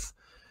something with,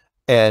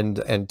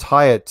 and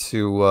tie it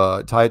to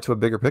a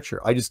bigger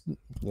picture. I just,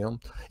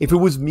 if it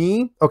was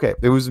me, okay,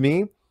 if it was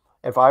me,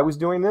 if I was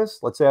doing this,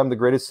 let's say I'm the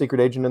greatest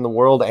secret agent in the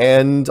world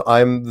and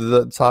I'm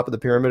the top of the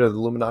pyramid of the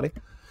Illuminati,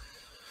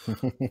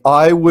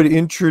 I would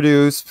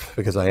introduce,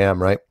 because I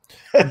am, right?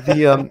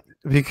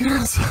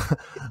 Because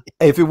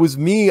if it was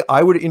me,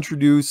 I would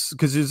introduce,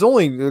 because there's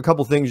only a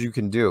couple things you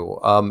can do.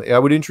 I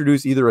would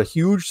introduce either a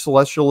huge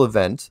celestial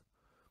event,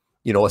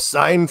 a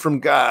sign from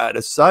God,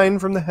 a sign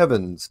from the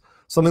heavens,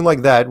 something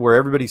like that, where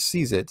everybody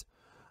sees it.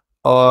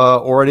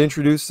 Or I'd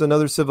introduce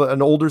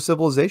an older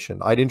civilization.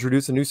 I'd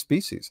introduce a new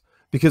species,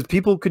 because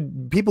people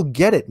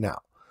get it now.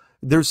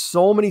 There's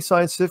so many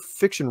science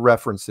fiction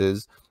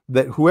references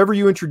that whoever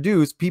you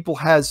introduce, people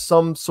has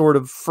some sort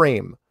of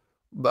frame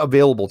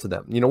available to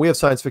them. We have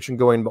science fiction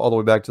going all the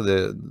way back to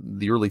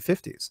the early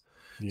 50s.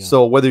 Yeah.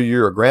 So whether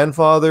you're a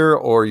grandfather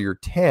or you're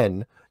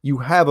 10, you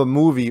have a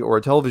movie or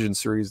a television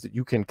series that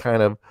you can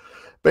kind of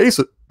base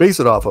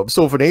it off of.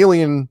 So if an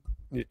alien,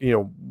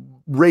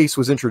 race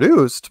was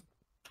introduced,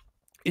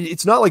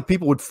 it's not like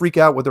people would freak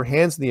out with their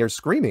hands in the air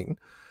screaming.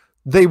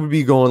 They would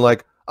be going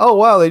like, "Oh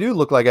wow, they do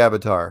look like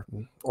Avatar,"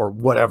 or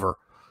whatever.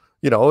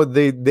 No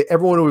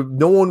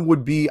one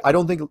would be. I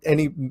don't think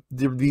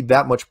there'd be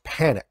that much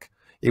panic.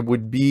 It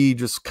would be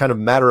just kind of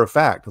matter of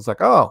fact. It's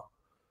like, oh,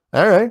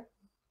 all right.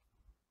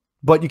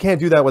 But you can't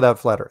do that without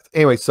flat Earth.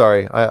 Anyway,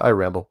 sorry, I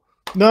ramble.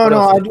 No,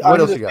 I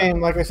do the same.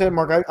 Like I said,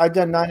 Mark, I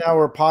done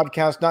 9-hour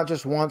podcast, not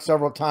just once,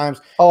 several times.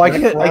 Oh, I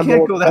can't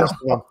go that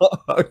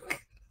long.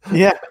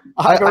 Yeah,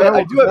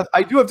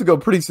 I do have to go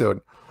pretty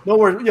soon. No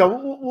worries. Yeah,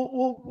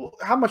 we'll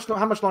how much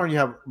longer do you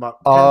have?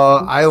 About 10,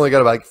 I only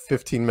got about like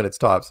 15 minutes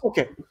tops.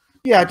 Okay.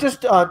 Yeah,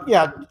 just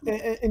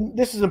and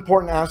this is an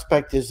important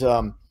aspect is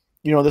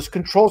this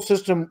control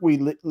system we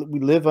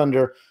live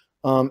under,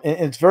 and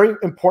it's very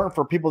important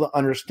for people to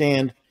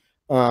understand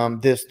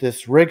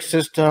this rig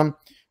system,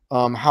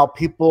 how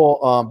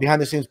people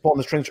behind the scenes pulling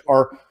the strings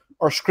are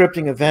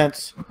scripting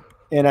events.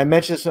 And I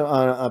mentioned this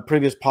on a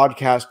previous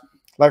podcast.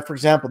 Like, for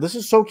example, this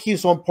is so key,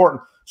 so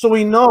important. So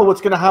we know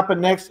what's going to happen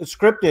next. It's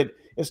scripted.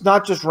 It's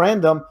not just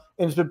random,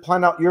 and it's been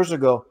planned out years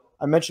ago.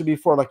 I mentioned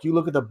before, like you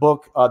look at the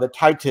book, The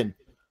Titan,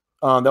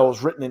 that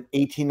was written in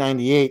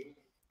 1898.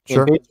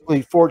 Sure. And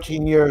basically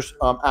 14 years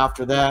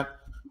after that,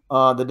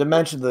 the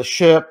dimension of the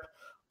ship,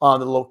 the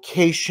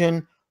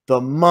location, the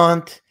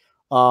month,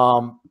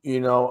 all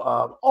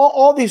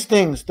these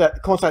things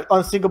that coincide.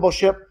 Unsinkable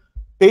ship.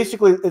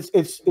 Basically,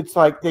 it's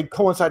like they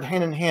coincide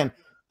hand in hand.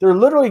 They're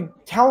literally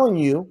telling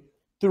you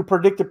through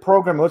predictive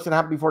programming what's going to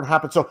happen before it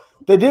happens. So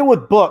they did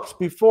with books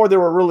before there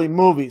were really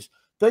movies.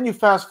 Then you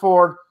fast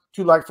forward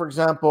to, like, for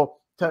example,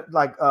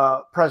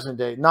 present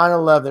day,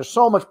 9/11. There's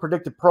so much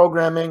predictive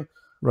programming.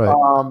 Right.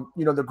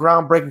 The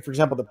groundbreaking, for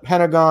example, the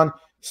Pentagon,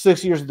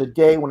 6 years of the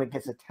day when it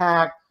gets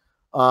attacked.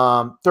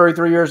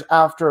 33 years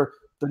after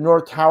the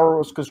North Tower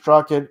was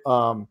constructed,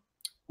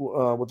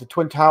 with the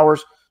Twin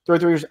Towers.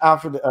 33 years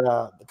after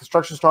the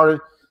construction started,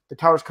 the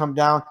towers come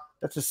down.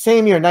 That's the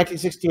same year,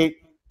 1968,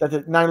 that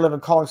the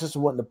 9/11 calling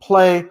system went into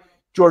play.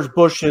 George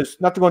Bush's,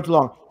 not to go too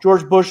long,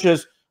 George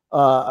Bush's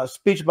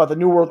speech about the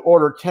New World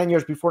Order 10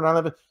 years before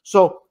 9/11.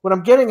 So what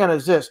I'm getting at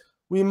is this.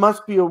 We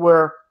must be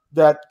aware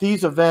that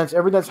these events,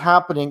 everything that's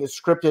happening is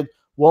scripted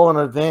well in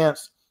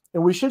advance.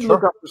 And we should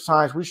look up for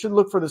signs. We should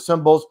look for the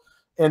symbols,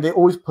 and they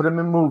always put them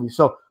in movies.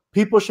 So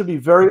people should be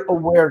very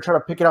aware and try to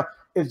pick it up.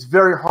 It's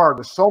very hard.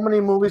 There's so many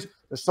movies.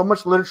 There's so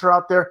much literature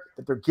out there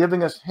that they're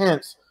giving us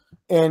hints.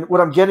 And what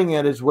I'm getting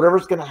at is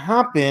whatever's going to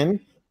happen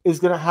is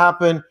going to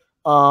happen,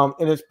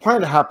 and it's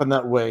planned to happen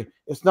that way.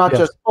 It's not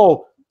just,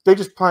 they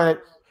just planned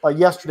it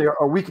yesterday or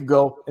a week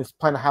ago. It's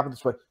planned to happen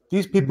this way.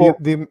 These people,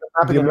 the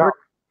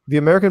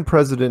American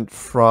president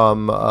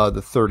from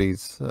the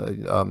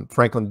 30s,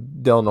 Franklin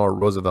Delano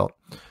Roosevelt,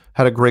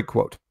 had a great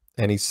quote,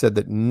 and he said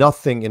that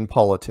nothing in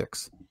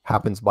politics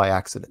happens by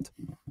accident.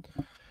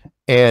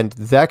 And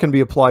that can be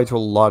applied to a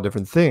lot of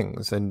different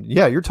things. And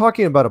yeah, you're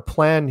talking about a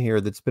plan here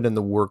that's been in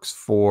the works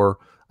for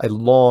a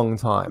long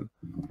time.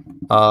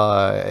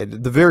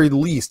 At the very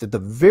least,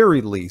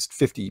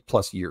 50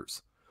 plus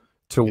years.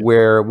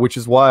 Which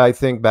is why I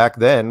think back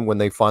then, when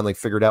they finally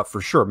figured out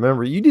for sure,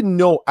 remember, you didn't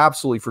know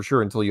absolutely for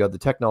sure until you had the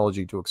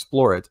technology to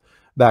explore it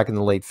back in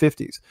the late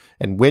 50s.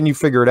 And when you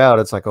figure it out,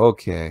 it's like,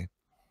 okay,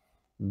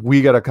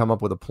 we got to come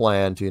up with a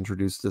plan to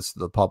introduce this to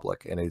the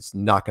public. And it's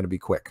not going to be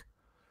quick,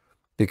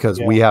 because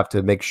we have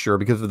to make sure,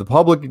 because if the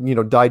public,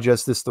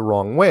 digest this the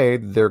wrong way,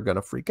 they're going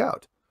to freak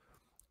out.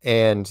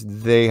 And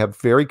they have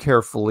very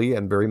carefully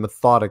and very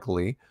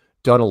methodically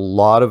done a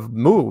lot of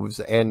moves.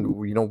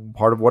 And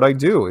part of what I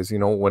do is,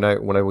 when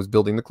I was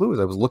building the clues,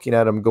 I was looking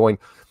at them going,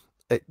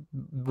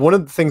 one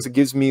of the things that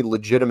gives me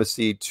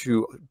legitimacy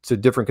to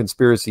different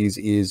conspiracies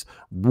is,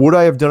 would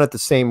I have done it the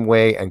same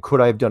way, and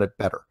could I have done it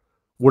better?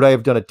 Would I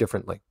have done it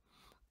differently?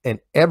 And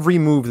every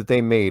move that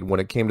they made when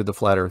it came to the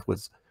flat Earth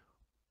was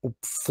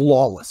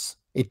flawless.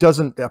 It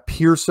doesn't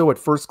appear so at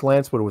first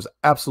glance, but it was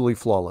absolutely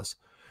flawless.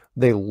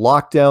 They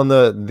locked down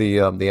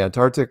the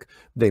Antarctic.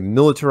 They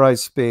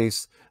militarized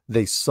space.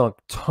 They sunk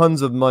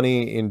tons of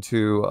money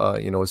into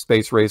a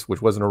space race,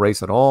 which wasn't a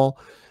race at all.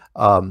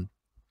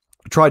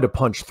 Tried to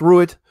punch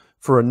through it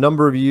for a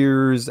number of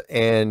years,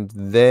 and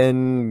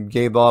then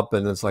gave up.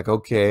 And it's like,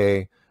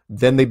 okay.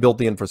 Then they built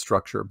the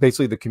infrastructure,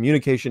 basically the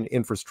communication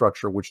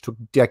infrastructure, which took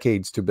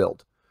decades to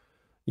build.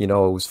 It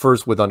was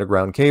first with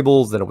underground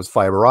cables, then it was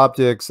fiber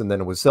optics, and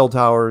then it was cell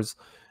towers.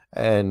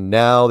 And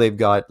now they've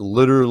got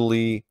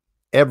literally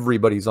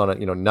everybody's on it.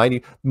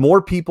 90 more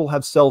people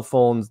have cell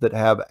phones than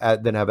have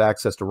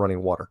access to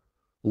running water,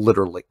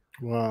 literally.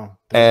 Wow.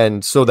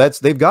 And so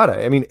they've got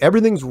it. I mean,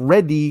 everything's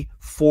ready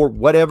for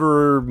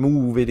whatever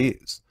move it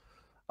is.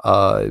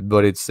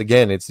 But it's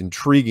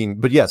intriguing.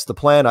 But yes, the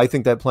plan, I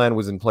think that plan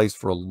was in place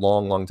for a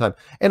long, long time.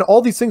 And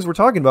all these things we're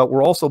talking about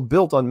were also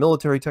built on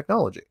military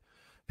technology.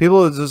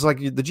 People, it's just like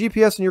the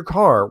GPS in your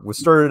car was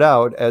started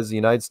out as the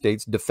United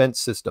States defense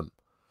system.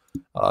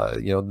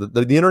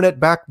 The internet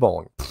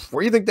backbone.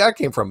 Where do you think that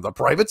came from? The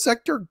private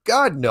sector?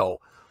 God, no.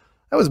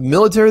 That was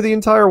military the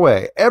entire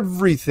way.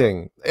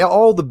 Everything,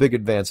 all the big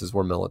advances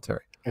were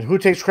military. And who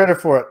takes credit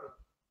for it?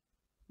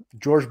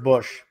 George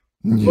Bush.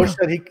 Bush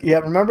said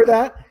remember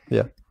that?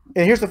 Yeah.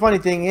 And here's the funny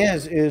thing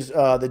is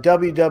the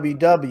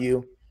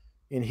www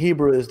in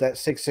Hebrew is that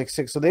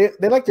 666. So they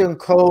like to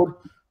encode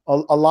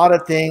a lot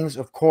of things,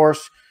 of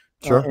course,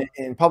 sure.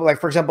 In public.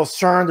 Like, for example,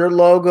 CERN, their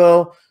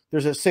logo,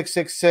 there's a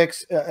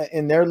 666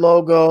 in their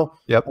logo.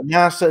 Yep.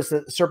 NASA is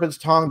the serpent's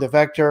tongue, the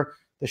vector,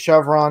 the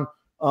chevron.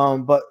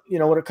 But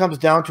when it comes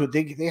down to it,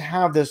 they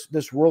have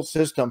this world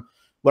system.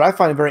 What I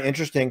find very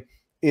interesting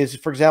is,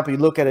 for example, you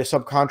look at a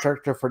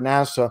subcontractor for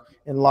NASA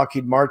in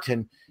Lockheed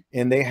Martin,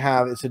 and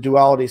it's a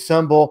duality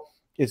symbol.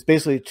 It's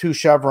basically two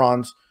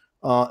chevrons.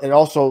 It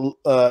also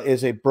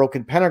is a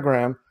broken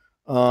pentagram.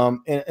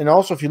 And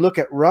also, if you look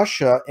at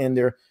Russia and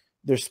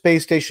their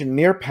space station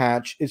Mir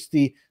patch, it's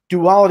the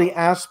duality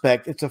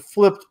aspect. It's a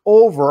flipped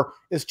over.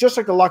 It's just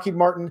like the Lockheed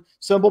Martin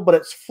symbol, but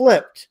it's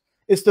flipped.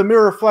 It's the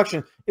mirror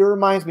reflection. It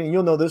reminds me, and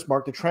you'll know this,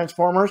 Mark, the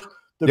Transformers,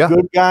 the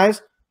good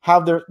guys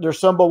have their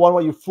symbol one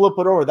way. You flip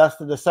it over. That's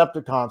the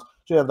Decepticons.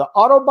 So you have the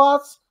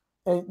Autobots,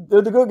 and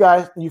they're the good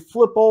guys, and you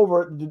flip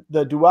over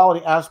the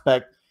duality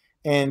aspect.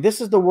 And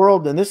this is the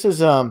world, and this is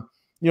the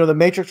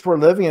matrix we're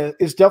living in.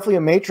 It's definitely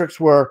a matrix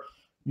where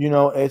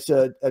it's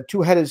a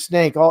two-headed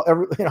snake.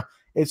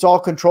 It's all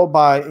controlled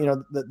by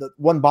the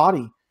one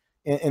body,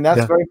 and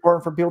that's very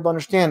important for people to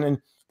understand. And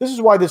this is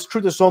why this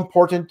truth is so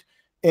important.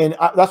 And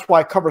that's why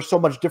I cover so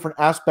much different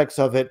aspects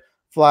of it,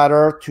 flat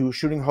earth to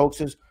shooting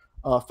hoaxes,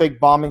 fake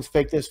bombings,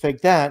 fake this,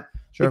 fake that.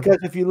 Sure. Because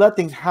if you let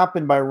things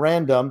happen by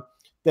random,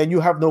 then you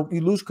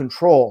lose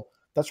control.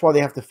 That's why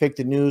they have to fake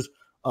the news,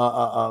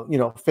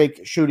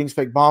 fake shootings,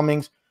 fake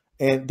bombings.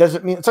 And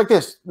doesn't mean, it's like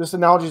this. This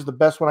analogy is the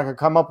best one I can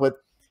come up with.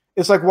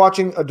 It's like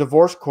watching a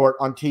divorce court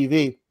on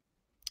TV.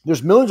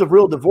 There's millions of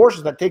real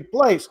divorces that take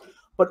place,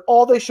 but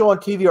all they show on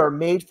TV are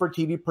made for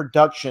TV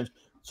productions.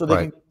 So they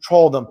can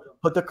control them,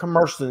 put the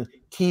commercials in,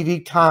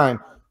 TV time.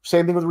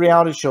 Same thing with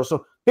reality shows.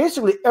 So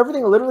basically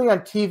everything literally on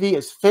TV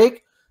is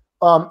fake.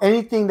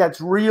 Anything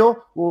that's real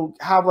will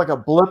have like a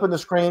blip in the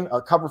screen,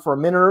 a cover for a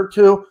minute or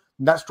two,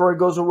 and that story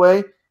goes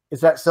away.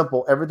 It's that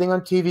simple. Everything on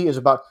TV is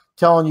about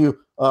telling you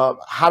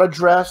how to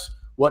dress,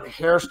 what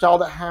hairstyle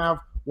to have,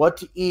 what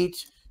to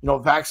eat.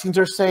 Vaccines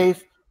are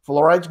safe.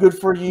 Fluoride's good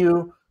for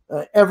you.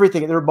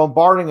 Everything. They're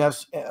bombarding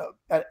us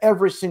at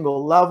every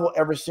single level,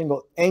 every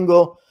single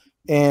angle.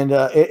 And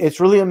it's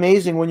really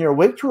amazing when you're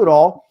awake to it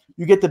all,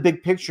 you get the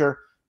big picture.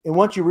 And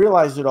once you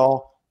realize it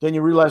all, then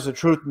you realize the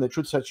truth, and the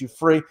truth sets you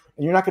free.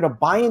 And you're not going to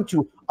buy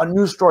into a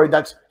news story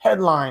that's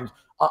headlined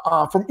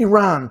from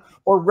Iran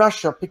or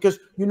Russia, because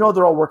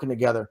they're all working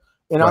together.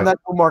 And on that,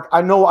 Mark,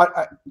 I know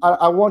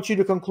I want you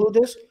to conclude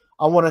this.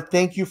 I want to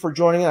thank you for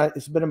joining.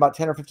 It's been about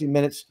 10 or 15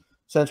 minutes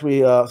since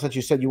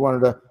you said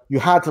you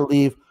had to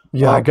leave.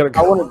 Yeah, I gotta go.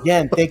 I want to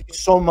again thank you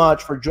so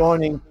much for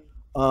joining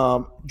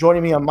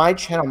me on my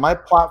channel, my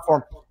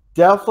platform.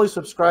 Definitely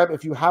subscribe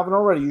if you haven't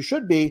already. You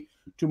should be,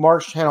 to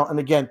Mark's channel. And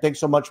again, thanks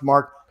so much,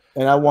 Mark.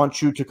 And I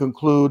want you to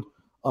conclude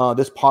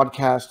this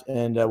podcast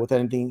and with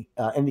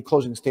any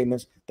closing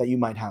statements that you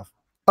might have.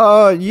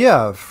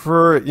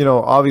 For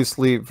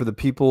obviously for the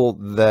people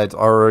that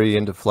are already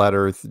into flat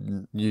earth,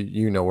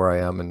 you know where I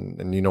am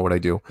and you know what I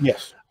do.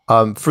 Yes.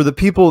 For the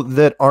people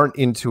that aren't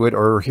into it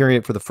or hearing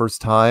it for the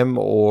first time,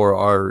 or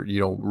are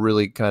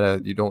really kind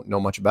of, you don't know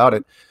much about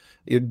it,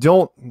 you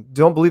don't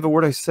believe a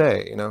word I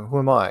say. Who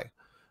am I?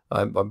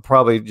 I'm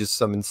probably just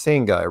some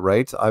insane guy,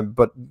 right?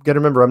 But gotta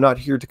remember, I'm not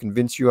here to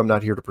convince you. I'm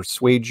not here to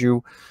persuade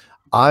you.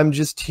 I'm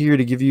just here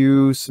to give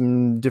you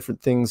some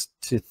different things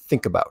to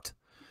think about.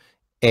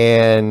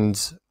 And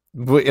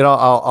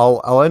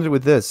I'll end it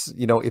with this.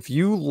 If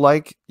you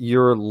like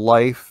your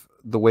life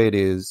the way it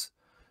is,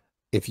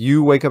 if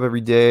you wake up every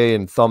day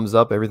and thumbs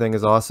up, everything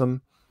is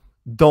awesome,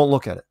 don't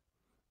look at it.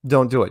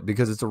 Don't do it,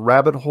 because it's a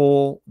rabbit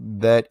hole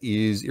that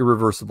is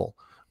irreversible.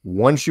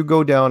 Once you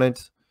go down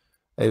it,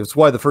 it's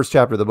why the first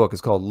chapter of the book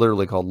is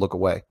literally called Look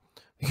Away.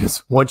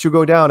 Because once you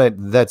go down it,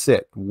 that's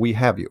it. We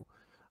have you.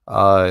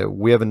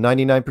 We have a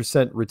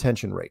 99%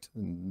 retention rate.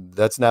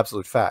 That's an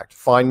absolute fact.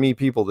 Find me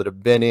people that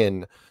have been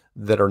in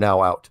that are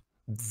now out.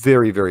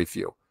 Very, very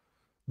few.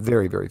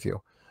 Very, very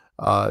few.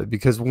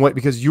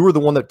 Because you were the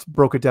one that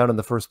broke it down in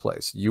the first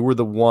place. You were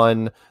the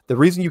one. The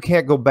reason you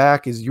can't go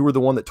back is you were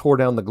the one that tore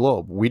down the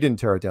globe. We didn't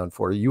tear it down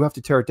for you. You have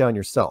to tear it down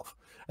yourself.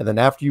 And then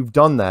after you've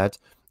done that,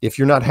 if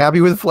you're not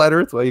happy with flat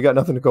earth, well, you got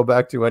nothing to go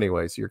back to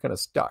anyway. So you're kind of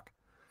stuck.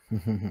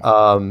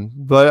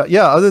 But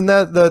yeah, other than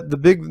that, the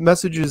big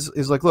message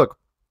is like, look,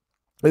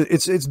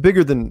 it's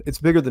bigger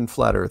than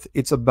flat earth.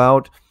 It's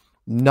about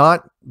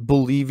not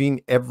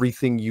believing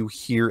everything you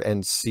hear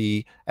and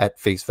see at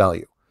face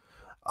value.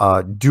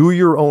 Do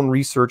your own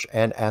research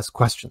and ask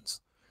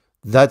questions.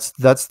 That's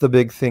the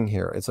big thing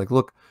here. It's like,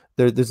 look,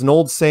 there's an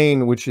old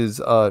saying, which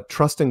is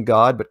trust in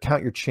God, but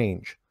count your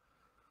change,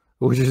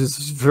 which is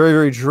very,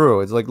 very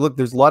true. It's like, look,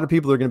 there's a lot of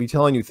people that are going to be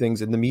telling you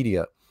things in the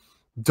media.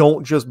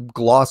 Don't just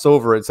gloss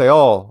over it and say,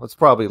 oh, that's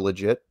probably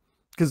legit,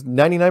 because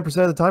 99%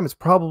 of the time it's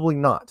probably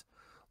not.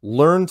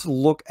 Learn to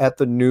look at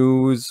the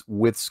news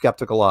with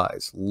skeptical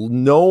eyes.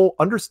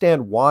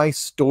 Understand why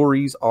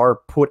stories are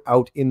put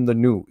out in the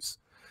news.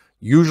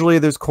 Usually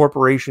there's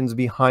corporations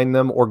behind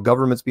them, or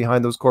governments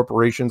behind those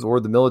corporations, or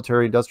the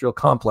military industrial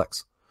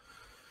complex.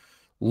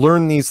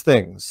 Learn these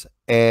things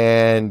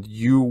and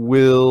you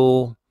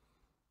will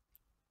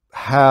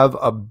have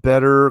a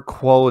better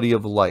quality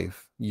of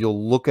life.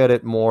 You'll look at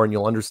it more and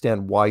you'll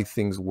understand why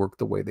things work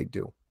the way they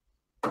do.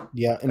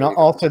 Yeah, and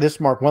I'll say this,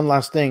 Mark. One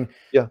last thing.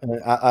 Yeah,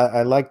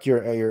 I liked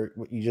your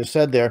what you just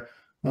said there.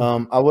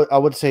 I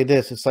would say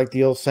this. It's like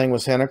the old saying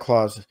with Santa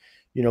Claus.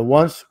 You know,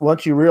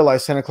 once you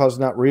realize Santa Claus is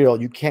not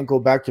real, you can't go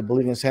back to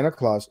believing in Santa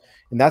Claus.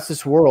 And that's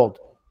this world,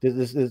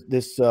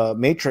 this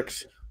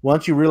matrix.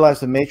 Once you realize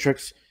the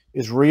matrix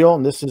is real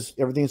and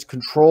everything's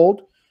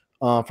controlled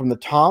from the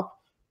top,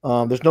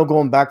 there's no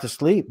going back to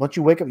sleep. Once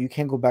you wake up, you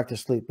can't go back to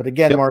sleep. But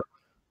again, Mark,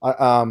 I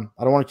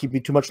don't want to keep you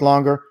too much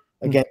longer.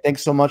 Again,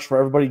 thanks so much for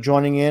everybody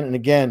joining in. And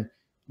again,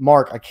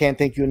 Mark, I can't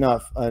thank you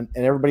enough. And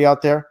everybody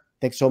out there,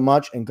 thanks so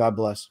much, and God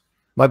bless.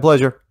 My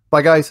pleasure.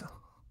 Bye, guys.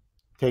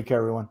 Take care,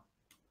 everyone.